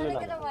 Panalo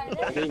naman.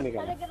 Manahimik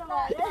ka. Talaga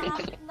naman.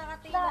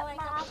 Nakatingin na kay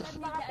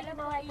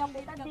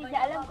Kapitan, di niya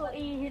alam kung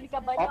ihil ka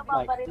ba niya, Off mic.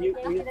 paparinig Mute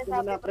niya yung mute sinasabi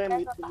muna, ko pre. na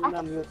Mute sa muna.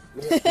 taas.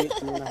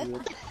 Mute muna.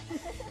 Mute.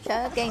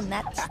 Shoutout kay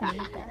Nats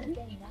Nita.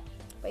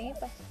 Pahingi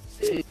pa.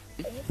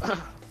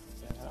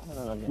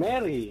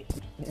 Mary,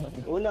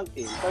 unang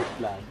team, first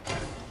blood.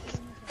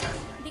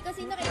 Hindi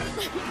kasi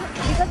nakikita.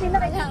 Hindi kasi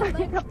nakikita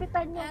ni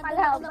Kapitan yung Kaya doon ako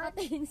kalaban.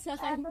 nakatingin sa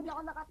Kaya kanya. doon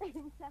ako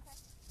nakatingin sa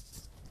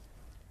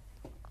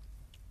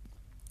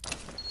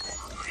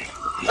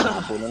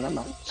Puno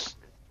naman.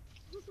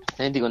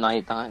 Eh, hindi ko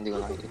nakita nga, hindi ko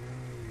nakita.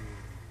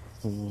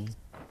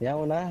 Yan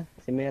ko na.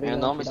 Si Mary. Ayun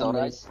no, may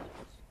oras.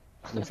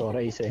 May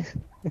oras eh.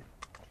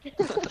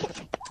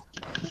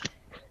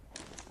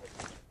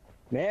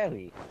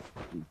 Mary.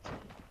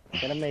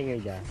 Ka na maingay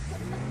dyan.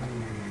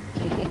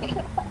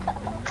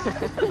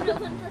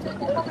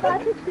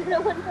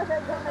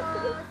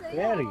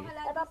 Mary.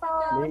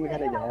 Maingay ka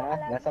na dyan ha.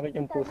 Nasakit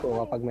yung puso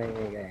kapag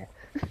maingay ka eh.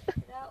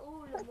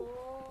 Raulo mo.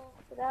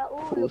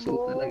 Raulo Puso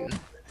mo. talaga.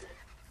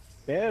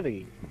 Mary.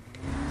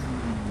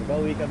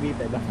 Bawi ka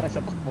bita. Baka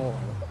sa mo.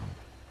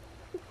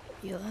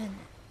 Yun.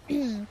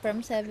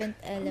 From 7th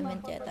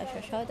Element yata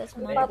siya. Shoutout sa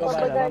mga Papa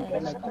kapatid.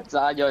 Bagay. Sa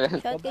ajo yan.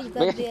 Shout kay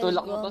May Gabriel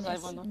tulak mo to, Gomez.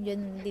 Simon, no?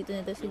 Diyan, dito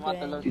na to si Yung mga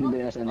Brian. talon. Sino ba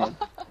yan? Saan yan?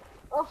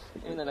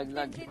 Yung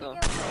nalaglag ito.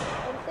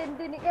 Ang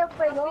tindi ni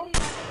Kempe, no?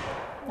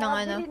 Nang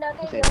ano? Nabili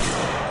natin Okay. yun.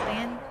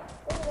 Ayan.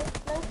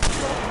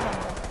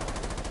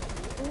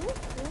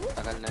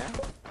 Tagal na yan.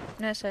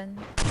 Nasaan?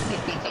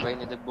 Sabay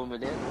nila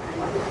bumili.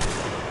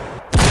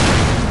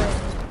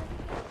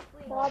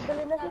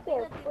 Nakabili na si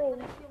Kempe.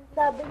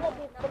 Sabi niya,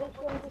 deep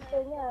yung gusto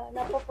niya.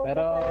 Napapunta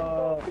Pero,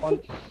 sa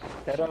rin.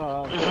 pero,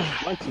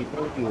 Manchi,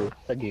 thank you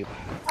sa gift.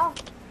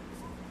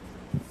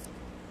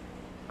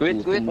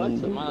 Quit.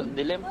 Manchi. Mga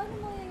dilim. Paano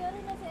mangyayari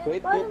na si Wait,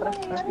 Paano wait,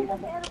 mangyayari na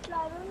si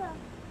aeroplano na?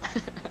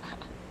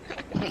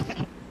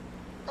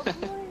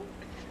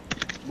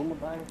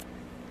 Bumaba.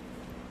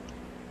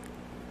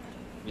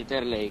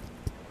 Bitter Lake.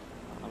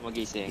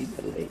 Magising.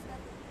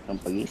 Ang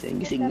pagising,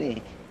 gising na eh.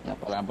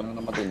 Napala pa na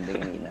matindi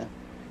kanina.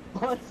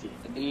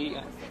 Hindi,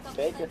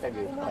 Thank you, thank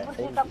you. Inubos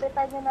ni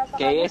kapitan niya nasa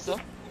KS oh.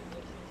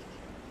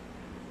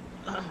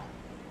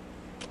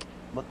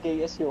 Ba't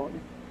KS yun?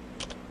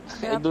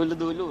 Eh,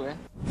 dulo-dulo eh.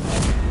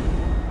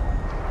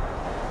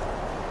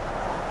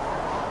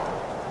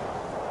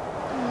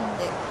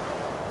 Hindi.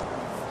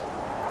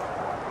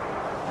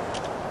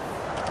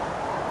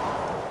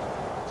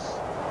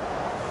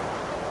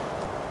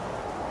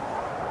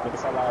 May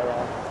kasalaya.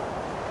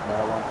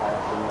 Dalawang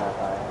parating na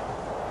tayo.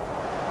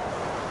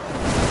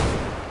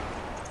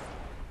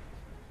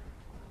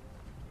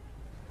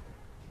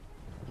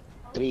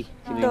 Three.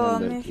 Sino yung Dami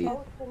number 3? siya.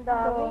 Ang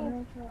dami.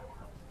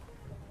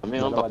 Kami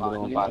yung Dalawa, papakinggan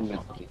dalawang kami.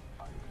 parating.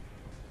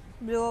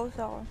 Blue house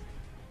ako.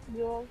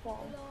 Diyos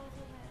ako.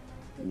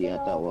 Hindi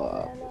ata wa.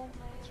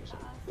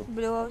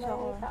 Blue house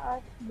ako.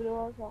 Taas, blue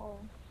house ako.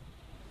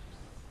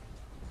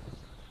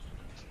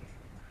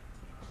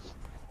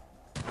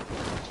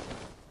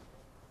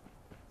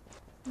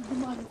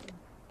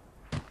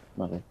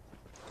 Bakit?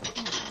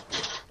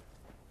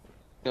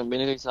 Yung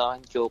binigay sa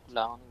akin, joke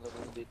lang. Ang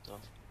gawin dito.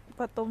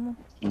 Pato mo.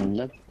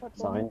 Lag.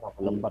 Sa akin,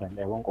 kapalang pa rin.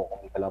 Ewan ko kung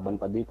may kalaban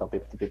pa dito.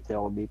 50-50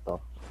 ako dito.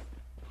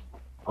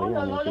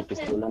 Ayun, may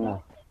pipistola na.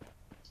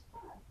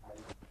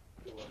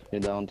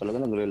 Nidakan talaga,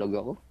 nagrelag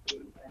ako.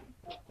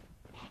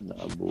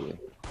 Labo eh.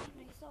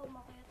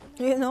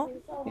 Yun o.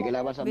 May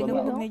kalaban sa baba.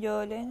 Binugbog ni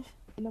Jolens.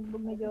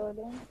 Binugbog ni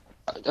Jordan.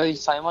 Ay,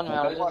 Simon, may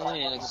ako yun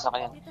eh.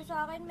 Nagsasakyan. Dito sa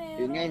akin meron.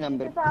 Yun nga yung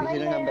number. Sa akin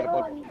Sino number 4?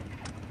 meron.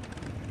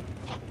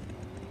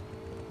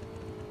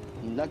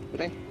 Lag,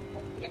 pre.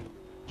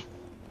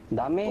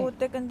 Dami.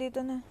 Putek, andito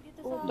na.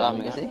 Dito sa Dami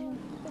Kasi,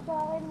 Dito sa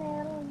akin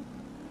meron.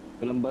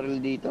 walang baril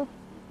dito.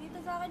 Dito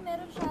sa akin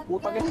meron shotgun.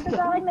 Puta ka. Dito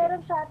sa akin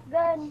meron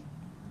shotgun.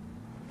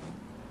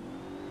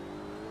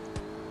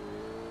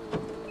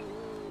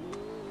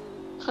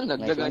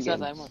 Naglagay Nice siya,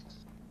 one, Simon.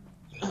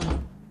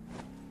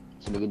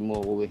 Sinugod mo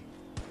ako eh.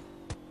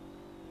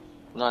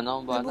 Wala na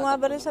akong bala.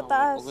 Bumabara sa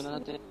taas. Huwag na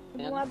natin.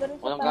 Yan. Bumabara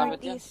sa Walang taas. gamit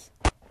yan. Northeast.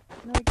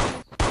 Northeast.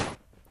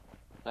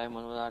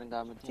 Simon, wala rin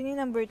gamit yan. Sino yung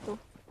number 2?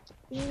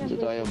 Dito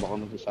tayo, baka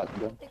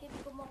mag-shotgun. Tek, hindi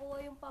ko makuha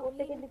yung Putik,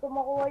 panghi. hindi ko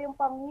makuha yung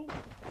panghi.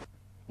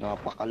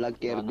 Napakalag,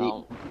 Wala Kerdi. na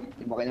akong-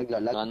 Di ba kayo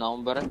naglalag? Wala na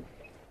akong baril.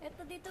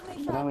 Ito dito may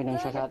Marami nang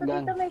shotgun.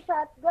 shotgun. Dito may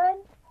shotgun.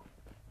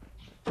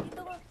 Dito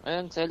ko.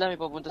 Ayun, Zelda, may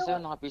papunta sa'yo,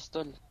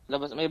 naka-pistol.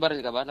 Labas, may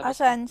baril ka ba? Labas.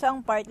 Asan? Saang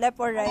part? Left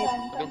or right?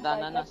 Sa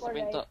bintana na, sa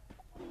pinto.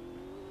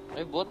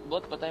 Ay, bot,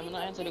 patay mo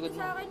na yan sa likod Dito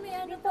mo. sa akin may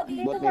ano pa.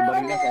 Dito Bot, sa may baril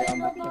akin ka, kaya meron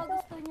ang pa. bot. Baka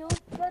gusto nyo.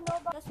 Gano,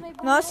 Tapos may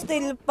No,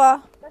 still pa.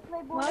 Tapos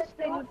may bullet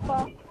pa.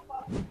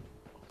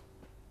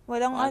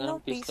 Walang Ano,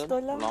 ano,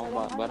 pistol lang. Wala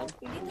akong baril.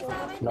 Dito sa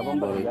akin Labang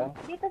meron. baril yan.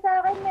 Dito sa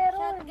akin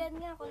meron. Shotgun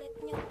nga, kulit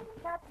nyo.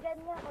 Shotgun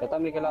nga. Ito,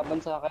 may kalaban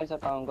sa akin sa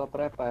tangga,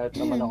 pre. Pahit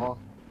naman ako.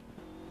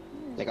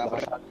 Teka,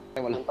 pre.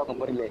 Wala akong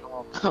baril eh.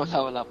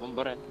 wala pang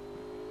baril.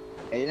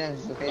 Ayun na,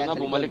 Ito kaya na,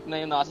 bumalik na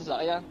yung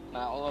nakasasakyan.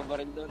 Nakakuha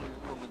baril doon.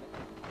 Bumalik.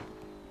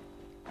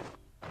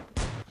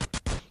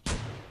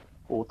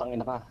 Utang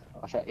ina ka.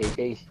 Kasi AK.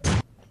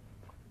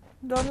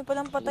 Dami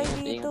palang patay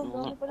dito.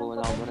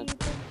 Wala akong baril.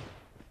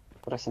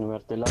 Pre,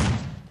 sinuwerte lang.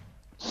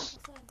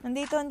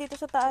 Nandito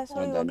sa taas.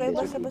 Hoy, huwag kayo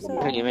basta-basta.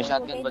 Sige, may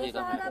shotgun ba Dito dito?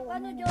 sa harap,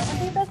 ano, John?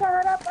 Dito sa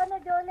harap, ano,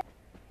 Jole?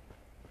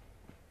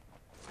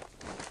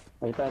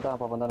 Ay, ito,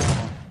 papunta na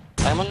ako.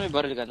 Simon, may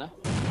baril ka na?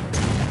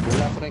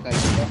 Wala, pre, kahit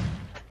ito.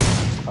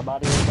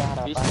 Kabari yung sa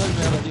harapan. Pistol,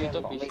 meron dito.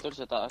 Pistol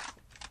sa taas.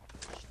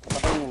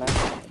 Patay nyo na.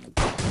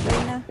 Patay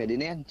na. Pwede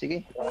na yan, sige.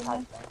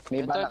 May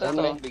Ito, bala ito,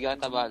 kami. ito. Bigyan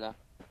ta bala.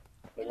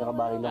 May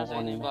nakabari lang Nasa ako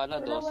inyo yung kanina.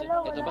 bala,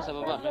 12. Ito pa sa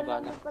baba, may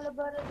bala.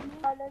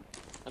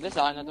 Hindi,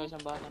 sa akin na to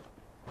isang bala.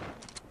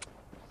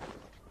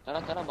 Tara,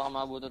 baka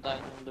maabuto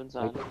tayo doon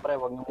sa Wait lang, pre.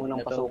 Huwag nyo munang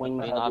Ito, pasukin may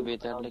masyado.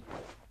 naka-bitter lick.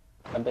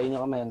 Pantayin nyo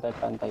kami.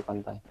 Pantay.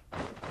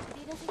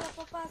 Hindi na sila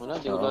papasok. Wala,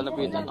 di ko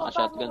lalapitan.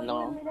 Naka-shotgun lang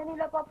ako. Hindi na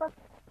nila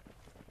papasok.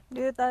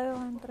 Dito tayo,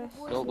 Andres.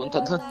 So, punta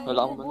doon.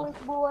 Wala akong bala.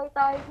 Buhay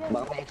tayo dyan.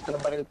 Baka may extra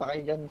baril pa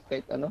kayo dyan,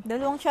 kahit ano.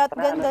 Dalawang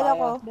shotgun dala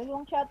ko.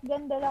 Dalawang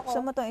shotgun dala ko. Gusto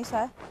mo tong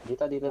isa?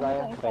 Dito tayo.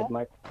 Red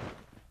mark.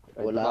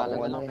 Wala Bala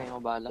akong na ano lang, eh. may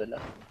mabala. Wala.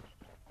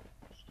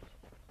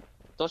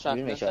 Ito,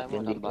 shotgun may tayo, shotgun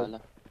walang dito. bala.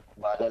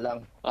 Bala lang.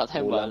 Wala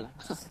tayong Kulang. bala.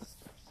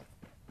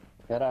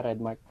 Pero red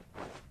mark.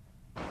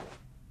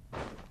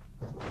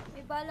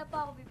 May bala pa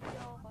ako,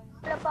 bibigyan ko kayo.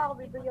 Wala pa ako,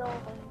 bibigyan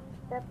ko.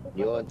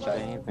 Yun, siya.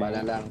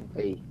 Bala lang.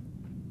 Ay,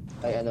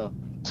 ano.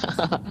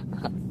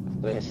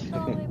 Stress. Ito,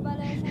 may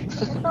bala siya.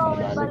 Ito,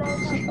 may bala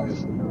siya.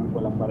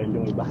 Walang baril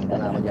yung iba. Kita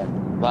na ako dyan.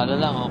 Bala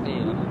lang, okay.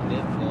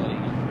 Let's go.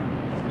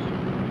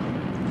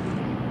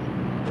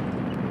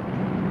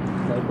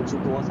 Dahil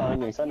pagsutukan sa akin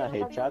yung isa na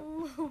headshot.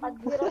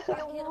 Paghirap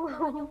Hirap yung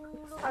naman yung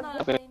loot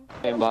natin.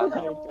 May bala.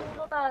 yung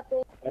ulo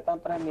natin. Ito,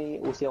 pre, may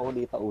usi ako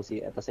dito, usi.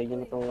 Ito sa inyo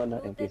na itong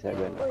MP7.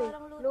 Uy,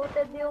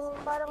 looted yung,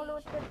 parang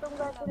looted tong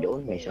gasoline. Yun,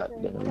 may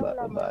shotgun. May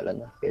bala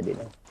na. Pwede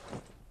na.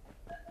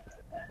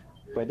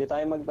 Pwede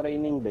tayo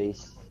mag-training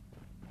base.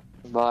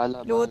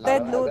 Bala.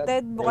 Looted.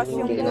 Bukas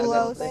yung blue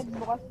house.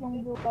 Bukas yung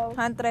blue house.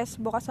 Huntress,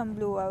 bukas ang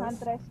blue house.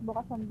 Huntress,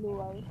 bukas ang blue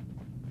house.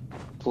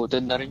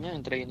 Footed na rin yan,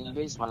 yung training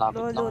base. Malapit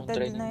lang yung Luluted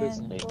training na base.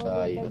 yan. Ay,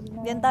 tayo.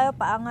 Diyan tayo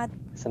paangat.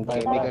 Saan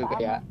tayo Chemical para?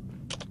 kaya?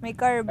 May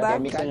car ba?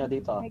 Gusto nyo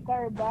dito. May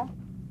car ba?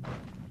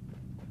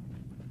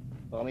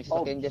 Baka may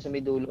sasakyan dyan sa may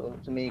dulo.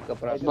 Sa may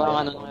kapraso.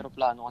 Baka ano ng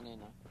aeroplano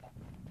kanina.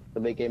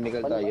 Sabay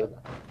chemical tayo.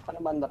 Ano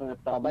ba ang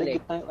Pabalik.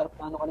 Gitna yung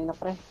aeroplano kanina,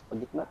 pre. Pag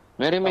gitna.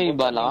 Mary, may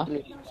bala ka?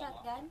 Yung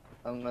shotgun?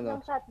 Ang ano.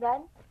 Yung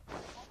shotgun?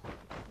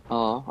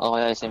 Oo, o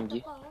kaya SMG.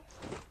 Ito pa, oh.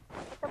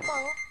 Ito pa,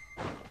 oh.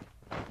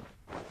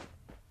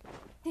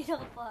 Hindi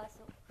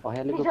nakapasok. O,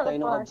 helicopter tayo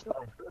ng odds,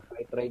 pre.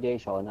 Light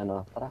radiation, ano.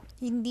 Tara.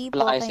 Hindi po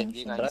Wala kayo SMG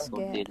kahit Friends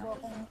hindi get. na.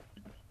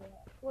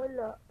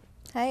 Wala.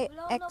 Hi,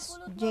 Wala akong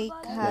XJ napulot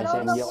na Cat. bala.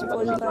 SMG ako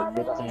Full dito. car.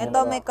 Dito sa Ito,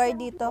 may car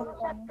dito.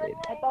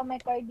 Ito, may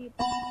car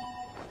dito.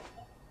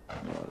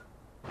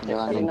 Di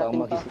ba? Hindi pa ako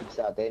makisip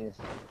sa atin.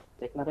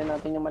 Check na rin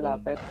natin yung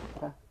malapit.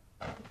 Tara.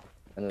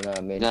 Ano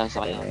namin. Diyan,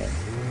 sa kanya. Ayan.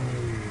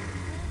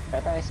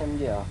 Ito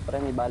SMG, oh. Pre,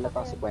 may bala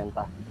pa 50.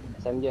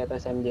 SMG, ito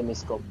SMG, may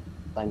scope.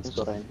 Times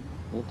 2 rin.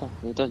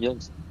 Dito,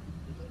 Jones.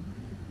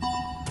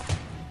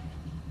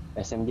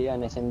 SMG yan,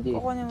 SMG.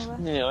 Kukunin mo ba?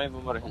 Hindi, okay,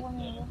 bumaril.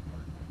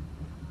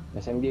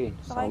 SMG.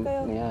 Sakay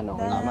kayo. Yan,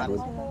 okay. Daan na Good.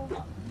 natin sila.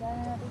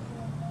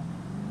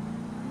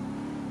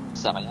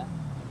 Sa kanya?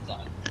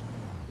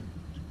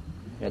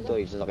 Ito,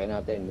 isasakyan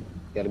natin.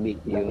 Kirby,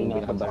 yung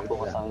pinakabaril ko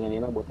nila. sa kanya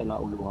nila, buti na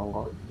ulungan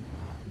ko.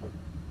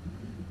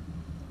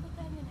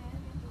 Pupuntahan nyo na yan.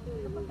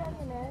 Punta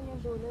nyo na yan, yung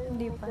dulo. Yung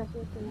Hindi pa.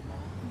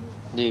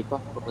 Hindi pa,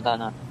 pupunta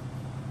natin.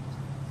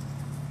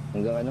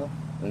 Hanggang ano?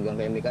 Hanggang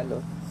chemical,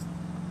 oh.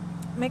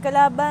 May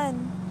kalaban.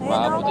 Ayan,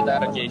 Maabot oh. na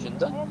radiation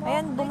doon.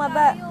 Ayan,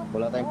 bumaba.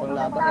 Wala tayong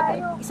panglaban, eh.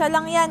 Isa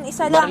lang yan,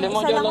 isa lang, Baril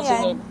mo isa dyan lang lang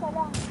yan. si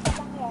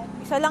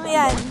Isa lang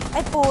yan.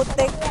 Ay,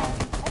 putik.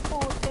 Ay,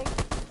 putik.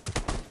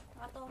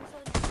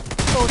 Thompson.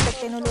 Putik,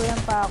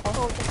 tinuluyan pa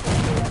ako.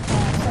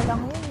 Isa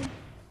lang yun.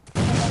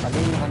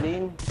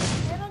 Kalin.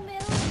 Meron.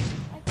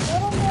 Ay,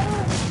 Meron.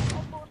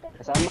 Ay, putik.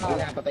 Kasama. Patay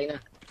na, patay na.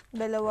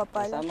 Dalawa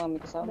pala. Kasama,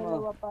 may kasama.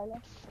 Dalawa pala.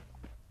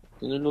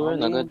 Tinuluyan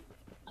agad.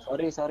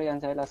 Sorry,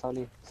 Ansela,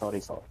 sorry. Sorry.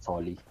 Sorry.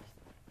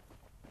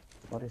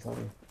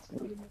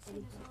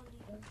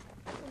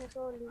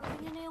 Kunin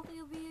nyo na yung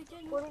QBU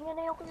dyan. Kunin nyo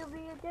na yung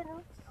QBU dyan,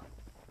 oh.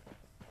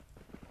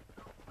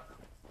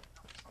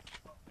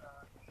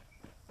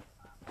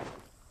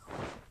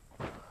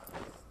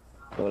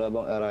 Wala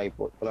bang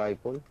rifle?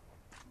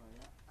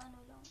 Ano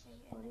lang.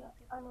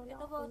 Ano lang.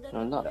 Ito ba?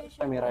 Wala.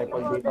 Ito, may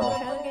rifle dito.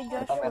 Shout kay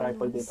Josh. Ito, may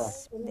rifle dito.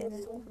 Hindi na.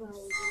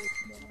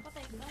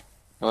 Patay ka?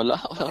 Wala,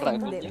 walang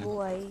rifle Hindi, niya.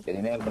 buhay. Pwede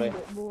na yan, pre.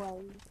 Buhay.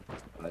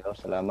 Wala,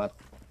 salamat.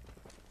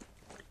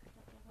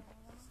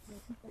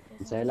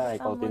 Ansela,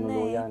 ikaw Tama na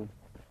tinuluyan.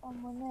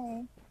 Tama na,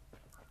 eh.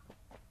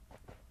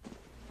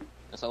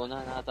 Nasa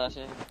una na ata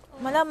siya.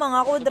 Malamang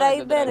ako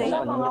driver eh.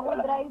 Wala pang ako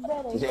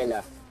driver, Si eh. Sela.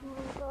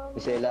 Si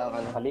Sela ang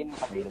ano. Nakalin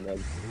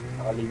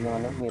yung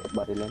ano, may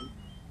barilan.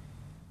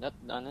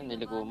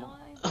 Niligo mo.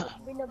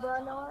 Binaba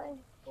na nga, eh.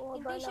 Bumaba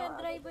Hindi na siya nga.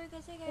 driver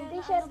kasi kaya Hindi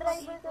na siya ano, driver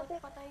pag-ikot, kasi.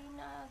 Patayin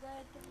na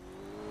agad.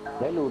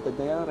 Dahil lutad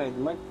na yan, red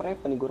mark, pre,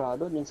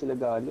 panigurado, din sila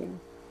galing.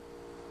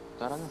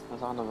 Tara na,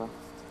 nasa ka na ba?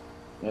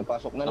 May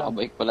pasok na lang.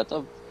 Nakabaik pala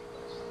to.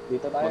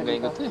 Dito tayo,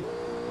 Magayin ko dito. to eh.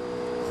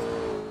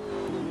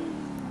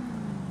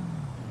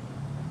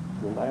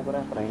 Doon tayo, pre,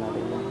 try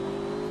natin yan.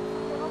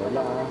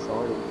 Wala,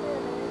 sorry.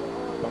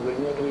 Magaling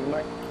niya, green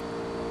mark.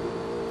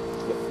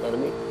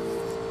 Kirby.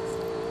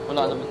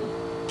 Wala naman.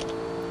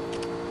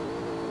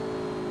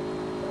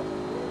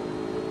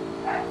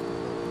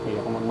 Hindi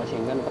ako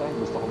mag-machine gun, pre,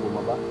 gusto ko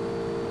bumaba.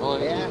 Oh,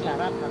 Kaya,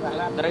 sarap,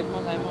 sarap. drive mo,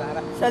 tayo mo.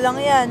 Isa lang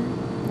yan.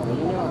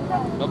 Magaling nyo.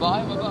 Baba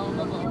kayo, baba.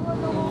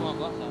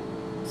 Bumaba.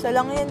 Isa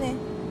lang yan eh.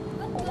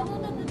 Ba't gano'n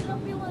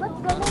na-drop yung ano? Ba't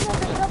gano'n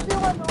na-drop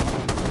yung ano?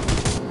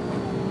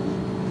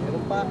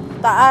 Meron pa.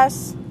 Taas.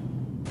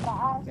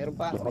 Meron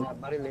pa. Wala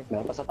baril eh.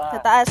 Meron pa sa Sa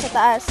taas. taas, sa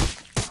taas.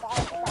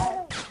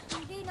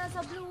 Hindi, nasa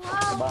blue Sa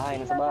house. bahay,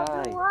 nasa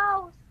bahay. Blue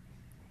house.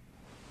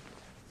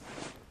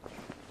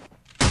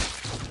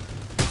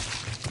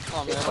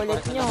 Oh, meron Kulit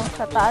pa. nyo.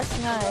 Sa taas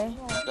nga eh.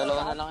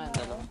 Dalawa na lang yan,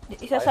 dalawa.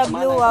 Isa sa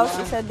blue house,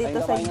 isa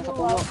dito sa Ayun, sa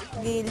puno.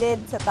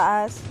 gilid, sa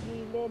taas.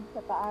 Gilid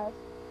sa taas.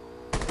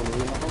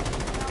 Tuluyan ako.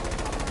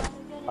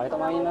 Kahit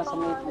ang mahina sa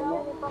may puno.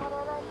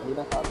 Hindi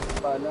na taas sa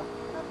bala.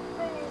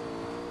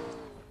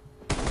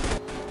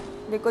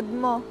 Likod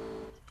mo.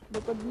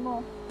 Likod mo.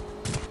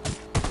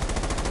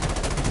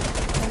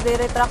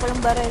 Nagre-retract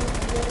yung baril.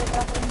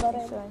 Nagre-retract yung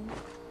baril. Saan?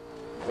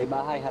 May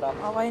bahay, harap.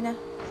 Okay na.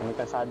 Sa may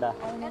kalsada.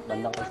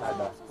 Bandang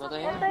kalsada. Patay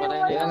na, Ito patay yung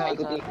na. Kaya ano, nga,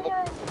 ikot-ikot.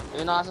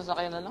 Yung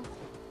nakasasakyan na lang.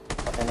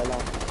 Patay na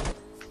lang.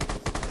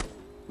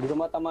 Hindi ko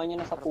matamaan niya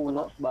nasa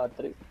puno,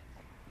 battery.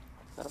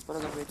 Sarap pala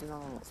gamitin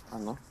ng,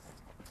 ano,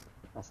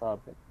 Nasa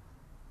apit.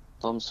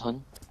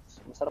 Thompson.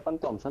 Masarap ang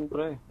Thompson,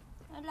 pre.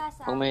 Ang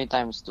lasa. Kung may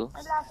times 2.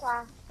 Ang lasa.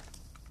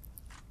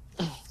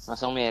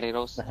 Nasang Mary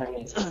Rose.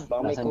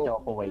 Baka may Nasaan cook.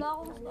 choco white? Wala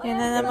akong... Yun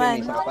na Kirby, naman. may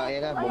isa pa.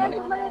 Ayan na, Ayan, bumalik.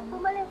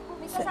 bumalik.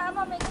 May kasama.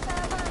 May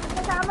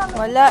kasama.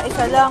 Wala,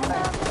 isa lang.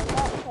 May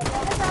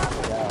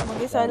kasama.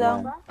 Mag-isa lang.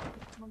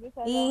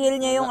 I-heal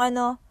niya yung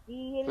ano.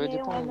 Pwede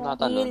pong I-heal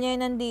natalon. niya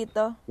yung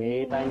nandito.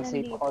 May time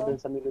save ako dun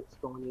sa minutes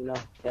ko kanina.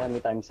 Kaya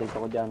may time save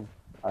ako dyan.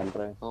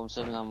 Andre.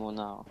 Homesell nga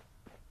muna ako.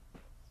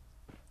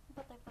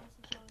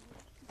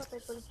 Patay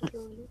pala si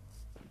Jolie.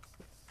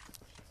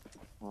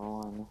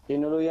 Oo, ano.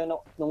 Tinuluyan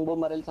ako, nung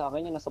bumaril sa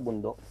akin yung nasa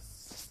bundok.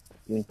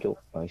 Yung choke.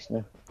 Ayos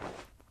na.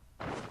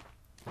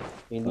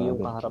 Hindi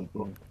yung kaharap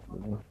ko.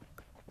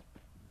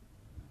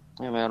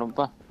 Ay, meron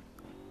pa.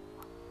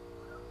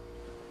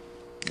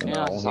 Wala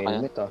Yeah, akong sakay.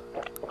 helmet ah.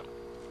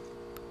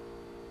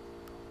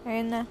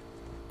 Ayun na.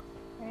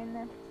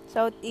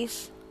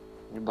 Southeast.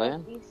 Ano ba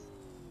yan?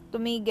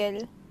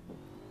 Tumigil.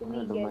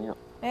 Ano, lumayo.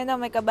 Ayun na,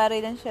 may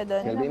kabarilan siya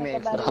doon. Kelby, may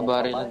extra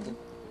Nakabaril lang din.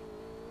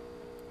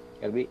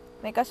 Kelby,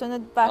 May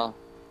kasunod pa. Oh,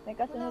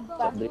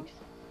 soft drinks.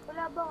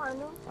 Wala bang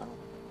ano?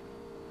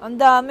 Ang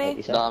dami.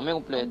 Kahit isa. dami,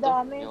 kompleto.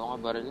 Yung mga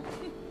baril.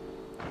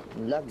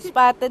 Ang lag.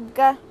 Spotted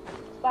ka.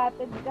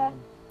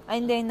 Ay,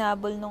 hindi.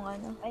 Nabol nung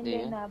ano.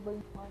 Hindi.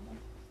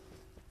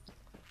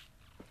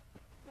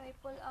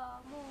 Rifle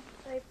ammo.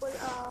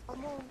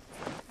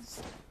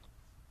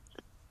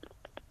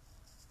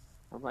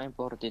 Ano ba yung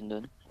 14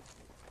 dun?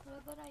 Wala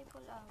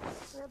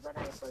ba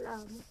rifle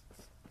ammo?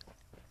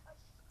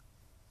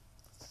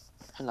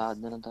 Lakad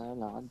na lang tayo,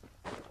 lakad.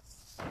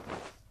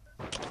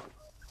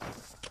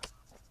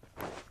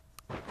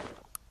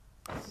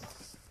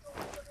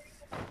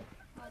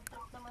 Bad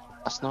trip naman mo.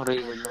 As ng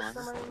recoil ng ano.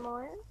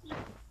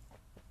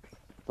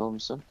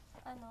 Thompson.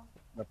 Ano?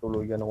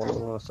 Natuluyan ako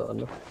nung sa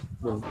ano.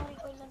 Dun.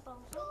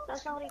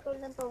 Taas ang recoil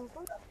ng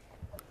Thompson?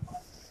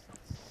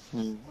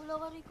 Wala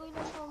ka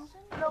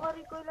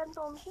recoil ng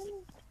Thompson?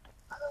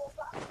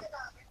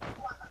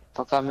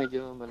 Pagka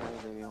medyo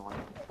malayo yung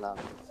ano, flag.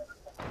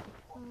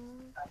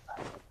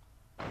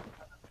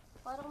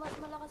 Parang mas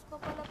malakas pa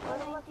pala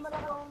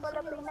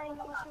P90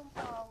 yung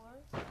power.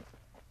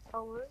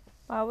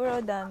 Power o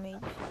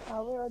damage?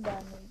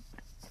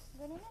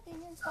 Ganun natin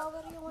yun.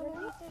 Power yung ano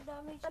dito.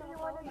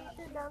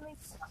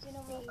 Damage.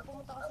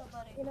 Pumunta ka sa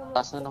baril.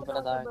 Taas na lang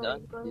pala tayo daan.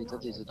 Dito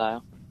tayo.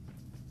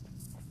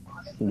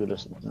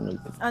 Dulas.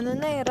 Ano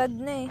na eh, rad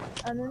na eh.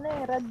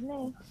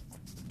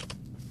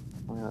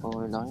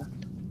 Okay lang yan.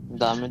 Ang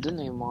dami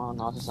dun eh, yung mga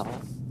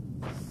nakasasakyan.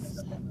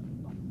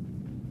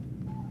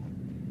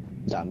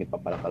 Dami pa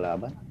pala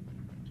kalaban.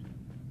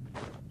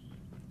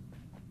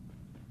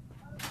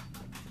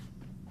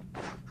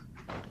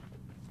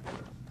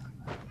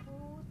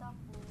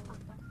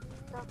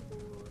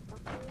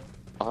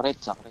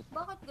 Sakrit.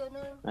 Bakit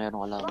ganun?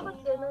 Mayroon ka lang.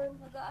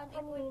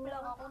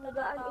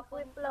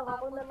 Nagaan-equip lang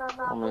ako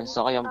natatapon. May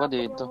sakyan pa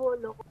dito.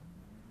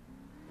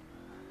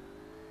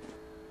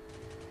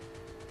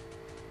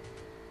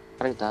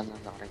 Sakrit ha,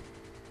 sakrit.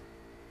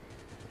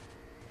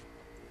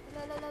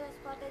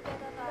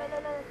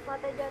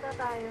 Spotted yata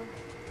tayo.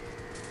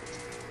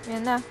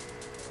 Yan na.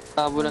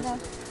 Tabulan.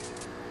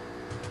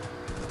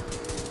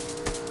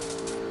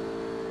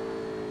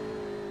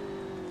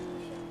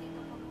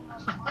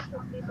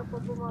 Dito po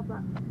bumaba.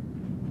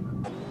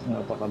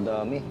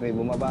 Napakadami. May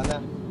bumaba na.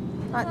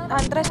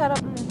 Andres, harap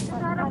mo.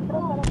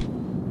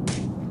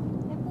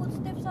 May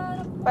footsteps sa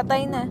harap.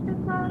 Patay na.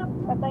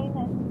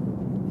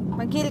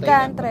 Mag-heal Patay ka,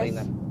 na, Andres. patay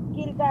na.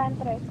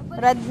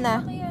 Rad na.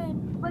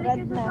 Balik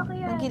yung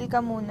sasakyan. Mag-heal ka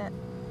muna.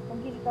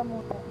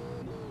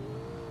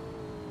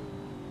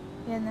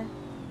 Yan na.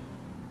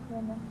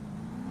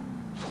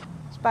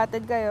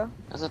 Spotted kayo.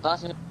 Nasa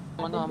taas yung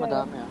ano,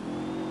 madami ah.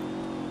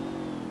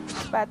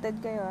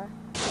 Spotted kayo ah.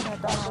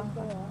 Ito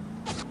nga.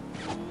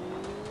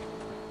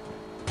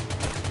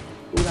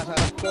 Nasa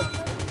harap ko.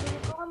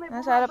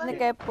 Nasa harap ni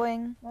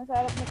Kepwing.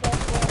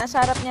 Nasa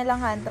harap niya lang,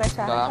 Andres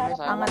ha. Dami,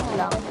 sayang. Angat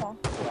lang.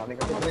 Dami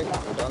kasi pre.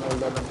 Saan all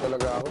down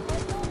talaga ako.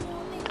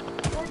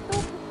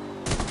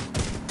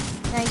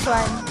 Nice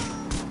one.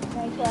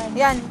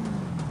 Yan.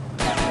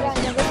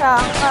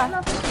 Nagasaan ka.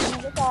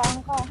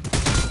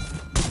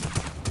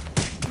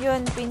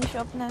 Yun, finish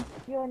off na.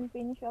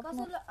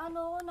 Kaso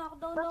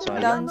knockdown na. Sayang.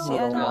 Down si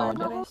ano, Sayang.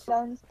 Andres.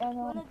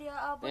 Wala, di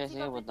aabot Sige, si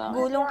sige, Kapitan. punta ako.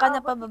 Gulong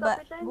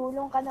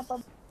ka na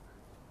pababa.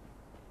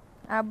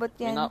 Abot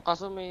yan.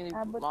 Kaso may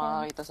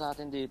makakita sa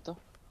atin dito.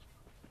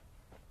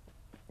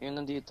 Yun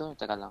nandito.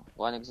 Teka lang.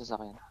 Kuha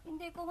nagsasakyan.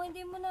 Hindi, kung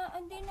hindi mo na.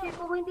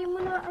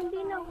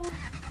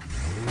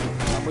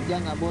 Abot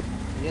yan, abot.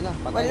 Yan lang.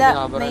 Patay. Wala,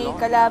 Binabaril may ako.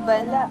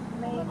 kalaban.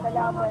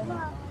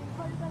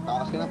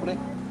 Takas ka na pre.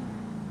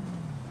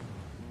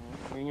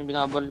 Yun yung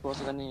binabaril ko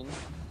sa kanina.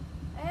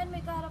 Ayan,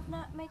 may kaharap na.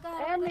 Hindi,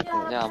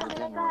 abot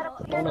yan.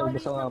 Ano,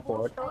 naubos ang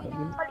apport?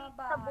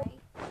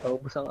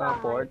 Naubos ang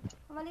apport?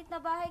 Malit na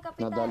bahay,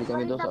 Kapitan. Nadali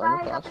kami doon sa ano,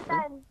 taas pre.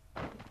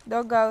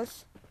 Doghouse.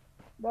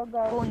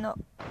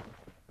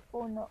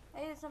 Puno.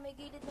 Ayun, sa may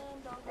gilid na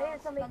ng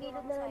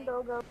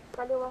dog.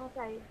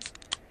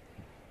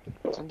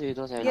 Saan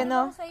dito? Sa Yan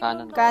o.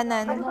 Kanan.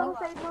 Kanan.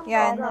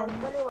 Yan.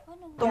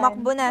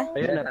 Tumakbo na.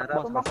 Ayun,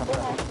 tumakbo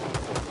na.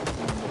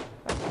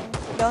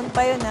 Down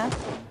pa yun ha.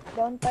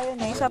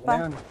 May isa pa.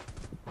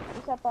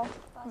 Pasok ka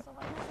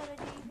na sa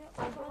radio.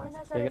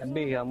 Sige,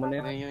 B, hamo na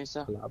yun. Ayun yung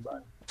isa.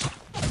 Laban.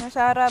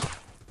 Nasa harap.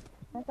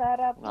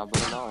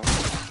 Binabaril ako eh.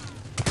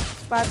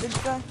 Spotted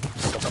ka.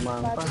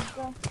 Katamaan pa. Bakit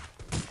ka?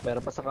 Meron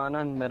pa sa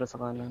kanan, meron sa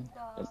kanan.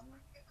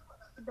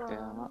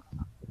 Kaya nga.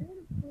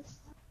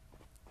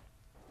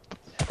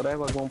 Pre,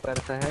 wag mong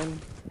persahin.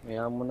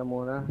 Hayaan mo na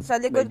muna. Sa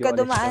likod Medyo ka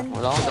alis dumaan.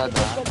 Wala akong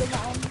dadaan. Ka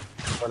dumaan.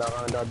 Wala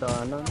kang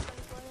dadaanan.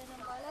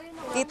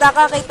 Kita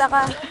ka, kita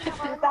ka.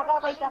 Kita ka,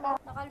 kita ka.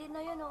 Nakalina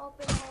yun,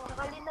 open ako.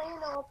 Nakalina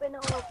yun, open na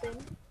open.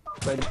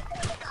 Pwede.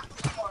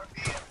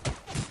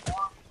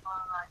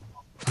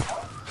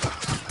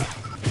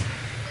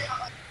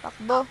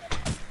 Takbo.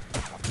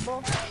 Takbo.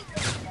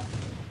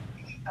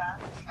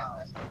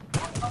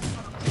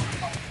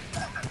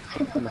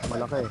 Mas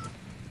malaki.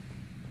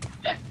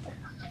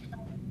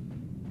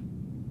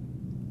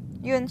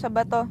 Yun, sa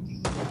bato.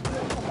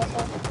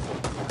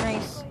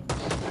 Nice.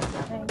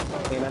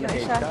 Kailan na Yung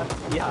isa. headshot?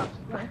 Yeah.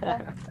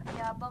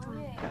 Yabang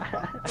niya eh.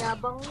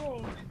 Yabang niya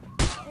eh.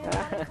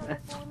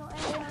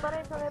 Ayun pa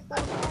rin sa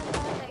repuno.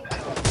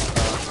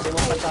 Hindi mo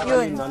patara Yun,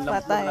 yun, ang lampas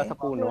patay. na nasa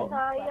puno.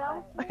 Sayang.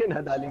 Ay,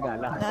 nadali nga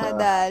lang.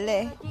 Nadali.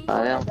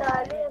 Sayang.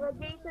 Dali,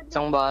 Jason.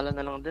 Isang bala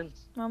na lang din.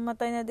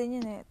 Mamatay na din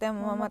yun eh. Tayo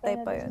mamatay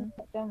pa yun.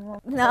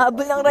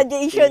 Naabol ng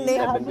radiation eh.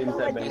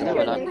 17-7. Hindi,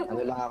 wala.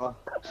 Ano lang ako?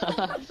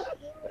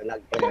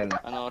 Lag pa yan.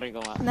 Panoorin ko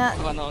nga. Na-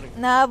 Panoorin ko.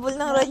 Naabol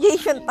ng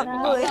radiation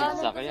takbo eh.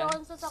 Sakyan.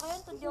 Ako sa sakyan,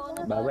 hindi ako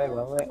na. Bawe,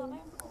 bawe.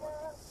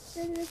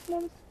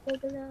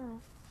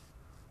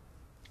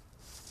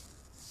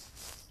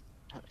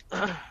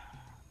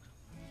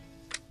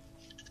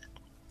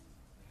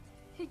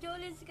 Si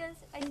Jolins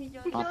kasi, ay si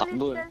Jolins.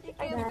 Nakatakbo eh. Si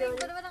Kevin,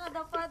 pa naman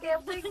nakadapa.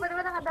 Kevin, pa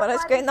naman nakadapa.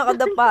 Paras kayo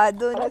nakadapa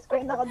dun. Paras ko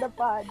yung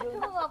nakadapa doon.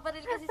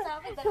 Bumabaril kasi sa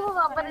akin.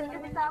 Sumapaparin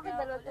kasi sa amin,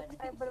 dalawa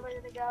tayo pa naman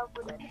yung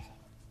nag-aapon.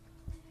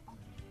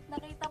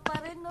 Nakita pa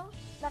rin, no?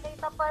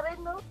 Nakita pa rin,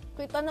 no?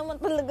 Kita naman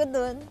talaga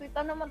dun.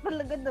 Kita naman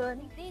talaga doon.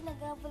 Hindi,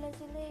 naghabulan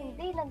sila eh.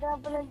 Hindi,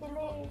 naghabulan sila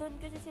eh. Doon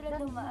kasi sila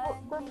dumaan.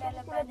 Doon kasi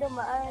sila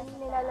dumaan,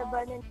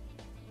 nilalabanan.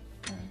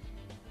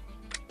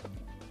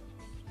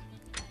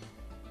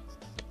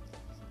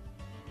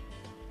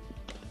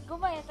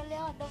 Gumaya tali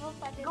ako, damo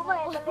pa din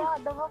Gumaya ako. tali ako,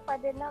 damo pa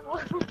din ako.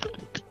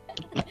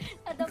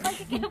 Ada pa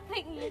si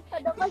Kevin.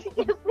 Ada pa si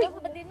Kevin. Damo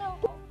pa din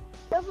ako.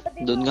 Damo pa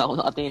din Doon nga ako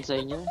nakatingin sa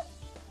inyo.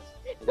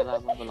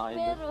 Nagkalaban pala kayo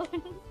doon. Meron.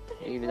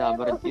 Eh,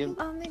 binabarad ko yun.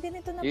 Ah, may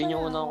ganito na Yun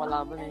yung pala. unang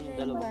kalaban eh, yung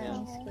dalawang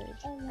yan.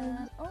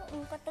 Oo,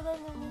 katagal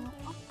na yun.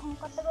 Ang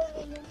katagal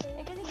na yun.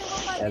 Eh kasi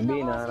dumapa din Elby,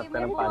 ako. nahanap ka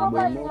ng May fanboy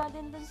bumaba mo. nga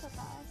din dun sa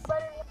taas.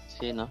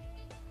 Sino?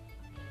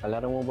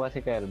 Kalaro mo ba si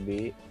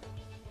Kirby?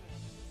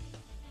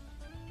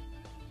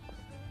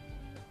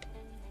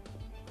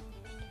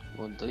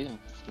 Punto yun.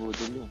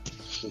 Budol yun.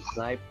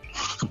 Snipe.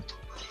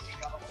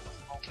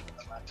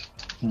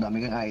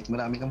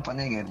 Marami kang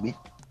panay, Gerby.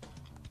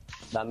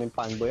 Daming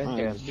fanboy yan,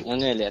 Kirby.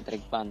 Ano yung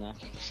electric fan ha?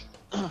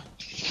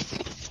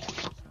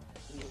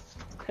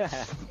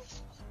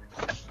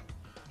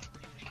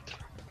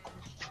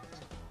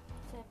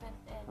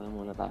 Ano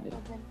muna tayo?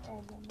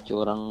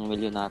 Tsurang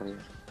milyonaryo.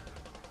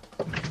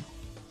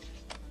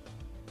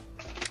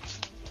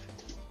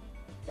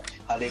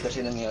 Alay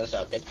kasi nangyari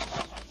sa atin.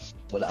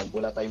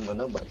 Wala tayong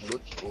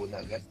balut, una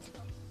agad.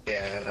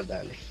 Kaya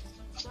nadali.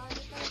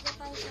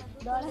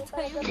 Dali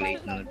tayo.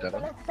 Late na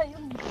nagkaroon. Wala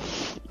tayong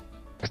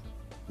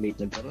Late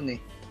nagkaroon eh.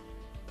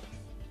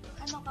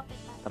 Ano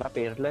kapitan? Tara,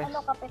 fearless. ano,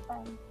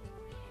 kapitan.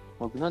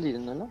 Huwag na, dito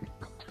na lang.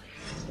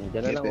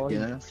 Diyan na lang, Perfect on.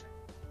 yun, ano?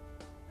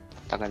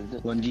 Tagal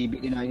doon. 1 GB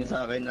kinain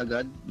sa akin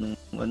agad. Nung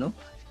ano?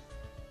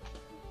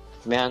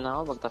 Mayan na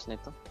ako, pagtas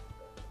nito.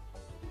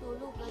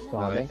 Tulog ka na.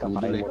 Grabe, Okay,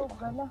 kapatay tuloy. mo. Tulog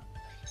ka na.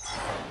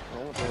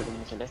 Oo, tulog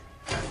mo sila.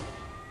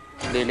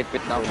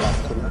 Lilipit na ako.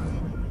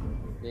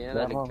 Hindi na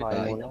Wala ko, naligpit kaya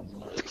tayo. mo na.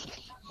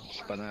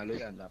 Panalo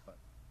yan dapat.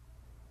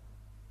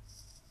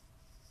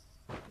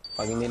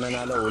 Pag hindi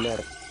nanalo,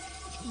 ulit.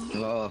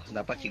 Oo,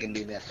 dapat chicken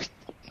dinner.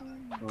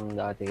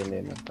 Dati ka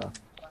din ito.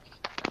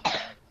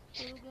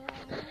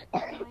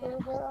 Tulog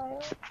ka ayaw.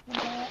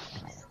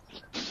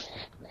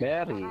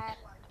 Berry.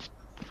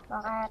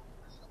 Bakit?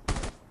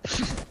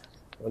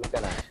 Ulit ka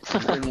na.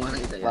 Sabi mo nga na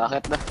ito yan.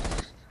 Bakit na?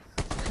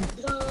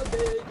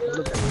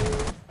 Ulit ka na.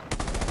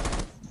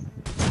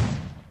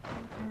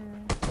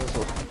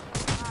 Puso.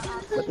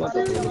 Ba't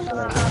matutulog ka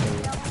na?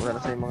 Wala na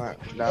sa'yo mga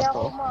Hindi ako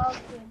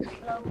umaakin.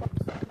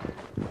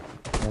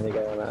 Hindi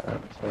ka na.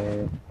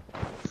 Eh,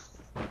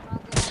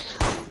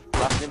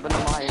 Bakit din ba na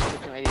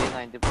maka-exit yung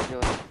A90 po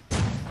yun?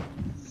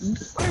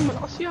 ay,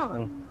 malakas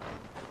yan.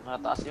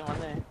 Nataas yung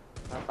ano eh.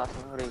 Nataas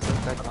yung record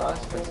kahit Taas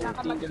mga yung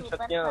tigil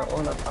shot niya.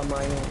 Oh, natama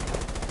yung...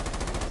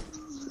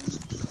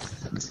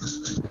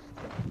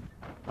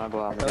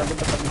 magawa mo Pero dyan. di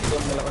ba sabi ko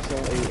malakas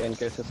yung AN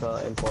kaysa sa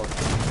M4?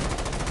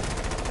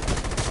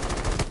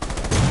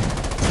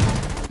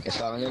 Kasi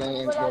sa kanila yung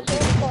Wala import.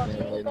 tayong coffee.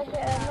 Kasi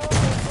ano,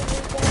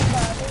 may tuloy ka na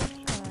natin.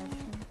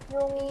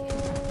 Yung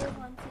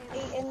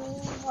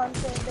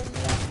AN-17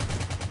 lang.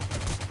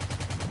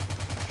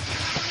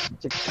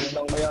 16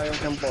 lang kaya yung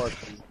M4.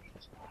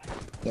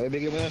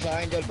 Nabibigay mo na sa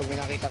akin, Joel. Pag may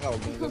nakita ka, huwag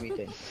mo yung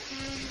gamitin.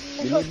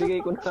 Binibigay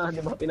ko na,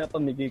 di ba?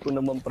 Pinapamigay ko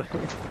naman, pre.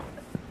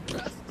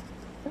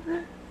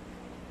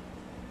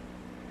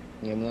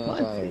 Ngayon mo na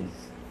sa akin.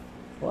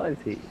 Wala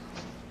si...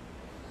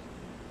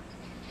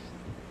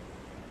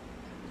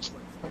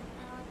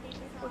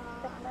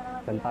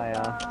 Saan tayo?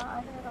 Ano,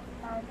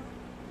 Roxano?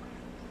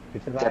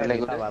 Dito tayo, Charlie,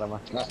 dito good. para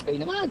mas. Last day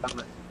naman.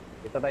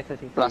 Dito tayo sa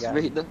sisigan. Plus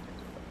bay doon.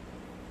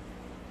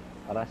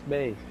 Aras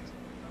Bay.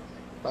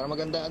 Para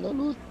maganda ano,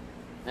 loot.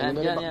 Yan, Ano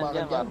yan, na yan, bakbakan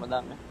yan. dyan?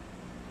 Madami.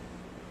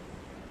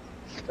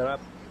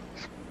 Sarap.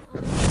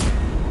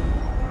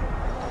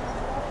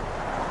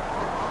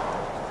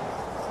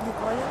 Hindi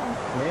ko alam eh.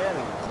 Ngayon.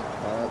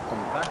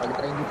 Pag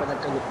tayo hindi pa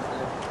nagkalut.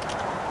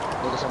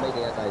 May kasabay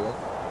kaya tayo.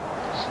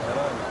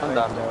 Meron. Ang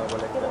dami.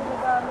 Balik Pero doon.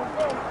 magamit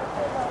din.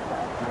 Kasi nasa,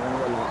 Meron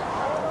wala.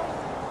 ano,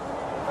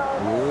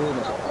 Ayun,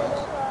 nasa taas.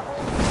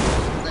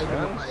 Tayo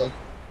Yan. pa eh.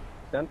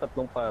 Yan, 3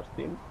 fire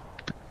team.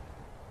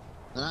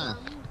 Ah,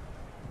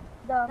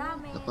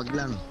 dami. kapag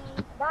lang.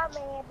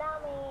 Dami,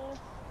 dami.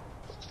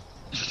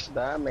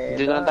 Dami.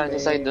 Hindi na lang tayo dami.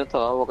 sa side dito,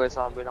 ha? Huwag kayo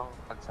sa kabilang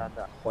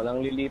kalsada.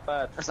 Walang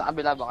lilipat. Sa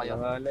kabila ba kayo?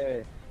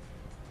 Nangali.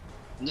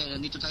 Hindi,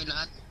 nandito tayo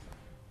lahat.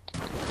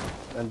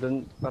 Nandun,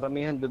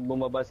 karamihan doon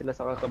bumaba sila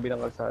sa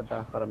kabilang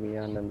kalsada.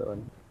 Karamihan nandoon.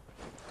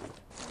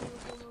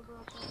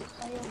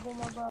 Ayaw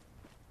bumaba.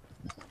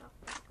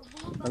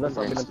 Nandun sa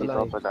kabilang Dito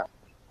tulay. pala.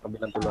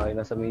 Kabilang tulay.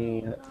 Nasa may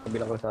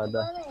kabilang kalsada.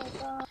 Ano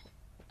ito?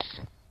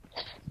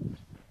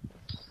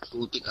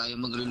 Putik ayaw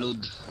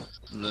mag-reload.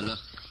 Lala.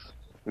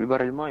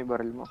 Ibaril mo,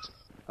 ibaril mo.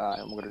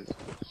 Ayaw mag-reload.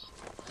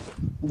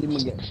 Hindi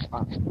mag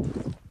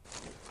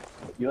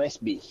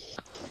USB.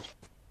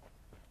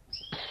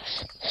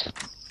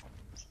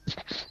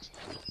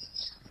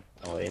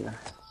 Okay na.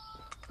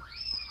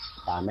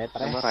 Dami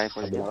pre. Ano ba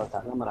rifle Sabi dyan? ko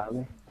sana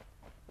marami.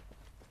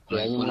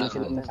 Kaya nyo muna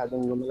sila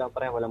masyadong gumalaw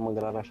pre. Walang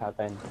magra-rush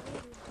atin.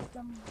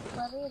 Isang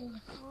baril.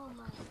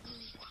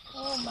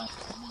 Oh my.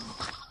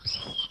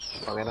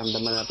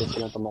 Pakiramdaman natin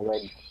silang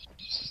tumawid.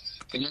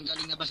 Kailan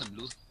galing na ba sa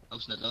blue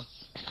house na to?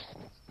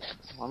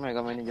 May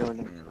kamay ni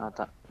Jolie.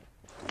 Ata.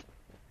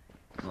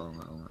 Oo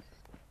nga, oo nga.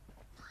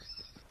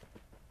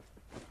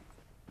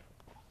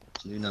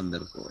 Sino yung number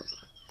 4?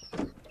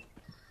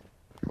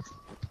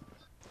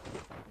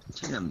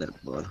 Sino yung number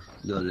 4?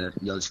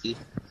 Jolski?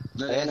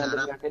 Ayan, nandun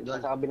harap. natin.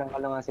 Sa kabilang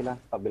kalanga sila.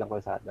 Kabilang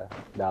kalsada.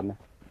 Dami.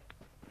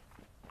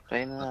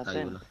 Try na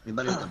Tayo natin. na. May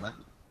baril ka ba?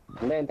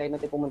 Hindi, hintayin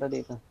natin pumunta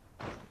dito.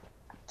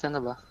 Saan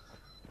na ba?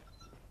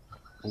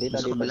 Dito,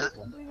 Sa dito. kabila?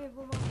 dito.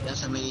 Yan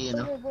sa may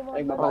ano?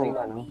 Ay, babae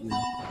ka, no?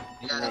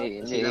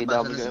 Hindi,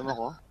 AWM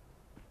ako.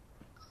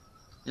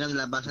 Yan,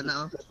 labasan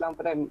na oh. Just lang,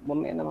 pre.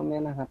 Mamaya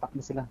na.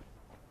 Natakbo sila.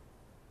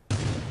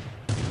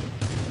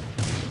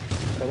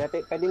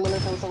 Pwede mo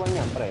lang sangsawan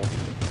yan, pre.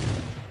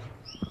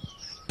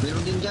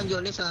 Meron din dyan,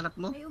 Johnny, sa harap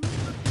mo. May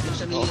umikot na. Yung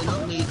sa may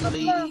ano, may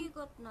kulay,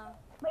 Umikot na.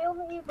 May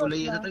umiikot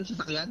kulay na. ano tayo,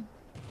 sasakyan.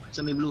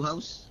 Sa may blue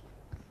house.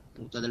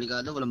 Sa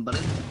delikado, walang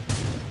baril.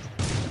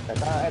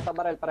 Ito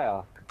baril, pre,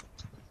 oh.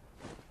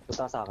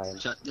 Ito sa akin.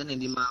 Shotgun,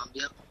 hindi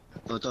makakampiyak.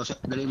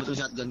 Dali mo itong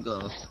shotgun ko.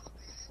 Oh.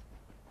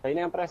 Sa'yo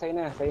na yan, pre. Sa'yo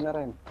na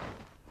rin.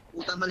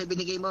 Puta, mali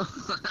binigay mo.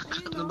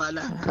 Ano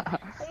bala?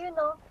 Ayun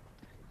o.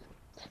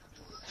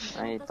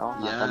 Ay, ito.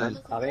 Yan.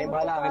 Akin yung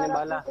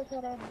bala. Dito sa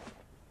red.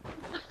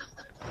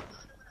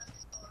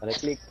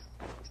 Right-click.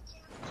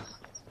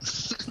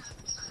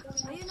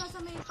 Ayun, nasa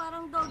may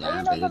parang dog.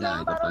 Yan, Ayun o, pwede sa na. may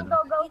Ito pa parang na.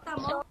 dogout Kita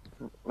mo? dito.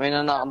 May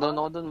nanakadown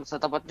ako dun. Sa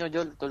tapat nyo,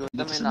 Jol. Tuloy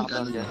na may Dito sa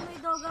knockdown may dyan. May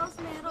doghouse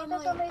meron. Dito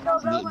sa oy. may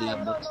dogout Hindi,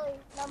 meron abot. oy.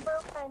 Number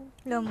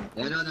 10. Lum.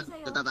 Ayan o,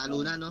 natatalo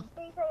na, no?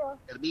 Okay sa'yo.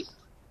 Kirby.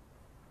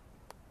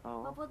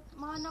 Oo.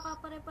 Mga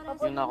nakapare-pare Tapos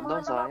Yung yung knockdown,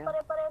 mga sayang.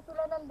 nakapare-pare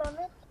sila ng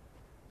damit.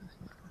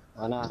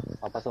 Ano,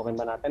 papasukin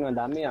ba natin? Ang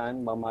dami yan.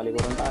 Baka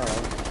maliguran tayo.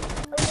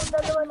 Ay, yung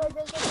dalawa na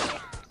dyan sa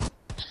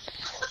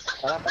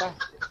Tara.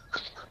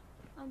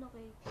 Ano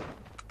kay?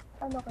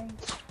 ano kayo?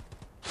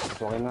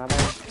 Pasukin natin.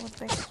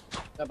 Putek.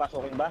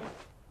 Napasukin ba?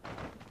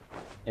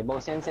 Eh,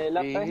 boss yan sila,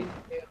 pre.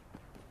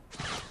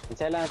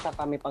 Sila sa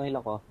kami panghilo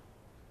ko.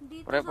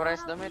 Dito Pare-pares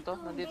sa harap damit, oh.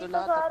 dito. Nandito Dito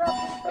lahat. sa harap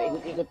dito.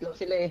 Paikot-ikot lang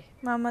sila eh.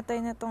 Mamatay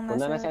na tong Punta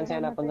na nasa...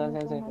 Sensela.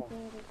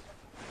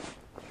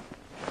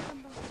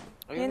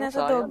 Yan, oh, nasa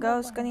sayang.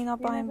 doghouse. Kanina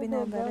pa kayong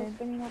binabaril.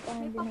 May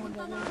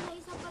papunta na na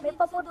isa pa May dito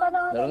sa papunta na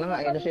doghouse. Laro na nga,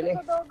 ayun na sila eh.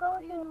 sa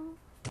dogout Ayun, oh.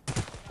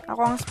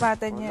 Ako ang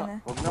spotted niya na.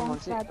 Huwag na,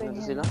 Monsi. Spotted Nandun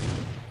niya. sila.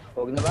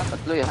 Huwag na ba?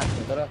 Tatlo yan.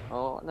 Tara.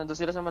 Oo, nandun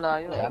sila sa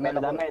malayo. Dami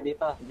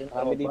dito.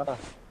 Dami dito.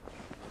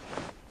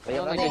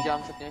 Ayun,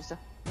 nag-jumpshot yung isa.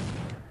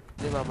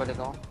 Hindi, babalik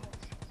ako.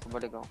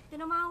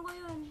 Tinamaan ko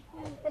yun.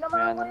 Yun.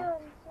 Tinamaan ko Ayan,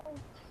 yun.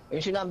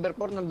 Yung si number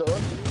 4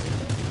 nandoon.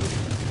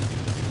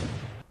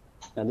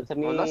 Nandun sa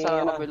may, Wala sa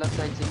ano, kabilang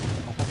side sila.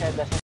 sa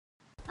seda siya.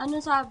 Ano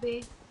sabi?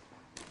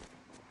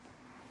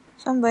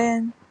 Saan ba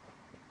yan?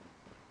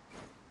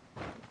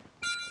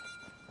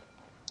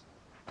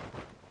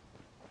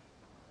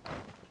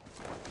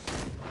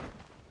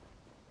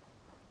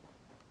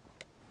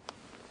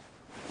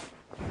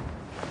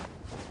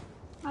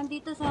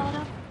 Andito sa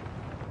harap.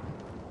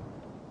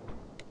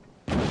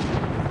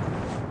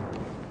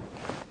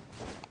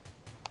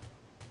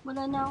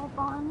 Wala na ako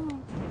pang ano eh.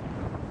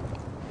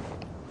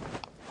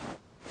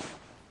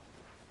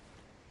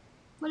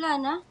 Wala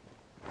na?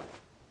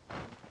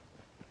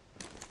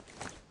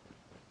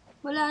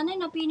 Wala na,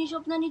 na-finish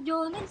off na ni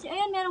Jolens.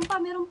 Ayan,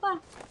 meron pa.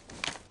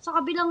 Sa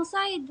kabilang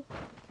side.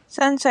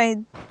 Saan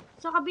side?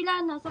 Sa kabila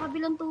na, sa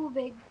kabilang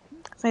tubig.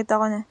 Kita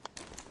ko na.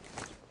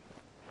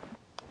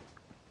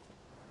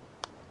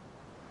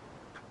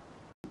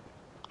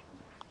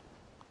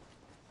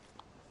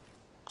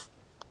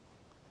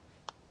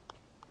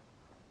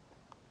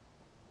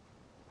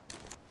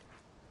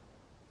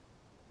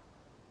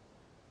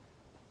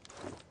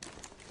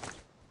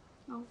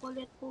 Ang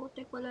kulit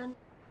putik, wala.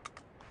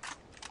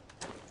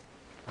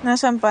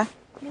 Nasaan pa?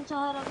 Yung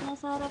sa harap,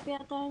 nasa harap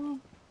yata niya.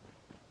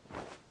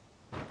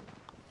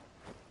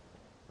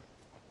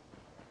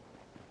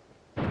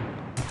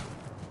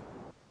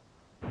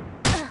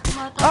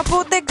 Ah,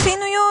 putek!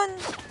 Sino yun?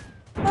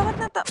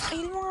 Bakit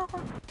heal mo nga ako.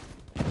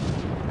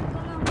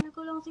 Heal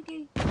ko lang, sige.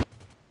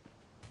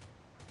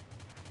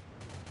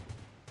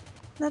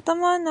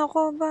 Natamaan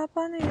ako.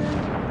 Paano yun?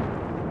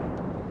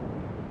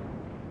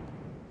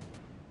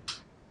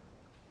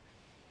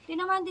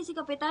 Tinamaan din si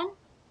Kapitan?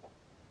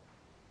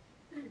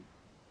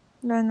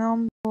 Wala na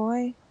akong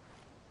buhay.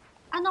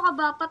 Ano ka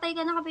ba? Patay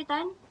ka na,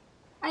 Kapitan?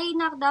 Ay,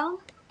 knockdown?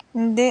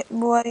 Hindi,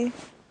 buhay.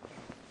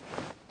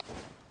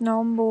 Wala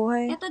akong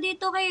buhay. Ito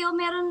dito kayo,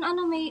 meron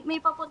may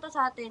papunta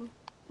sa atin.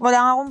 Wala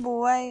nga akong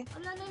buhay.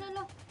 Ala.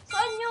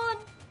 Saan yun?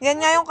 Yan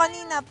nga yung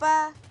kanina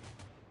pa.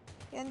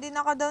 Yan din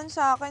naka-down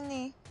sa akin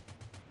eh.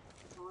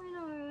 Okay na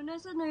yun.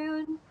 Nasaan na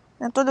yun?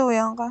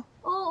 Natuluyan ka.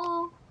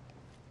 Oo.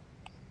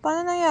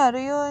 Paano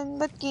nangyari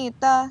yun? Ba't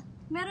kita?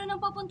 Meron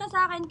nang papunta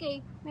sa akin, Kay.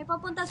 May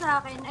papunta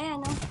sa akin. Ayan,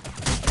 oh.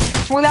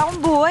 Wala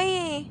akong buhay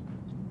eh.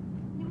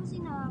 Hindi mo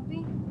sinabi.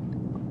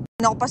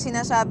 Ano ko pa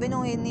sinasabi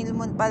nung hinil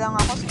mo pa lang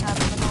ako,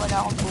 sinabi mo na wala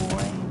akong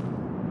buhay.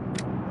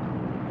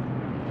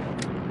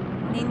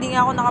 Hindi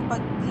nga ako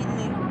nakapag-heal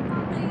eh.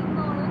 Nakapatay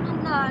mo. Ang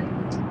lahat.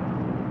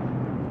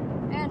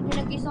 Ayan,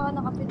 pinag-isa ka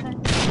na, Kapitan.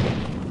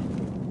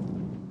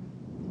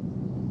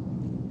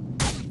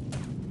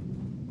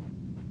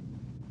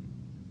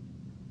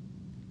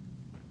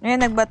 Ayan,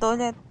 nagbato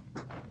ulit.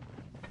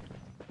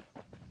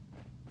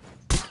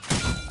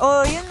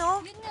 Oh, yun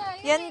oh. Yun nga,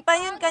 Yan pa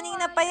yun,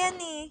 kanina pa yan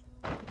eh.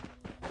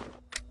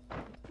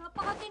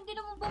 Napakatindi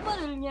naman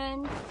babaril niyan.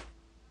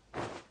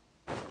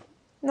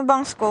 Ano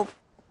bang scope?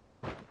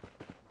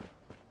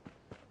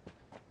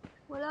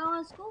 Wala nga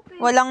scope eh.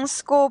 Walang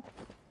scope.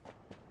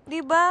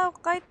 Diba?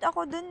 Kahit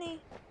ako dun eh.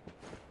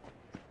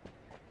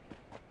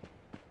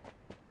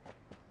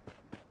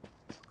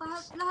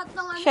 Lahat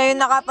ng ano. Siya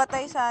yung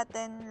nakapatay sa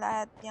atin.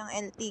 Lahat yung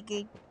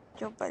LTK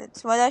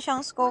Chupalets. Wala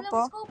siyang scope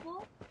oh. Walang scope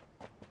oh.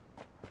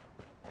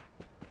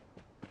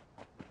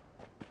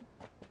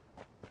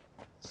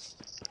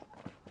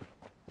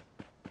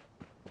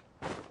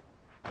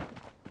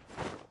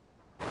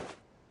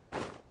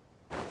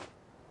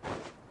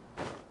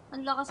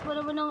 Ang lakas pa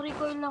naman ng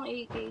recoil ng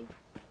AK.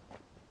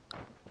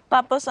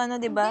 Tapos ano,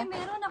 diba? Hindi,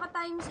 meron. Naka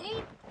times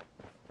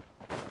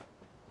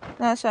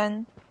 8. Nasaan?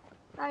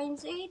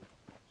 Times 8.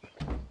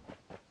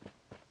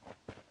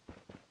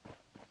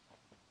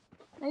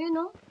 Ayun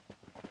oh.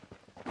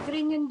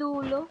 Green yung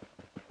dulo.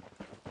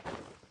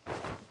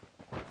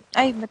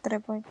 Ay, ba't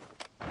report?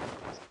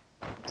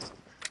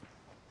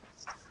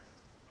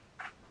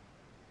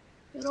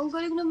 Pero ang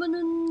galing naman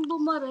nun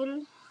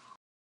bumaril.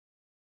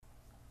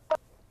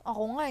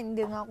 Ako nga,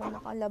 hindi nga ako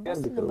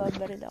nakalabas.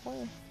 Nababaril ako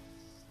eh.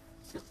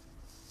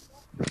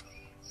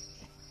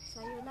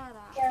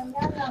 Sayonara.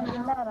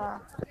 Sayonara.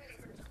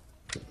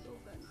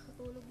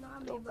 Tutulog na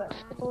kami.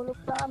 Bye-bye. Tulog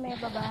na kami.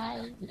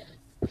 Bye-bye.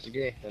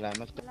 Sige,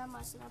 salamat.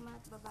 Salamat.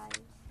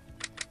 Bye-bye.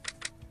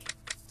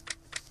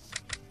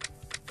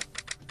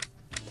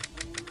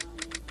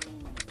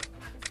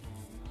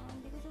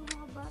 Hindi kasi ako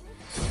makabaril.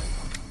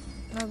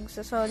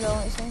 Nagsasolo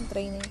ang isa yung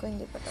training ko,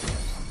 hindi pa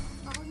tapos.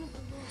 Ako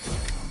nagtulog.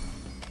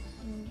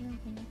 Hindi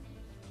ako na.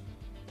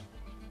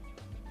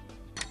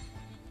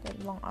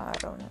 Dalawang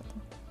araw na to.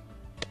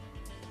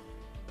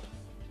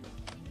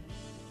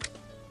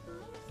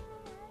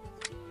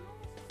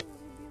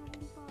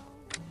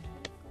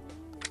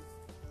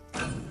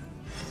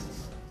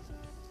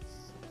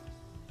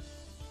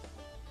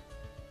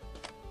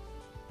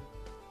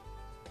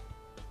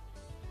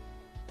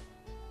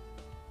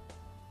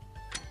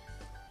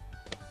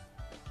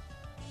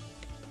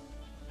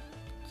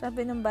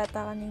 Sabi ng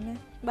bata kanina.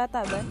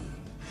 Bata ba?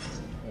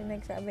 Yung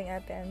nagsabing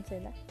Ate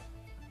Ansela.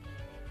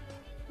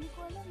 Hindi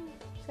ko alam.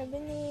 Sabi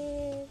ni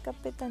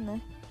Kapitan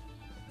ah.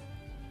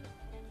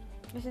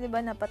 Kasi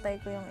diba napatay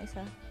ko yung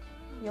isa.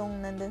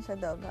 Yung nandun sa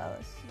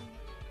doghouse.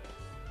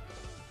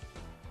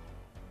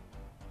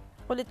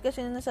 Kulit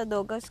kasi na nasa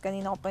doghouse.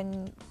 Kanina ko pa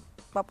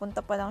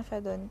papunta pa lang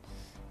siya dun.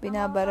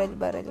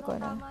 Binabaril-baril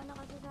ko na. Tama na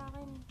kasi sa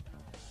akin.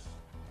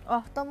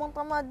 Ah,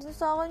 tamang-tama din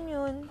sa akin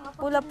yun. Nakapag-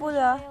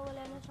 Pula-pula. Kaya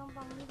wala na siyang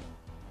pangil.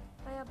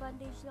 Kaya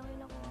bandage lang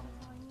yung nakuha ko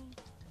sa kanya.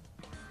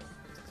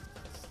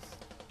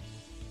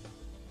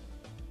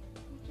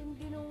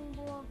 Hindi nung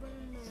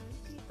bumabaril na yun.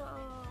 Kita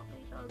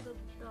agad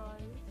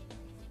tayo.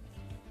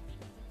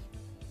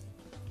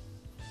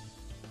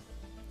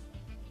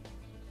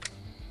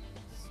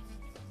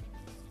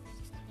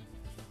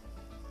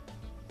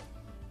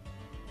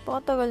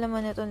 Pakatagal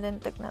naman itong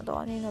lentek na to.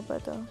 Kanina pa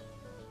to. Ang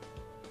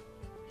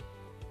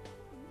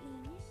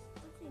init.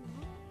 Kasi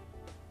mo.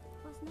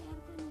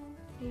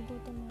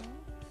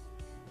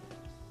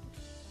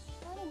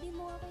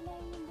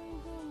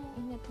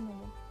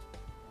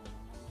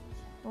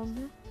 Huwag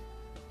na.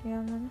 Kaya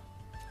mo na. Hindi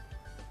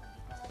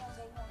ka na lang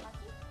ganyan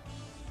kasi.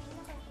 Hindi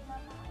na kayo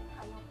kinakain.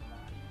 Ayaw ko na.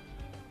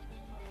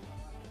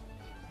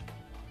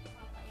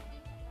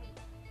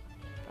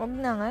 Huwag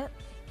na nga.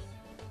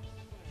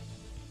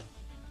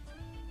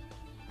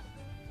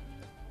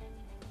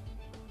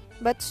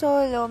 But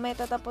solo, may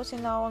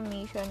tatapusin na akong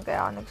mission kaya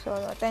ako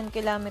nag-solo. 10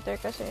 kilometer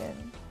kasi yun.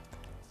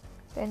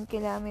 10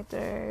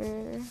 kilometer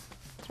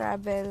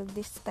travel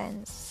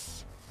distance.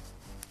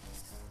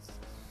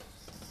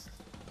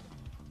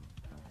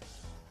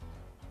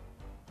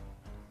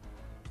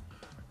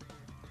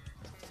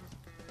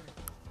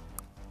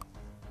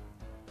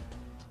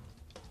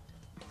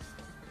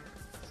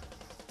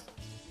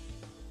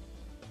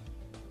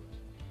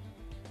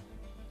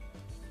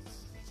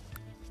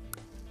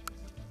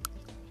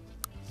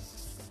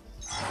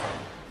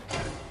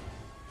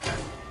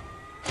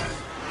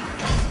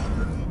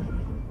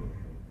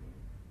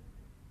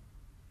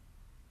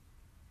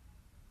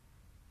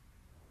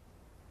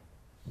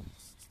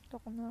 Ito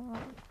ko na.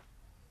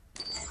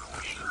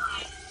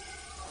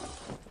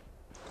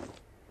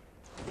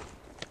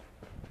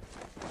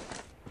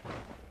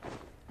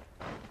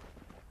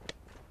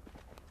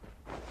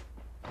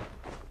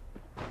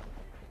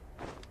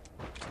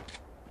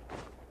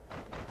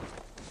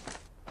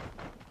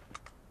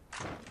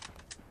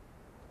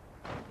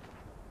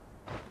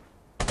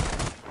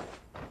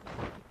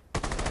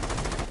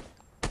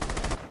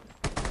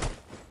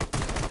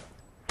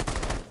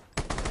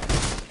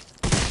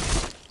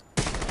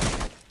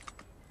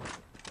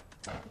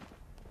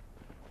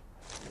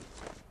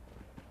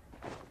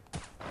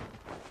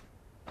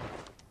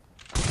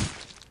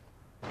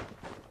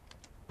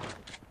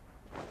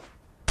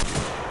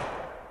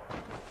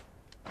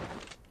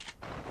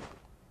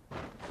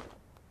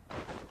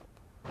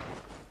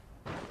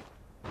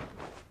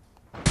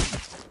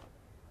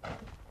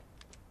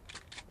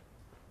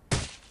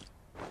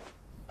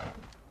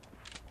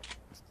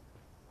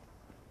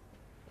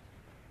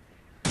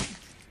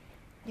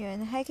 Yun.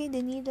 Hi kay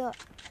Danilo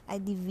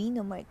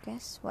Adivino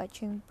Marquez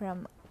watching from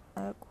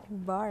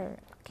Alcobar,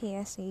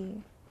 KSA.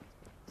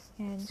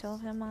 Yan. So,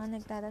 sa mga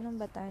nagtatanong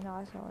ba tayo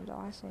nakasolo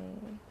kasi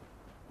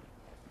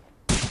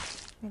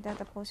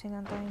nagtatapusin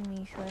lang tayong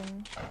mission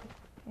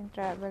in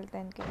travel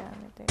 10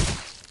 kilometers.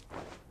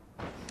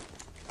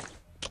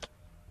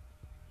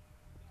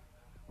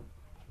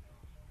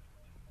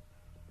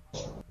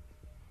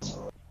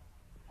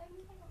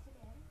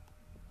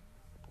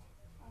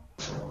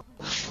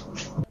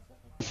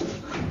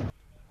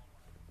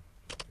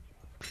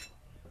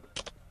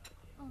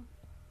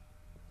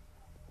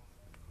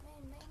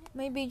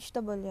 May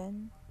vegetable yan.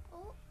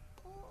 Oo.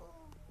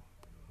 Oo.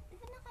 Di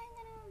ba nakain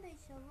ka ng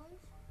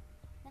vegetables?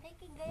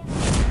 Nakikigaya ka.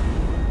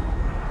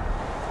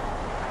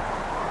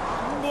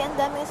 Hindi, ang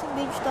dami kasing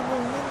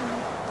vegetable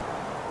nun.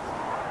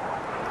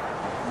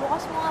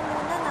 Bukas mo nga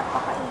muna,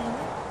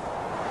 napakainit.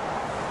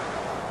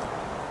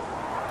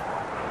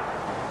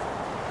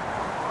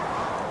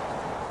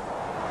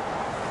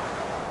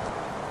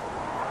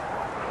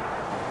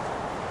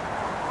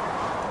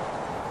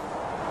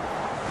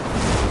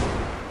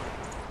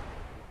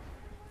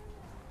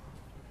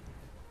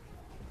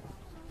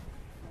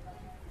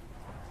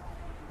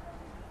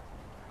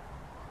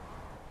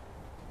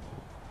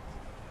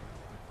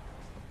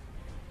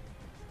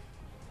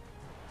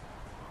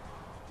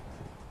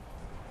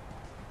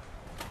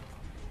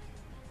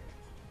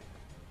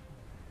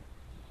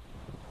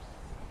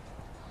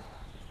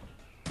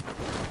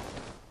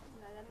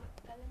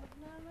 Kalamig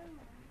naman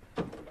mo.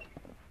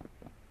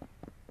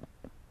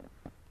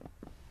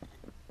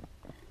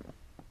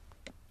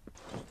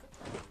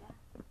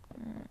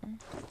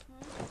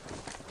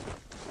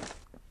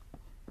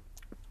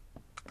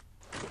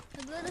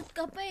 Nagulat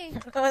ka pa eh.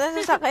 Wala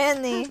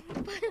sasakyan eh.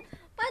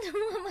 Paano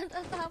mo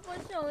matatapos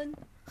yun?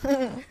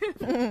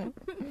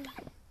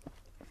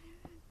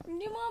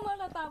 Hindi mo nga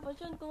matatapos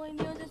yun kung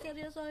hindi mo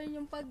saseryosohin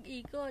yung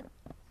pag-ikot.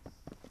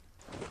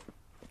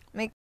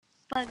 May-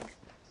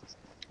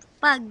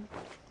 Pag.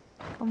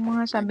 Kung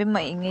mga sabi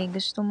maingay,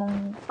 gusto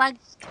mong Pag.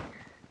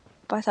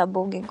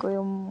 pasabugin ko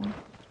yung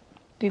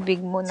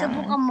bibig mo na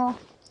Subukan mo.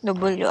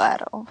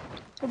 WRO.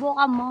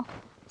 Subukan mo.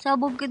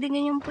 Sabog ka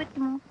din yung puwit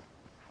mo.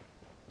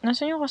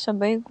 Nasaan yung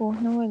kasabay ko?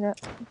 Nawala.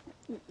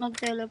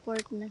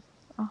 Mag-teleport na.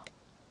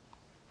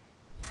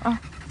 Ah.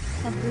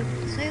 Sabi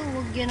ko sa'yo,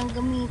 huwag yan ang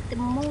gamitin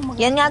mo.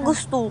 Yan nga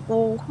gusto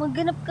ko.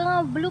 Magganap ka nga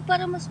blue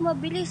para mas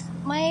mabilis.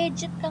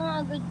 May-jet ka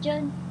nga agad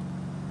dyan.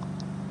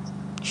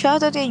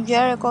 Shoutout kay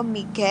Jericho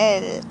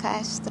Miguel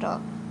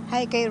Castro.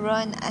 Hi kay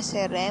Ron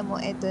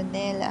Aceremo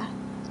Edonela.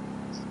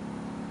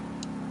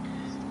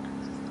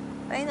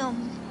 Ayun,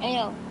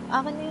 Ayaw.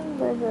 akin na yung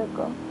burger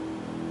ko.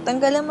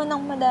 Tanggalan mo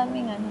ng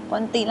madaming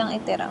konti lang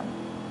itiram.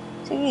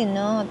 Sige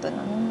na, ito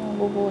na.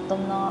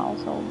 Nagugutom na nga ako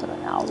sobra.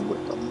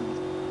 Nakagutom.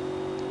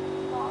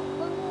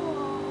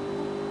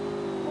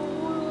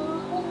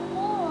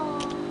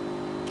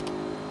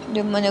 Hindi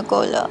mo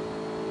nag-cola.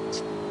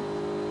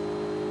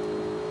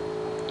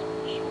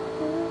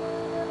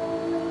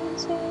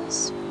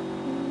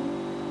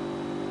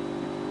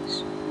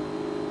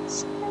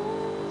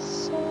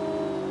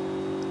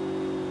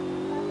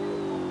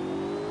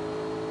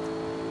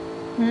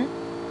 Hmm?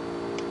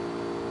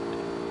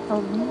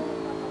 Huwag na.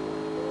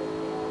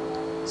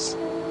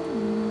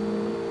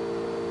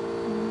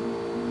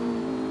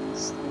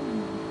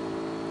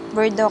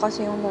 Bird daw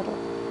kasi yung laro.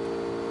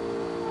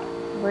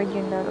 Bird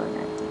yung laro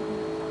natin.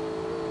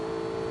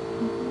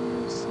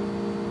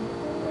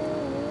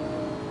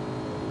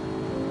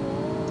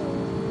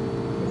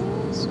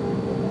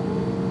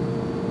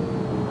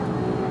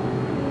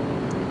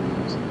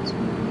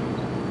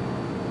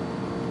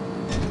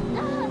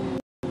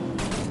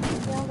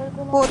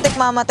 Putik,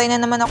 mamatay na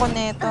naman ako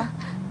neto.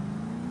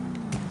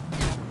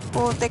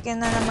 Putik,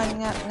 yun na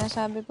naman nga.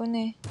 Nasabi ko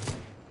na eh.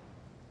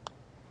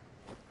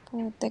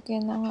 Putik,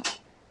 yun na nga.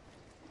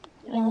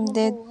 I'm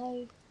dead.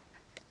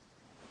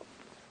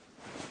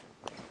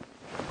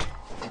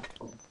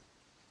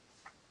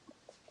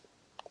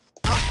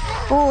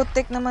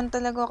 Putik naman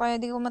talaga, kaya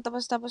di ko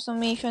matapos-tapos ng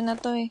mission na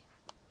to eh.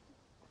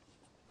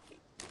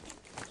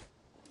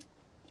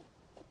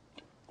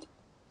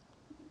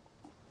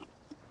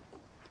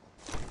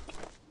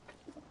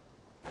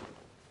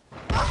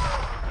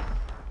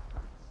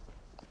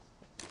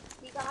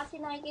 Hindi ka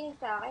kasi nakikinig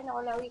sa akin. Ako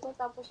lagi ko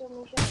tapos yung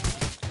mission.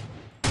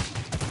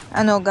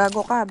 Ano,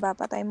 gago ka ba?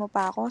 Patay mo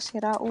pa ako?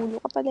 Sira ulo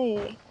ka pala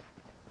eh.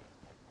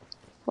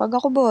 Wag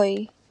ako,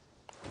 boy.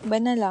 Ba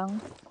na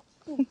lang?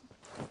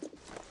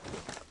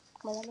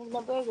 Malamig na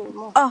burger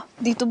mo. Ah,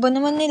 dito ba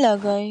naman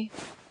nilagay?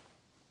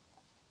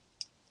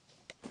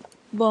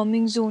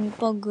 Bombing zone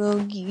pa,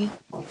 gagi.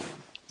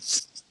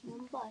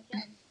 Lampa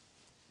dyan.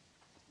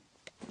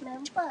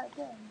 Lampa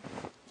dyan.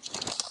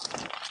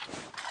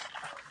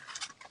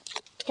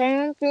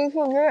 Kaya yung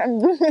piso niya,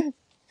 andun.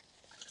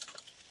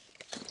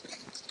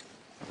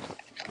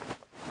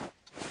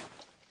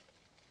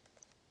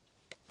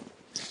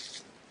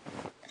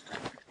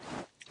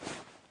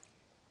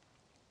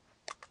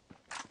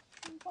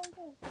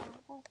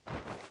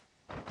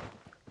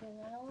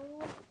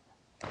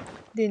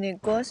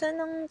 Dinig ko. Saan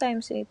ang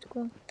times 8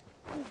 ko?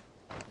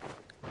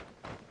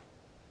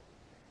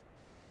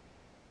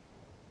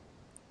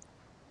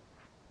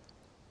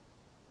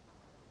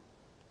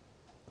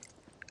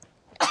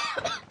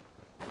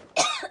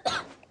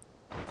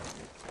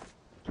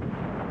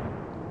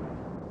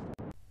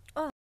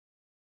 Ah,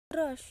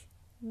 crush.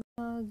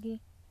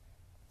 Gagi.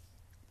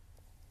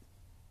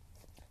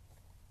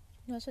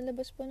 Nasa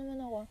labas pa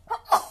naman ako.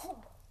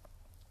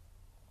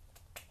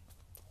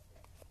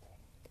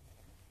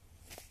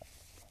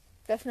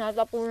 Tapos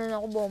natapunan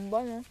ako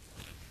bomba, no?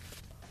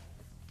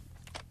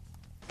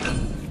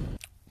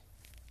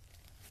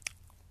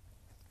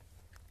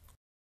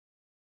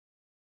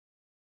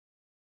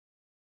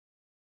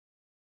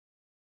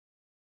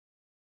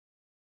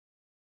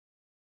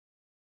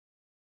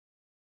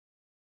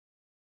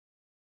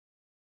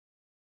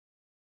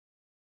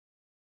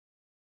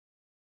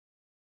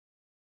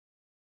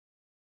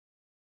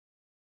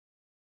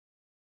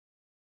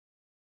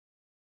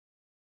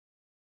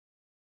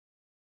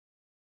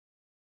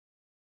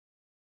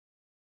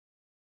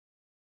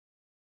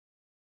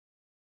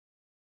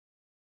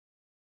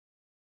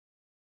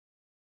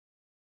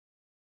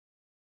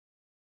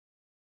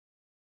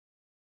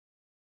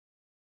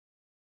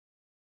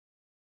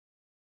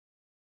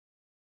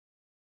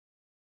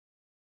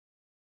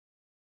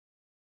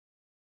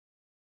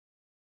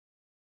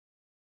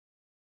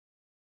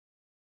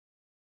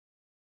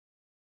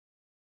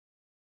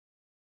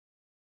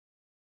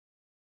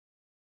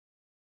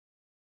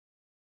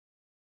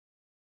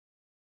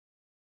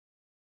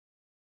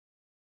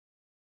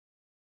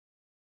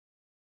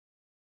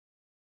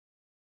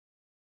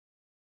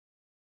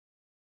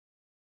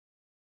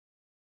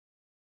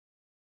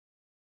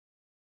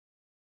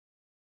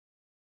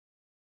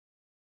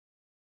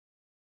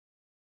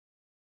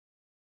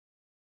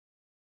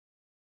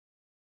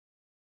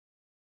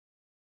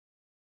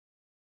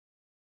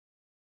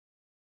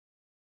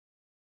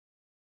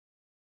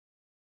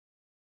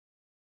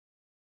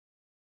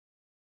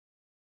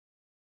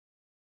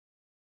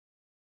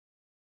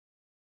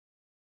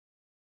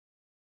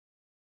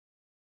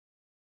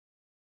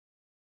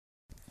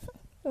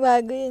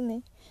 Bago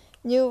yun eh.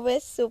 New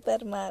West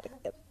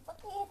Supermarket.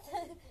 Bakit?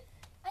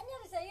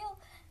 Anyari sa'yo?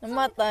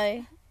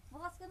 Namatay.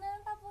 Bukas ko na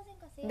lang tapusin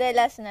kasi. Hindi,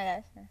 last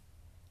na.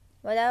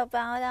 Wala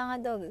nga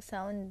dog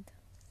sound.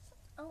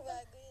 Ang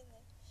Bago yun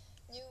eh.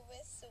 New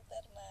West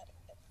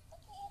Supermarket.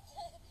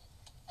 bakit?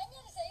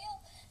 Anyari sa'yo?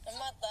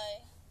 Namatay.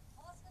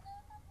 Bukas ko na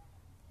lang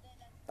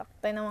tapusin.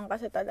 Taktay naman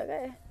kasi talaga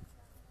eh.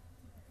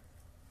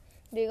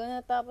 Hindi ko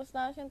natapos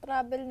na yung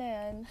travel na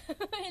yan.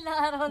 Ilang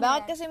araw na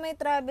Bakit yan? kasi may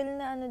travel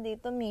na ano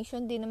dito,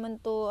 mission, di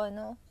naman to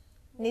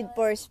Need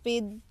for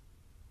Speed.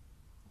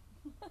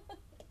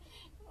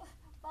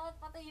 Bakit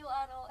pati yung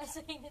araw ay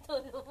sa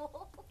initulo mo?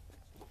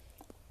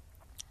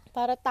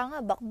 Para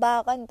tanga,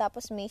 bakbakan,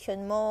 tapos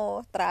mission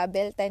mo,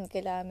 travel 10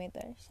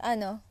 kilometers.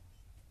 Ano?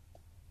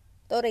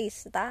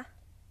 Turista?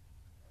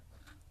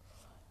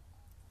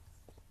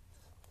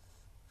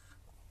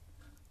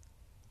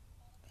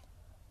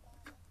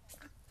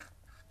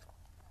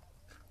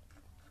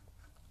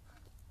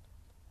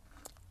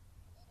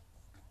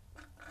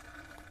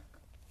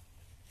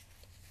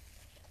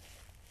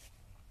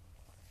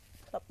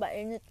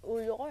 Mainit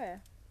ulo ko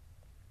eh.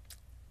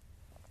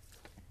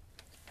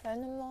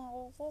 Sana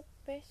makakukok,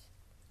 pes.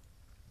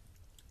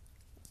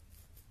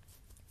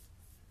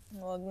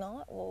 Huwag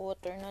na nga.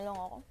 Water na lang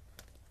ako.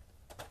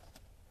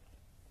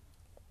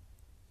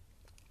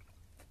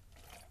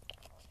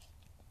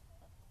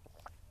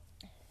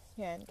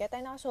 Yan. Kaya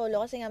tayo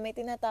nakasolo kasi nga may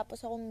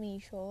tinatapos akong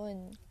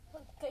mission.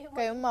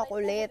 Kayong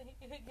makulit.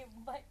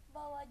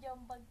 Bawa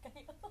jambag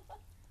kayo.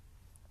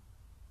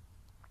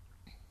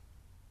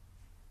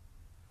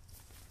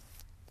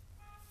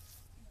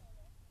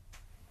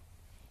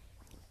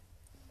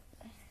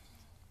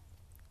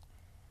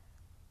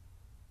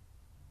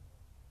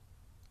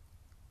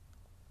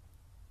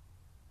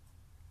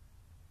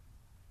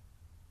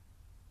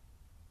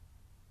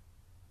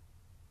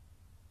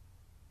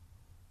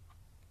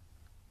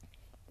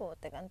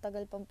 Putek, ang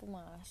tagal pang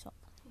pumasok.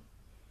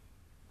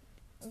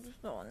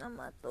 Gusto ko na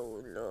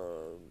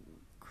matulog.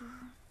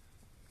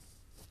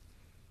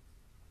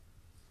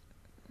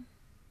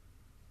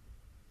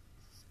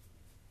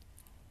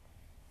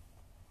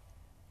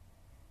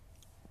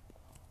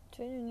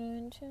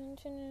 Chun, chun,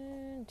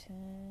 chun,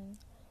 chun.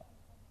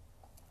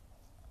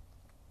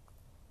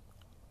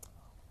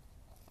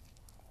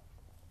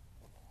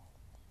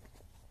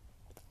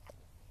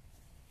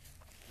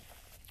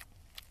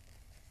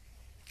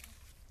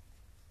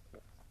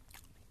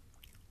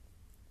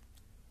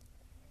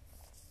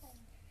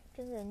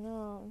 Kasi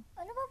na.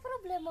 Ano ba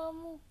problema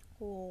mo?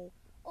 Oh.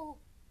 Oh.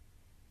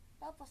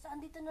 Tapos,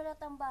 andito na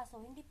lahat ang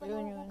baso. Hindi pa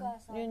Yun yun.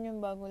 nahuhugasan. Yun yung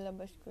bago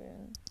labas ko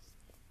yun.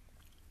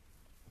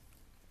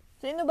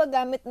 Sino ba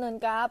gamit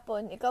nun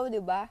kahapon? Ikaw, di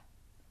ba?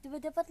 Di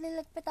ba dapat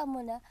lilagpitan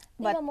mo na?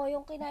 Ba't? Tingnan mo,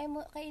 yung kinain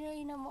mo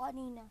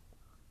kanina.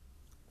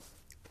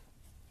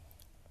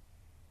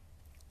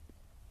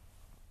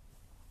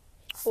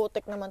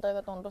 Putik naman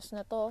talaga tong roast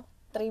na to.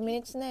 3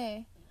 minutes na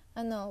eh.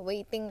 Ano,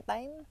 waiting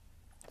time?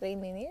 3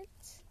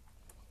 minutes?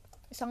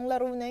 Isang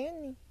laro na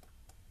yun eh.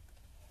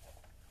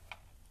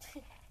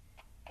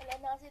 Wala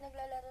na kasi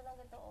naglalaro ng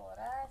ganitong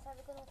oras.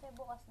 Sabi ko nung sa'yo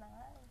bukas na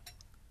nga.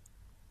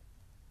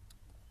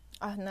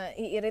 Ah,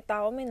 naiirita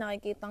ako, may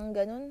nakikitang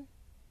ganun.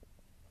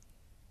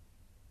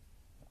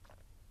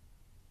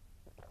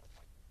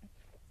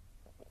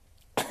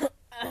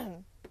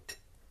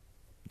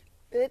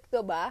 Ulit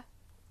ko ba?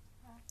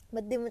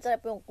 Ba't di mo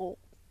sarap yung cook?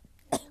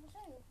 Ano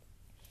sa'yo?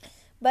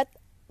 Ba't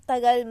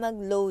tagal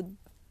mag-load?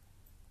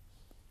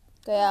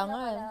 Kaya Wala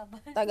nga,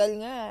 kalaban. tagal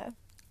nga.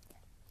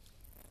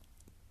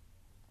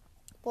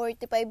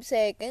 45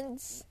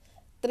 seconds.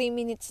 3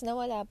 minutes na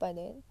wala pa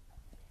din.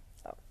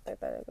 Sakto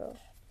talaga.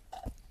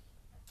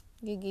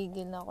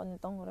 Gigigil na ako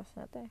nitong oras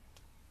na to eh.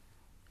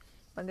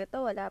 Pag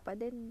ito, wala pa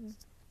din.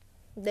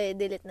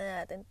 Delete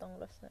na natin tong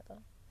oras na to.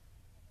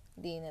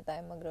 Di na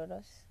tayo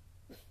magro-ros.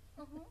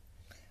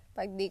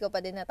 Pag di ko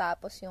pa din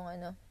natapos yung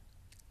 10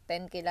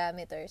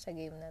 kilometers sa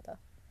game na to.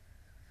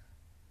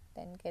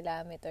 10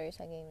 kilometers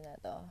sa game na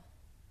to.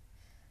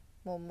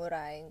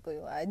 Mumurahin ko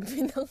yung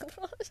admin ng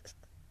Ross.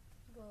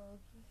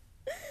 Gogi.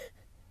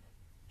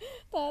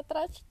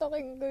 Tatrash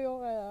talking ko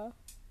yung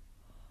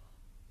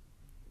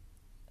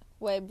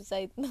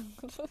website ng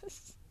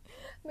Ross.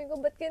 May ko,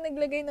 ba't kayo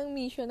naglagay ng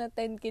mission na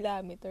 10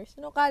 kilometers?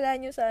 Ano kala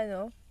nyo sa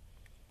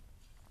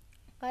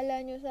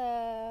Kala nyo sa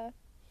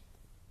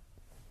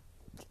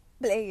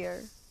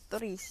player,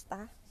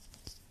 turista?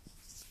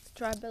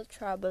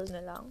 Travel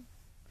na lang.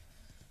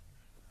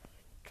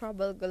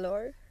 Trouble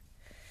galore.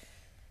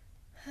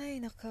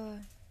 Ay,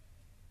 naka.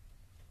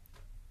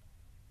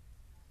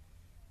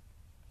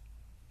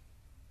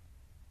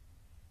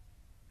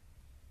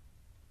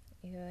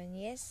 Yun,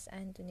 yes,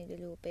 Anthony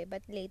Galupe.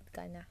 But late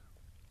ka na.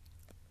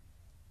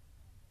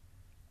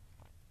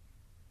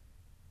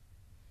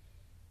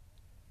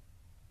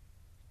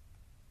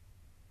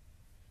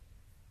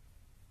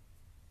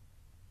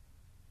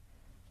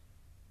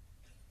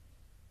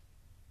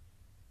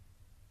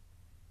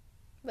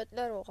 Ba't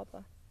laro ka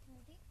pa?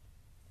 Hindi.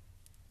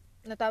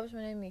 Natapos mo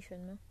na yung mission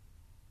mo?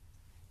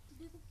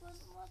 Hindi ko pa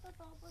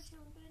matatapos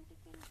yung 20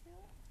 kills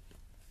yun.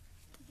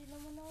 Hindi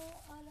naman ako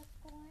alat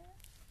ko ngayon.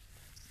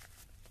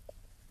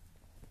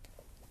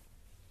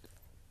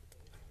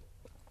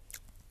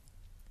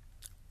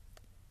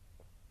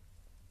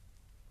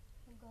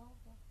 Hanggang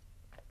pa.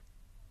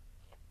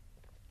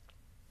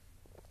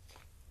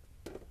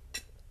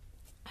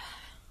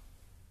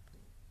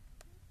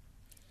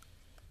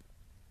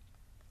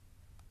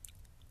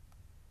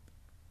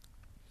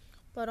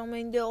 Parang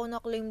may hindi ako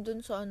na-claim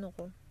dun sa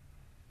ko.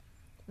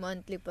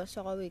 Monthly pass,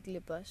 saka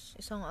weekly pass.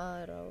 Isang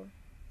araw.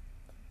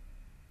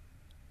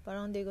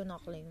 Parang hindi ko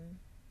na-claim.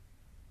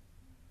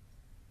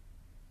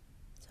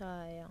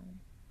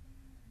 Sayang.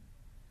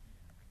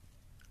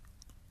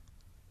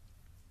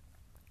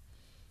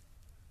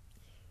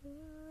 You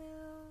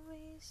will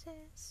always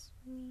ask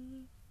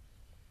me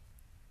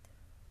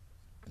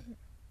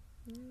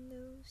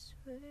those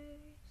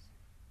words.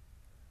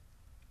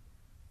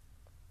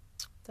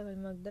 Tagal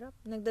mag-drop.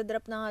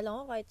 Nagda-drop na nga lang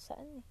ako kahit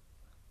saan eh.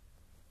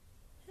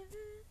 Ano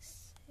yan?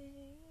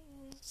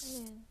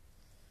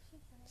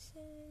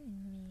 Send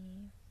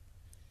me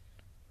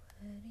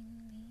what it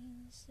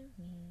means to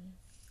me.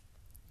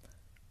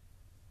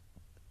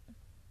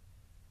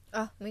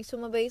 May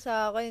sumabay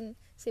sa akin.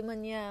 Si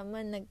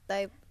Manyaman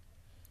nag-type,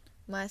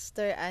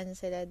 Master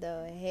Ansela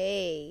daw.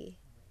 Hey!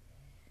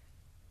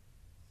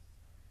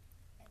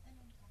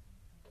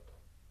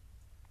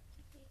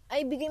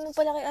 Ay, bigay mo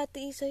pala kay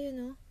Ate Isa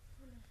yun, oh.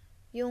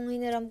 Yung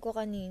hiniram ko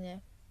kanina.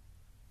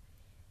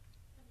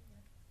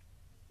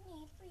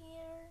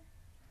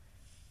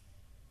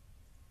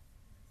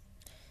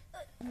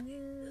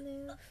 We'll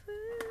never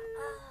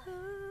go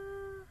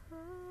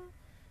far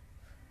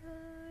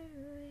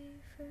away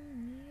from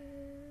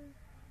you.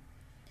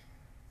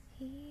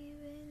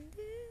 Even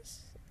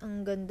this.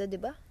 Ang ganda, di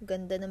ba?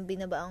 Ganda ng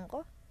binabaan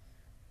ko.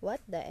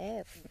 What the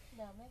F?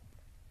 Dami.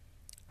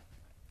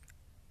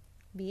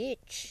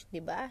 Beach, 'di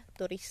ba?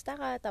 Turista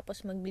ka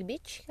tapos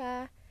magbi-beach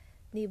ka.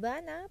 'Di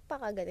ba?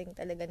 Napakagaling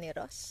talaga ni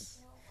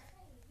Ross.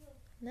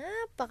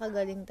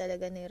 Napakagaling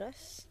talaga ni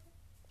Ross.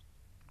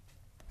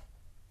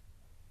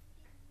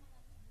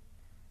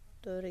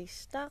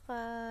 Turista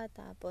ka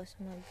tapos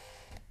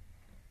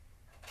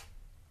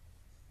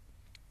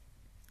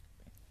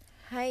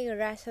Hi,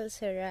 Russell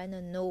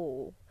Serrano.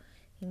 No.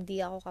 Hindi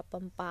ako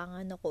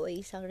Kapampangan, ako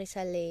ay isang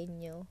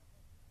Rizaleño.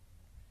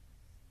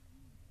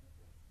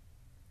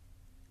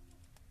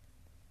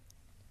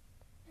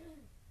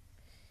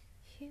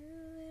 You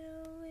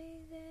will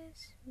always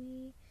ask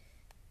me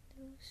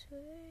those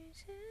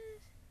words.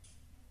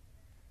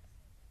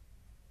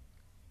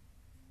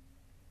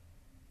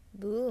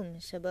 Boom,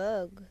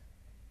 sabag.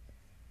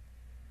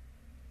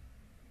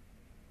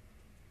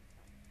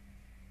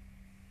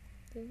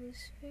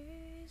 Those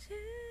words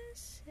I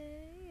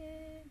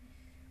say.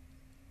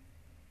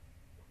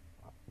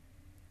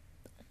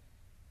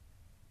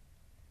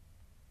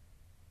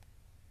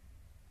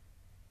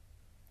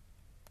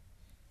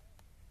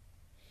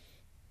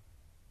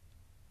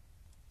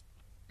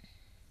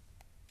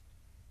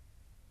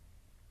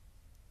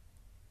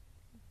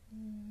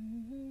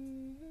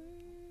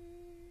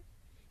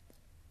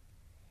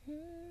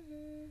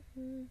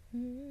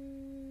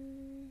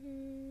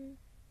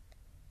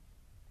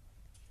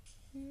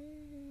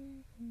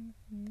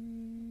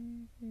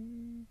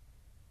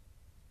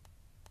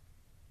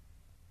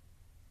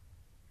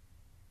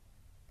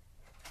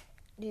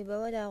 Di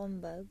ba wala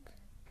akong bag?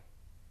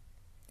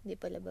 Di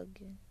pala bag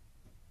yun.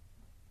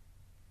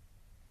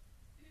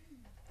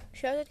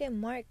 Shoutout kay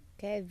Mark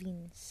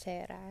Kevin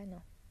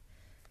Serrano.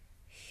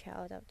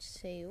 Shoutout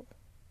sa'yo.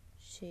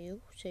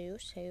 Sa'yo.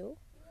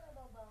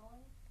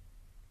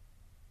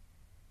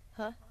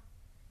 Ha?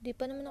 Di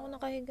pa naman ako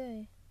nakahiga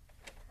eh.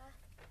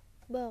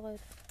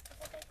 Bakit?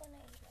 Patay ko na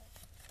ilaw.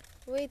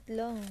 Wait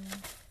lang.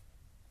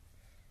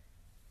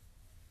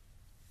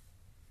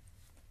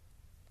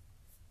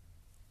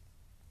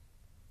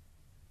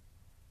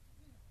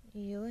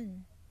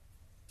 Yun.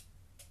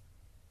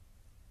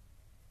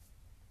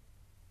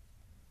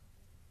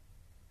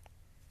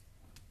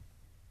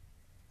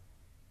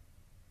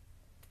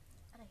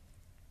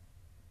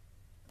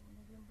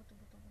 Tumunog yung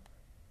buto-buto ko.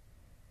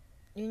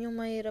 Yun yung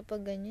mahirap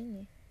pag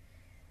ganyan eh.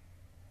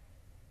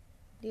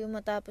 Di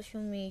mo matapos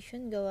yung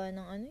mission, gawa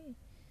ng ano eh.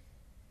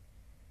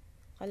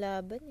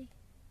 Kalaban eh.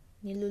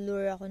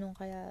 Nilulure ako nung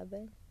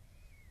kalaban.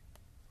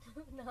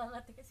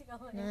 Nakangati kasi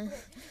kamay ko.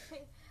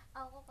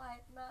 Ako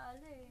kahit na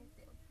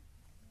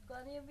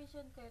kung ano yung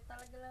mission ko,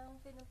 talaga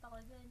lang pinunta ko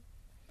dyan.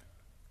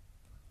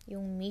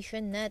 Yung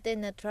mission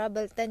natin na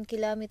travel 10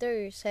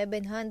 kilometers,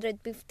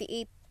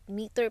 758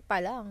 meter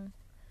pa lang.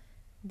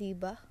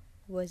 Diba?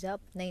 What's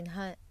up?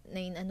 9,000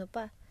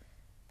 pa.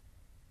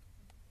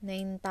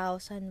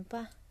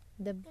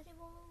 Kasi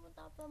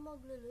pumunta pa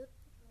maglulot.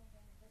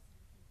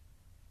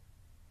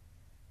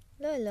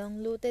 Wala lang,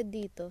 looted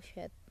dito.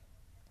 Shit.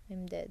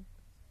 I'm dead.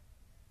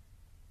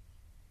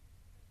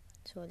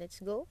 So,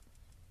 let's go.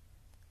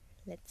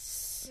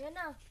 Yan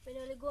na,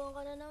 pinaliguan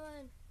ka na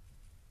naman.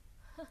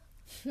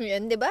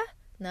 Yan, di ba?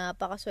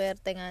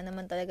 Napakaswerte nga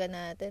naman talaga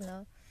natin,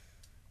 no?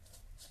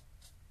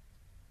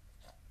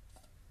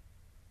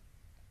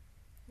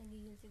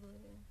 Nagigil siguro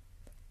yun.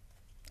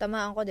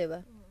 Tamaan ko, di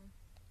ba?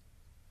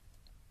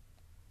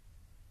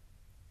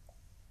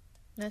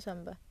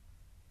 Nasaan ba?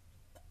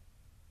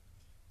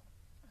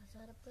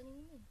 Sarap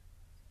kanina eh.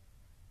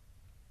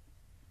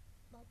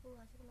 Baka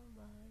pumasok ng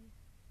bahay.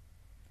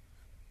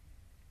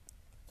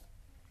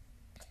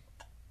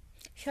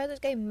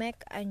 Shoutout kay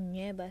Mec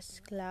Anyebas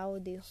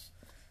Claudio.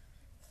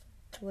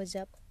 What's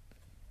up?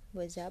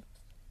 What's up?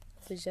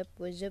 What's up?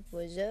 What's up?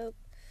 What's up?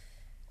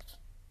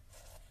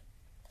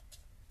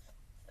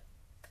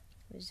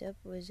 What's up?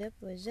 What's up?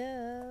 What's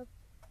up?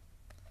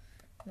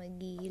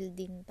 Mag-heal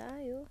din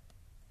tayo.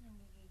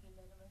 Nagigigil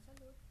na naman sa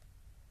loot.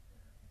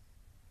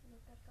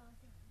 Looter ka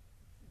kasi.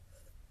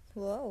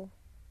 Wow.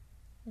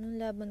 Anong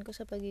laban ko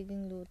sa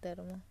pagiging looter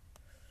mo?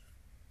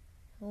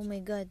 Oh my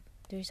god,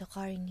 there's a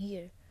car in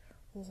here.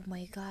 Oh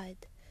my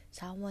god,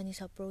 someone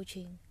is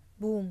approaching.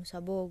 Boom,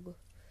 sabog.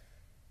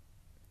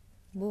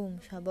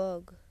 Boom,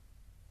 sabog.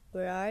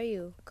 Where are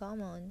you?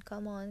 Come on,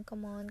 come on,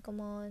 come on,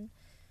 come on.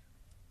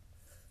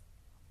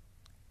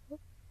 Whoop,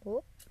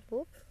 whoop,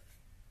 whoop.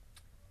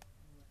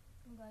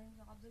 galing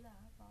sa kabila,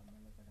 ha?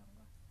 Pakamali ka lang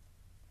ka.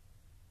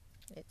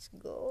 Let's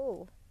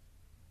go.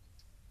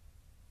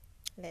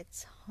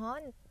 Let's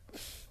hunt.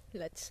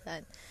 Let's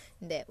hunt.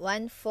 Hindi,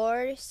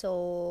 1-4.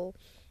 So,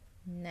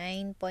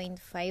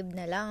 9.5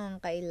 na lang ang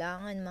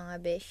kailangan, mga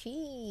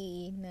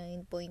beshi.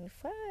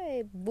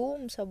 9.5.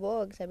 Boom,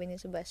 sabog. Sabi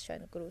ni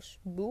Sebastian Cruz.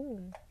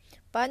 Boom.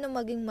 Paano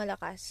maging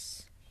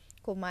malakas?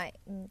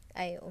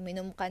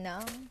 Uminom ka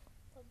ng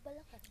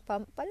Pagbalakas.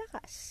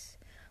 pampalakas.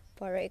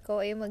 Para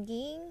ikaw ay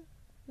maging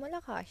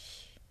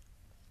malakas.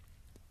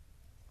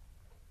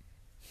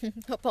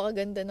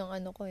 Napakaganda ng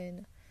ano ko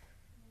yun.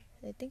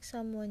 I think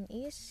someone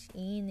is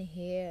in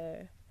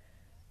here.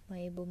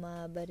 May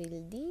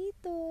bumabaril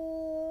dito.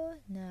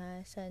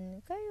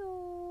 Nasaan kayo?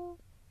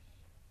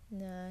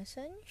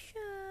 Nasaan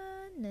siya?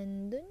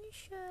 Nandun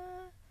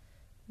siya.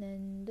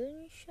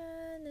 Nandun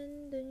siya.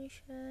 Nandun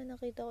siya.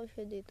 Nakita ko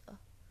siya dito.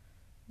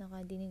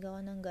 Nakadinig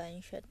ako ng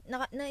gunshot.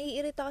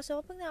 Naiirita kasi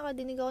ako pag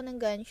nakadinig ako ng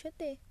gunshot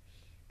eh.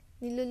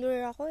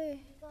 Nilulure ako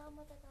eh. Hindi ka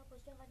matatapos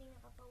yan. Kanina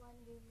ka pa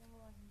 1 game ng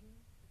 1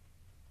 game.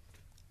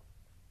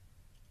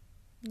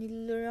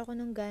 Nilulure ako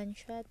ng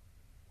gunshot.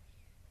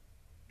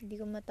 Hindi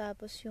ko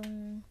matapos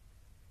yung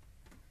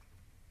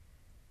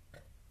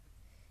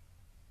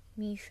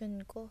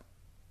mission ko.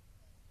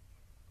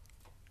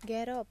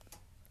 Get up.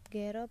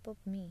 Get up of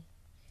me.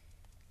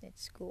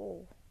 Let's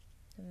go.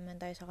 Naman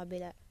tayo sa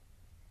kabila.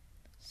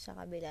 Sa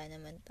kabila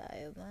naman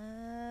tayo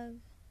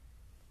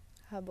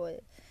habol.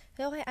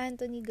 Hello kay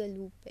Anthony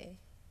Galupe.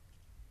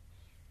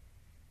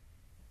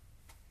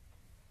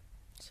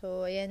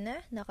 So, ayan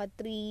na. Naka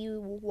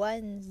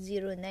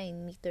 3109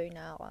 meter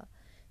na ako.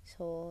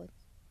 So,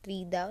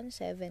 3 down,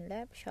 7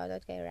 left.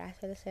 Shoutout kay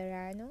Russell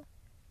Serrano.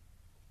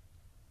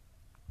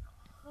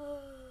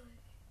 I'll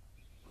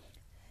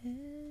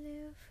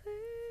never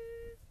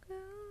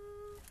go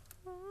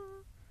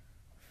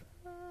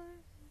far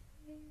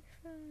away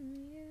from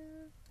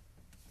you.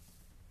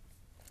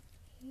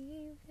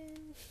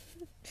 Even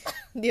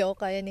hindi ako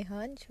kaya ni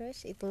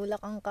Huntress.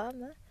 Itulak ang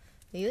kama.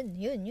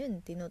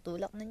 Yun.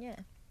 Tinutulak na niya.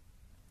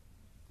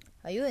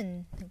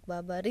 Ayun.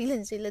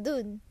 Nagbabarilan sila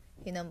dun.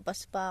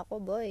 Hinampas pa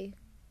ako, boy.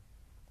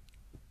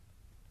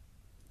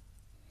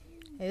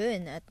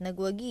 Ayun. At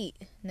nagwagi.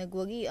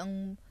 Nagwagi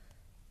ang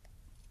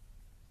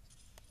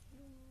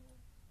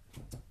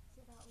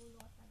Sira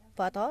ulo ka talaga.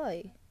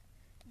 patay.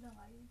 Ito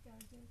nga yung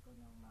charger ko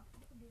ng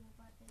MacBook. Hindi mo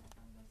pa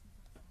tinatanggal sa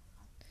saksakan.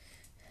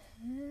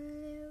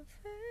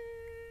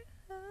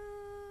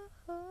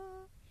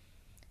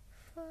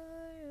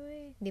 Far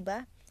away.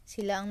 Diba?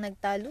 Sila ang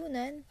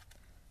nagtalunan.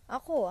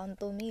 Ako ang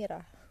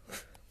tumira.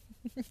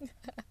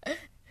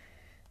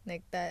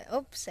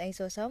 Oops, I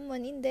saw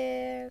someone in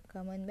there.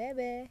 Come on,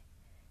 bebe.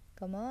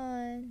 Come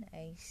on.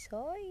 I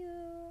saw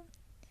you.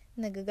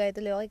 Nagagaya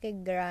tuloy ako kay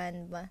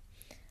Grandma.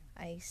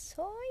 I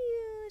saw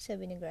you.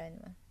 Sabi ni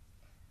Grandma.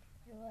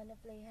 You wanna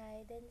play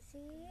hide and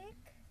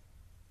seek?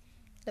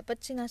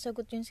 Dapat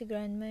sinasagot yun si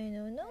Grandma, you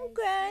know. No,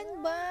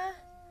 Grandma.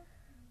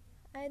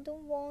 I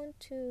don't want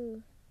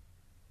to.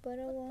 But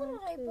I want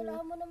Parang rifle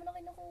to. mo naman ang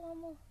kinukuha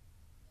mo.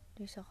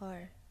 There's a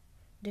car.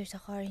 There's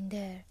a car in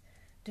there.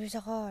 There's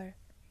a car.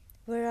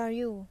 Where are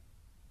you?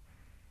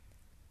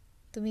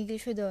 Tumigil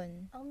siya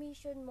doon. Ang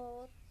mission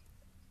mo,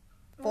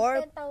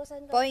 4.2.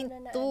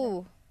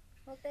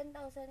 Mag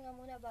 10,000 ka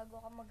muna bago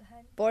ka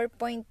mag-hunt.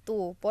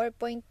 4.2.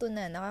 4.2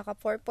 na. Nakaka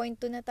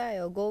 4.2 na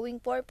tayo.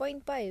 Going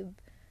 4.5.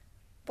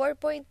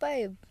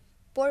 4.5.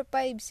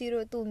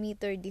 4.502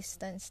 meter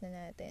distance na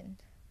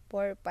natin.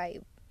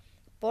 4.5.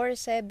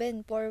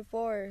 4.7.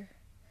 4.4.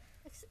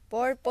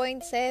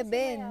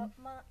 4.7.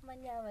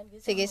 Manyaman.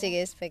 Gusto Sige,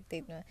 mo?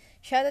 spectate mo.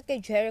 Shoutout kay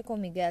Jericho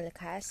Miguel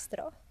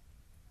Castro.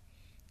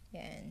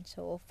 Yan.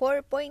 So,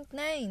 4.9.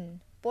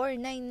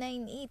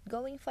 4.998.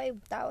 Going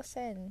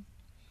 5,000.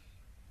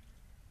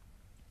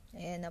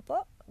 Ayan na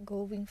po.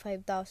 Going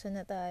 5,000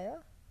 na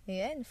tayo.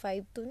 Ayan,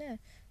 5.2 na.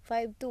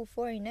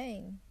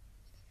 5.249.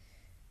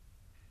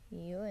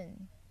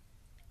 Yun.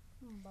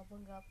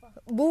 Babangga pa.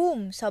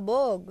 Boom!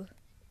 Sabog!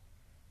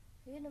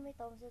 Yun na may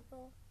Thompson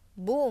po.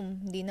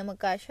 Boom! Hindi na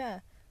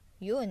magkasya.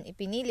 Yun,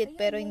 ipinilit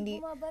pero Ayun,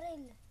 hindi... may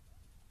bumabaril.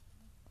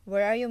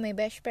 Where are you, my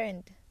best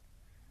friend?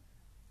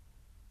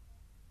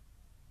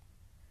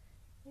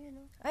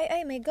 Ayun o.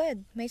 Ay, my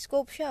God. May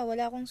scope siya.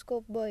 Wala akong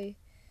scope, boy.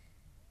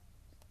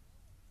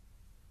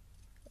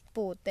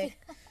 Putek.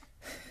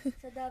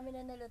 Sa dami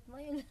na nalot mo,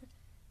 yun.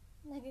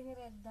 Naging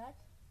red dot.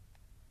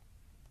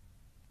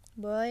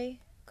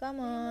 Boy,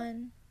 come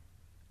on.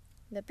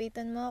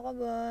 Lapitan mo ako,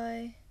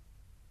 boy.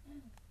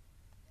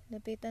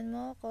 Lapitan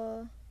mo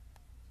ako.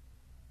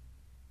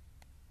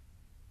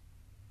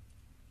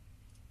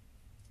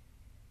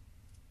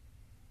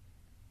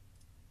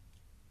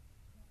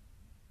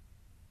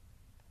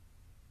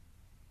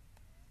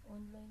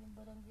 Online yung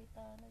barangay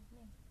tanod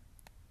na eh.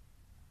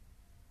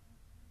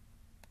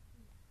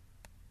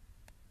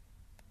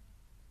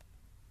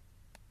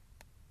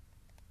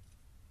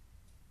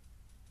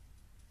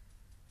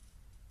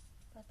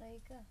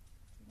 Patay ka.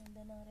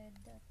 Sinanda ng red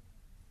dot.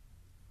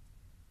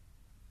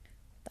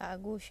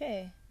 Tago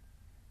siya eh.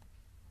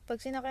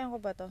 Pag sinakayan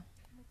ko pa to.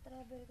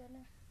 Travel ka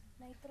na.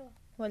 Nitro.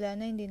 Wala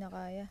na, hindi na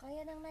kaya.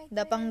 Kaya ng nitro.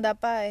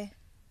 Dapang-dapa eh.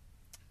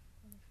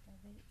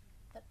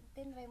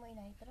 Tinry mo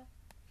i-nitro?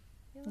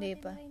 Yung Hindi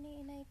mga pa. tinry ni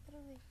i-nitro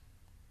eh.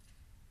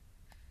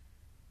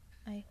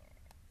 Ay.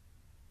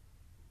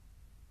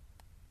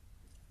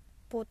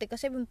 Puti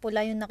kasi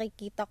pula yung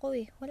nakikita ko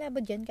eh. Wala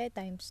ba dyan kahit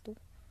times 2?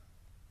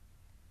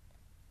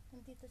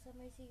 Nandito sa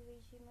may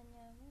seaway si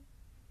Manyaman.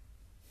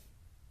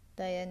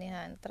 Daya ni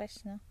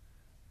Huntress, no?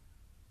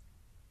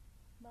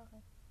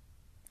 Bakit?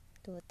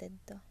 Tuted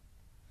to.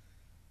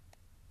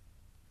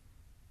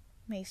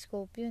 May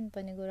scope yun,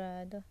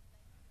 panigurado.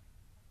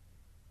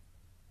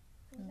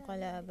 Ang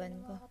kalaban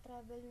ko.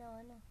 Makaka-travel na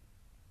ano.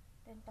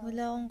 10,000.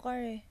 Wala akong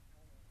car eh.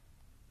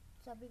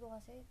 Sabi ko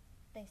kasi,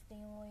 testing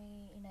mo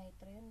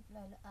i-nitro yun.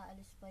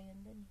 Aalis pa yun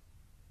dun.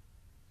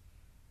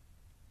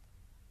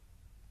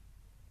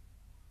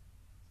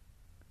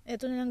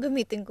 Ito na lang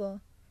gamitin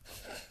ko.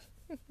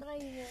 Try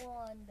mo kung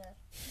under.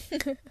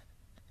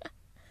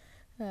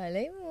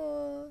 Halay mo.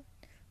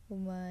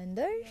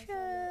 Umandar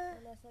siya.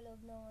 Wala sa loob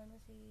ng ano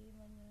si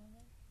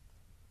Manyaman.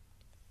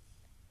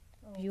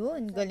 Oh,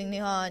 Yun, sabi galing ni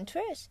ko,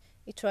 Huntress.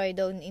 I-try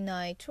daw in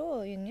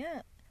nitro. Yun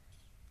nga.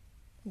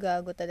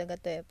 Gago talaga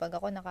to eh. Pag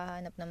ako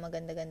nakahanap ng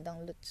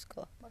maganda-gandang loots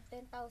ko. Mag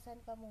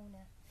 10,000 ka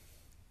muna.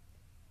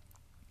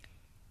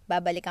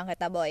 Babalikan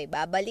kita, boy.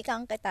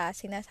 Babalikan kita.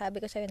 Sinasabi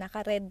ko sa'yo,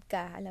 naka-red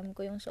ka. Alam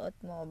ko yung suot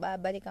mo.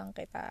 Babalikan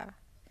kita.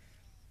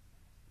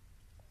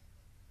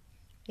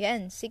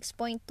 Yan,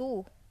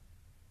 6.2.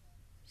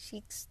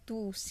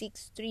 6.2,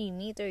 6.3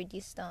 meter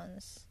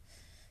distance.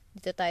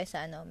 Dito tayo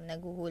sa ano,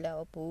 naguhula.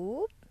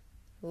 Whoop,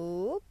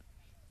 whoop,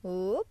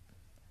 whoop,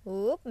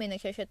 whoop. May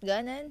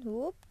nagsha-shotgunan.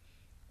 Whoop.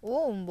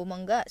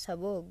 Bumangga,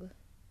 sabog.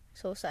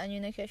 So, saan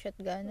yung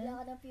nagsha-shotgunan?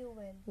 Wala ka ng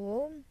fuel.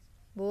 Boom,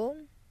 boom,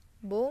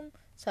 boom.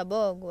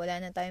 Sabog. Wala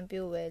na tayong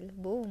fuel.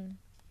 Boom.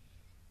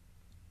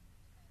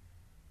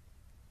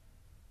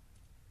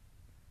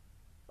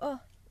 Oh,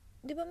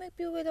 di ba may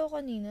fuel ako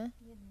kanina?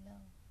 Yun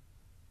lang.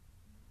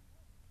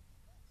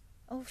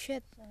 Oh,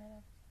 shit. Sa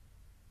harap.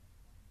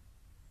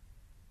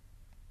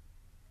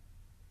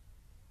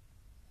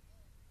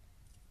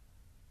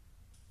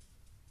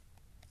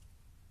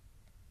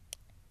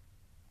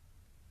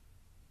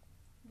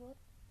 Bot?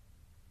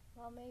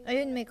 Baka may...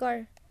 Ayun, may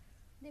car.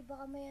 Di,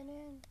 baka may ano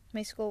yan.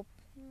 May scope.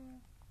 Hmm.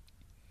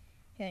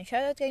 Yan,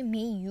 shoutout kay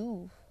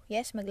Mayu.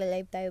 Yes,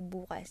 magla-live tayo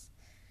bukas.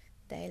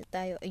 Dahil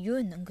tayo,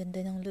 ayun, ang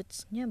ganda ng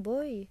loots niya,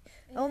 boy.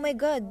 Oh my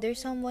God,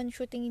 there's someone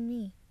shooting in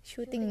me.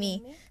 Shooting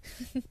me.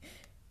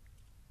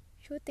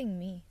 Shooting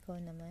me. Ikaw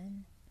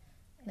naman.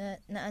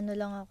 Na ano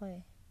lang ako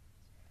eh.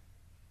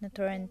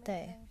 Na-torrenta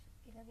eh.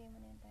 Ilagay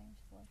mo na yung times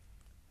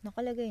 4.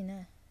 Nakalagay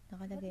na.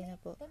 Nakalagay na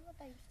po. Tell mo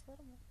times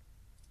 4 mo.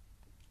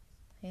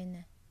 Ayun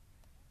na.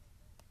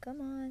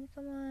 Come on,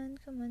 come on,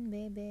 come on,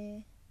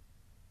 baby.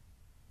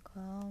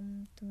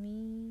 Come to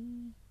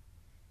me.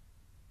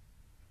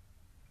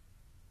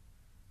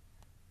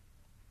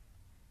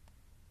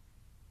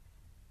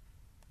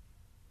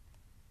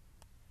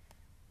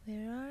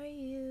 Where are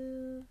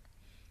you?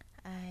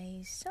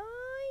 I saw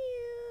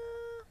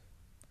you.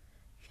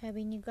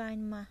 Sabi ni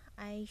Grandma,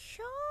 I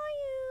saw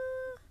you.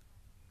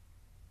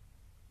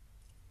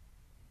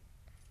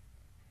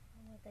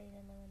 Mamatay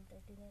na naman.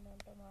 30 na naman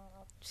ito mga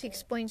kap.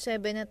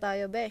 6.7 na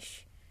tayo,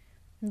 besh.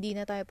 Hindi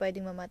na tayo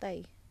pwedeng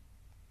mamatay.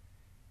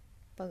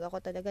 Pag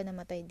ako talaga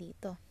namatay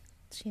dito,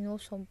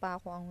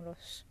 sinusumpa ko ang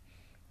Ross.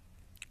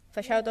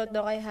 Pa-shoutout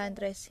daw kay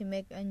Huntress si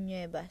Meg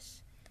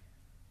Anyebas.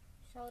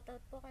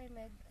 Shoutout po kay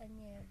Meg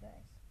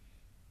Anyebas.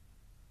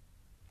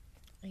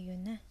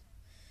 Ayun na.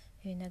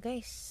 Ayun na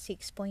guys.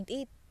 6.8.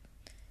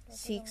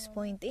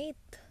 6.8.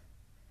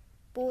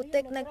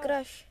 Putek Ayun,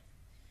 nag-crash.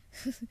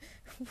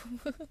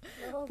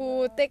 Oo ba?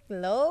 Putek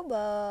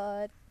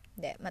lobot.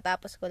 Hindi,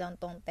 matapos ko lang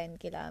tong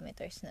 10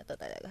 kilometers na to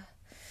talaga.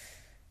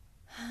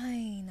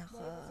 Ay, Dahil si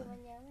naka.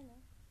 Manyaman, no?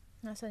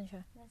 Nasaan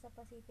siya? Nasa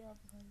Pacific of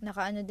Gold.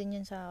 Nakaano din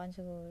yan sa akin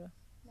siguro.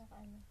 Naka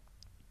ano.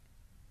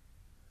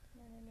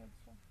 Nanonood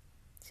siya.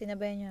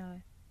 Sinabayan niya ako.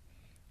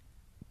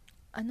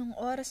 Anong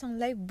oras ang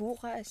live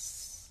bukas?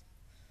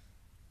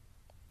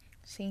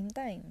 Same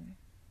time.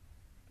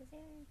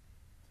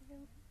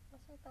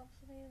 Kasi tapos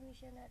na yung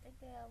mission natin.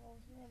 Kaya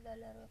mostly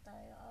naglalaro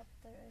tayo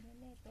after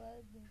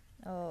 12 eh.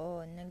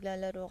 Oo,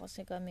 naglalaro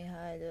kasi kami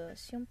halos.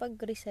 Yung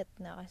pag-reset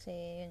na kasi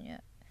yun nga.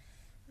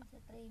 Sa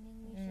training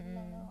mission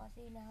lang ako kasi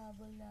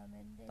hinahabol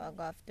namin din. Pag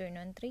after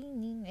ng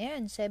training.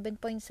 Ayan, 7.7.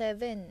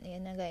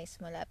 Ayan na guys,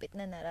 malapit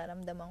na.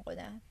 Nararamdaman ko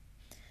na.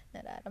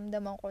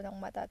 Nararamdaman ko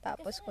nang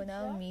matatapos ko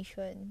na ang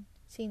mission.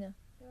 Sino?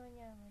 Si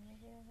Manyaman. May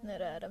sinasabi.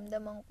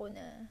 Nararamdaman ko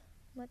na.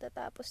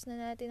 Matatapos na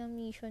natin ang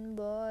mission,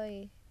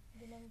 boy.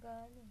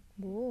 Binanggaan eh.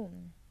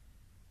 Boom.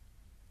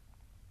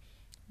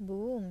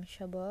 Boom,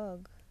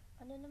 shabag.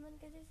 Ano naman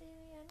kasi si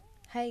ano?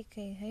 Hi,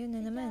 kay. Ayun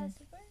na Si naman.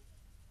 Jasper.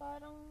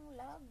 Parang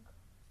lag.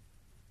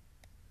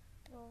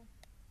 Oh,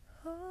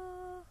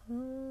 Oh,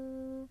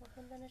 oh.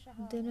 papunta na siya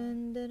ha.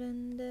 Daran, daran,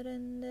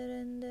 daran,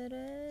 daran,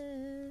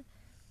 daran.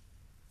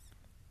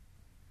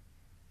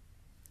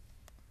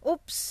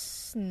 Oops!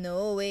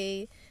 No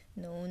way.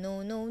 No,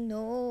 no, no,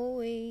 no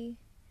way.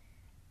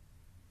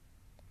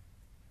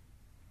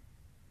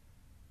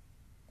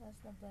 Taas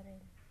na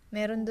baril.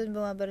 Meron dun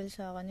bumabaril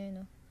sa akin yun,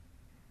 no?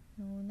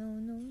 No, no,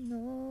 no, no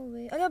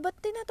way. Ala, ba't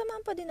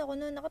tinatamaan pa din ako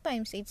nun? Naka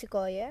times 8 si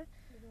Kuya?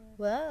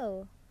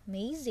 Wow,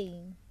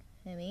 amazing.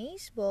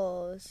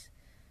 Amazeballs.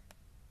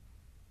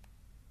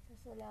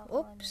 Sasula kang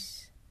Oops.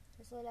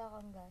 Sasula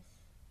kang gas.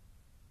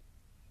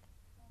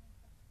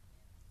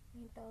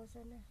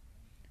 9,000 na.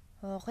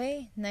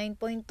 Okay,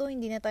 9.2.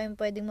 Hindi na tayo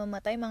pwedeng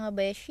mamatay, mga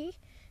beshi.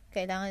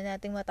 Kailangan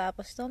nating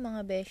matapos to,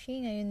 mga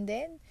beshi. Ngayon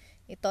din,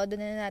 itodo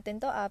na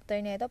natin to. After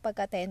nito,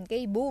 pagka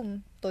 10k,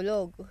 boom,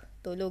 tulog.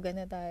 Tulugan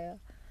na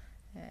tayo.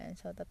 Ayan,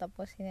 so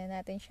tatapusin na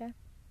natin siya.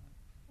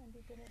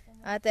 Andito na sa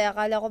Ate,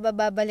 akala ko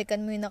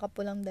babalikan mo yung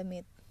nakapulang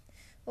damit.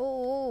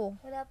 Oo,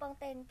 Wala pang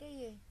 10k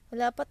eh.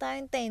 wala pa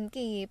tayong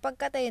 10k.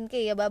 Pagka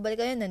 10k,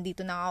 babalikan yun,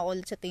 nandito na ako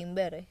ulit sa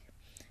timber eh.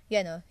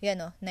 Yan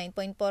o,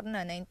 9.4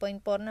 na, 9.4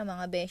 na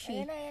mga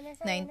beshi. Ayan na,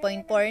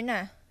 9.4 na,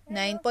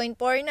 9.4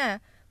 na.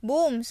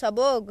 Boom,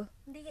 sabog.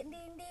 Hindi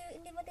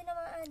mo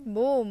tinamaan.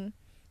 Boom,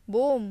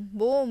 boom,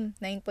 boom.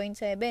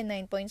 9.7,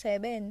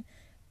 9.7.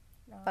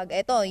 Pag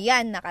eto,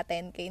 yan, naka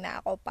 10k na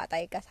ako.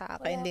 Patay ka sa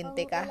akin,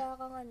 linti ka. Wala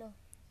kang ano.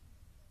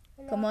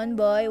 Wala Come on kang-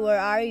 boy,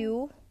 where are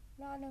you?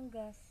 Wala ka ng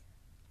gas.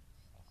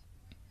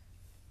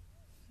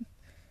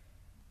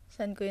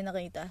 Saan ko yung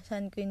nakita?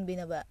 Saan ko yung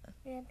binaba?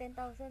 Ayan, 10,000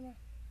 na.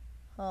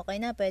 Okay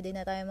na, pwede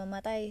na tayo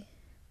mamatay.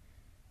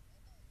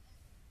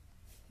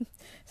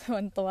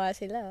 Samantawa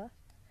sila.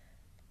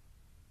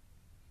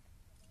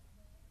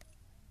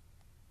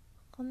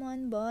 Come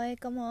on boy,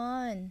 come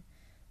on.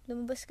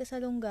 Lumabas ka sa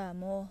lungga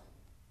mo.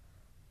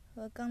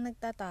 Huwag kang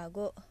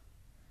nagtatago.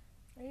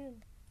 Ayun.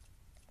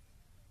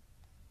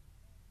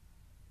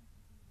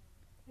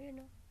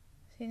 Ayun o.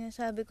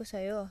 Sinasabi ko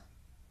sa'yo,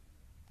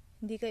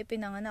 hindi ka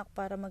ipinanganak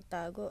para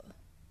magtago.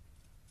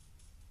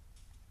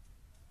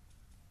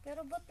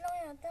 Pero bot lang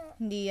yata.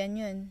 Hindi yan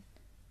yun.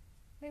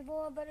 May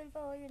bumabaril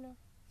pa o yun o.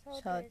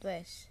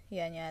 Southwest.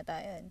 Yan yata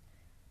yun.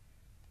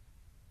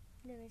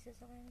 Hindi, may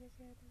sasakyan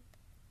kasi yata.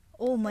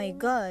 Oh my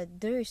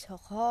God, there's a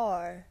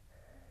car.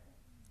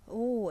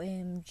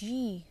 OMG.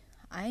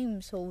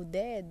 I'm so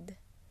dead.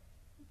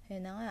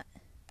 Yan na nga.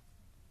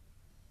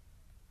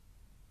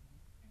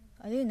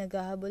 Ayun,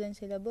 naghahabulan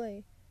sila,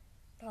 boy.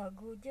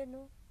 Tago dyan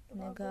o.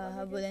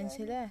 Naghahabulan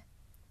sila.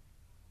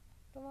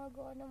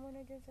 Tumago ka na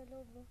muna dyan sa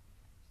loob o.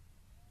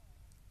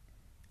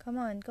 Come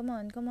on, come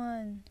on, come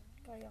on.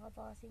 Kaya ka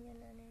pa kasi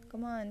niyan ano yun.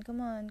 Come on, come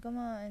on, come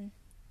on.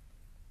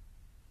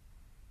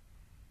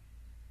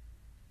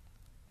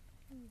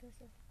 Gas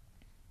o.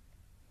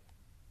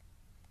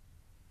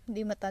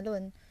 Hindi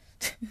matalon.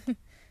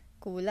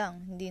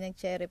 Kulang. Hindi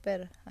nag-cherry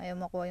repair. Ayaw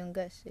makuha yung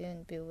gas.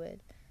 Yun, fuel.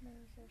 May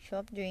isa.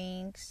 Shop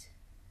drinks.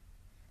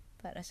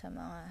 Para sa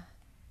mga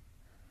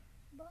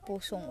Bakit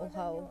pusong nawalan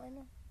uhaw yung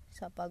ano?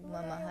 sa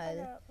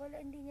pagmamahal. Wala,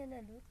 hindi niya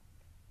na-loot.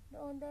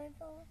 Doon dahil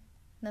pa o.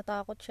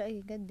 Natakot siya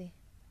agad eh.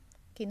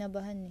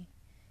 Kinabahan eh.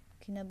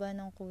 Kinabahan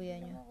ng kuya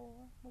Hindi niya. na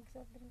makuha.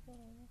 Mag-soft drink ka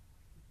rin.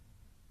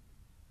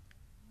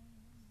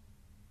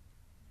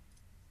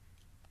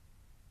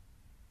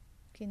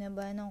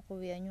 Kinabahan ng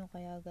kuya niyo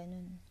kaya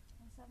ganun.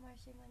 Nasa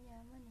Marcy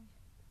Manyaman eh.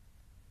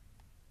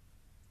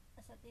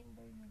 Sa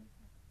timber mill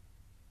pa.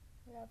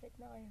 Malapit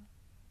na kayo.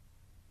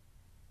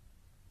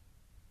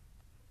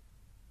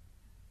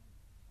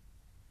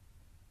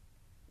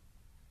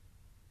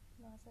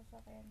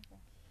 Nakasasakyan ka.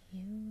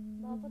 You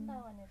Makapunta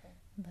ka nito.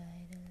 by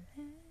the light.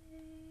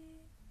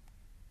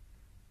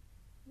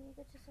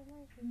 Umiikot siya sa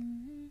Marcy.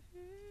 Mm-hmm.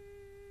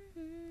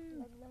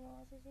 Lag naman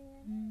kasi siya.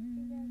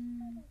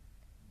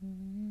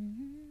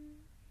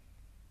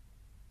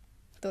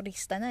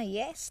 Turista na.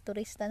 Yes,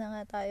 turista na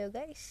nga tayo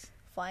guys.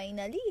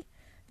 Finally.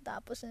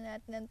 Tapos na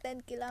natin ng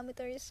 10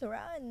 kilometers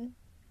run.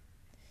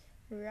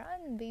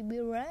 Run, baby,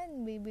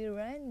 run. Baby,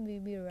 run,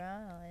 baby,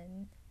 run.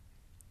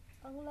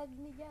 Ang lag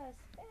ni Jazz.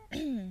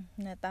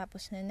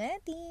 Natapos na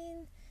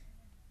natin.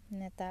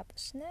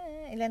 Natapos na.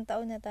 Ilang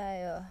taon na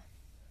tayo?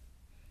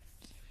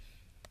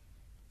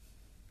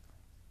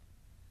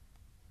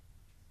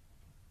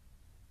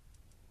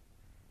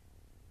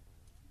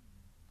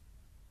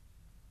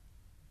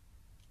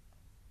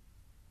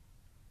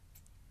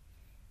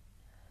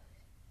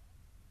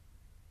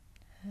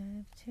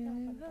 Have to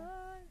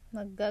run.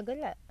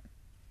 Maggagala.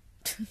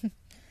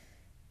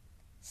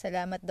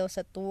 Salamat daw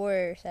sa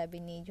tour,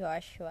 sabi ni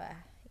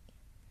Joshua.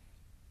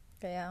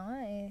 Kaya nga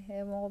eh,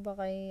 ewan ko ba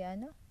kay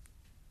ano?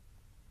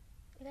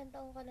 Ilan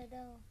taong ka na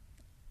daw?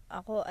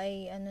 Ako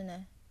ay ano na,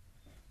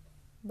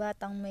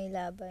 batang may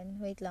laban.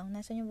 Wait lang,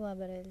 nasan yung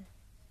bumabaril?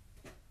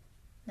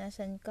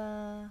 Nasan ka,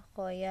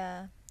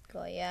 Koya?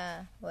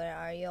 Koya, where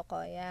are you,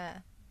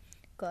 Koya?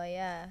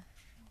 Koya,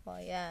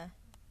 Koya.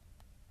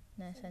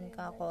 Nasan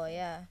ka,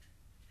 Koya?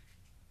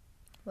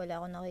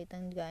 Wala akong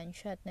nakitang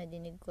gunshot.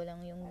 Nadinig ko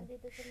lang yung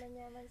Andito sa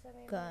Manyaman sa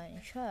may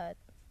gunshot.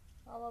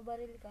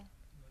 mabaril ka.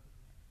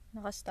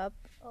 Nakastop?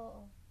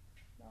 Oo.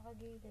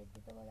 Nakagilid.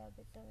 Dito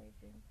malapit sa may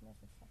pink na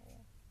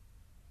sasakyan.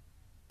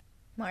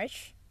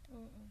 March?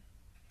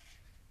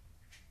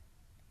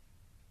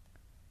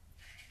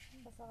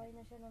 Pasakay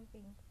na siya ng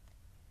pink.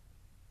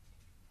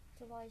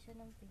 Sumakay siya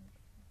ng pink.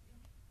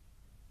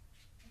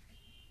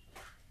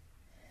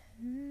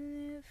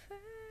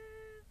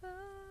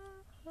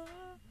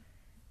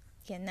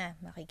 Yan na,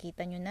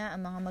 makikita nyo na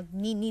ang mga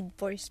mag-need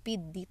for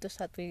speed dito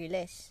sa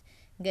Fearless.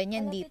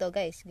 Ganyan dito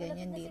guys,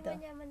 ganyan Malapit dito. na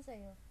si Manyaman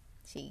sa'yo.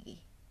 Sige,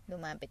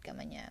 lumapit ka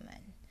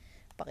Manyaman.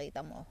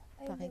 Pakita mo,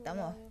 Ay, pakita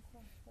hindi, mo, malayo pa.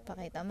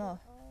 pakita mo.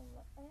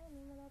 Ayan,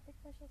 malapit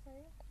na siya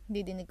sa'yo.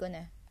 Didinig ko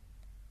na.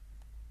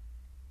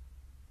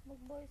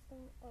 Mag-voice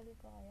ng ulit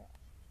ka kaya.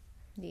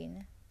 Hindi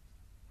na.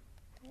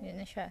 Yun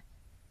na siya.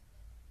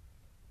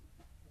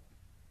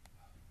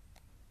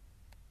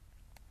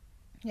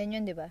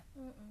 Ganyan, di ba?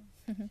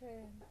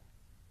 Sure.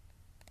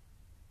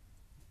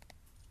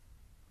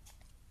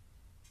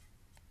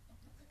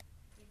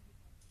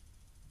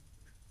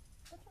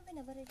 Ba't mo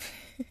binabarid?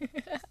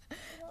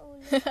 Diba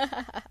ulo?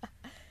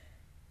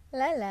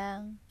 Wala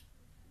lang.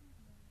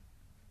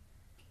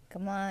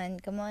 Come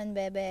on,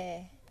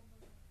 bebe.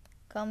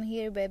 Come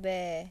here,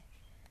 bebe.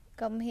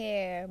 Come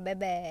here,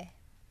 bebe.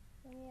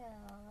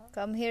 Yeah.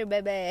 Come here,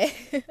 bebe.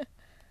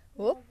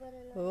 Whoop,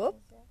 Binabaril lang whoop,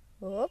 siya.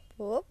 whoop,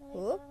 whoop, Nakita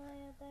whoop. ka nga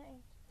yata eh.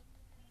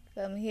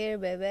 Come here,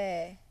 bebe.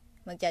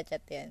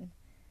 Magchat-chat yan.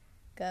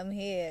 Come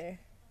here.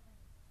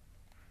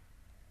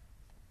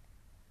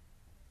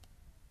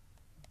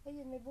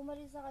 Ayun, may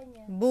bumaril sa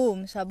kanya.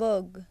 Boom,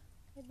 sabog.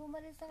 May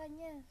bumaril sa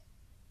kanya.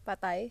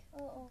 Patay.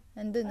 Oo.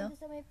 Nandun, no? Ando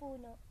sa may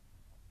puno.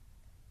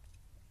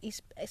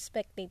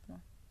 Spectate mo.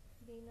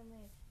 Hindi na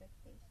may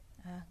expectation.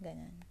 Ah,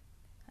 ganun.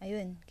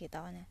 Ayun,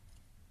 kita ko na.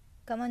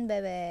 Come on,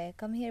 bebe.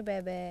 Come here,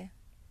 bebe.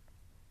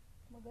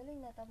 Magaling,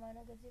 natama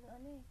na agad yung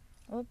ano eh.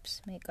 Oops,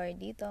 may car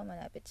dito.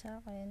 Malapit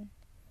sa akin.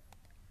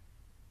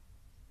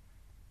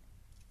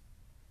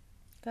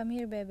 Come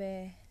here,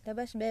 bebe.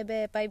 Labas,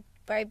 bebe. 5%.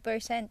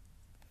 5%,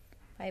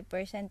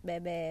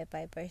 bebe. 5%.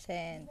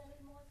 Dahil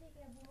mo kasi,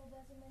 kaya bumaba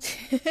si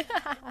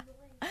Manyaman.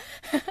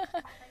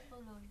 Patay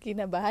tuloy.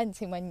 Kinabahan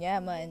si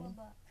Manyaman.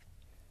 Bumaba.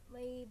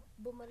 May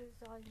bumaril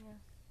sa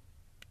kanya.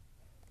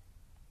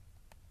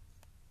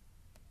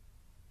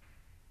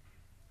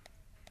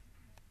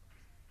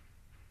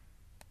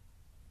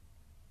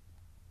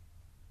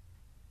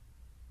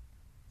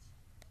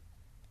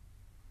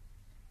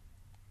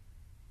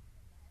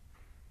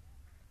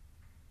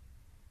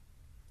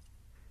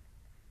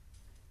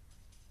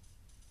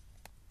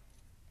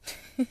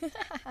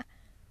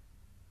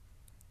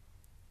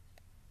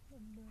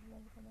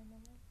 Normal ka na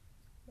naman.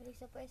 Balik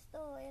sa pwesto.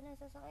 Ayan ang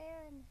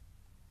sasakyan.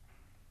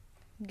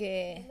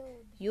 Okay.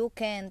 Reload.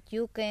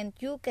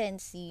 You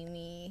can't see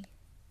me.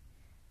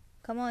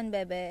 Come on,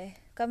 bebe.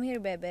 Come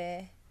here,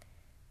 bebe.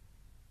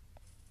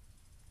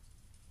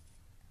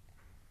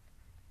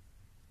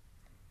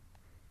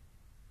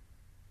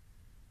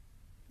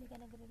 Hindi ka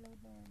nag-reload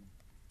na ano.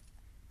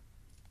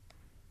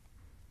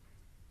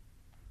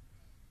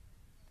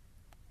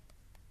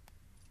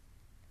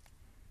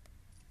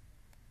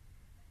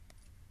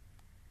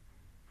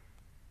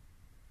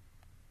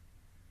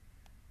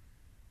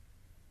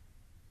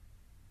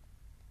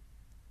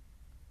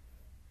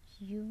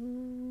 You.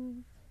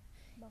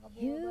 Baka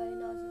bumaba yun ako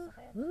sa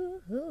sasakyan.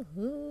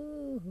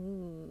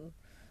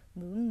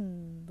 Boom,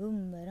 boom,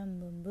 baram,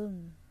 boom, boom.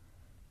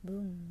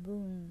 Boom,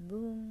 boom,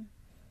 boom.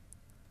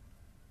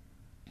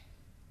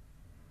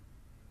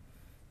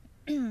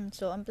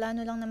 So, ang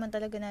plano lang naman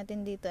talaga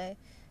natin dito ay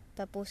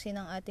tapusin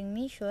ang ating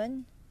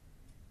mission.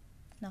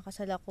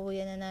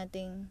 Nakasalukuyan na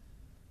nating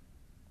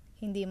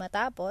hindi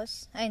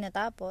matapos. Ay,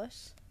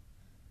 natapos.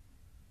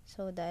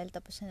 So, dahil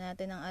tapos na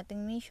natin ang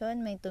ating mission,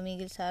 may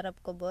tumigil sa harap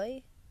ko,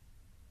 boy.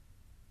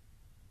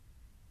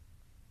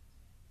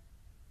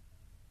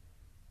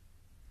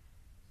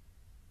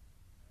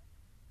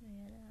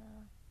 Ayan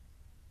na.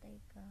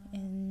 Teka.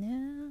 And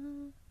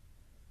now,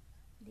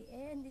 The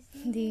end is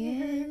the near.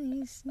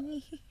 end is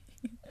near.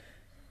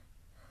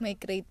 May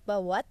crate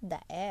pa. What the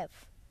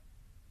F?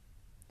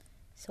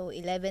 So,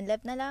 11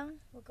 left na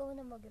lang. Huwag ka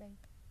muna mag-ride.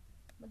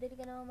 Madali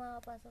ka naman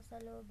makapasok sa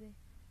loob eh.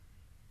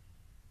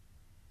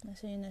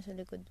 Nasaan yun nasa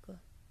likod ko?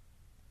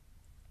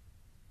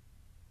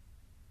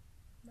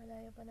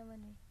 Malayo pa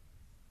naman eh.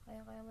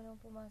 Kaya mo naman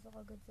pumasok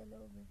agad sa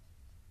loob eh.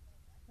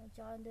 At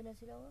saka andun na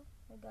sila oh.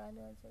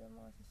 Nag-aanoan sila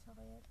mga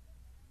sasakyan.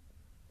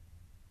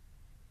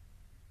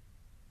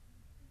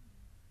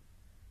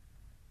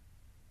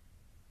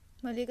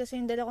 Mali kasi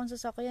yung dala kong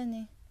sasakyan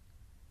eh.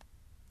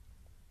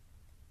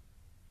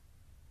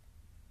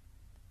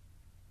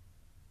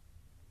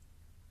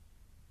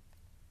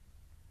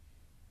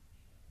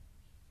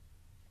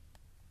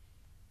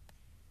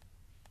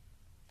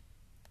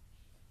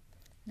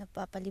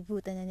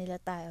 Napapalibutan na nila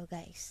tayo,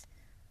 guys.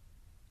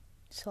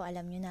 So,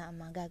 alam nyo na ang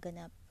mga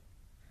gaganap.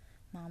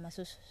 Mga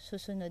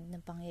susunod na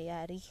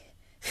pangyayari.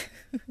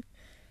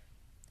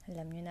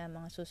 Alam nyo na ang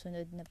mga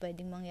susunod na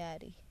pwedeng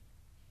mangyari.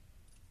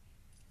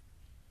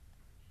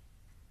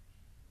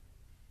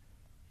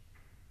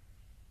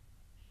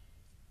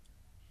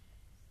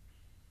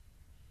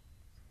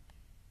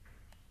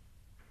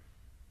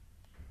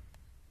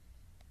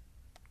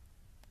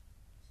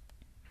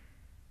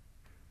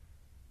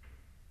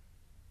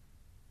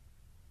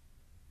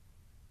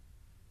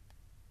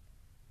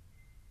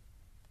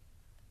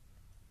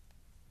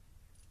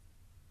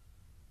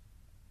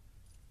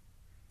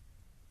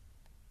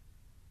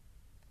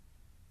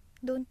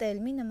 Don't tell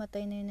me,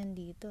 namatay na yun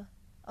nandito.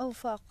 Oh,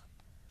 fuck.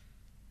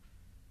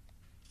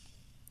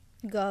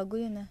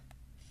 Gago yun ah.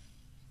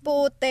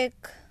 Putek.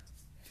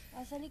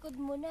 Sa likod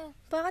mo na.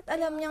 Bakit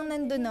alam niyang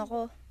nandun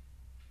ako?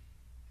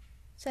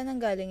 Saan ang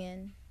galing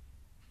yan?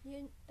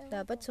 Yun,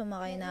 Dapat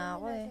sumakay na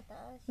ako eh. Nasa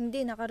taas. Hindi,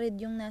 naka-red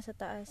yung nasa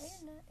taas.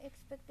 Ayun na,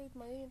 expectate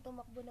mo yun yung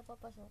tumakbo na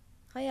papasok.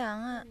 Kaya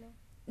nga, Ano?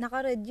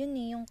 naka-red yun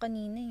eh, yung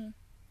kanina eh.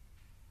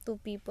 2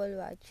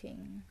 people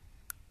watching.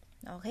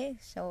 Okay,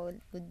 so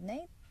good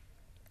night.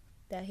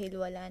 Dahil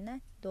wala na,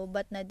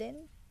 lobat na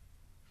din.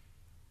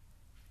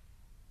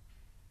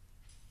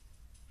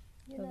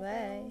 Yun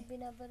Bye-bye. na yung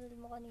binabaril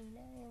mo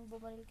kanina, yung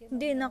bumaril kayo.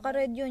 Hindi,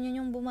 naka-red yun, yun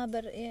yung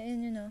bumabar,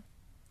 yun oh.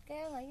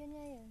 Kaya nga, yun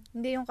nga yun.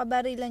 Hindi, yung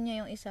kabarilan niya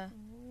yung isa.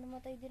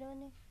 Namatay din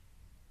naman eh.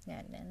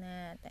 Yan na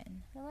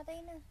natin. Namatay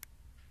na.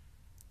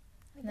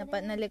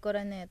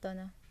 Nalikuran na ito,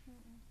 no?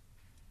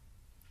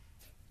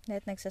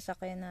 Dahil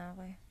nagsasakay na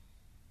ako eh.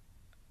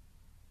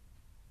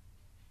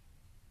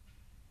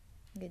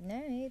 Good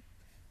night.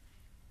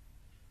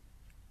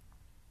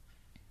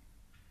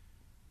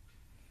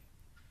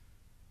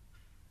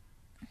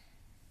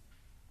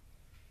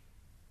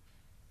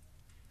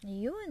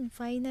 Ayun,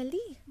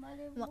 finally.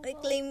 Malay mo ba?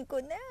 Makiklaim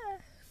ko na.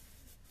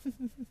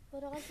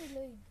 Para kasi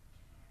Lloyd.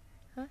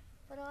 Ha?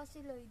 Para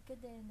kasi Lloyd ka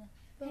din.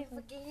 Bakit?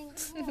 Pagkingin mo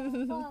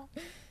pa.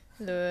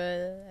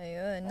 Lol,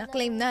 ayun.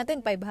 Na-claim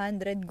natin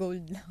 500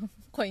 gold lang.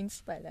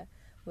 Coins pala.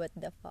 What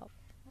the fuck?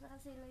 Para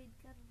kasi Lloyd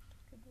ka din.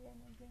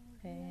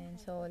 Ayan,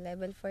 so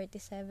level 47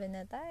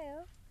 na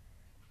tayo.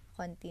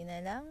 Konti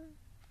na lang.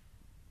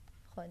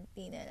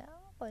 Konti na lang.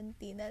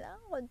 Konti na lang.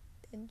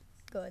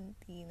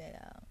 Konti na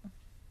lang.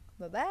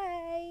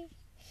 Bye-bye!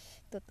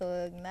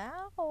 Tutulog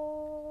na ako.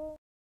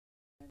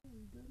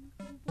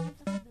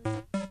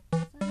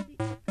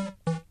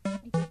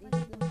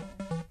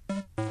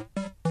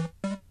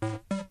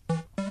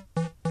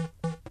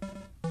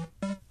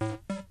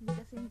 Hindi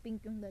kasi yung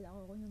pink yung dala ko.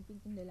 Kung yung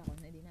pink yung dala ko,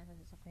 na di nasa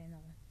sasakyan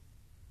ako.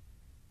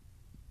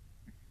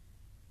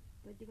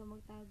 Pwede ka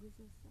magtago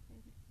sa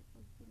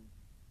sasakyan.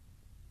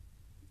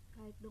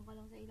 Kahit doon ka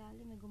lang sa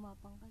ilalim, may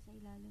gumapang ka sa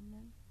ilalim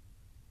nun.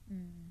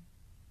 Mm.